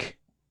 unlike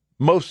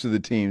most of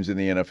the teams in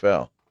the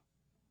NFL.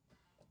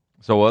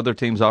 So other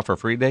teams offer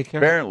free daycare?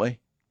 Apparently.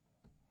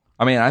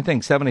 I mean, I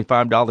think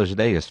 $75 a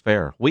day is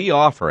fair. We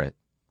offer it.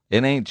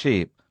 It ain't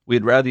cheap.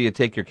 We'd rather you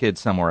take your kids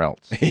somewhere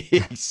else.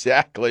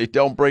 Exactly.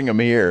 Don't bring them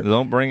here.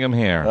 Don't bring them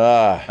here.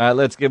 All right,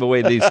 let's give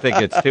away these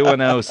tickets.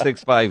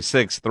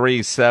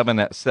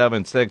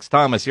 210-656-3776.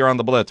 Thomas, you're on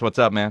the Blitz. What's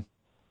up, man?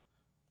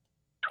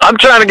 I'm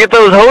trying to get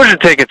those Hosier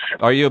tickets.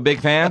 Are you a big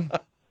fan?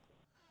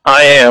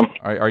 I am.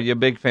 Are you a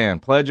big fan?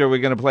 Pledge, are we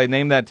going to play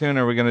Name That Tune,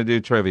 or are we going to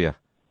do trivia?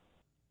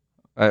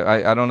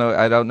 I don't know.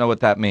 I don't know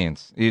what that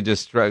means. You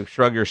just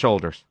shrug your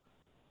shoulders.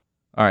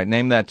 All right,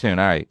 name that tune.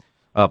 All right.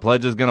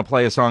 Pledge is going to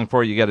play a song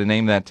for you. You got to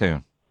name that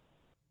tune.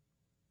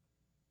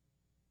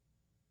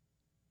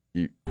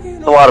 It's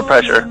a lot of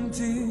pressure. All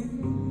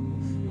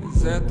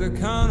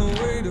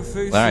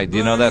right, do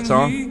you know that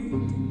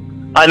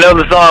song? I know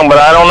the song, but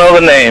I don't know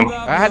the name.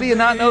 How do you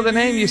not know the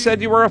name? You said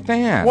you were a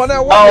fan.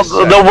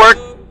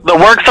 The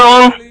work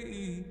song?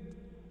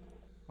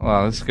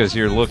 Well, it's because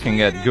you're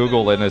looking at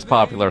Google and his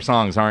popular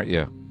songs, aren't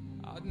you?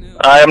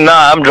 I am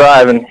not. I'm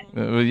driving.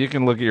 You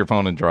can look at your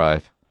phone and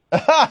drive.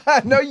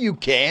 No, you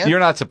can't. You're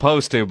not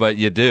supposed to, but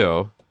you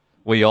do.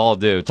 We all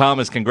do.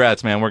 Thomas,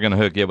 congrats, man. We're going to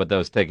hook you with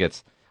those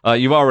tickets.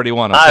 You've already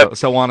won them.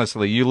 So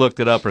honestly, you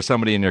looked it up, or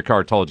somebody in your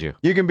car told you?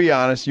 You can be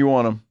honest. You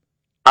won them.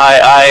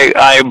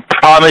 I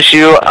promise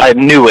you, I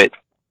knew it.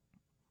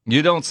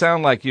 You don't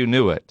sound like you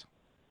knew it.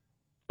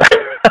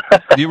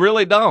 You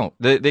really don't.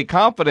 The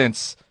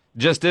confidence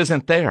just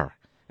isn't there.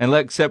 And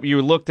except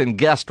you looked and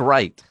guessed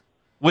right,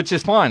 which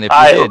is fine. If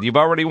you did, you've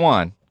already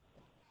won.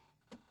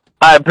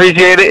 I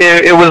appreciate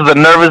it. It was the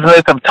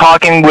nervousness of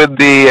talking with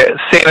the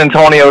San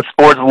Antonio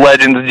sports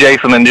legends,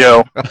 Jason and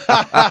Joe.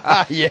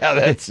 Yeah,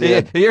 that's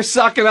it. You're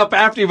sucking up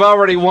after you've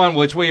already won,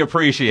 which we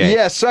appreciate.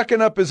 Yeah,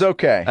 sucking up is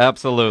okay.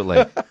 Absolutely.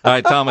 All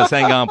right, Thomas,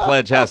 hang on.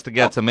 Pledge has to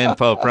get some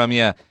info from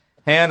you.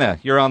 Hannah,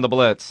 you're on the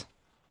Blitz.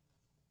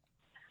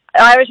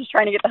 I was just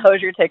trying to get the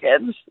Hosier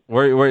tickets.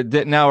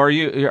 Now, are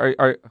you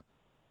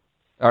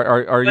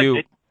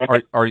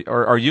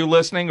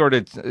listening, or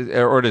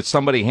did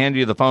somebody hand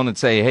you the phone and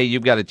say, "Hey,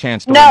 you've got a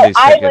chance to win these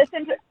tickets"?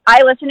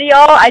 I listened to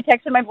y'all. I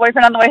texted my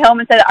boyfriend on the way home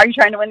and said, "Are you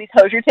trying to win these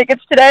Hosier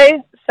tickets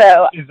today?"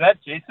 So is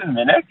that Jason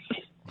Minnick?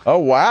 Oh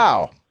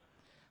wow!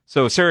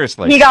 So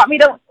seriously, he got me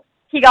to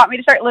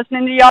start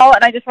listening to y'all,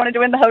 and I just wanted to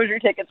win the Hosier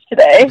tickets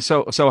today.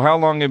 So how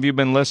long have you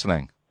been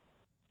listening?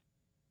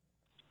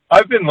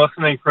 I've been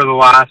listening for the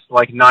last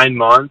 9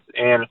 months,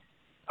 and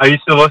I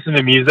used to listen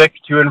to music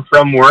to and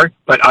from work,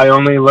 but I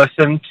only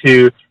listen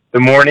to the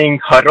morning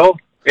cuddle,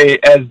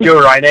 as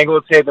Joe Reinagel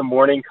would say, the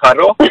morning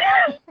cuddle,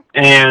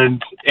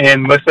 and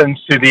listen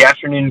to the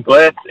afternoon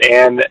Blitz,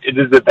 and it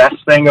is the best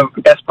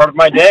part of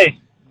my day.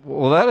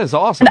 Well, that is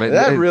awesome.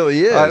 That really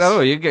is. I know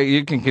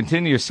you can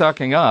continue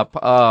sucking up.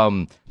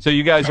 So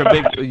you guys are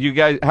big. You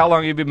guys, how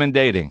long have you been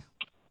dating?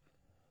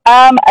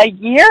 A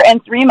year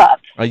and 3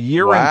 months. A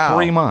year and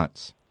 3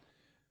 months.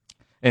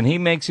 And he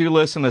makes you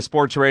listen to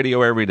sports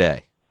radio every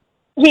day.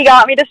 He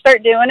got me to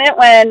start doing it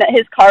when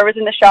his car was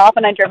in the shop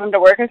and I drove him to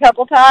work a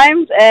couple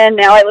times, and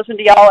now I listen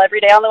to y'all every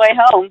day on the way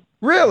home.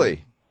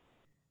 Really?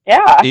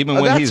 Yeah.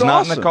 Even when he's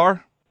not in the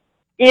car?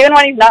 Even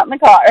when he's not in the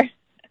car.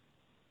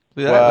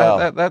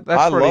 That's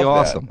I pretty love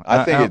awesome. That.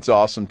 I think it's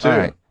awesome, too. All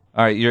right.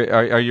 Are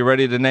you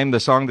ready to name the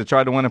song to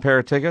try to win a pair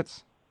of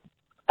tickets?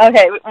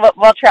 Okay,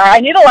 we'll try. I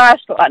knew the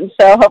last one,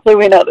 so hopefully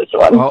we know this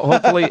one.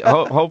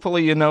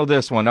 Hopefully you know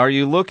this one. Are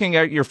you looking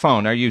at your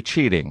phone? Are you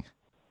cheating?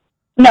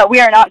 No, we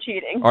are not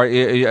cheating.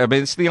 I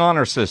mean, it's the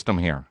honor system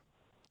here.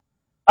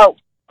 Oh.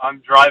 I'm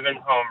driving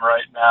home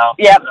right now.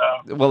 Yep.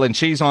 So. Well, and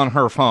she's on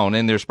her phone,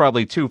 and there's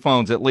probably 2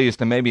 phones at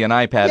least, and maybe an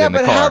iPad in the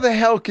car. Yeah, but how the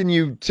hell can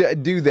you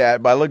do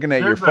that by looking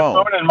at your phone?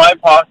 There's a phone in my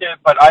pocket,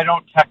 but I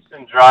don't text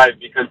and drive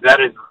because that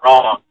is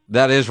wrong.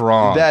 That is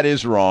wrong. That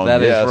is wrong.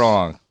 That yes. is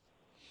wrong.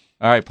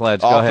 All right,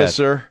 Pledge, go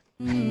Officer.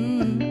 ahead.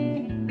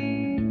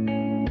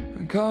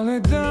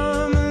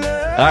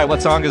 All right,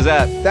 what song is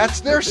that?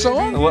 That's their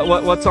song?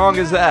 What song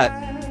is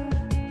that?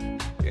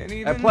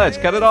 Pledge,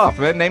 cut it off,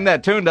 man. Name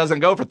that tune doesn't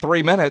go for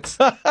 3 minutes.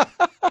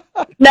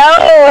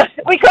 No,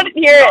 we couldn't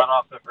hear it.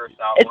 Off the first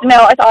album.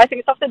 I think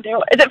it's off the new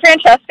one. Is it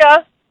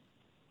Francesca?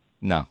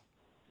 No.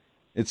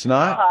 It's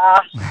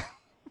not?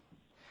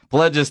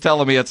 Pledge is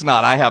telling me it's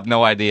not. I have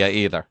no idea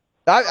either.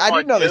 I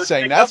didn't know they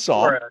sang that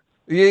song.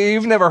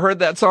 You've never heard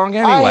that song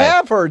anyway. I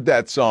have heard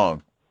that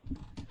song.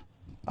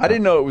 I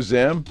didn't know it was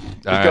them.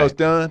 It goes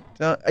dun,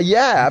 dun.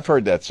 Yeah, I've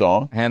heard that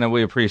song. Hannah,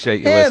 we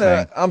appreciate you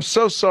listening. I'm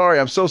so sorry.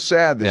 I'm so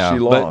sad that she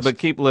lost. But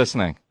keep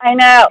listening. I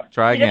know.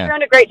 Try you again. just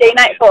ruined a great day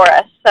night for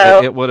us.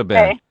 So It would have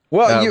been. Okay.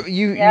 Well,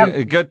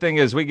 the good thing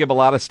is we give a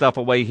lot of stuff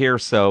away here,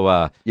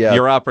 so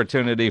your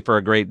opportunity for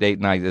a great date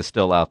night is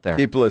still out there.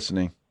 Keep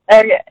listening.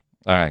 Okay.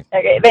 All right.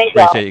 Okay, thanks,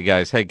 Appreciate you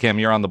guys. Hey, Kim,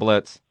 you're on the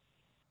Blitz.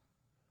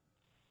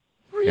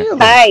 Really?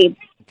 Hi.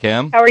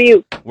 Kim? How are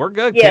you? We're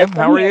good, Yes, Kim.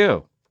 How I'm are here.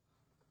 you?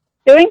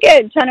 Doing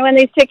good. Trying to win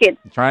these tickets.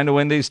 Trying to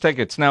win these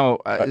tickets. Now,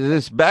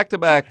 this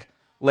back-to-back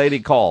lady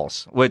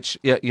calls, which,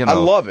 you know. I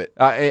love it.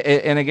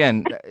 And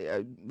again,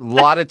 a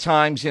lot of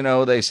times,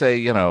 they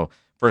say,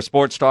 for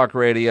sports talk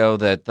radio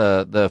that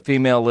the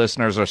female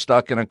listeners are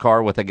stuck in a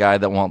car with a guy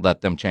that won't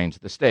let them change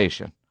the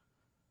station.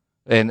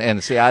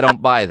 And see, I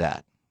don't buy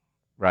that,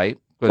 right?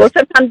 Well,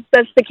 sometimes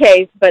that's the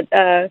case, but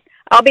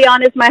I'll be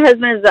honest, my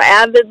husband is an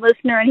avid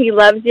listener, and he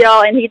loves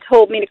y'all, and he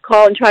told me to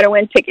call and try to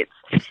win tickets.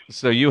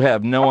 So you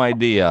have no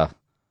idea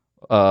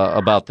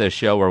about this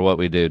show or what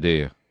we do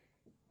you?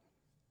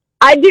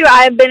 I do.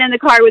 I have been in the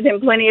car with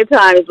him plenty of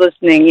times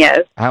listening,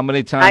 yes. How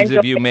many times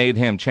have you made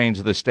him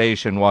change the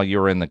station while you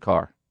were in the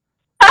car?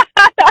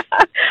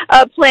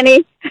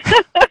 Plenty.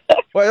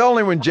 Well,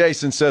 only when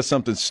Jason says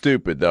something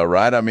stupid, though,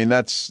 right? I mean,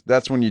 that's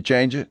when you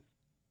change it?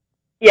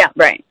 Yeah,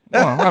 right.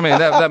 Well, I mean,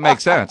 that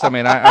makes sense. I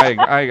mean,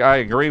 I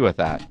agree with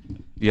that,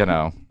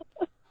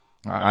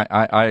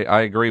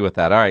 I agree with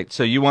that. All right,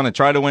 so you want to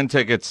try to win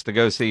tickets to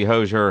go see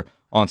Hozier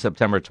on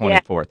September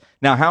 24th. Yeah.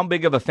 Now, how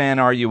big of a fan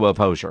are you of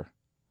Hozier?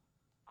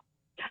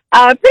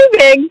 Pretty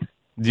big.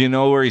 Do you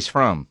know where he's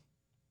from?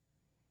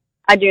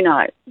 I do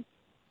not.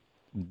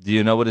 Do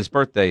you know what his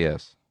birthday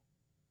is?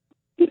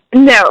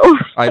 No.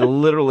 I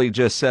literally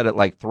just said it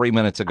like 3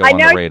 minutes ago on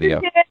the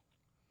radio.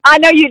 I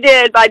know you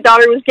did. My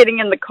daughter was getting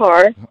in the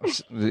car.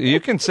 You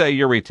can say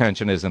your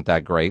retention isn't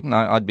that great, and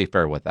I'd be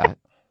fair with that.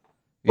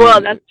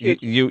 Well, that's true.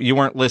 You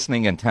weren't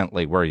listening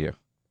intently, were you?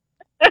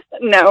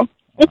 No.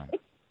 Right.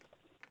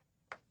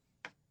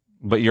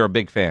 But you're a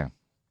big fan.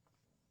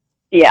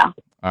 Yeah.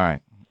 All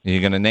right.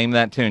 You're going to name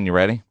that tune. You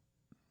ready?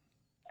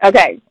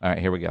 Okay. All right,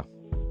 here we go.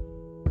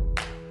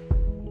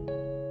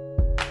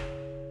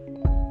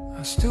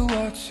 I still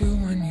watch you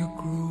when you're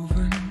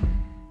grooving,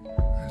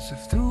 as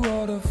if through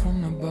water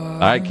from the bottom. All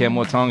right, Kim,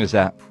 what song is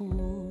that?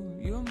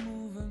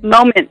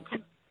 Movement.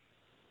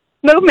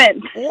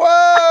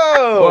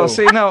 Whoa! Well,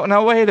 see,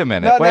 no, wait a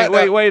minute.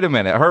 Wait a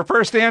minute. Her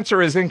first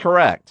answer is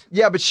incorrect.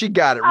 Yeah, but she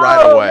got it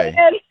right away.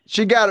 Man.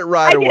 She got it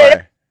right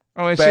away.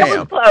 Oh,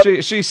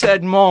 Bam. She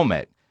said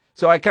moment.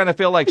 So I kind of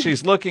feel like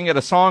she's looking at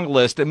a song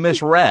list and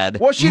misread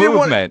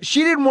movement. She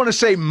didn't want to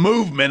say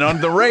movement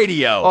on the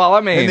radio. Well, I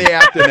mean, in the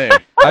afternoon.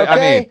 Okay? I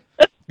mean,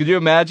 could you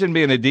imagine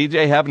being a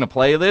DJ having to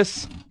play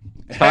this?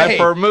 Time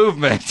for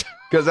movement.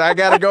 Because I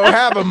got to go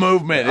have a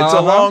movement. It's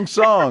a long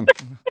song.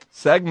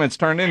 Segments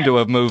turn into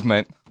a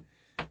movement.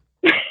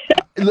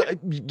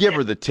 Give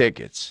her the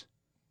tickets.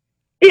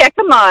 Yeah,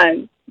 come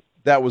on.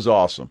 That was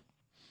awesome.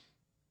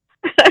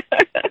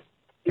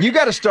 You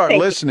got to start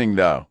listening,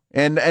 though,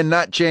 and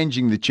not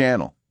changing the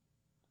channel.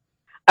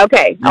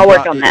 Okay, I'll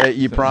work on that.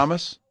 You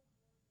promise?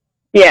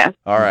 Yeah.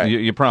 All right.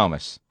 You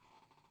promise?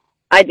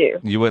 I do.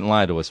 You wouldn't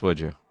lie to us, would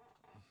you?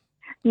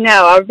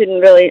 No, I've been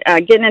really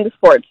getting into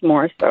sports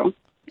more, so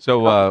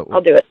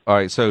I'll do it. All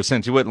right, so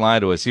since you wouldn't lie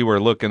to us, you were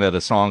looking at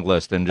a song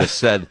list and just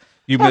said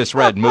you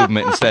misread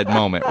movement and said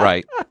moment,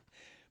 right?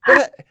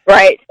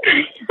 Right.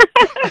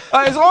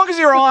 As long as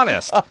you're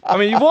honest. I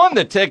mean, you won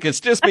the tickets,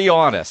 just be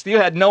honest. You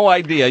had no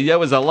idea. That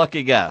was a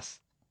lucky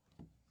guess.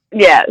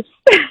 Yes.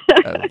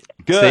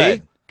 Good.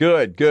 See?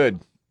 Good.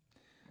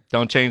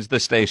 Don't change the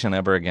station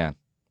ever again.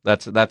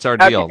 That's our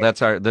deal.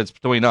 Okay. That's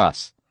between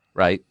us,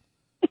 right?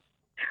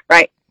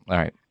 Right. All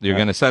right. You're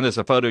going to send us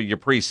a photo of your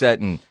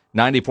preset, and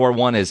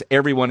 94.1 is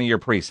every one of your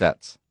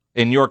presets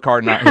in your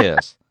car, not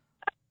his.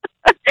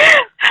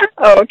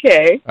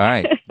 Okay. All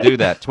right. Do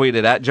that. Tweet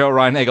it at Joe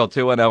Reinagle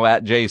 210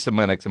 at Jason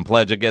Minix and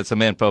pledge to get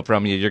some info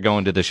from you. You're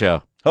going to the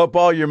show. Hope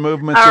all your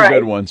movements All are right.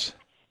 good ones.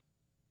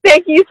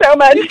 Thank you so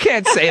much. You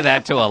can't say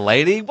that to a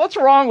lady. What's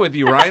wrong with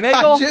you,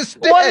 Reinagle? I just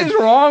did. What is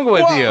wrong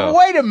with you?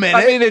 Wait a minute.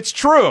 I mean, it's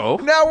true.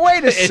 Now,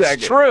 wait a second.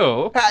 It's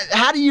true.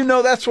 How do you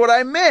know that's what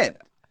I meant?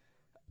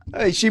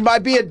 Hey, she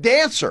might be a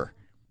dancer.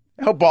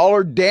 I hope all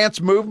her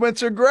dance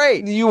movements are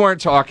great. You weren't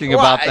talking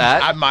about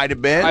that. I might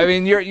have been. I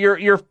mean,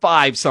 you're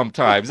 5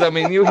 sometimes. I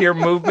mean, you hear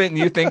movement and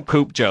you think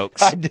poop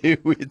jokes. I do.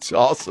 It's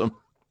awesome.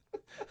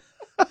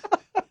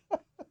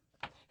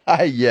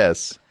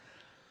 Yes.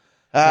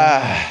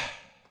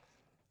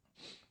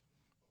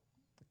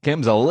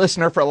 Kim's a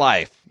listener for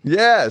life.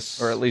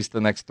 Yes. Or at least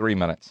the next 3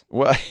 minutes.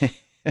 Well,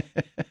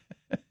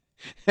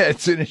 as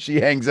soon as she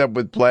hangs up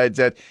with Pledge,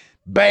 that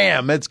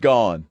bam, it's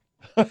gone.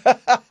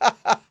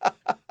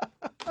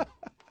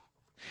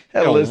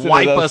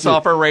 Wipe us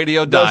off our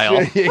radio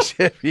dial.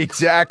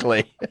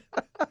 Exactly.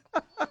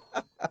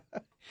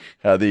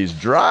 Are these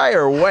dry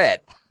or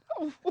wet?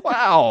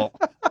 Wow.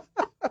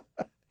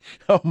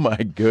 Oh, my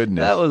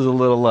goodness. That was a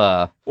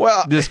little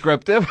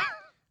descriptive.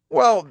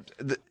 Well,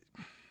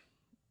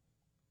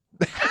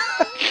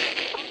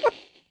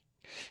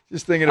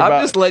 just thinking about.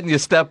 I'm just letting you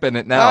step in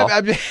it now.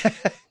 I'm just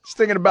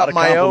thinking about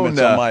my own.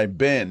 On my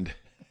bend.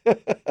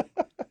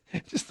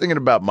 Just thinking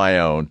about my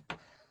own.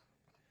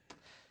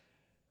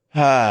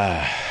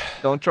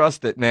 Don't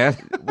trust it, man.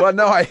 Well,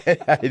 no, I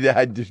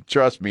do.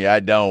 Trust me, I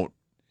don't.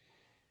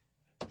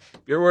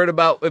 If you're worried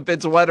about if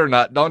it's wet or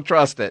not, don't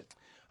trust it.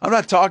 I'm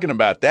not talking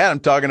about that. I'm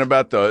talking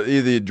about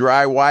either a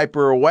dry wipe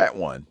or a wet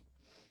one.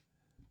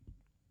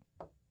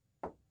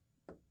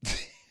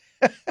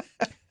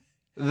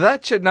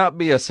 That should not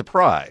be a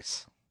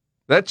surprise.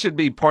 That should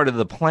be part of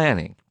the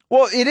planning.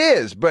 Well, it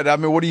is, but I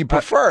mean, what do you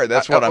prefer?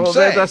 That's what I'm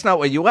saying. That's not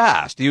what you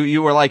asked.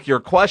 You were like, you're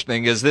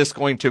questioning, is this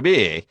going to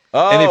be?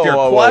 And if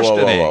you're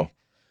questioning,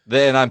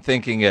 then I'm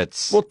thinking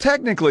it's... Well,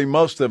 technically,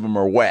 most of them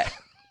are wet.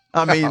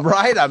 I mean,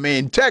 right? I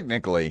mean,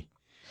 technically.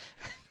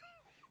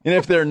 And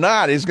if they're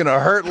not, it's going to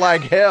hurt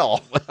like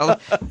hell. Well,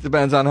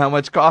 depends on how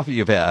much coffee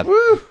you've had.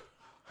 Woo.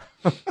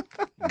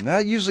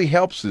 That usually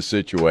helps the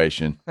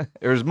situation.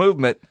 There's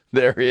movement.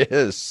 There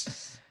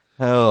is.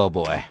 Oh,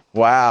 boy.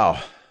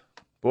 Wow.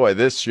 Boy,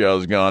 this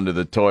show's gone to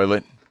the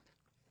toilet.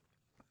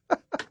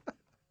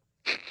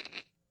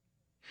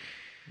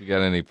 You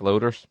got any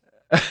floaters?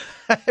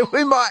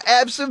 We might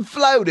have some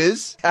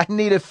floaters. I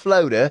need a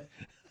floater.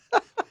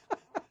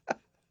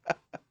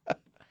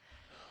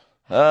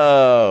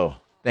 Oh.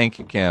 Thank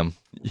you, Kim.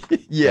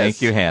 Yes.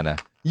 Thank you, Hannah.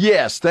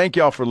 Yes, thank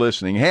y'all for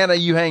listening. Hannah,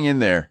 you hang in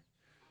there.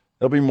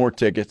 There'll be more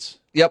tickets.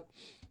 Yep.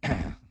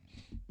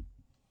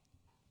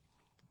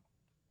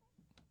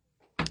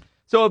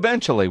 So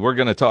eventually, we're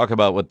going to talk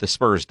about what the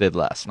Spurs did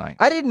last night.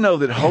 I didn't know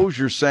that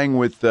Hosier sang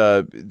with,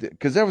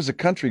 because there was a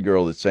country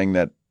girl that sang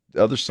that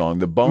other song,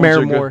 The Bones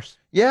Mary Are Good. Morse.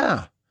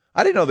 Yeah.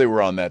 I didn't know they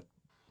were on that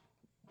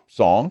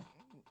song.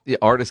 The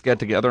artists get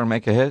together and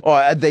make a hit?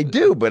 Oh, they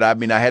do, but I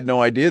mean, I had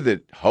no idea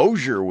that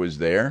Hosier was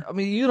there. I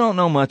mean, you don't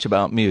know much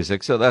about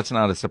music, so that's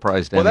not a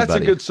surprise to anybody. Well,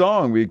 that's a good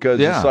song because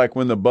it's like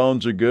when the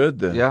bones are good,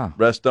 the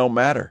rest don't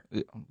matter.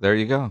 There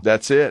you go.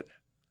 That's it.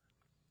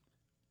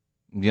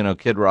 You know,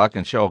 Kid Rock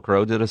and Sheryl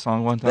Crow did a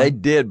song one time? They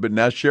did, but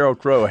now Sheryl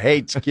Crow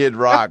hates Kid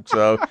Rock,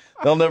 so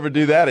they'll never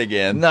do that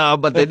again. No,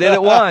 but they did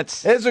it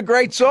once. It's a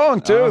great song,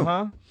 too.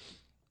 I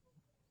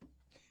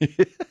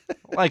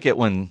like it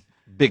when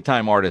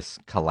big-time artists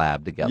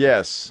collab together.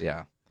 Yes.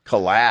 Yeah.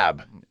 Collab.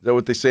 Is that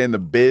what they say in the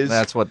biz?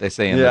 That's what they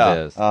say in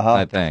the biz,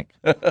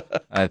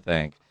 I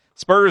think.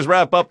 Spurs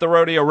wrap up the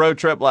Rodeo Road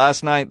Trip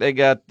last night. They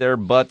got their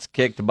butts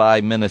kicked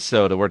by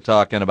Minnesota. We're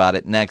talking about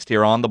it next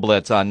here on the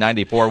Blitz on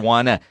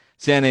 94.1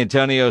 San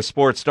Antonio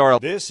Sports Star.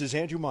 This is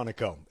Andrew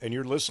Monaco, and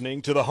you're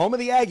listening to the home of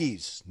the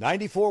Aggies,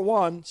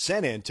 94.1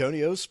 San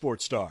Antonio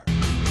Sports Star.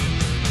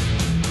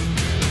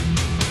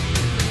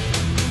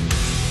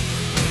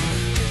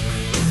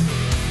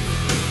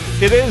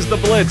 It is the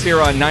Blitz here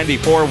on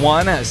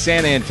 94.1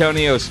 San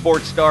Antonio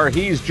Sports Star.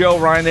 He's Joe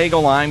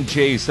Reinagle. I'm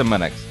Jason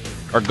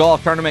Minix. Our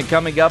golf tournament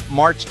coming up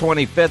March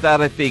 25th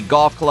out at the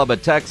Golf Club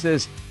of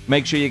Texas.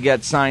 Make sure you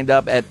get signed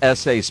up at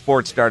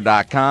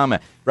sasportstar.com.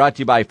 Brought to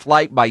you by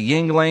Flight by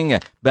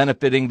Yingling,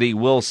 benefiting the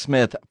Will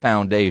Smith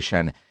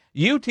Foundation.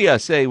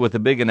 UTSA with a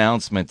big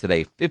announcement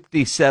today,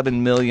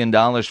 $57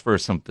 million for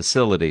some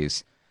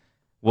facilities.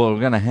 Well, we're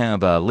going to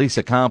have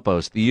Lisa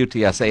Campos, the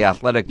UTSA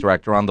athletic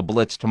director, on the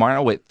Blitz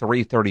tomorrow at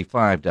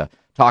 3:35 to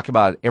talk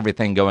about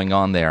everything going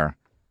on there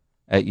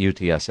at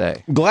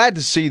UTSA. Glad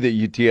to see that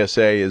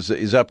UTSA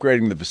is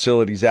upgrading the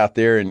facilities out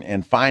there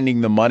and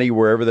finding the money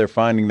wherever they're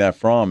finding that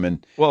from.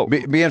 And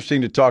be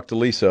interesting to talk to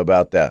Lisa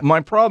about that.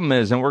 My problem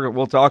is, and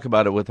we'll talk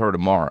about it with her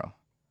tomorrow,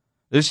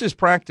 this is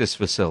practice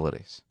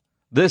facilities.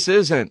 This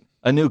isn't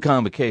a new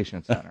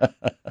convocation center,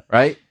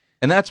 right?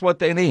 And that's what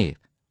they need,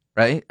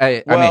 right?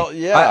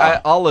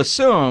 I'll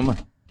assume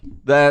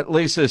that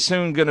Lisa's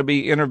soon going to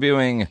be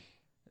interviewing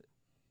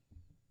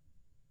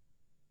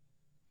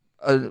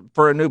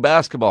for a new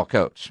basketball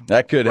coach.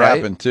 That could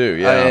happen too,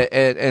 yeah.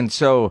 And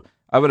so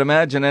I would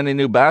imagine any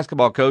new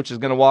basketball coach is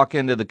going to walk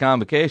into the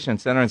convocation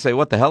center and say,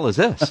 what the hell is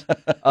this?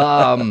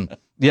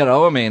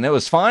 It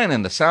was fine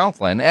in the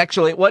Southland.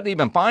 Actually, it wasn't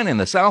even fine in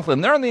the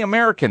Southland. They're in the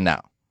American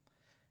now.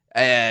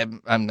 I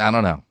don't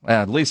know.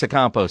 Lisa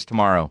Campos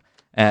tomorrow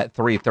at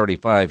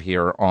 3:35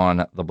 here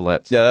on the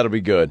Blitz. Yeah, that'll be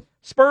good.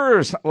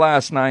 Spurs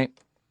last night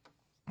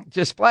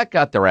just flat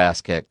got their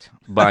ass kicked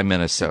by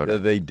Minnesota.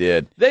 They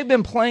did. They've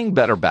been playing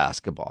better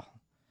basketball.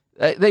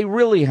 They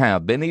really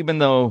have been, even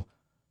though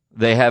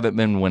they haven't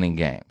been winning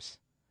games.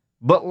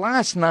 But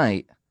last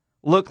night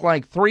looked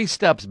like 3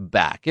 steps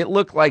back. It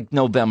looked like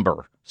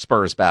November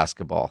Spurs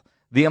basketball.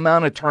 The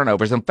amount of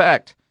turnovers. In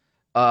fact,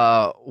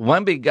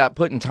 Wemby got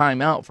put in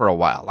timeout for a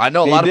while. I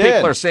know a lot of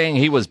people are saying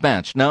he was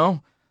benched.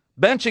 No,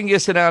 benching, you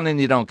sit down and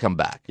you don't come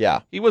back.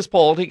 Yeah. He was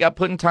pulled. He got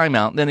put in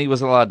timeout, and then he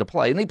was allowed to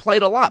play. And he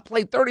played a lot.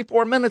 Played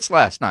 34 minutes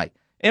last night.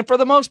 And for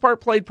the most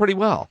part, played pretty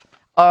well.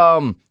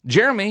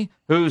 Jeremy,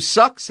 who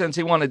sucks since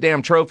he won a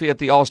damn trophy at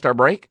the All-Star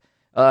break,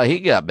 he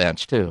got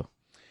benched too.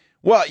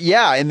 Well,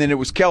 yeah, and then it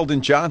was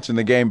Keldon Johnson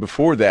the game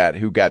before that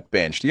who got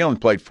benched. He only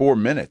played 4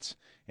 minutes,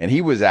 and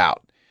he was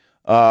out.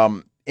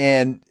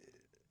 And,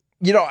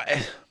 you know,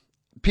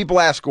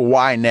 people ask,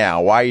 why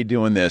now? Why are you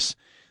doing this?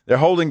 They're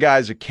holding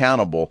guys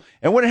accountable.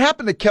 And when it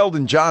happened to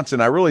Keldon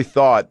Johnson, I really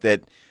thought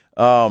that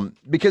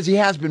because he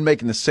has been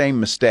making the same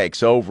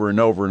mistakes over and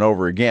over and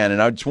over again,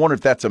 and I just wonder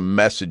if that's a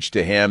message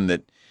to him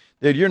that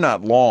you're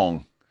not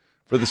long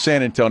for the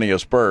San Antonio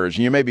Spurs.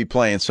 You may be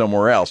playing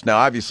somewhere else. Now,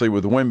 obviously,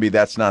 with Wemby,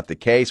 that's not the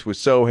case. With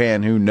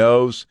Sohan, who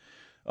knows?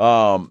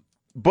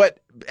 But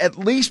at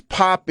least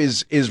Pop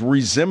is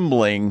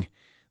resembling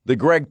the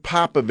Greg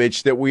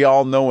Popovich that we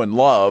all know and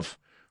love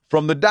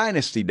from the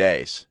Dynasty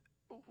days.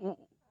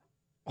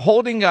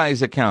 Holding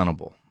guys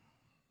accountable.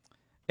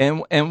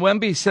 And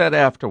Wemby said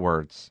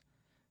afterwards,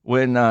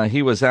 when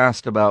he was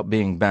asked about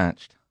being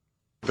benched,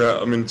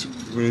 that, I mean,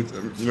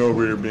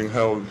 we're being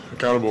held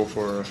accountable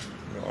for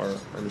our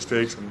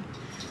mistakes, and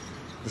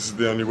this is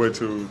the only way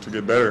to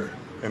get better.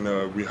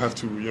 And we have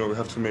to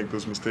make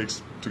those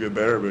mistakes to get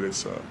better. But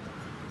it's,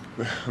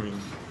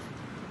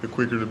 the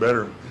quicker the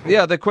better.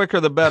 Yeah, the quicker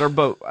the better.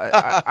 But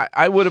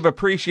I would have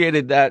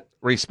appreciated that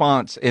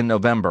response in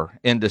November,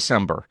 in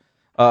December.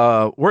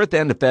 We're at the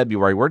end of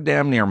February. We're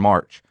damn near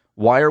March.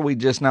 Why are we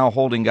just now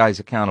holding guys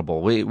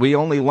accountable? We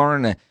only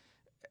learn.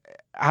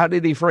 How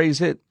did he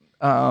phrase it?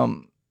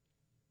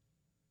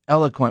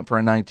 Eloquent for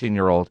a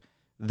 19-year-old.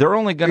 They're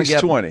only going to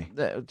get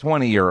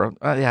 20 euro.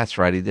 That's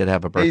right. He did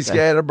have a birthday. He's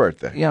got a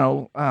birthday. You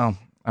know,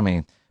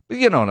 but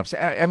you know what I'm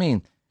saying. I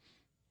mean,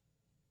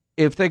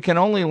 if they can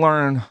only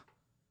learn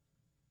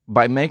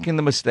by making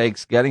the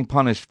mistakes, getting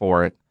punished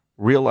for it,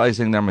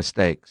 realizing their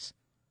mistakes,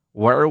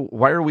 why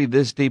are we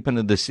this deep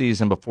into the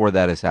season before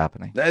that is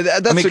happening?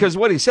 Because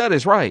what he said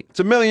is right. It's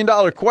 $1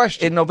 million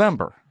question. In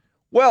November.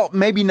 Well,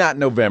 maybe not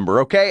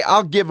November, okay?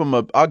 I'll give him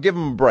a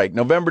break.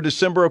 November,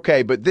 December,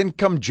 okay, but then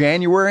come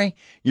January,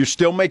 you're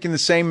still making the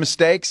same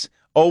mistakes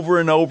over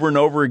and over and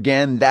over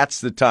again.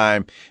 That's the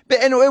time.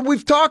 And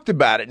we've talked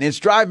about it, and it's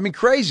driving me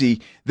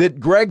crazy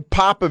that Greg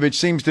Popovich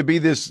seems to be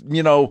this,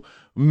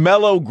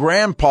 mellow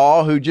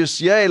grandpa who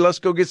just, let's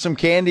go get some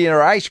candy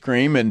or ice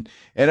cream, and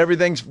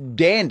everything's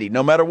dandy,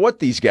 no matter what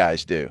these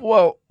guys do.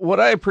 Well, what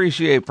I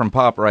appreciate from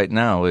Pop right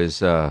now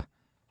is, I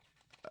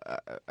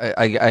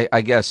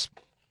guess,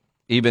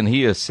 even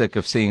he is sick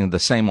of seeing the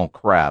same old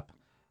crap.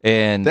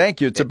 And thank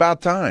you. It's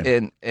about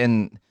time.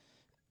 And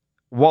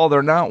while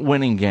they're not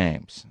winning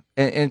games,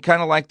 and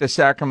kind of like the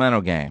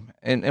Sacramento game,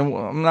 and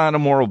I'm not a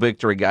moral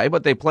victory guy,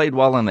 but they played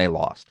well and they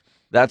lost.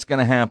 That's going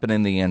to happen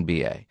in the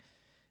NBA.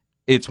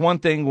 It's one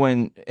thing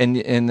when, and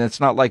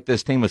it's not like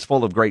this team is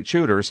full of great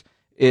shooters.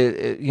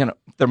 They're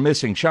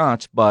missing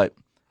shots, but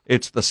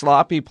it's the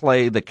sloppy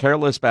play, the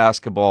careless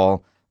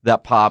basketball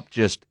that Pop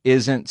just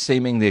isn't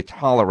seeming to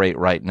tolerate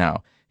right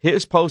now.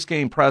 His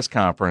post-game press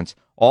conference,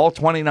 all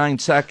 29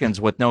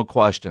 seconds with no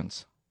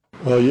questions.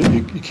 Well,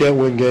 you can't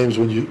win games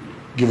when you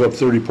give up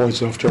 30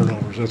 points off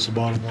turnovers. That's the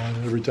bottom line.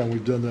 And every time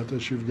we've done that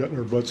this year, we've gotten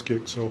our butts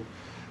kicked. So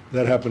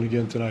that happened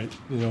again tonight.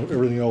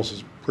 Everything else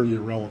is pretty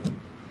irrelevant.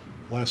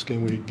 Last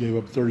game we gave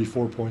up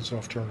 34 points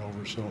off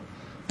turnovers. So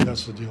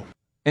that's the deal.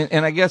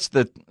 And I guess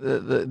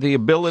the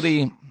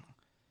ability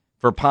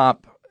for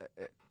Pop,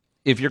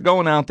 if you're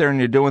going out there and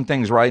you're doing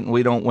things right and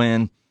we don't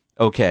win,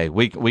 okay,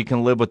 we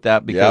can live with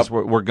that because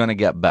we're going to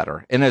get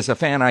better. And as a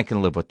fan, I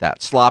can live with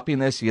that.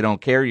 Sloppiness, you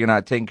don't care. You're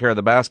not taking care of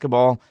the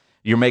basketball.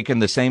 You're making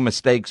the same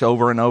mistakes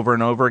over and over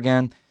and over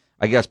again.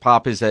 I guess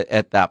Pop is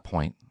at that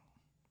point.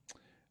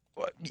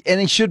 And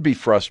he should be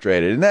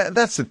frustrated. And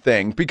that's the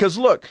thing. Because,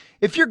 look,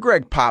 if you're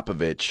Greg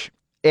Popovich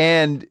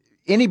and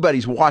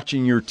anybody's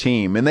watching your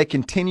team and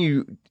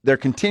they're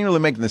continually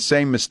making the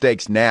same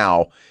mistakes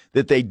now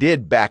that they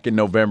did back in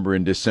November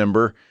and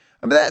December,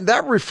 I mean,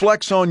 that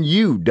reflects on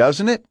you,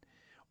 doesn't it?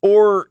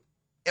 Or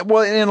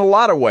Well, in a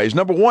lot of ways.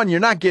 Number one, you're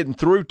not getting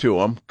through to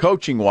them,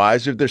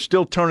 coaching-wise, if they're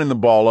still turning the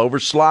ball over,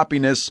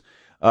 sloppiness.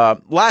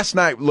 Last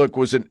night, look,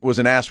 was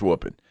an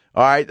ass-whooping.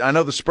 All right, I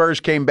know the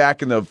Spurs came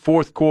back in the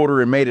fourth quarter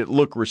and made it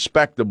look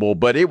respectable,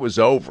 but it was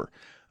over.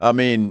 I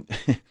mean,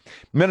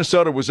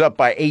 Minnesota was up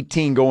by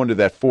 18 going to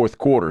that fourth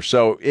quarter,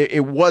 so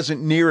it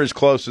wasn't near as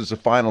close as the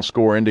final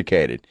score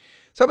indicated.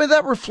 So, I mean,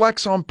 that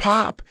reflects on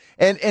Pop.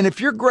 And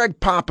if you're Greg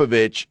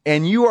Popovich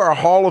and you are a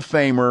Hall of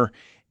Famer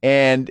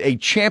and a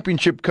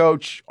championship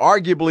coach,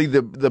 arguably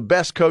the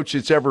best coach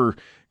that's ever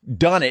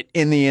done it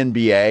in the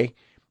NBA,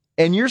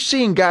 and you're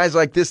seeing guys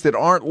like this that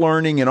aren't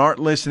learning and aren't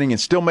listening and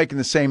still making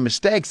the same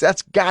mistakes,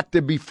 that's got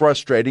to be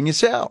frustrating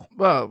as hell.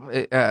 Well,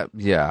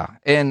 yeah.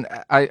 And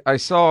I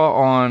saw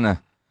on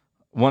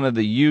one of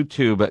the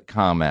YouTube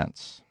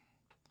comments,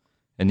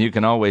 and you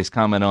can always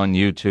comment on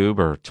YouTube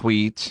or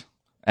tweet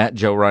at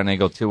Joe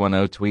Reinagle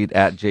 210, tweet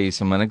at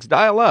Jason Minix.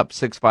 Dial up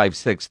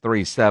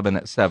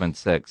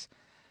 656-3776.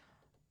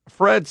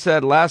 Fred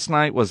said last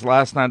night was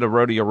last night of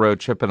Rodeo Road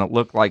Trip, and it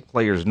looked like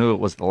players knew it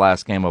was the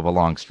last game of a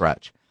long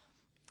stretch.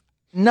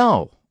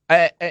 No.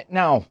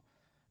 No.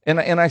 And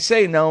I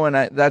say no, and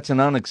that's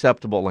an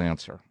unacceptable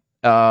answer.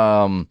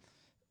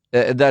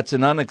 That's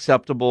an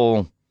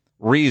unacceptable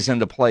reason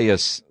to play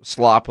as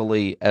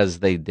sloppily as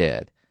they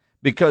did,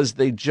 because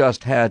they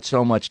just had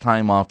so much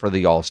time off for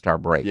the All-Star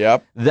break.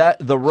 Yep. That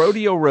the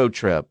Rodeo Road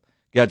Trip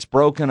gets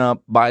broken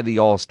up by the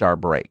All-Star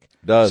break.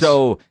 Does.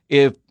 So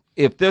if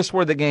this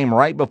were the game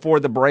right before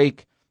the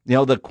break,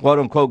 the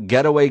quote-unquote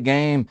getaway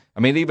game, I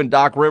mean, even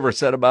Doc Rivers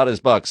said about his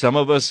Bucks, some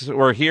of us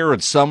were here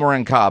and some were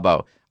in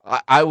Cabo.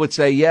 I would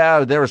say,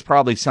 yeah, there was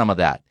probably some of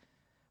that.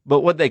 But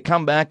would they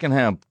come back and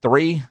have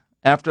 3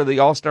 after the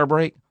All-Star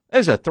break?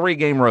 There's a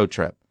 3-game road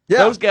trip. Yeah.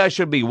 Those guys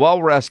should be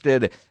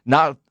well-rested,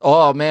 not,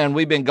 oh, man,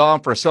 we've been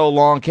gone for so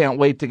long, can't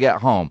wait to get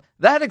home.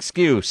 That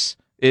excuse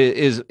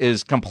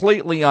is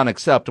completely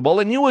unacceptable.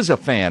 And you as a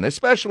fan,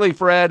 especially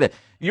Fred,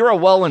 you're a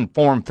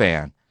well-informed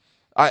fan.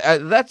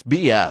 That's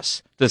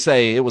BS to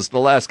say it was the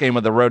last game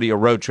of the Rodeo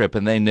Road Trip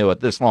and they knew it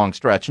this long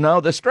stretch. No,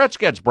 the stretch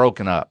gets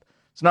broken up.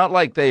 It's not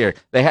like they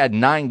had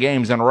 9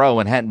 games in a row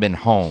and hadn't been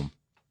home.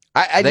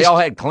 They all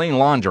had clean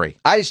laundry.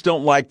 I just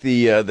don't like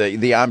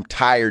the I'm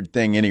tired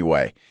thing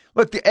anyway.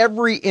 Look,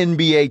 every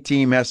NBA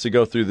team has to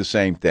go through the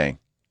same thing.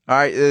 All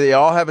right, they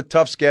all have a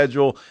tough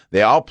schedule.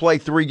 They all play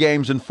 3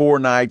 games in 4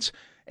 nights.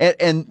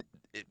 And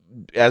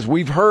as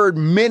we've heard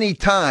many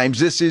times,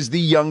 this is the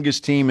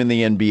youngest team in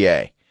the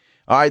NBA.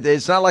 All right,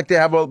 it's not like they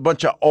have a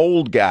bunch of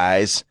old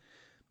guys.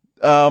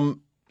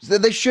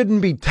 They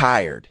shouldn't be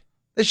tired.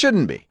 They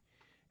shouldn't be.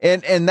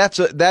 And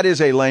that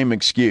is a lame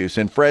excuse.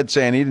 And Fred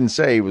saying he didn't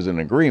say he was in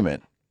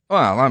agreement.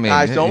 Well, I mean,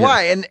 guys don't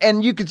lie,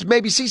 and you could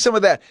maybe see some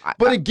of that.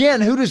 But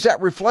again, who does that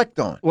reflect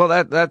on? Well,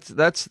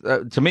 that's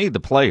to me the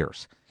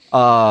players,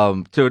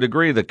 to a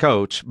degree the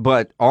coach.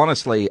 But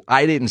honestly,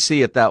 I didn't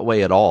see it that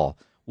way at all.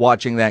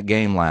 Watching that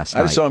game last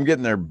night, I saw them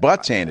getting their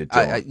butts handed to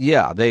them.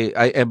 Yeah,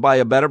 and by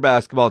a better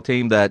basketball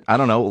team that I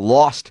don't know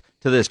lost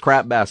to this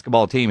crap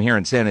basketball team here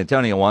in San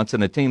Antonio once,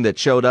 and a team that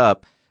showed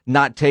up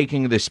not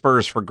taking the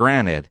Spurs for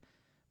granted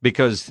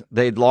because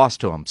they'd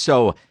lost to them.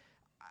 So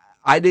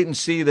I didn't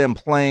see them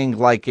playing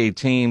like a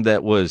team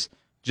that was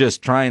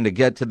just trying to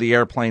get to the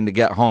airplane to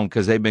get home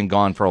because they've been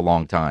gone for a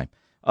long time.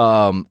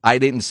 I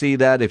didn't see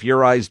that. If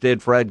your eyes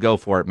did, Fred, go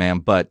for it, man.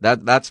 But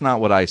that's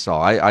not what I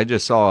saw. I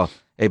just saw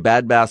a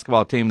bad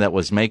basketball team that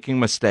was making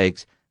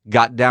mistakes,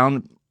 got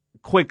down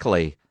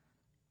quickly,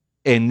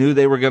 and knew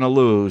they were going to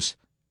lose,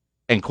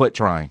 and quit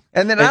trying.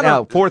 And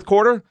then fourth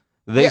quarter,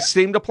 they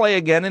seemed to play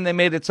again, and they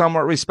made it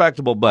somewhat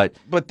respectable. But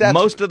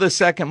most of the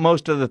second,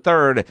 most of the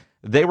third,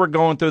 they were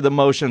going through the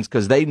motions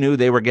because they knew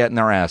they were getting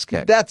their ass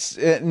kicked.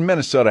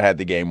 Minnesota had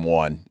the game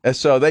won,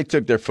 so they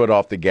took their foot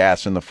off the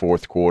gas in the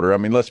fourth quarter. I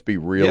mean, let's be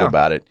real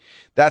about it.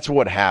 That's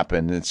what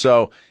happened. And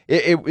so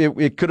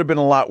it could have been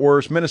a lot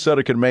worse.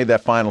 Minnesota could have made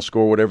that final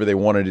score whatever they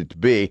wanted it to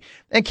be.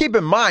 And keep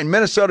in mind,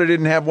 Minnesota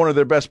didn't have one of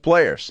their best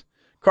players.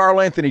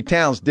 Karl Anthony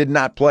Towns did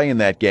not play in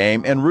that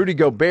game, and Rudy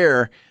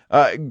Gobert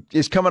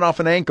is coming off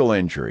an ankle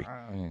injury.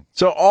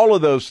 So all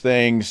of those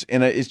things,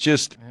 and it's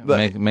just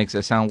makes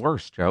it sound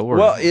worse, Joe.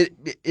 Well,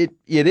 it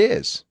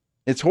is.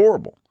 It's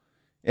horrible,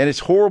 and it's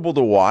horrible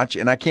to watch.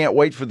 And I can't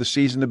wait for the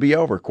season to be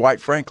over,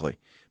 quite frankly,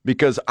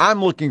 because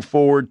I'm looking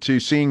forward to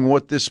seeing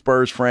what this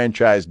Spurs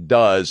franchise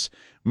does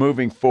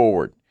moving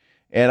forward,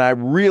 and I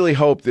really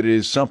hope that it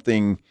is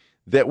something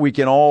that we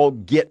can all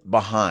get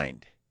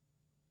behind.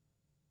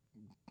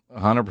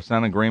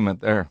 100%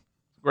 agreement there.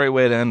 Great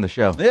way to end the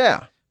show.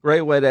 Yeah.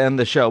 Great way to end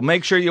the show.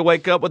 Make sure you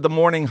wake up with the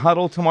morning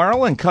huddle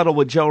tomorrow and cuddle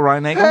with Joe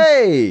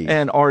Reinagle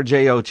and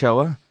RJ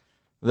Ochoa.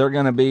 They're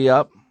going to be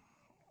up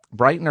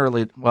bright and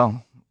early.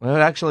 Well, it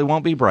actually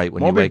won't be bright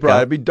when you wake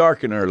up. It'll be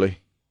dark and early.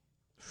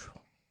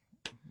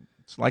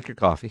 It's like your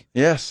coffee.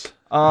 Yes.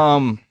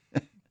 And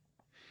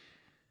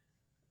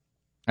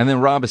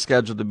then Rob is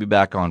scheduled to be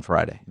back on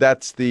Friday.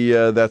 That's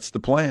the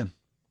plan.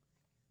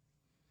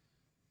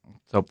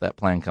 Let's hope that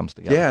plan comes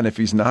together. Yeah, and if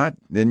he's not,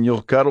 then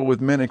you'll cuddle with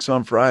Minix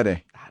on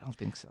Friday. I don't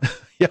think so.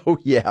 Oh,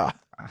 yeah.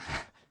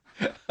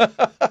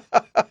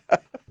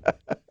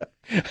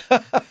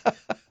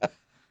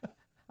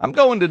 I'm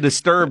going to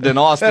Disturbed in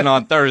Austin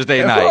on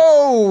Thursday night.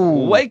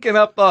 Oh! Waking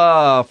up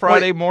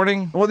Friday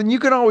morning. Well, then you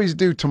can always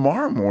do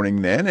tomorrow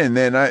morning then, and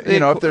then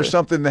if there's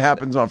something that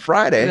happens on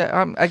Friday.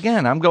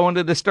 I'm going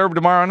to Disturbed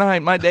tomorrow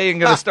night. My day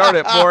ain't going to start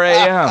at 4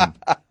 a.m.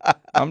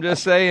 I'm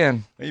just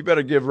saying. You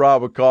better give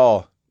Rob a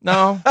call.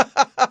 No.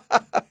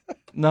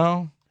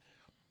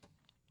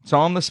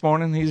 Saw him this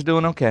morning. He's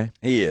doing okay.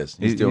 He is.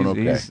 He's doing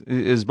okay. He's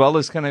as well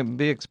as can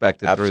be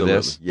expected through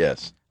this.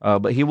 Yes.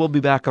 But he will be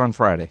back on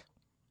Friday.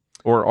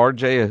 Or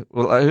RJ,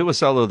 who was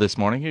solo this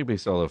morning? He'd be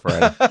solo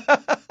Friday.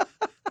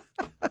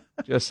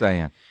 Just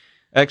saying.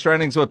 Extra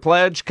innings with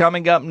Pledge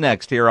coming up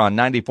next here on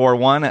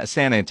 94.1 at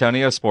San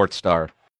Antonio Sports Star.